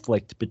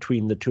conflict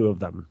between the two of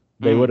them.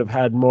 They would have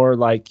had more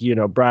like,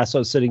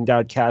 Brasso sitting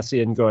down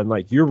Cassian going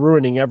like, you're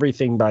ruining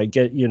everything by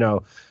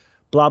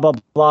blah, blah,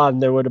 blah.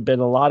 And there would have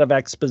been a lot of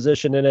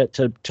exposition in it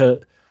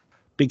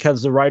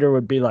because the writer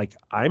would be like,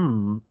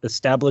 I'm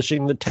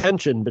establishing the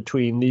tension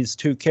between these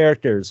two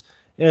characters.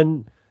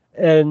 And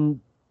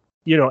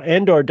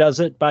Andor does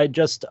it by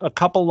just a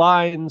couple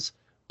lines,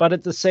 but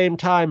at the same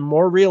time,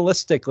 more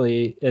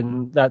realistically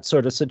in that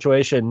sort of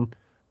situation,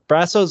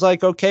 Brasso's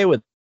like, okay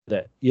with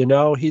it,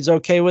 he's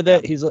okay with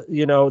it. He's,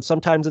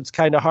 sometimes it's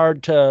kind of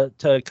hard to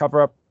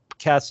cover up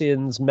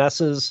Cassian's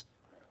messes,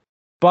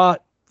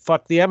 but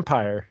fuck the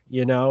Empire,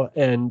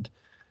 and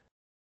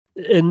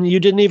you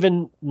didn't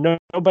even,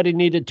 nobody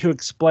needed to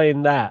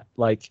explain that.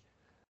 Like,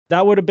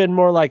 that would have been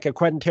more like a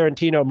Quentin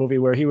Tarantino movie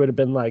where he would have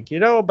been like,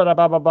 blah, blah,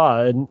 blah, blah,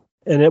 and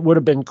it would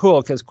have been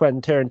cool because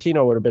Quentin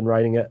Tarantino would have been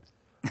writing it.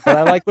 But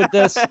I like with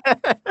this,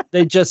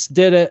 they just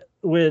did it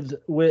with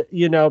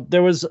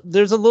there's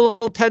a little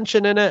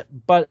tension in it,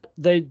 but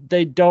they're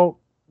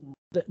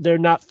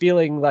not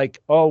feeling like,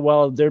 oh,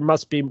 well, there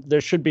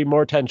should be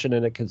more tension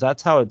in it, because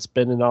that's how it's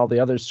been in all the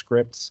other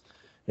scripts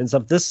and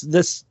stuff.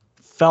 This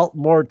felt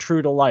more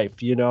true to life,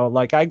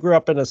 like I grew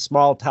up in a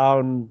small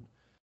town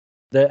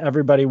that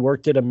everybody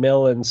worked at a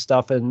mill and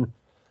stuff, and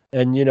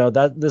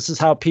that this is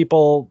how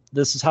people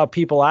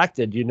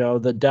acted.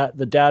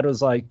 The dad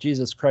was like,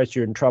 Jesus Christ,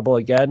 you're in trouble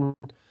again.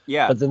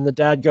 Yeah. But then the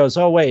dad goes,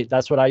 "Oh wait,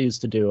 that's what I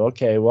used to do."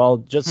 Okay, well,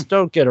 just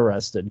don't get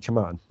arrested. Come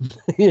on,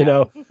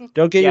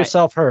 don't get Yeah.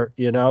 yourself hurt.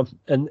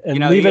 And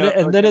leave it.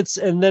 And then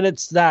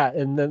it's that.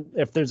 And then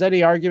if there's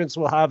any arguments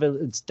we'll have,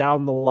 it's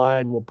down the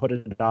line. We'll put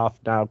it off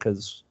now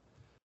because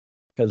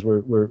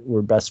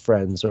we're best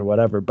friends or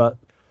whatever. But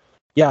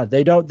yeah,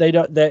 they don't.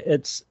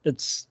 It's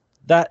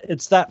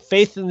that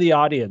faith in the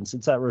audience.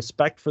 It's that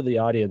respect for the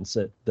audience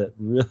that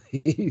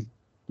really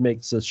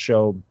makes this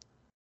show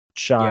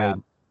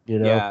shine.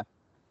 Yeah.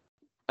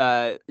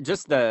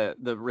 Just the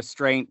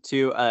restraint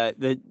too.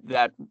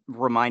 That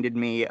reminded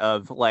me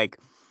of like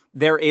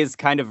there is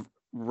kind of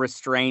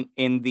restraint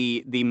in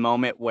the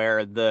moment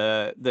where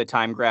the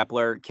time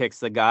grappler kicks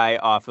the guy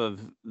off of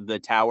the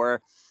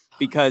tower,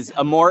 because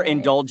a more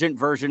indulgent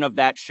version of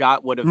that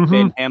shot would have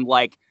been him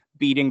like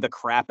beating the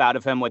crap out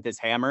of him with his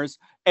hammers,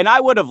 and I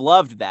would have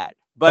loved that.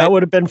 But that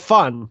would have been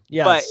fun.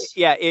 Yes. But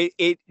yeah,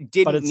 it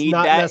didn't but it's need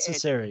not that.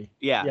 necessary.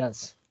 Yeah.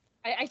 Yes.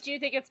 I do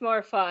think it's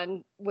more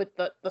fun with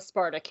the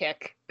Sparta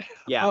kick.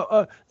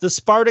 Yeah. The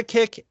Sparta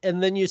kick,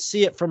 and then you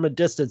see it from a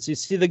distance. You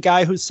see the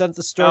guy who sent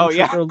the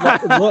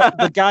stormtrooper.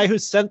 The guy who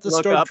sent the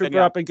stormtrooper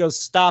up and goes,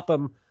 "Stop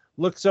him!"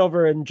 Looks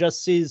over and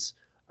just sees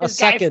a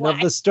second of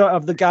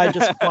the guy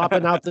just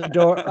flopping out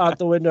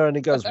the window, and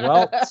he goes,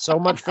 "Well, so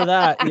much for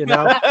that,"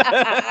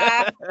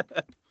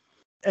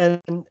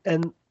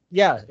 And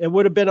yeah, it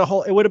would have been a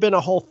whole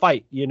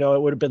fight. It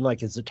would have been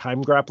like, is the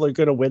time grappler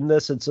going to win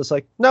this? It's just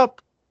like, nope.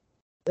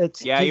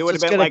 He would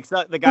have been like,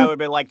 the guy would have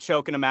been like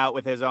choking him out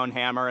with his own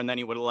hammer, and then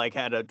he would have like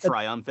had a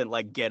triumphant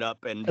like get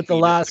up and at the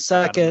last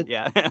second.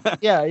 Yeah.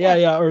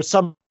 Or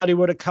somebody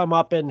would have come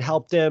up and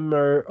helped him,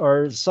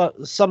 or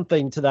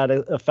something to that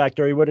effect,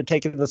 or he would have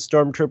taken the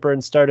stormtrooper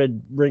and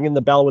started ringing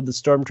the bell with the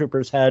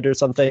stormtrooper's head or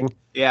something.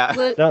 Yeah.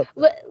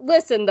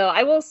 Listen, though,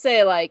 I will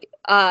say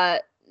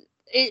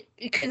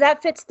because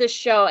that fits the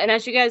show, and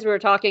as you guys were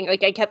talking,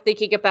 like I kept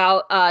thinking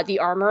about the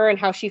armor and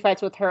how she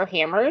fights with her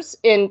hammers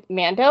in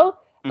Mando.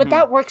 But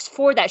that works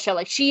for that show.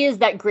 Like, she is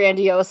that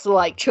grandiose,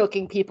 like,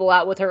 choking people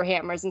out with her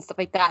hammers and stuff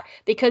like that.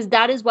 Because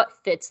that is what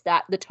fits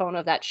the tone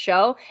of that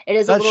show. It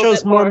is that a little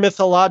show's bit more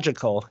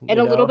mythological. And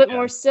a little bit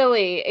more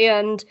silly.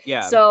 And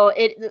so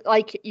it,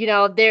 like,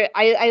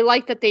 I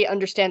like that they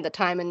understand the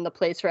time and the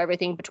place for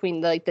everything between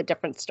the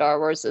different Star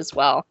Wars as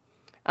well.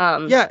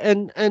 And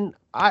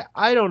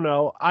I don't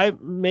know.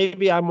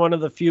 Maybe I'm one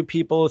of the few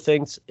people who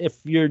thinks if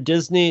you're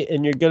Disney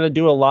and you're going to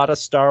do a lot of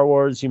Star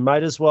Wars, you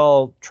might as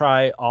well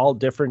try all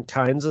different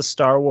kinds of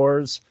Star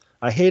Wars.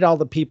 I hate all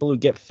the people who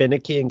get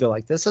finicky and go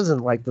like, this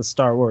isn't like the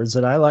Star Wars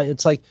that I like.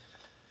 It's like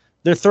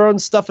they're throwing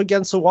stuff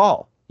against the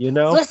wall.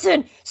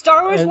 Listen,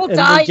 Star Wars will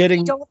die if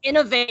we don't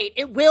innovate.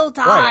 It will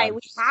die. Right. We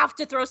have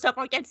to throw stuff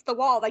against the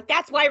wall. Like,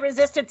 that's why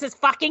Resistance is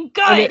fucking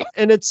good.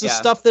 And it's the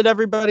stuff that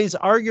everybody's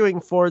arguing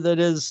for that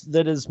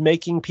is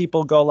making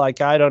people go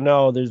like, I don't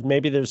know,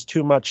 there's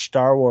too much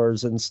Star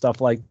Wars and stuff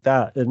like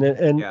that.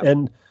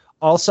 And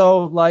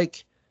also,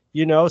 like,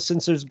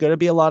 since there's going to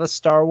be a lot of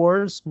Star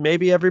Wars,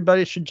 maybe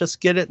everybody should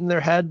just get it in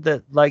their head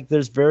that, like,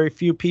 there's a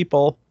few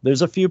people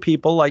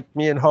like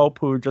me and Hope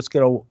who are just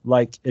going to,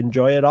 like,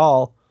 enjoy it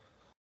all.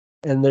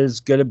 And there's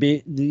going to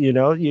be,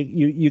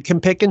 you can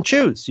pick and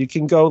choose. You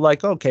can go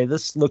like, okay,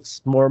 this looks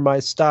more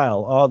my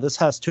style. Oh, this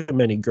has too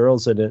many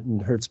girls in it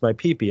and hurts my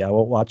pee-pee. I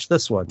won't watch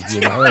this one,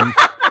 And...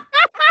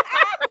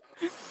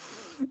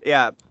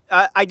 Yeah,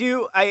 I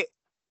do.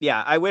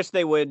 I wish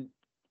they would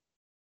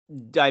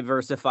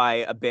diversify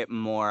a bit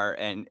more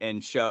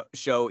and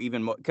show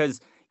even more, because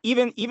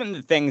even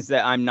the things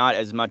that I'm not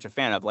as much a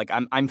fan of, like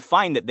I'm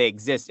fine that they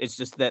exist. It's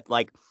just that,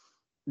 like,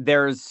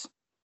 there's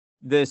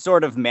the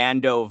sort of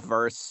Mando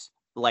verse,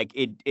 like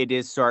it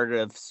is sort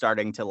of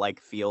starting to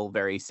like feel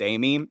very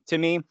samey to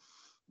me,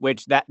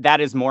 which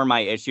that is more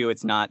my issue.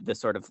 It's not the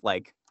sort of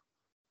like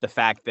the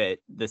fact that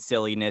the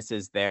silliness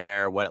is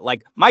there. What,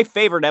 like, my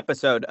favorite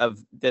episode of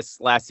this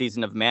last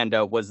season of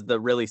Mando was the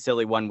really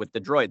silly one with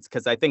the droids,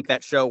 because I think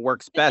that show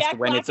works best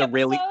when it's a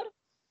really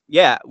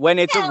when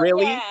it's a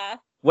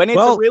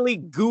really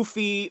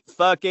goofy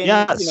fucking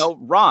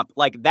romp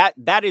like that.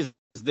 That is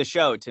the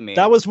show to me.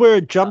 That was where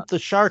it jumped the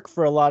shark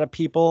for a lot of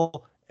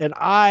people, and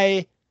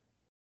I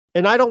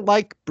don't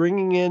like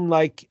bringing in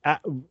like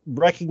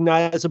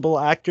recognizable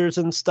actors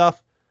and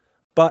stuff,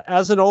 but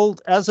as an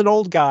old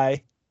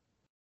guy,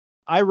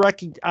 I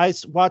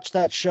watched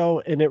that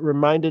show, and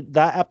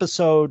that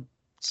episode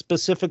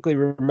specifically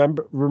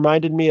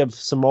reminded me of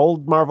some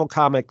old Marvel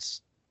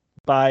comics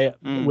drawn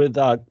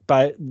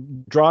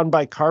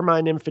by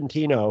Carmine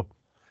Infantino,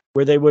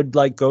 where they would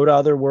like go to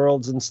other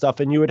worlds and stuff,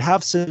 and you would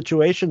have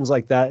situations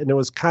like that, and it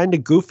was kind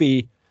of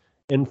goofy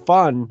and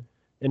fun.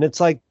 And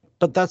it's like,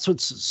 but that's what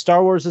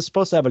Star Wars is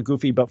supposed to have, a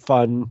goofy but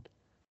fun,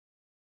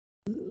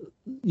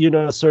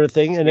 sort of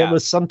thing. And it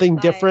was something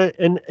different.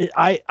 And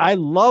I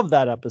love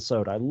that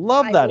episode. I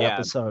love that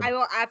episode. I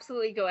will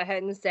absolutely go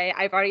ahead and say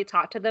I've already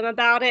talked to them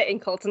about it,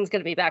 and Colton's going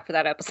to be back for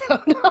that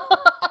episode.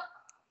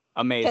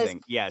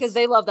 Amazing. Yes. Because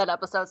they love that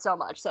episode so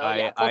much. So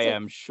I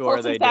am sure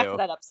Colton's they back do. for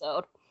that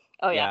episode.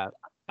 Oh yeah.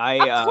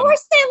 Of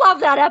course they love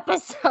that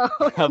episode.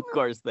 Of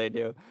course they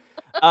do.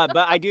 But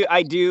I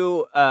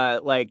do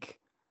like,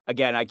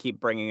 again, I keep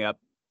bringing up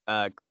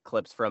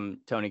clips from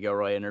Tony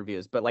Gilroy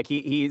interviews, but like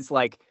he's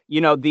like,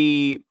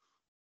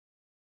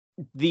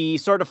 the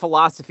sort of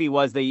philosophy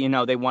was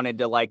that, they wanted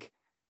to like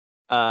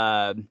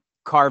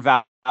carve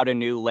out a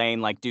new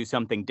lane, like do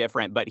something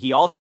different. But he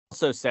also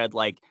said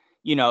like,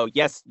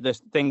 yes,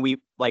 this thing we're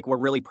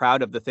really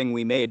proud of the thing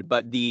we made,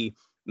 but the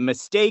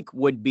mistake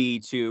would be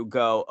to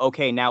go,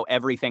 okay, now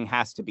everything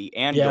has to be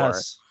Andor.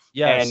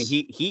 Yes. And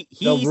he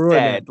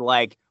said,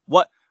 like,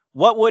 what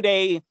would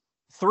a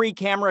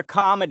 3-camera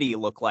comedy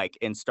look like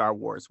in Star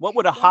Wars? What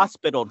would a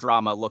hospital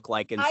drama look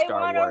like in Star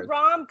Wars? I want a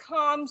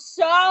rom-com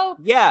so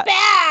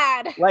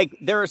bad. Like,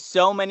 there are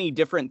so many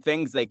different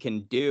things they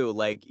can do.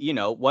 Like,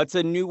 what's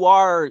a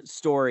noir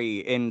story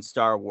in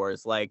Star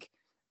Wars? Like,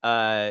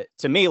 to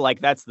me, like,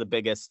 that's the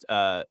biggest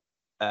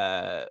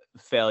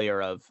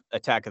failure of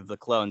Attack of the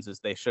Clones, is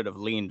they should have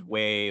leaned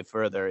way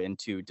further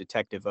into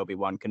Detective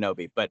Obi-Wan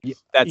Kenobi. But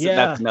that's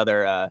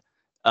another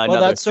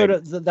that's sort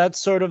of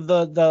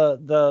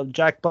the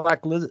Jack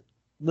Black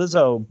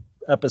Lizzo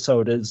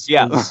episode is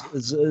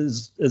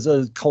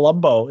a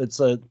Columbo. It's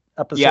a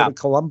episode of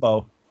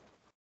Columbo.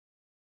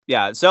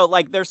 Yeah, so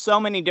like there's so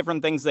many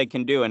different things they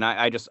can do, and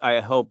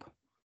I hope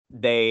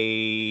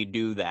they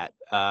do that.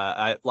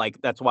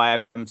 That's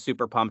why I'm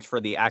super pumped for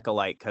the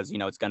Acolyte, because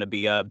it's going to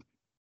be a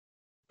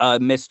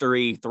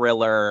mystery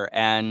thriller,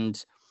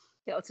 and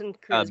Skeleton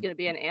Crew is going to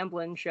be an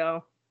Amblin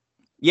show.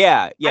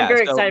 Yeah. I'm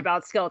very excited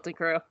about Skeleton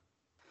Crew.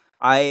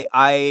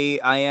 I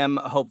am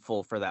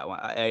hopeful for that one.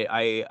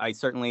 I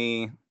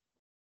certainly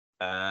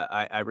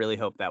I really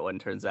hope that one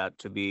turns out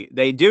to be.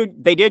 They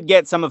did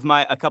get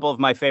a couple of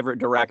my favorite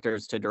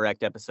directors to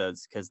direct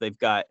episodes, because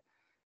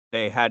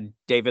they had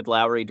David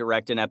Lowery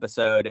direct an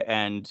episode,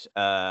 and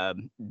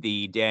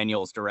the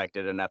Daniels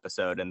directed an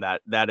episode, and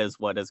that is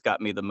what has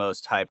got me the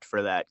most hyped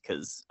for that,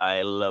 because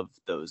I love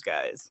those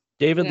guys.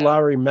 David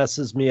Lowery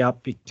messes me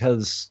up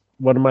because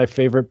one of my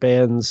favorite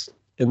bands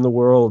in the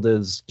world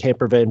is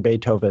Camper Van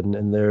Beethoven,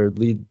 and their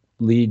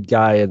lead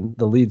guy and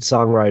the lead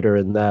songwriter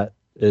in that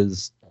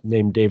is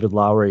named David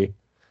Lowery.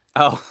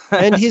 Oh.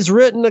 And he's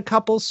written a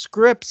couple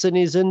scripts, and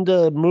he's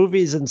into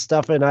movies and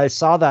stuff, and I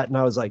saw that and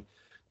I was like,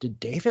 did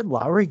David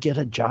Lowery get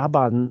a job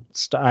on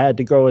I had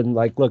to go and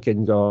like look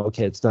and go,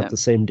 okay, it's not the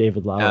same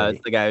David Lowery.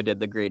 It's the guy who did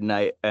The Green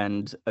Knight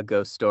and A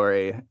Ghost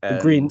Story.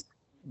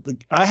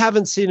 I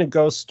haven't seen A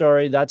Ghost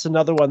Story. That's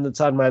another one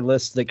that's on my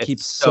list that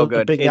keeps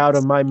slipping out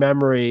of my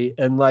memory.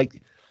 And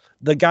like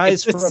the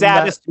guys, it's the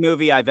saddest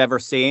movie I've ever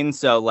seen.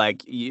 So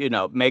like,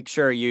 make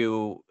sure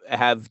you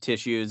have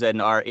tissues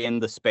and are in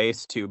the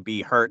space to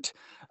be hurt.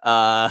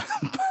 But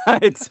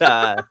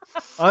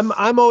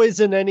I'm always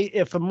in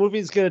if a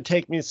movie's going to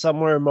take me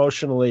somewhere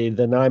emotionally,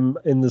 then I'm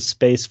in the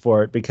space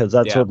for it, because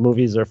that's what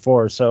movies are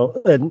for.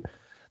 So, and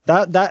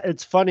that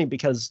it's funny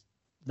because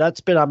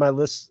that's been on my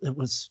list. It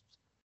was,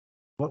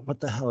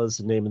 what the hell is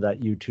the name of that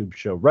YouTube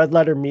show? Red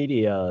Letter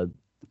Media.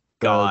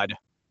 God.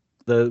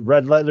 The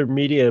Red Letter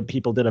Media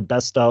people did a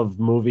best of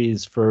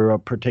movies for a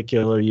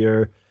particular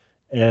year,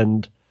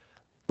 and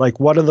like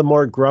one of the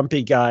more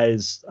grumpy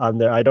guys on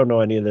there, I don't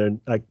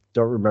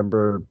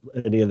remember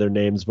any of their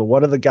names, but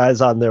one of the guys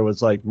on there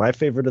was like, my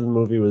favorite of the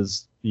movie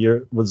was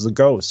The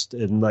Ghost,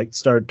 and like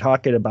started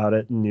talking about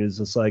it, and he was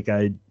just like,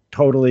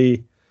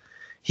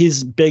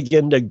 he's big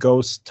into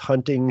ghost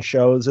hunting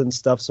shows and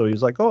stuff, so he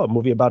was like, oh, a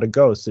movie about a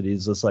ghost, and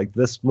he's just like,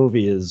 this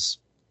movie is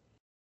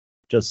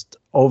just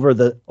over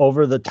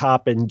the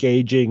top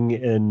engaging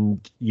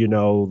and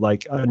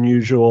like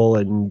unusual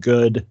and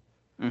good.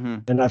 Mm-hmm.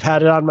 And I've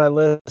had it on my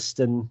list,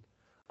 and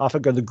off I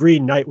go. The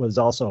Green Knight was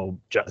also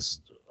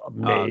just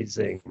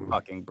amazing.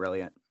 Fucking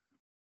brilliant.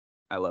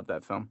 I love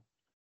that film.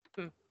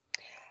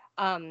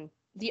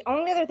 The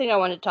only other thing I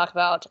wanted to talk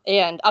about,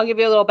 and I'll give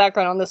you a little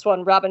background on this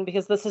one, Robin,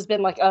 because this has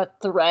been like a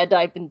thread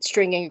I've been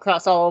stringing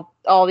across all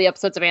the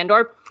episodes of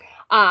Andor.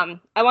 I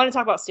want to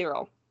talk about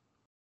Cyril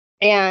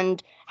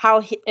and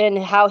how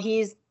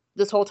he's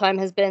this whole time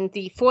has been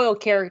the foil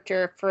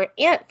character for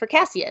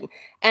Cassian,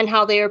 and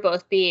how they are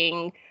both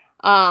being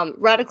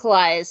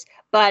radicalized,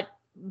 but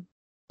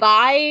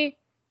by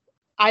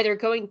either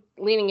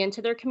leaning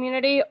into their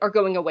community or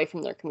going away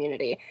from their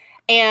community.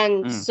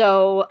 And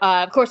so,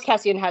 of course,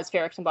 Cassian has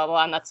Ferrix and blah, blah,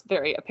 blah, and that's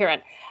very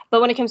apparent. But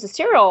when it comes to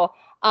Cyril,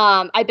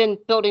 I've been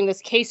building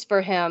this case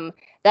for him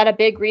that a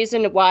big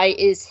reason why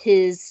is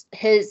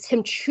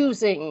him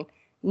choosing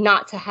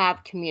not to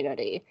have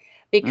community,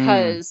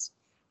 because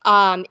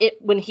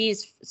when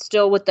he's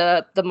still with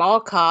the mall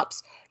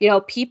cops,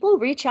 people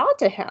reach out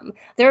to him.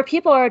 There are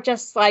people who are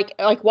just like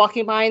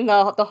walking by in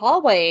the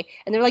hallway,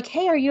 and they're like,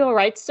 hey, are you all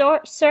right,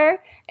 sir?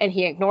 And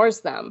he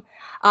ignores them.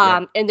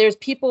 And there's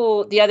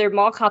people, the other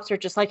mall cops are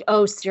just like,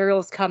 oh,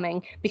 Cyril's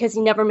coming, because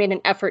he never made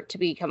an effort to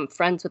become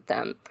friends with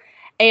them.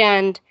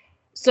 And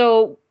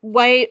so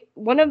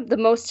one of the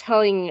most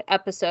telling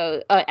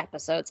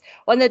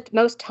one of the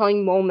most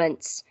telling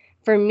moments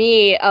for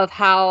me of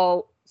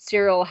how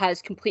Cyril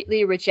has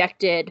completely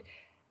rejected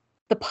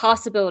the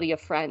possibility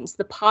of friends,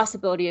 the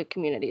possibility of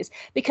communities.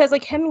 Because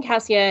like him and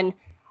Cassian,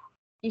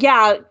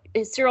 yeah,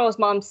 Cyril's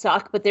mom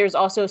suck, but there's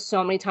also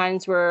so many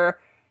times where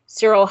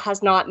Cyril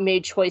has not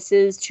made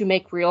choices to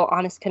make real,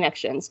 honest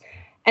connections.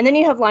 And then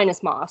you have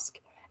Linus Mosk.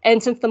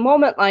 And since the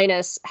moment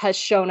Linus has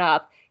shown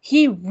up,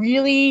 he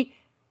really,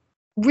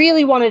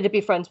 really wanted to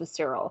be friends with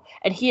Cyril.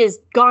 And he has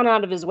gone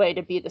out of his way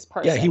to be this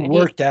person. Yeah, he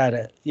worked at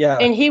it. Yeah.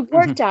 And he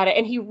worked at it,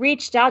 and he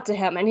reached out to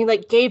him, and he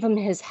like gave him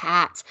his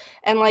hat.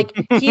 And like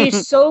he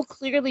so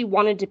clearly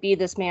wanted to be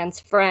this man's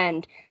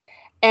friend.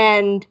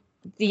 And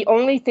the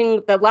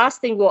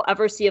last thing we'll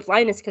ever see of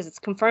Linus, because it's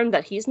confirmed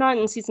that he's not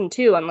in season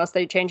 2 unless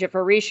they change it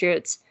for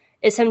reshoots,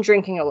 is him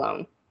drinking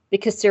alone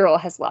because Cyril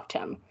has left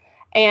him.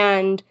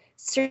 And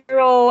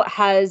Cyril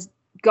has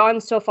gone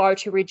so far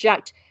to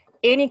reject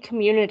any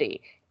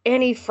community,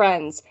 any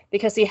friends,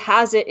 because he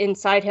has it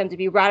inside him to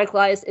be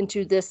radicalized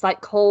into this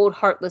like cold,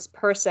 heartless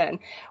person,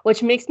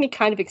 which makes me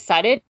kind of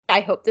excited. I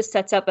hope this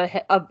sets up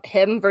a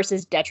him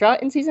versus Detra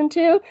in season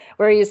 2,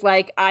 where he's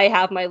like, I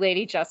have my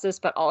lady justice,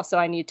 but also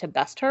I need to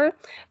best her,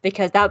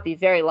 because that would be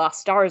very Lost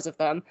Stars of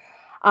them.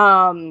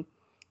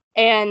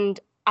 And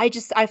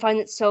I find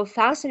it so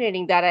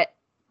fascinating that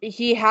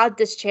he had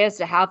this chance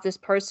to have this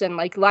person.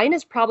 Like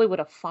Linus probably would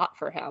have fought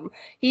for him.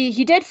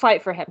 He did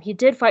fight for him. He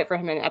did fight for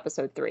him in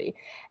episode 3.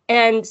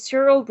 And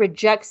Cyril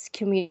rejects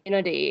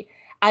community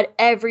at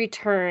every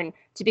turn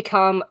to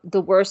become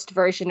the worst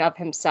version of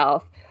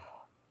himself,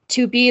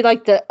 to be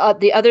like the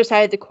other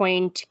side of the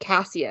coin to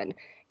Cassian.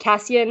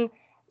 Cassian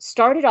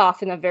started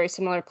off in a very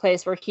similar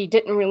place where he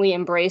didn't really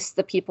embrace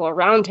the people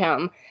around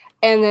him.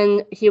 And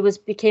then he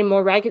became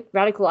more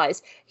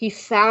radicalized. He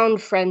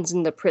found friends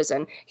in the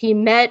prison. He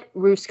met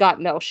Ruth Scott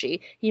Melshi.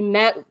 He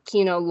met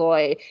Kino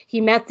Loy. He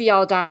met the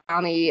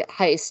Aldani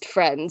heist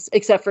friends,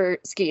 except for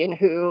Skian,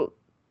 who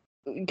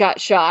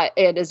got shot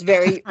and is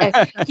very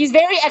he's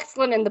very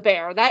excellent in The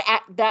Bear.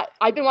 That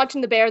I've been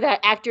watching The Bear. That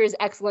actor is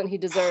excellent. He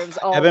deserves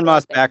all. Evan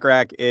Moss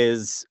Backrack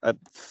is a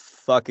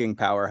fucking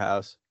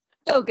powerhouse.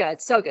 So good,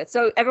 so good.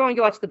 So everyone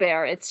go watch The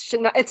Bear. It's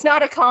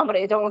not a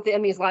comedy. Don't let the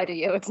Emmys lie to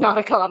you. It's not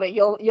a comedy.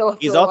 You'll.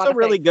 He's also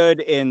really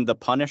good in The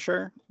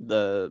Punisher,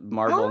 the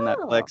Marvel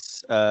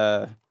Netflix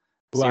I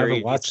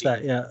haven't watched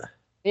that yet.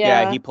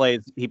 Yeah, he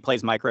plays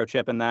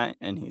Microchip in that,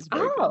 and he's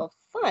very good.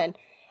 Fun.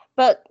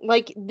 But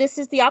like this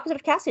is the opposite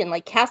of Cassian.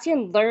 Like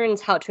Cassian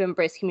learns how to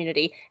embrace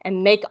community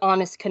and make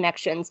honest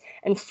connections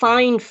and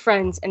find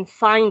friends and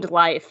find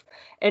life.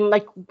 And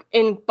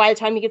by the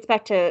time he gets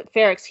back to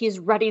Ferrix, he's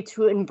ready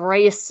to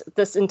embrace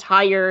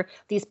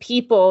these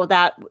people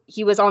that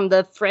he was on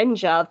the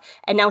fringe of,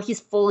 and now he's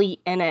fully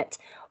in it.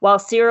 While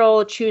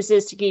Cyril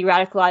chooses to be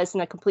radicalized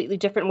in a completely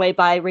different way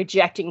by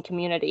rejecting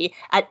community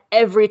at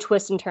every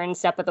twist and turn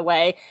step of the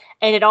way.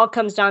 And it all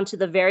comes down to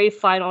the very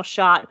final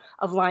shot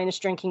of Linus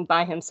drinking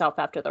by himself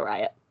after the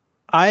riot.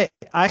 I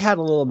had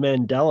a little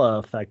Mandela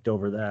effect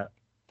over that.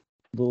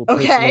 Personal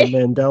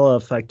Mandela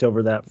effect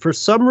over that. For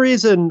some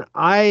reason,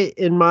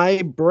 in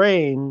my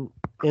brain,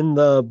 in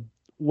the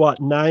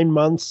 9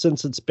 months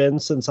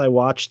since I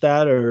watched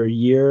that, or a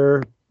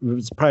year, it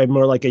was probably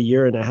more like a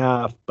year and a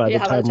half by the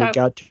time we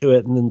got to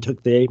it, and then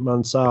took the 8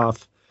 months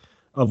off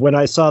of when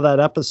I saw that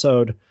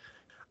episode.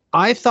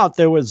 I thought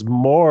there was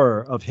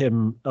more of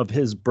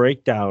his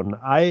breakdown.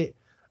 I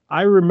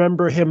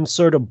remember him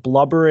sort of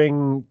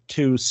blubbering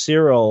to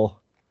Cyril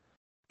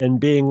and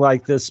being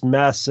like this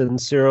mess, and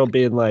Cyril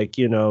being like,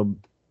 get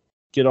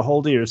a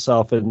hold of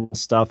yourself and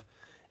stuff.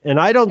 And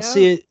I don't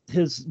see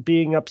his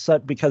being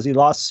upset because he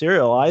lost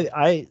Cyril.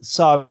 I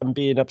saw him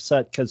being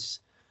upset because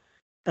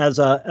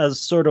as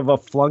sort of a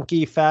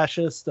flunky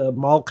fascist, a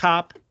mall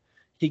cop,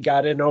 he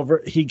got in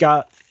over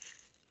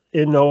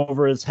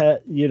his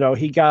head.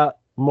 He got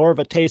more of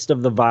a taste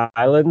of the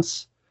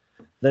violence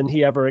than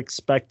he ever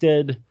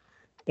expected,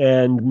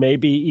 and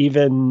maybe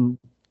even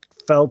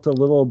felt a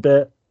little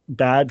bit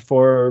bad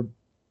for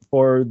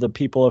the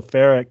people of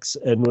Ferrix,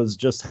 and was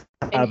just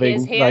having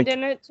his hand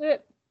in it too.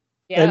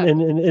 Yeah.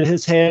 And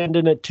his hand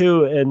in it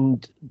too.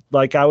 And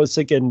like I was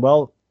thinking,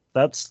 well,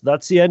 that's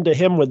the end of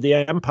him with the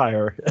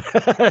Empire.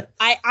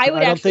 I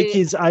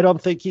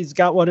don't think he's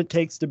got what it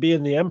takes to be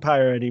in the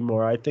Empire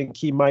anymore. I think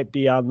he might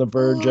be on the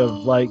verge of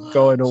like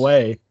going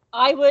away.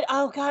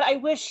 I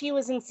wish he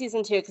was in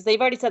season 2, because they've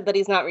already said that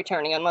he's not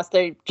returning unless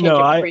they change it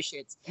for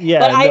reshoots. Yeah,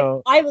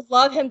 but I would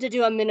love him to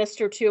do a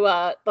minister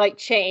to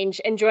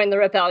change and join the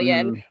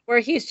rebellion, where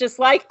he's just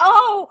like,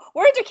 oh,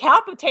 we're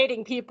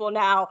decapitating people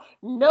now.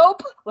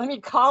 Nope, let me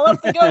call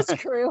up the ghost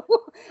crew.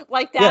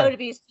 That would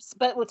be,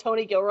 but with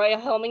Tony Gilroy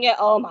helming it.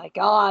 Oh my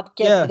God,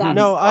 I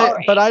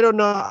don't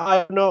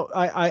know.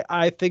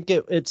 I think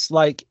it's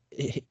like,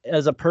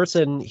 as a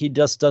person, he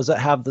just doesn't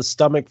have the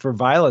stomach for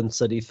violence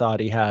that he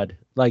thought he had.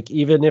 Like,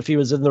 even if he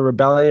was in the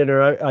rebellion,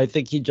 or I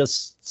think he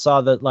just saw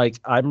that, like,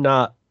 I'm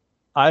not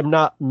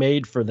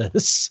made for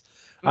this.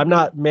 Mm-hmm. I'm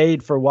not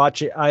made for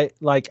watching.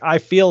 I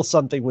feel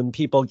something when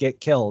people get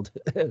killed.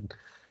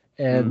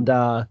 and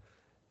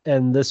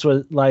this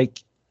was like,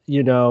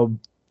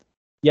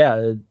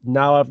 yeah,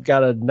 now I've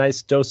got a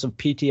nice dose of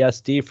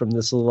PTSD from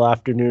this little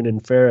afternoon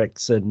in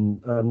Ferrix,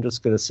 and I'm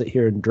just gonna sit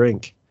here and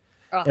drink.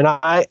 Oh. And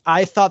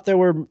I thought there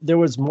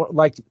was more,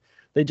 like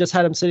they just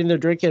had him sitting there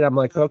drinking. I'm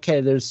like, okay,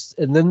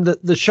 and then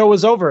the show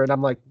was over, and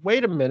I'm like,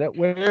 wait a minute,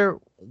 where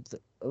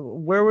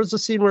was the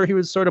scene where he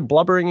was sort of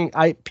blubbering?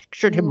 I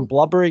pictured him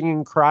blubbering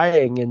and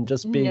crying and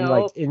just being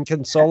like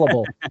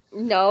inconsolable.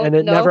 No, and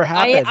it never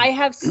happened. I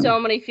have so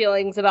many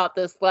feelings about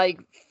this,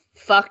 like,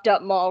 fucked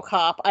up mall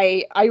cop.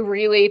 I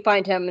really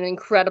find him an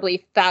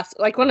incredibly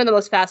one of the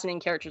most fascinating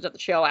characters of the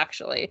show,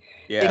 actually.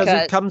 Yeah,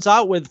 because he comes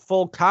out with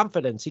full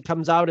confidence. He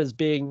comes out as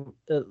being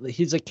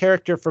he's a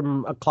character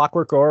from A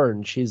Clockwork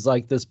Orange. He's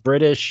like this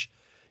British,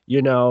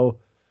 you know,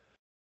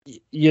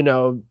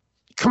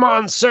 come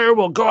on, sir,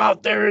 we'll go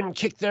out there and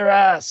kick their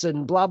ass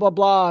and blah, blah,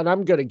 blah. And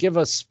I'm going to give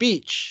a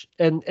speech.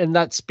 And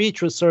that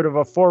speech was sort of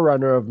a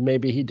forerunner of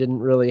maybe he didn't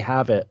really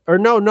have it. Or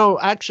no,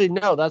 actually,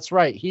 no, that's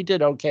right. He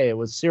did okay. It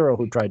was Cyril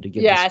who tried to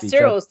give the speech.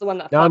 Cyril was the one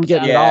that now I'm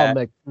getting up. it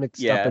all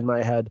mixed up in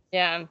my head.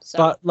 Yeah. So.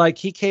 But like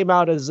he came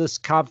out as this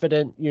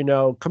confident,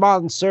 come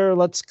on, sir,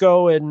 let's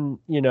go. And,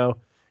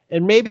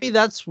 and maybe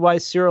that's why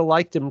Cyril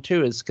liked him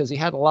too, is because he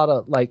had a lot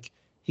of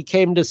he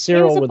came to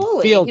Cyril with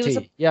fealty.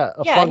 Funky.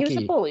 He was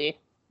a bully.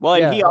 Well,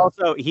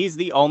 and he's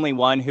the only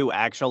one who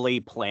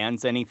actually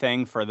plans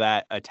anything for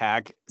that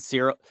attack.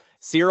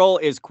 Cyril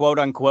is quote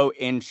unquote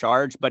in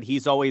charge, but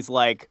he's always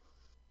like,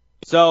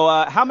 so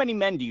how many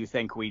men do you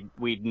think we'd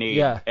need?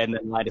 Yeah. And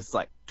then Midas is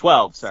like,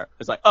 12, sir.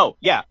 It's like, oh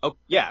yeah,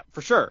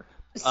 for sure.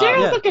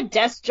 Cyril's like a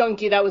desk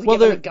junkie that was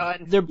given a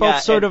gun. They're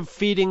both sort of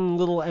feeding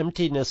little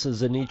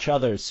emptinesses in each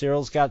other.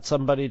 Cyril's got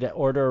somebody to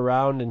order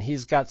around, and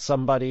he's got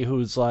somebody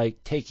who's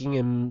like taking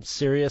him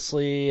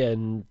seriously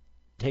and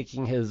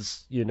taking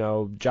his,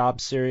 job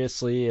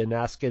seriously and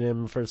asking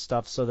him for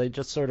stuff. So they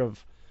just sort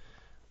of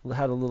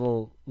had a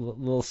little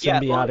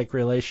symbiotic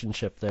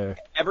relationship there.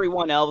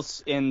 Everyone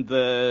else in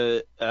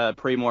the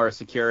Primor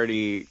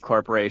Security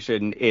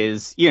Corporation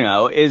is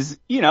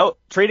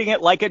treating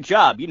it like a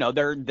job.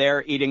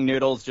 They're eating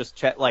noodles,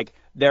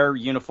 their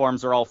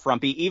uniforms are all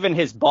frumpy. Even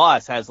his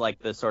boss has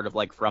the sort of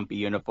frumpy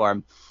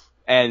uniform.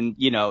 And,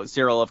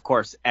 Cyril, of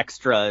course,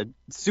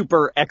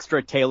 super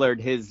extra tailored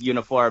his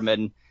uniform,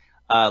 and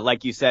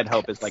like you said,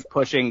 Hope, is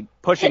pushing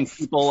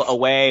people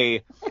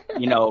away,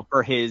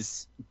 for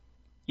his,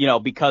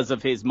 because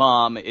of his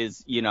mom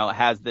is,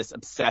 has this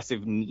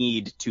obsessive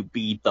need to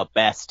be the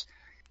best.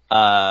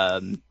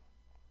 And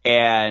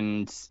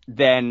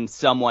then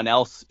someone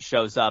else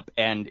shows up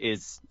and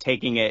is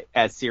taking it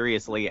as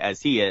seriously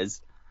as he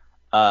is,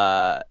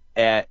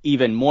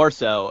 even more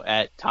so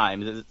at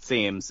times, as it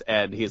seems.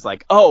 And he's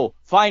like, oh,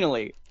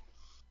 finally.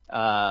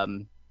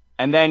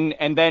 And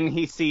then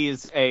he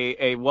sees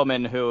a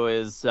woman who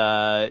is,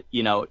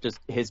 just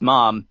his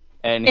mom,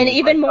 and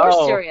even more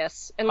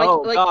serious, and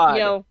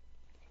God.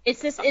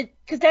 it's this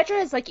because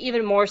Dedra is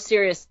even more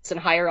serious and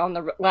higher on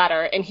the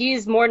ladder, and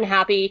he's more than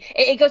happy.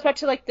 It goes back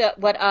to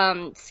what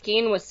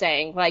Skeen was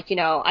saying,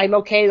 I'm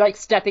okay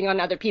stepping on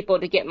other people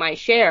to get my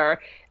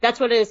share. That's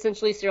what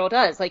essentially Cyril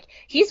does.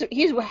 He's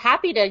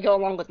happy to go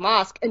along with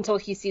Mosk until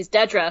he sees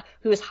Dedra,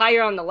 who is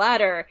higher on the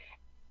ladder.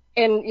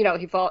 And,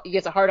 he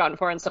gets a hard-on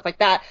for her and stuff like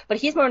that. But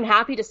he's more than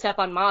happy to step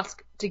on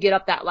Mosk to get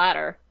up that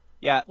ladder.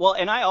 Yeah, well,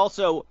 and I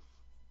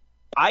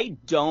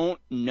don't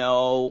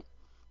know.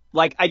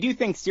 I do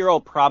think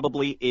Cyril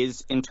probably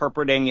is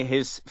interpreting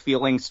his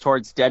feelings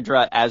towards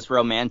Dedra as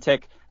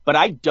romantic. But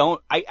I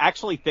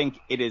actually think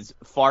it is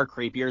far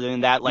creepier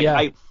than that.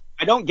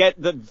 I don't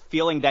get the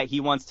feeling that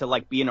he wants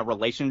to be in a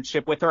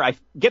relationship with her. I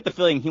get the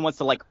feeling he wants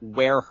to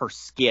wear her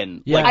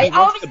skin. Yeah, I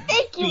always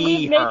think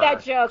we've made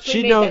that joke.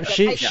 She knows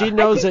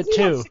it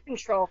too. He wants to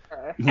control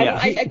her. Yeah.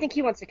 I think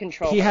he wants to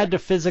control her. He had to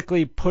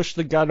physically push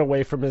the gun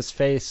away from his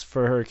face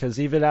for her, because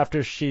even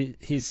after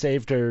he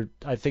saved her,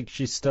 I think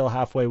she still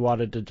halfway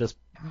wanted to just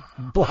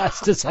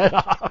blast his head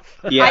off.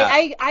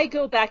 Yeah. I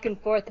go back and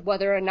forth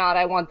whether or not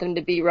I want them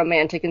to be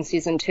romantic in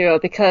season 2,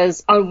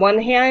 because on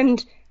one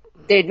hand,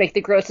 they'd make the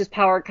grossest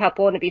power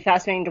couple and it'd be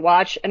fascinating to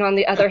watch. And on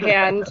the other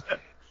hand,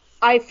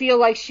 I feel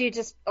like she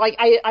just,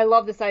 I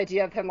love this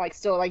idea of him,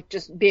 still,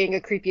 just being a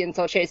creepy and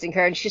still chasing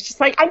her. And she's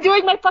just I'm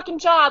doing my fucking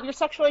job. You're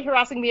sexually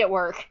harassing me at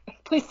work.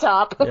 Please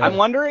stop. Yeah. I'm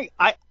wondering,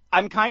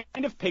 I'm kind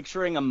of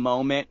picturing a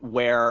moment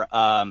where,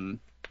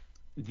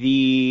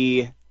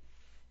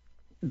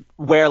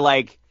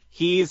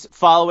 he's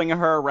following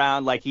her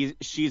around,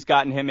 she's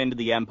gotten him into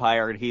the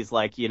Empire, and he's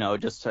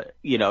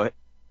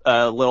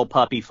a little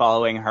puppy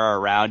following her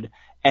around,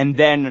 and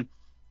then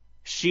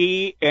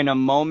she in a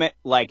moment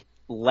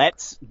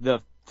lets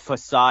the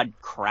facade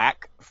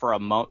crack for a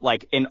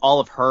moment, in all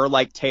of her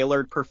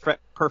tailored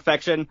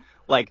perfection.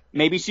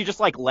 Maybe she just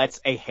lets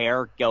a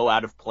hair go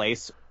out of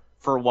place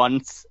for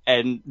once,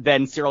 and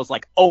then Cyril's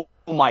like, oh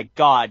my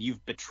God,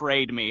 you've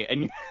betrayed me.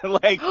 And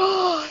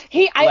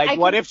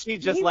what if she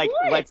just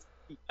lets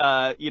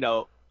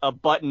a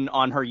button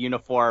on her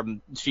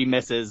uniform she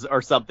misses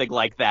or something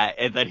like that,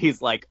 and then he's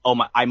like, oh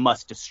my, I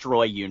must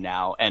destroy you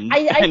now. And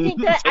I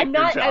think that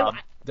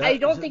I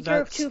don't think you're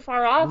that's- too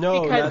far off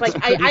No, because that's like a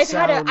pretty I've had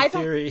sound a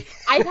theory.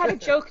 I've had a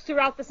joke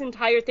throughout this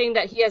entire thing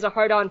that he has a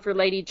hard on for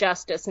Lady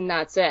Justice and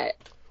that's it.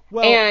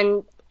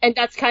 Well, And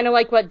that's kind of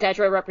like what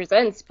Dedra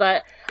represents.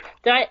 But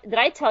did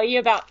I tell you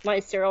about my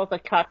Cyril the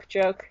cuck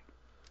joke?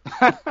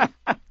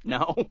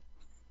 No.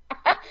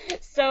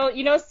 So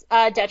you know,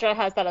 Dedra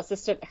has that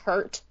assistant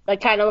Hurt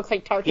that kind of looks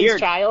like Tarkin's Here.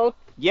 child.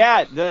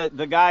 Yeah,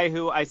 the guy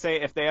who I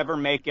say if they ever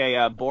make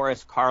a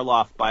Boris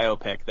Karloff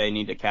biopic, they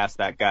need to cast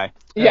that guy.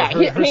 Yeah, Her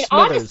I mean,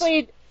 Smithers.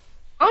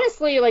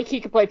 honestly, like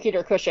he could play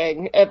Peter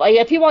Cushing.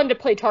 If he wanted to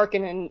play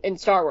Tarkin in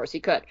Star Wars, he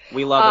could.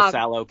 We love a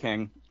Sallow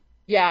King.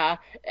 Yeah,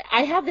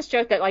 I have this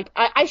joke that like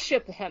I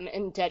ship him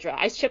and Dedra.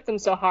 I ship them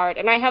so hard,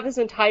 and I have this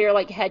entire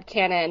like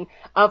headcanon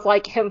of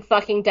like him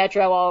fucking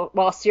Dedra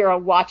while Cyril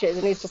watches,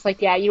 and he's just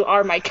like, "Yeah, you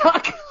are my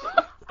cock."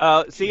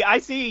 See, I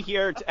see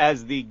here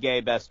as the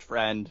gay best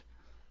friend.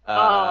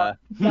 No,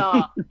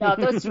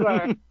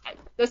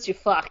 those two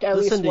fucked at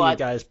Listen least to one. you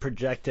guys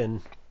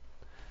projecting.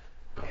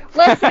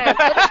 Listen, hey,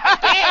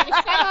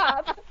 shut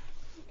up.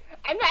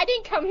 I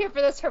didn't come here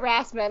for this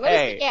harassment. Let us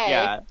Hey, be gay.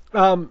 yeah.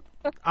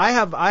 I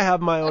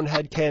have my own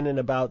headcanon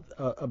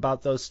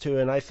about those two,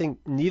 and I think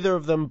neither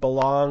of them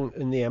belong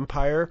in the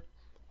Empire.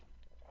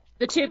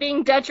 The two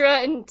being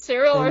Dedra and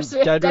Cyril, or And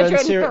Dedra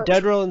and Hurt?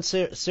 Dedra and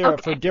Cyril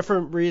Okay. for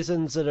different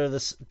reasons that are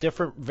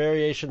different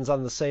variations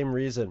on the same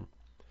reason.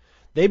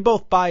 They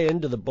both buy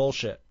into the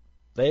bullshit.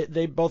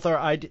 They both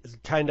are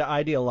kind of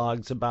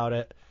ideologues about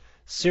it.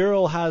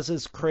 Cyril has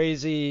his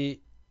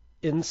crazy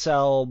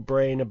incel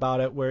brain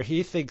about it, where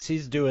he thinks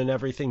he's doing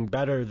everything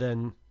better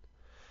than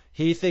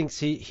he thinks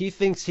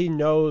he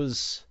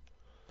knows,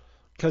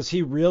 because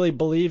he really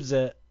believes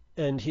it,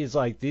 and he's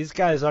like, these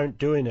guys aren't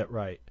doing it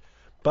right.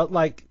 But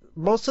like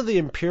most of the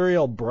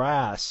Imperial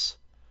brass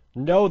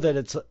know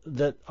that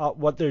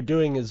what they're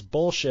doing is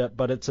bullshit,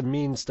 but it's a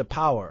means to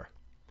power.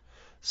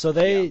 So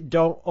they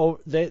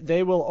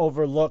they will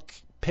overlook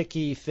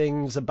picky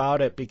things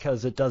about it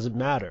because it doesn't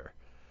matter.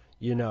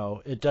 You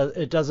know, it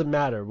doesn't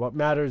matter. What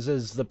matters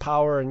is the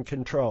power and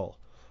control,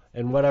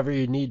 and whatever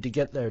you need to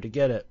get there to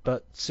get it.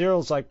 But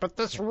Cyril's like, but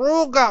this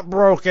rule got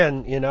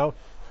broken, you know,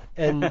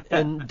 and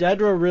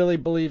Dedra really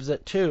believes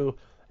it too.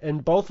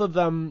 And both of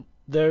them,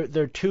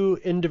 they're too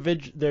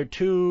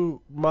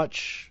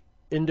much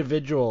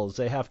individuals.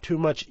 They have too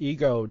much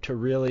ego to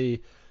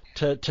really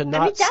to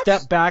not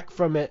step back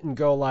from it and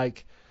go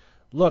like,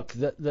 look,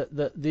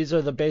 these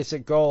are the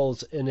basic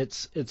goals, and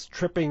it's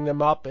tripping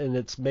them up, and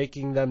it's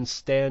making them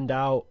stand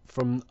out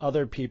from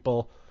other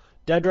people.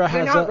 Dedra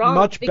has a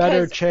much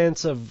better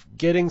chance of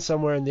getting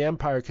somewhere in the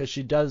Empire because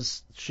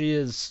she's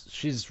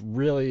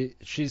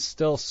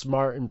still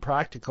smart and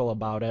practical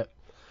about it.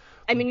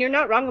 I mean, you're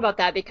not wrong about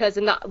that, because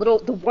in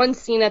the one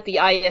scene at the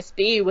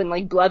ISB when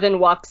like Blevin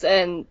walks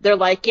in, they're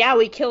like, yeah,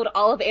 we killed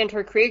all of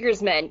Andrew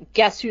Krieger's men.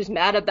 Guess who's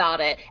mad about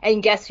it?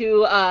 And guess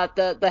who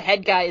the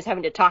head guy is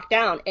having to talk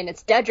down? And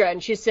it's Dedra,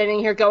 and she's sitting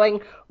here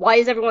going, why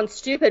is everyone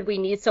stupid? We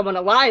need someone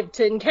alive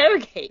to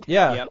interrogate.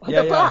 Yeah, Yep. What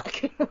the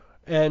fuck?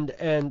 And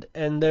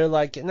they're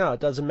like, no, it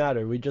doesn't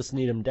matter. We just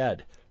need him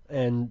dead.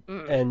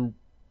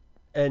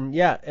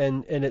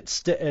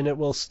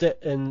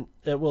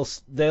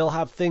 They'll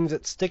have things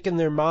that stick in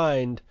their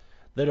mind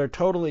that are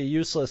totally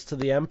useless to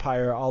the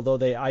Empire, although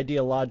they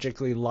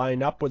ideologically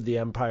line up with the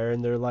Empire,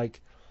 and they're like,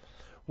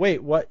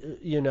 wait, what?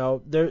 You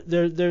know, they're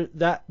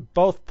that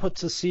both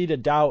puts a seed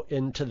of doubt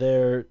into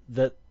their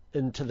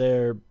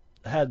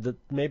head that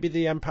maybe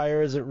the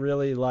Empire isn't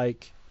really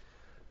like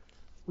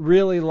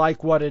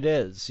what it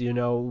is, you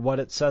know, what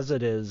it says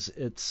it is.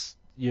 It's,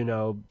 you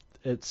know,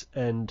 it's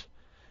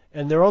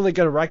and they're only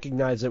going to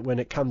recognize it when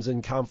it comes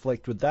in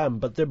conflict with them.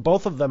 But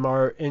both of them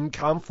are in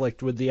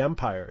conflict with the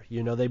Empire.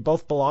 You know, they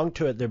both belong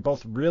to it. They're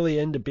both really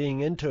into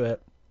being into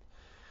it.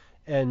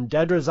 And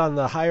Dedra's on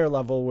the higher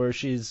level where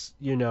she's,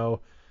 you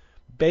know,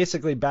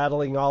 basically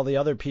battling all the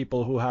other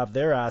people who have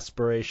their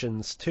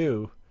aspirations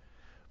too.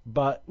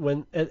 But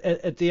when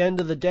at the end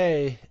of the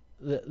day,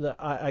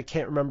 I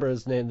can't remember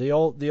his name. The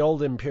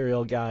old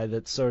Imperial guy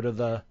that's sort of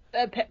the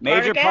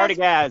Major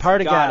Partagaz.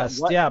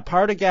 Partagaz, yeah,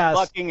 Partagaz.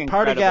 fucking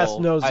Partagaz incredible.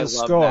 knows I the love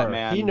score. that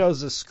man. He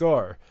knows the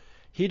score.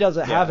 He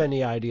doesn't have Yeah.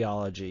 any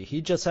ideology.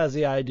 He just has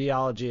the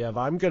ideology of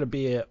I'm going to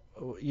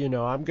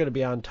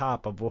be on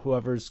top of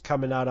whoever's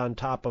coming out on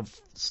top of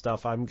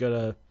stuff. I'm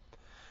gonna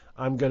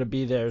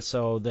be there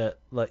so that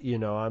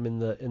I'm in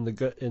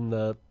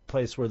the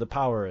place where the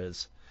power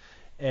is.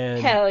 And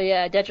Hell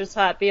yeah, Dedra's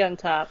hot. Be on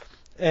top.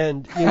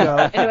 and you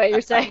know. Anyway,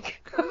 you're saying.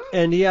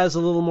 And he has a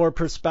little more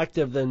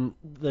perspective than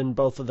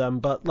both of them.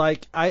 But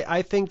like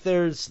I think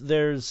there's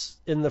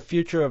in the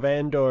future of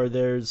Andor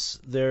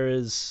there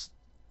is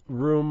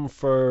room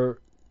for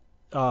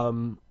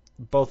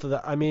both of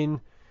them. I mean,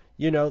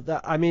 you know,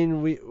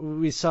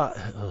 we saw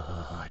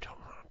I don't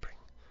want to bring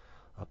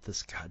up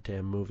this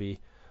goddamn movie,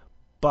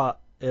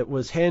 but it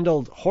was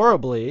handled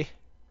horribly.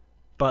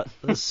 But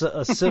a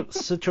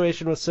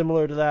situation was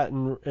similar to that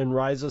in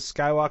Rise of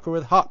Skywalker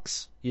with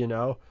Hux, you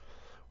know,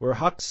 where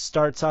Hux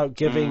starts out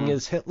giving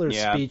his Hitler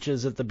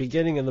speeches at the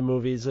beginning of the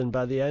movies, and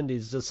by the end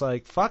he's just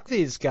like, fuck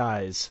these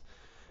guys.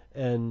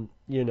 and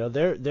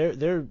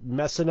they're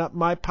messing up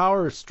my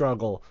power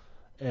struggle,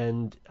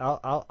 and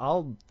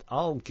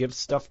I'll give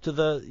stuff to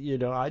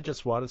the I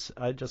just want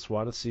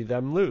to see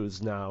them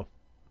lose now,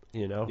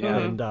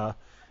 Yeah.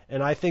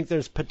 and I think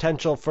there's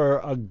potential for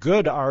a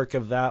good arc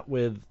of that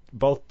with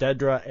both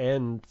Dedra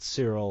and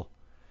Cyril,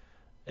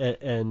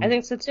 and I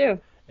think so too.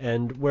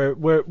 and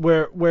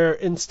where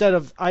instead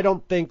of, I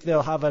don't think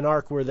they'll have an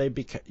arc where they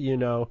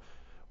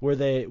where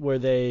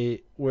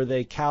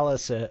they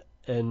callous it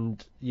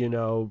and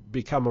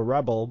become a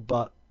rebel,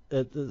 but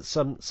at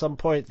some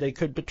point they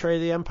could betray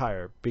the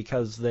Empire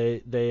because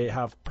they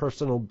have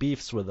personal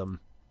beefs with them.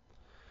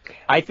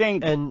 I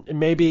think, And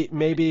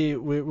maybe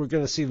we're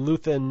going to see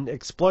Luthen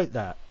exploit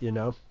that.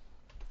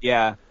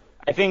 yeah,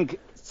 I think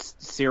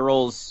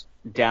Cyril's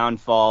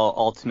downfall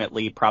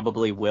ultimately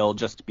probably will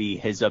just be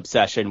his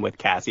obsession with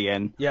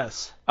Cassian.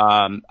 Yes.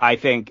 I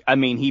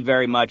mean, he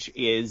very much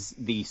is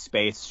the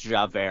space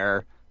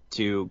Javert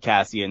to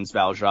Cassian's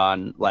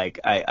Valjean. Like,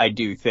 I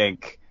do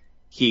think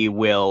he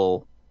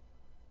will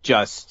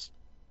just,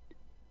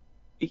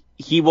 it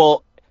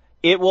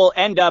will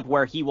end up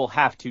where he will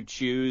have to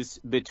choose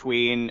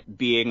between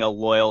being a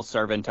loyal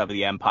servant of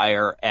the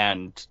Empire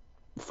and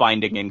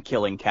finding and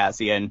killing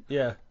Cassian.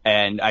 Yeah.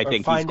 And I Or think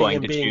he's finding going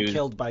and to being choose.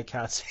 killed by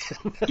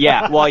Cassian.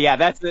 Yeah, well,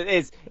 yeah,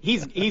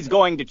 he's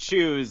going to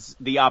choose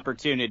the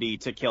opportunity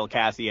to kill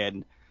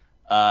Cassian,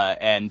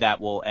 and that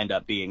will end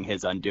up being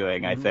his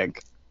undoing, I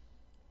think.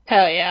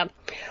 Hell yeah.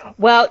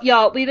 Well,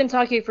 y'all, we've been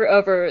talking for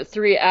over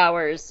 3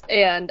 hours,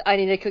 and I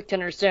need to cook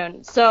dinner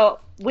soon. So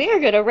we are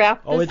going to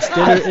wrap this It's up.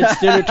 dinner. It's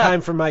dinner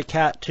time for my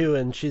cat too,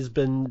 and she's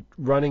been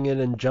running in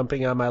and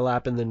jumping on my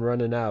lap and then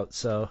running out.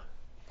 So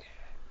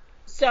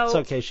So, it's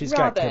okay. She's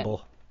Robin, got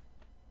kibble.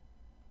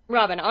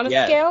 Robin, on a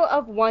Yes. scale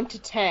of 1 to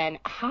 10,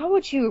 how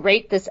would you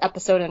rate this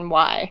episode and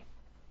why?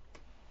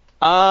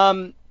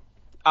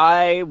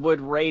 I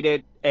would rate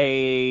it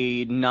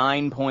a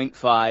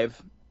 9.5.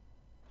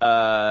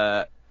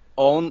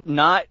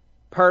 Not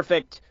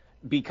perfect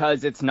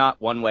because it's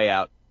not One Way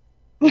Out.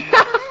 So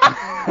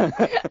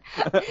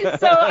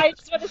I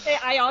just want to say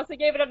I also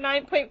gave it a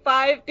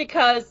 9.5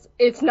 because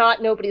it's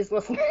not Nobody's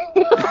Listening.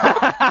 It's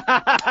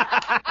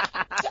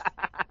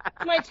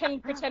my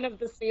 10% of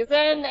the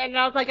season, and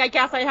I was like, I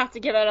guess I have to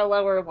give it a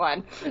lower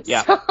one.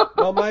 Yeah. So,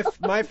 Well,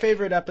 my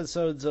favorite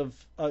episodes of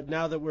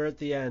now that we're at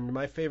the end,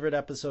 my favorite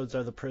episodes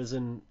are the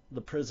prison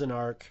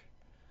arc.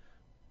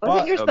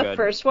 wasn't yours So the good.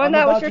 first one?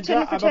 That was your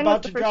 10 for 10? I'm about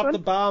was to the first drop one? the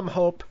bomb,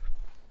 Hope.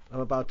 I'm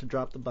about to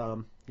drop the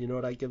bomb. You know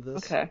what I give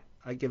this? Okay.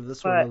 I give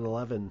this What? one an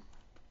 11.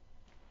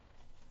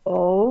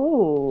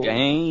 Oh.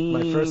 Dang.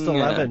 My first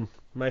 11.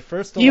 My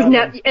first 11. You've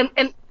never.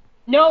 And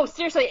no,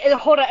 seriously,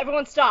 hold on,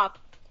 everyone stop.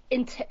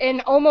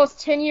 In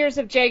almost 10 years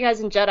of Jaig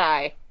and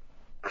Jedi,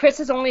 Chris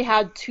has only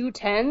had 2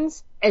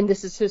 10s, and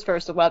this is his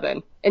first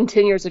 11 in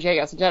 10 years of Jaig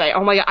and Jedi.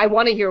 Oh my god, I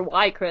want to hear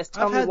why, Chris.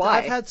 Tell me why.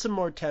 I've had some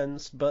more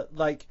 10s, but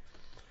like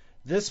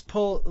this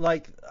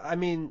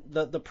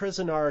the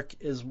prison arc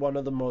is one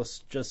of the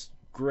most just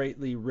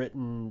greatly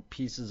written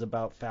pieces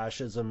about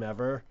fascism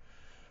ever.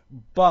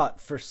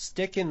 But for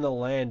sticking the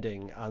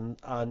landing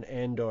on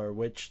Andor,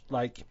 which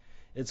like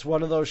it's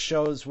one of those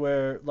shows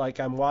where like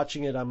I'm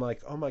watching it, I'm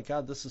like, oh my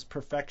god, this is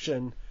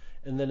perfection,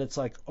 and then it's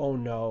like, oh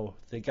no,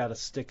 they got to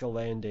stick a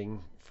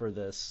landing for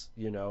this,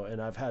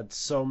 and I've had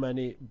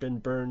been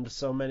burned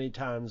so many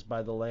times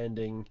by the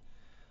landing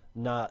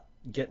not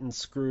getting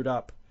screwed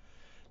up.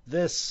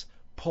 This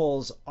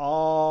puts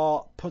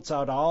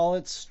out all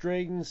its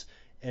strings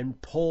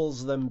and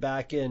pulls them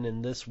back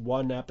in this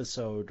one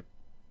episode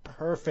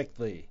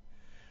perfectly.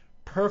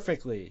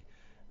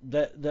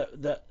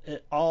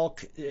 It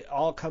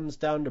all comes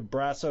down to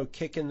Brasso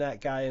kicking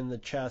that guy in the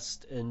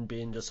chest and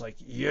being just like,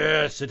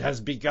 yes, it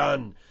has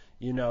begun.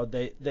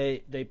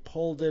 They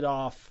pulled it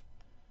off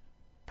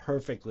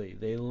perfectly.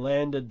 They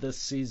landed this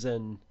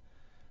season.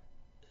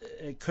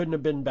 It couldn't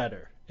have been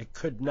better. It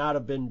could not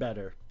have been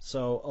better.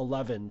 So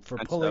 11 for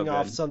That's pulling so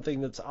off good.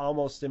 something that's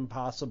almost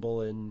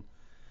impossible in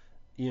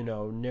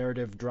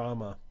narrative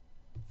drama.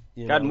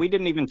 God, and we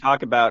didn't even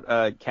talk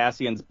about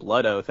Cassian's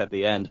blood oath at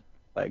the end.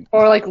 Like,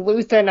 Or like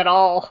Luthen at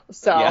all.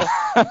 So.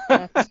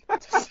 yeah.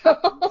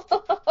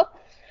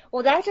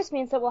 Well, that just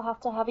means that we'll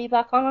have to have you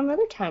back on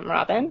another time,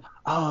 Robin.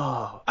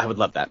 Oh, I would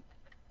love that.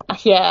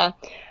 Yeah.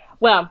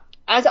 Well,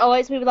 as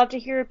always, we would love to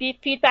hear your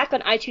feedback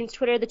on iTunes,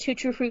 Twitter, the Two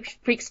True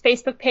Freaks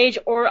Facebook page,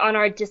 or on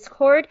our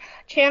Discord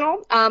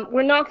channel.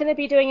 We're not going to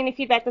be doing any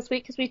feedback this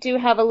week because we do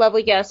have a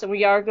lovely guest and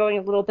we are going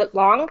a little bit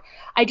long.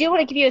 I do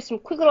want to give you some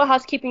quick little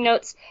housekeeping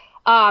notes.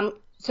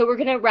 So we're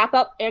going to wrap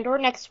up Andor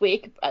next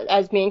week,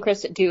 as me and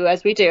Chris do,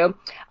 as we do.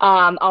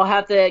 I'll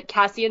have the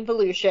Cassian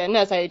Volution,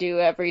 as I do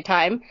every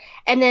time.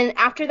 And then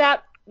after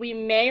that, we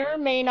may or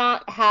may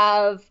not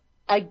have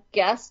a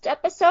guest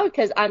episode,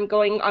 because I'm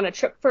going on a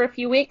trip for a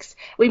few weeks.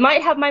 We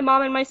might have my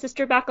mom and my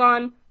sister back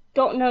on.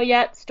 Don't know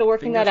yet. Still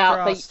working Fingers that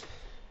out. crossed. But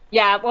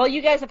yeah, well,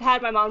 you guys have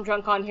had my mom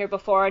drunk on here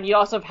before, and you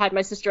also have had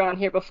my sister on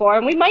here before,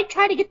 and we might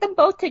try to get them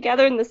both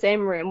together in the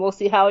same room. We'll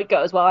see how it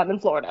goes while I'm in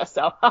Florida.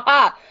 So,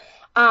 haha.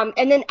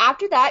 And then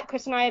after that,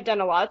 Chris and I have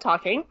done a lot of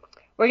talking.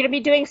 we're going to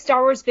be doing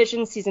Star Wars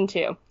Visions Season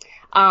 2.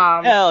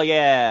 Hell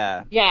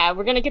yeah. Yeah,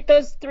 we're going to get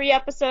those 3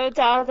 episodes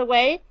out of the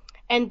way.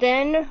 And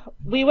then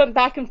we went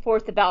back and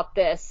forth about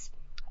this,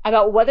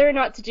 about whether or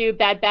not to do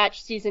Bad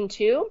Batch Season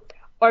 2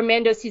 or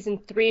Mando Season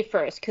 3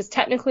 first, because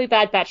technically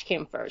Bad Batch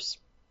came first.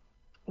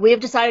 We have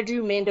decided to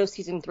do Mando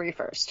Season 3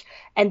 first.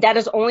 And that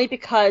is only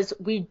because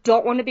we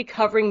don't want to be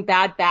covering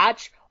Bad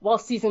Batch while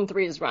Season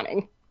 3 is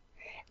running.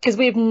 Because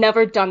we've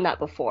never done that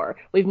before.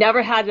 We've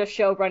never had a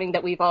show running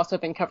that we've also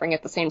been covering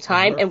at the same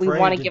time, and we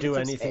want to give it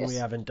some anything space. we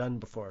haven't done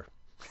before.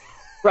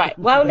 Right.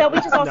 Well, no,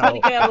 we just also want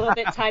to give it a little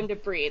bit of time to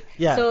breathe.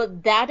 Yeah. So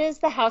that is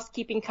the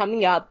housekeeping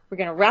coming up. We're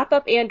going to wrap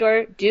up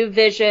Andor, do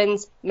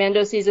Visions,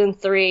 Mando Season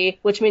 3,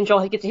 which means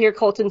you'll get to hear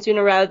Colton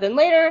sooner rather than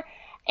later,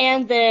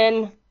 and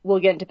then we'll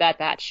get into Bad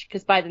Batch,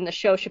 because by then the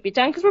show should be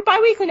done, because we're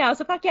bi-weekly now,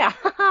 so fuck yeah.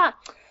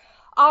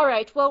 All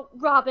right. Well,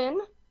 Robin,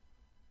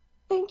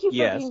 thank you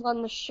for being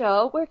on the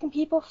show. Where can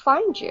people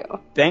find you?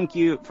 Thank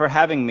you for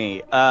having me.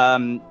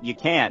 You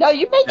can't. No,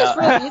 you made this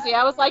real easy.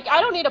 I was like,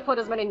 I don't need to put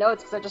as many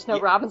notes because I just know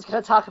Robin's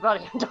going to talk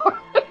about Andor.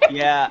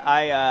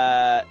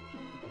 Yeah,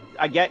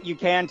 I get you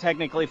can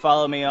technically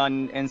follow me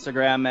on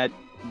Instagram at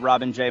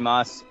Robin J.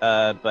 Moss,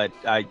 but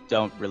I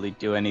don't really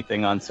do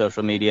anything on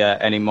social media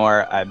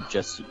anymore. I'm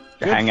just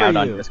hang out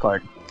on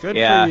Discord. Good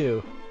for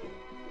you.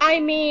 I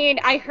mean,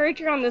 I heard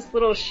you're on this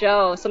little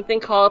show,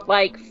 something called,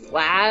 like,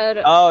 Flat.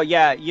 Oh,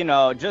 yeah,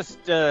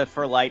 just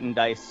for Light and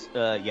Dice,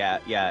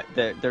 there's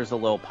a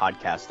little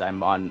podcast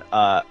I'm on.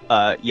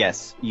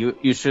 Yes,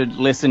 you should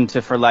listen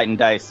to For Light and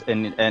Dice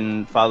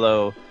and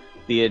follow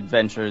the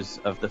adventures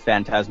of the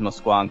Phantasmal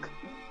Squonk,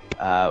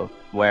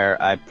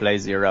 where I play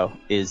Zero,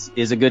 is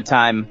a good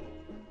time.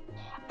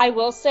 I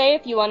will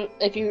say,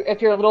 if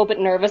you're a little bit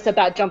nervous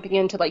about jumping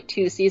into, like,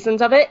 2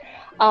 seasons of it,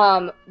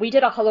 we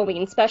did a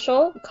Halloween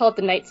special called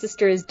The Night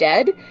Sister is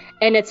Dead,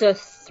 and it's a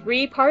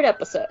 3-part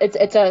episode. It's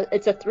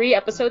a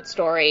 3-episode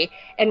story,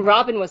 and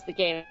Robin was the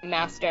game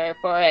master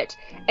for it.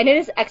 And it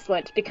is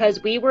excellent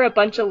because we were a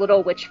bunch of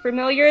little witch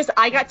familiars.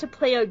 I got to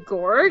play a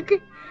Gorg.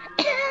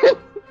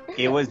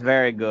 It was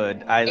very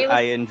good.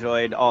 I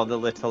enjoyed all the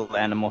little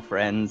animal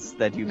friends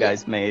that you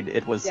guys made.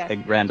 It was a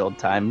grand old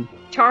time.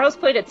 Charles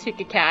played a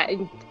Tuca cat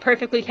and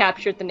perfectly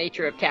captured the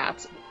nature of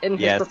cats in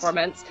his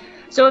performance.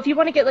 So if you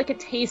want to get like a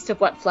taste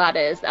of what Flat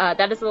is,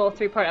 that is a little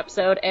 3-part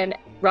episode, and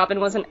Robin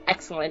was an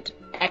excellent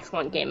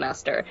game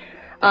master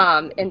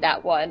in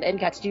that one, and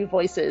got to do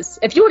voices.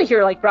 If you want to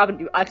hear like Robin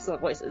do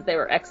excellent voices, they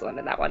were excellent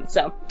in that one.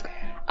 So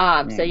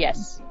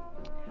yes.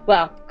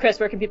 Well, Chris,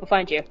 where can people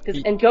find you?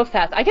 And go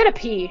fast. I gotta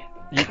pee.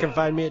 You can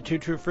find me at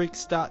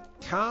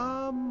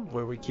twotruefreaks.com,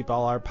 where we keep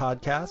all our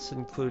podcasts,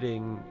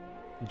 including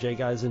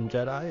Jaig and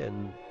Jedi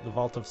and the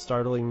Vault of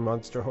Startling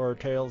Monster Horror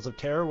Tales of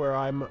Terror, where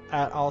I'm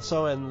at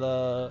also, in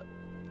the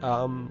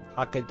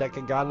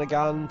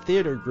Akadekaganagan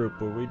Theater Group,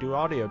 where we do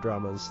audio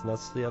dramas. And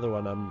that's the other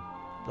one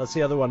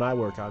I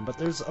work on. But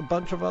there's a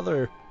bunch of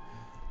other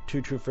Two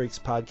True Freaks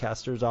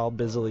podcasters all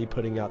busily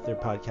putting out their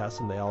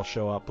podcasts, and they all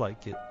show up,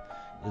 like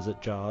Is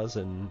It Jaws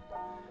and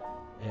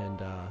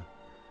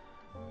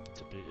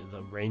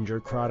the Ranger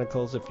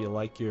Chronicles, if you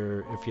like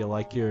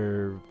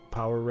your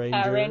Power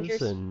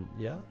Rangers. And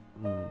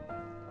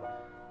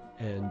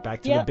and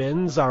Back to the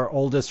Bins, our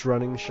oldest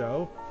running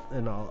show,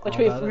 and which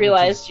we've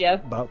realized,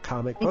 about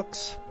comic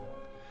books.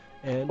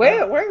 And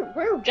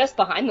we're just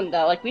behind them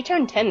though. Like we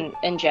turned 10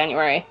 in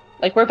January.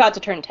 Like we're about to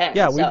turn 10.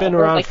 Yeah, we've been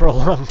around for a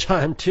long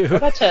time too. We're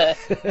about to,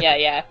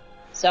 yeah.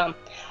 So,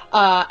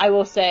 I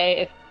will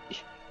say,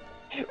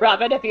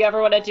 Robin, if you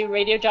ever want to do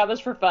radio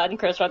dramas for fun,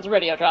 Chris runs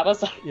radio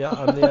dramas. Yeah,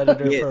 I'm the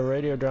editor for a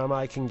radio drama.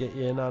 I can get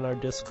you in on our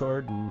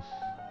Discord and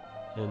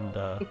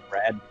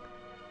Brad.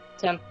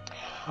 So,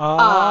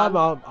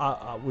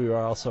 we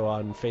are also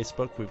on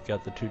Facebook. We've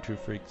got the Two True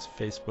Freaks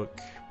Facebook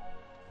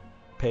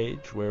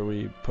page where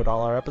we put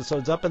all our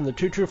episodes up, and the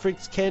Two True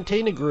Freaks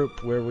Cantina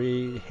group where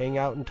we hang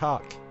out and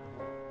talk.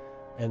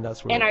 And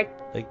that's where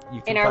you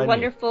can find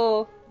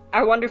wonderful.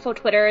 Our wonderful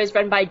Twitter is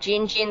run by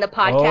Gene the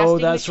podcasting Oh,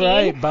 that's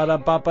machine. right.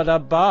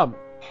 Ba-da-ba-ba-da-bum.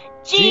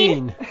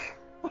 Gene.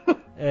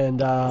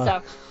 And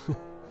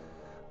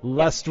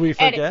lest we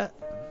forget,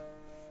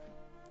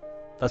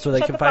 that's where they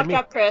can find me.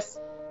 Shut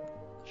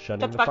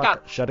the fuck up,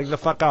 Chris. Shutting the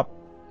fuck up.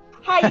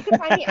 Hi, you can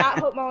find me at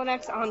Hope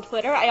Molinex on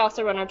Twitter. I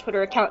also run our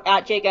Twitter account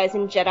at Jaig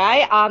and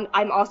Jedi.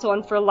 I'm also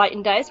on For Light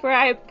and Dice, where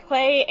I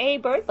play a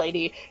bird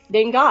lady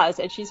named Gaz,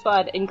 and she's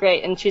fun and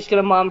great, and she's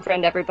gonna mom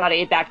friend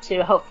everybody back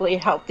to hopefully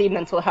healthy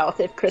mental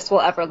health if Chris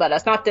will ever let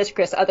us. Not this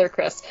Chris, other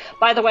Chris.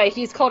 By the way,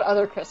 he's called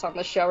Other Chris on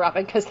the show,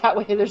 Robin, because that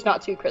way there's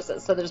not 2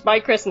 Chris's. So there's my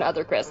Chris and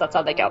Other Chris. That's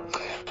how they go.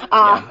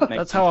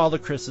 That's how all the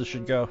Chris's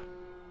should go.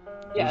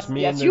 Yes, there's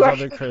me and there's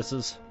other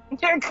Chris's.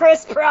 You're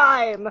Chris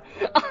Prime.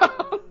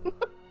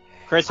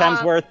 Chris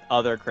Hemsworth,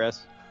 other Chris.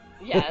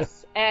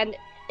 Yes, and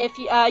if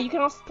you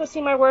can also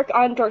see my work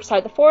on Dark Side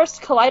of the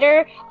Force,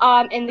 Collider,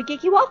 and The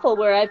Geeky Waffle,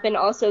 where I've been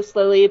also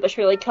slowly but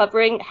surely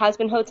covering Has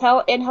Been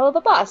Hotel and Hell of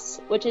a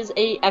Bus, which is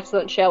a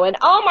excellent show. And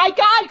oh my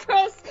God,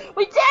 Chris,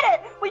 we did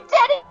it! We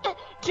did it!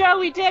 Joe,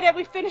 we did it!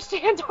 We finished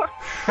Andor.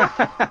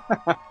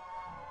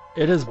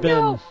 It has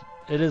been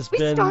It has We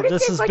been. started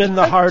This this, has been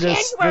the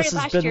hardest. January This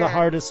has last been the year.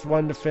 hardest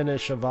one to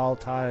finish of all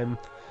time,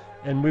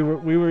 and we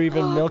were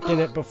even milking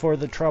it before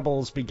the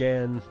troubles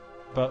began,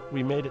 but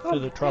we made it through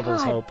the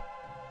troubles. God. Hope.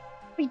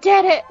 We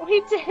did it.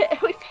 We did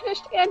it. We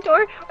finished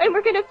Andor, and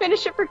we're gonna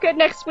finish it for good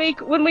next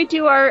week when we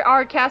do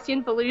our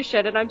Cassian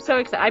Volution. And I'm so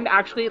excited. I'm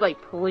actually like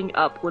pulling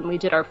up when we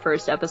did our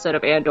first episode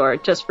of Andor,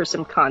 just for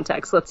some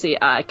context. Let's see,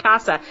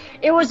 Casa.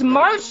 It was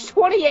March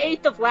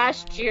 28th of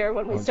last year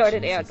when we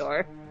started Jesus.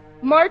 Andor.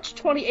 March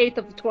 28th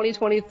of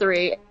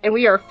 2023, and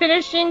we are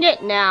finishing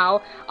it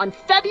now on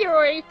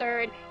February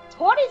 3rd,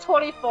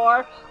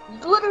 2024.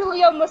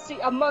 Literally almost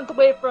a month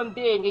away from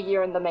being a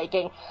year in the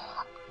making.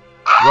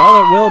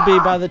 Well, it will be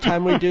by the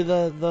time we do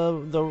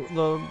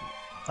the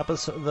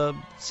episode, the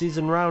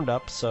season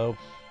roundup. So.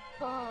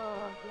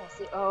 Oh,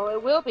 yes. Oh,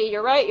 it will be.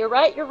 You're right. You're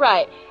right. You're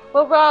right.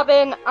 Well,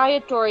 Robin, I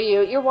adore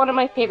you. You're one of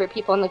my favorite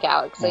people in the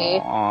galaxy.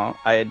 Aw,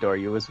 I adore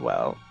you as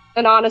well.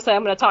 And honestly,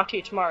 I'm going to talk to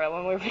you tomorrow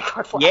when we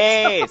record live.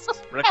 Yes! Hell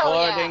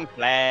Recording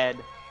yeah. Vlad.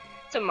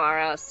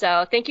 Tomorrow.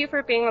 So thank you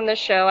for being on the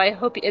show. I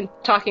hope, in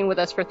talking with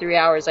us for 3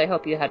 hours, I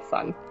hope you had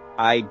fun.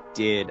 I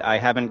did. I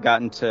haven't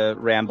gotten to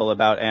ramble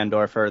about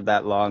Andor for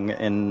that long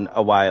in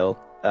a while.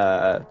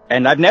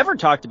 And I've never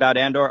talked about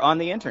Andor on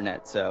the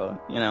internet, so,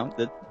 you know,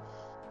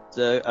 it's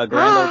a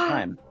grand old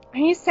time. Are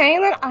you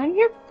saying that I'm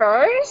your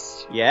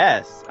first?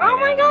 Yes. Oh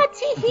my I am. god,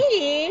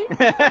 tee-hee!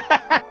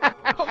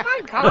 Oh my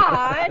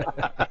god!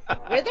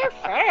 We're there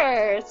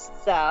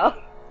first, so...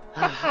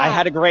 I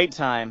had a great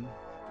time.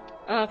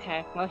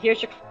 Okay, well,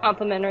 here's your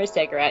complimentary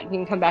cigarette. You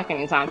can come back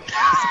anytime.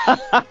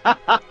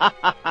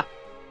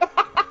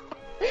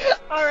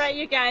 Alright,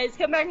 you guys,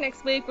 come back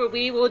next week where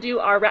we will do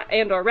our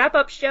Andor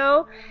wrap-up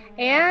show.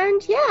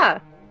 And,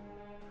 yeah.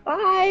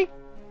 Bye.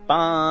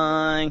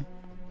 Bye.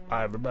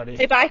 Bye, everybody.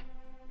 Say bye.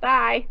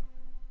 Bye.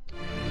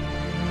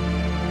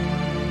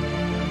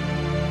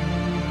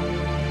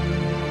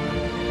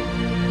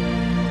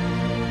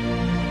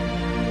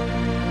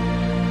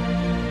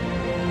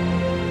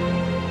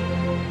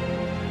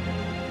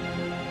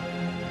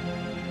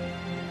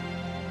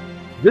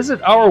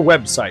 Visit our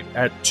website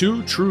at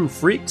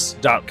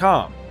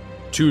twotruefreaks.com.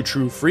 Two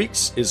True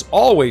Freaks is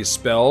always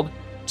spelled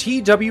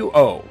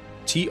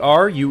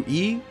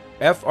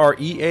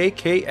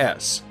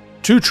TWOTRUEFREAKS.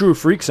 Two True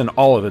Freaks and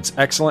all of its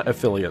excellent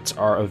affiliates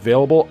are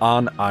available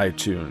on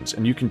iTunes,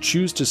 and you can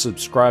choose to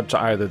subscribe to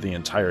either the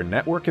entire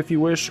network if you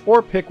wish,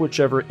 or pick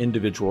whichever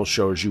individual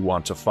shows you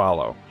want to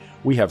follow.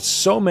 We have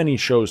so many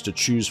shows to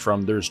choose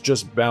from, there's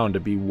just bound to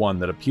be one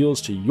that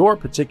appeals to your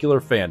particular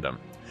fandom.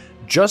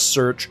 Just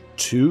search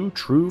Two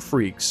True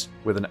Freaks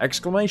with an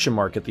exclamation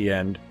mark at the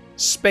end,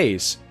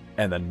 space,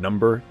 and the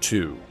number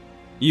 2.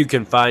 You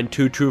can find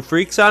Two True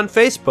Freaks on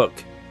Facebook.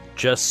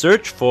 Just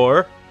search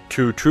for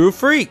Two True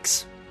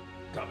Freaks.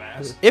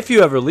 Dumbass. If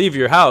you ever leave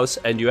your house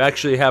and you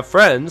actually have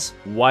friends,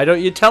 why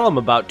don't you tell them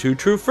about Two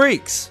True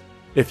Freaks?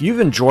 If you've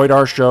enjoyed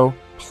our show,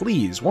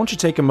 please won't you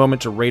take a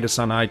moment to rate us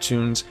on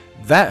iTunes?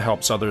 That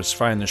helps others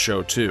find the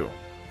show too.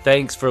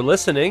 Thanks for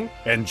listening.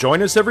 And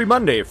join us every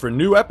Monday for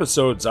new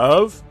episodes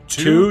of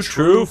Two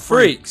True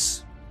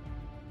Freaks.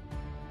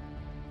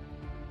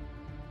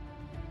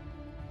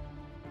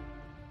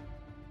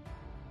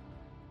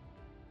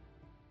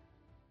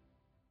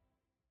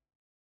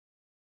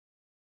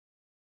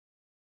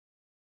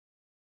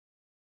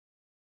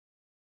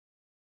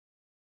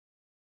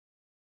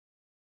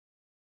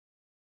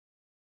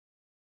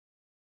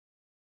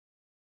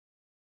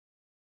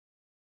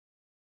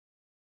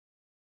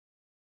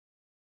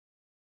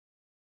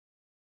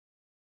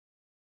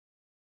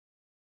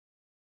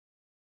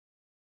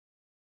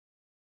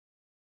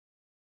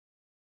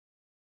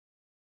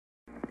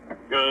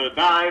 Good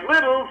night,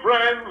 little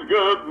friends,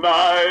 good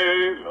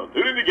night. I'll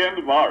tune in again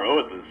tomorrow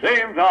at the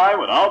same time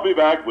when I'll be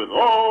back with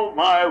all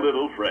my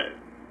little friends.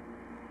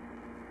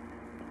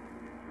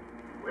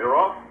 We're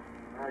off?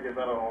 I guess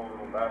I don't hold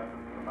little bastards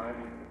tonight.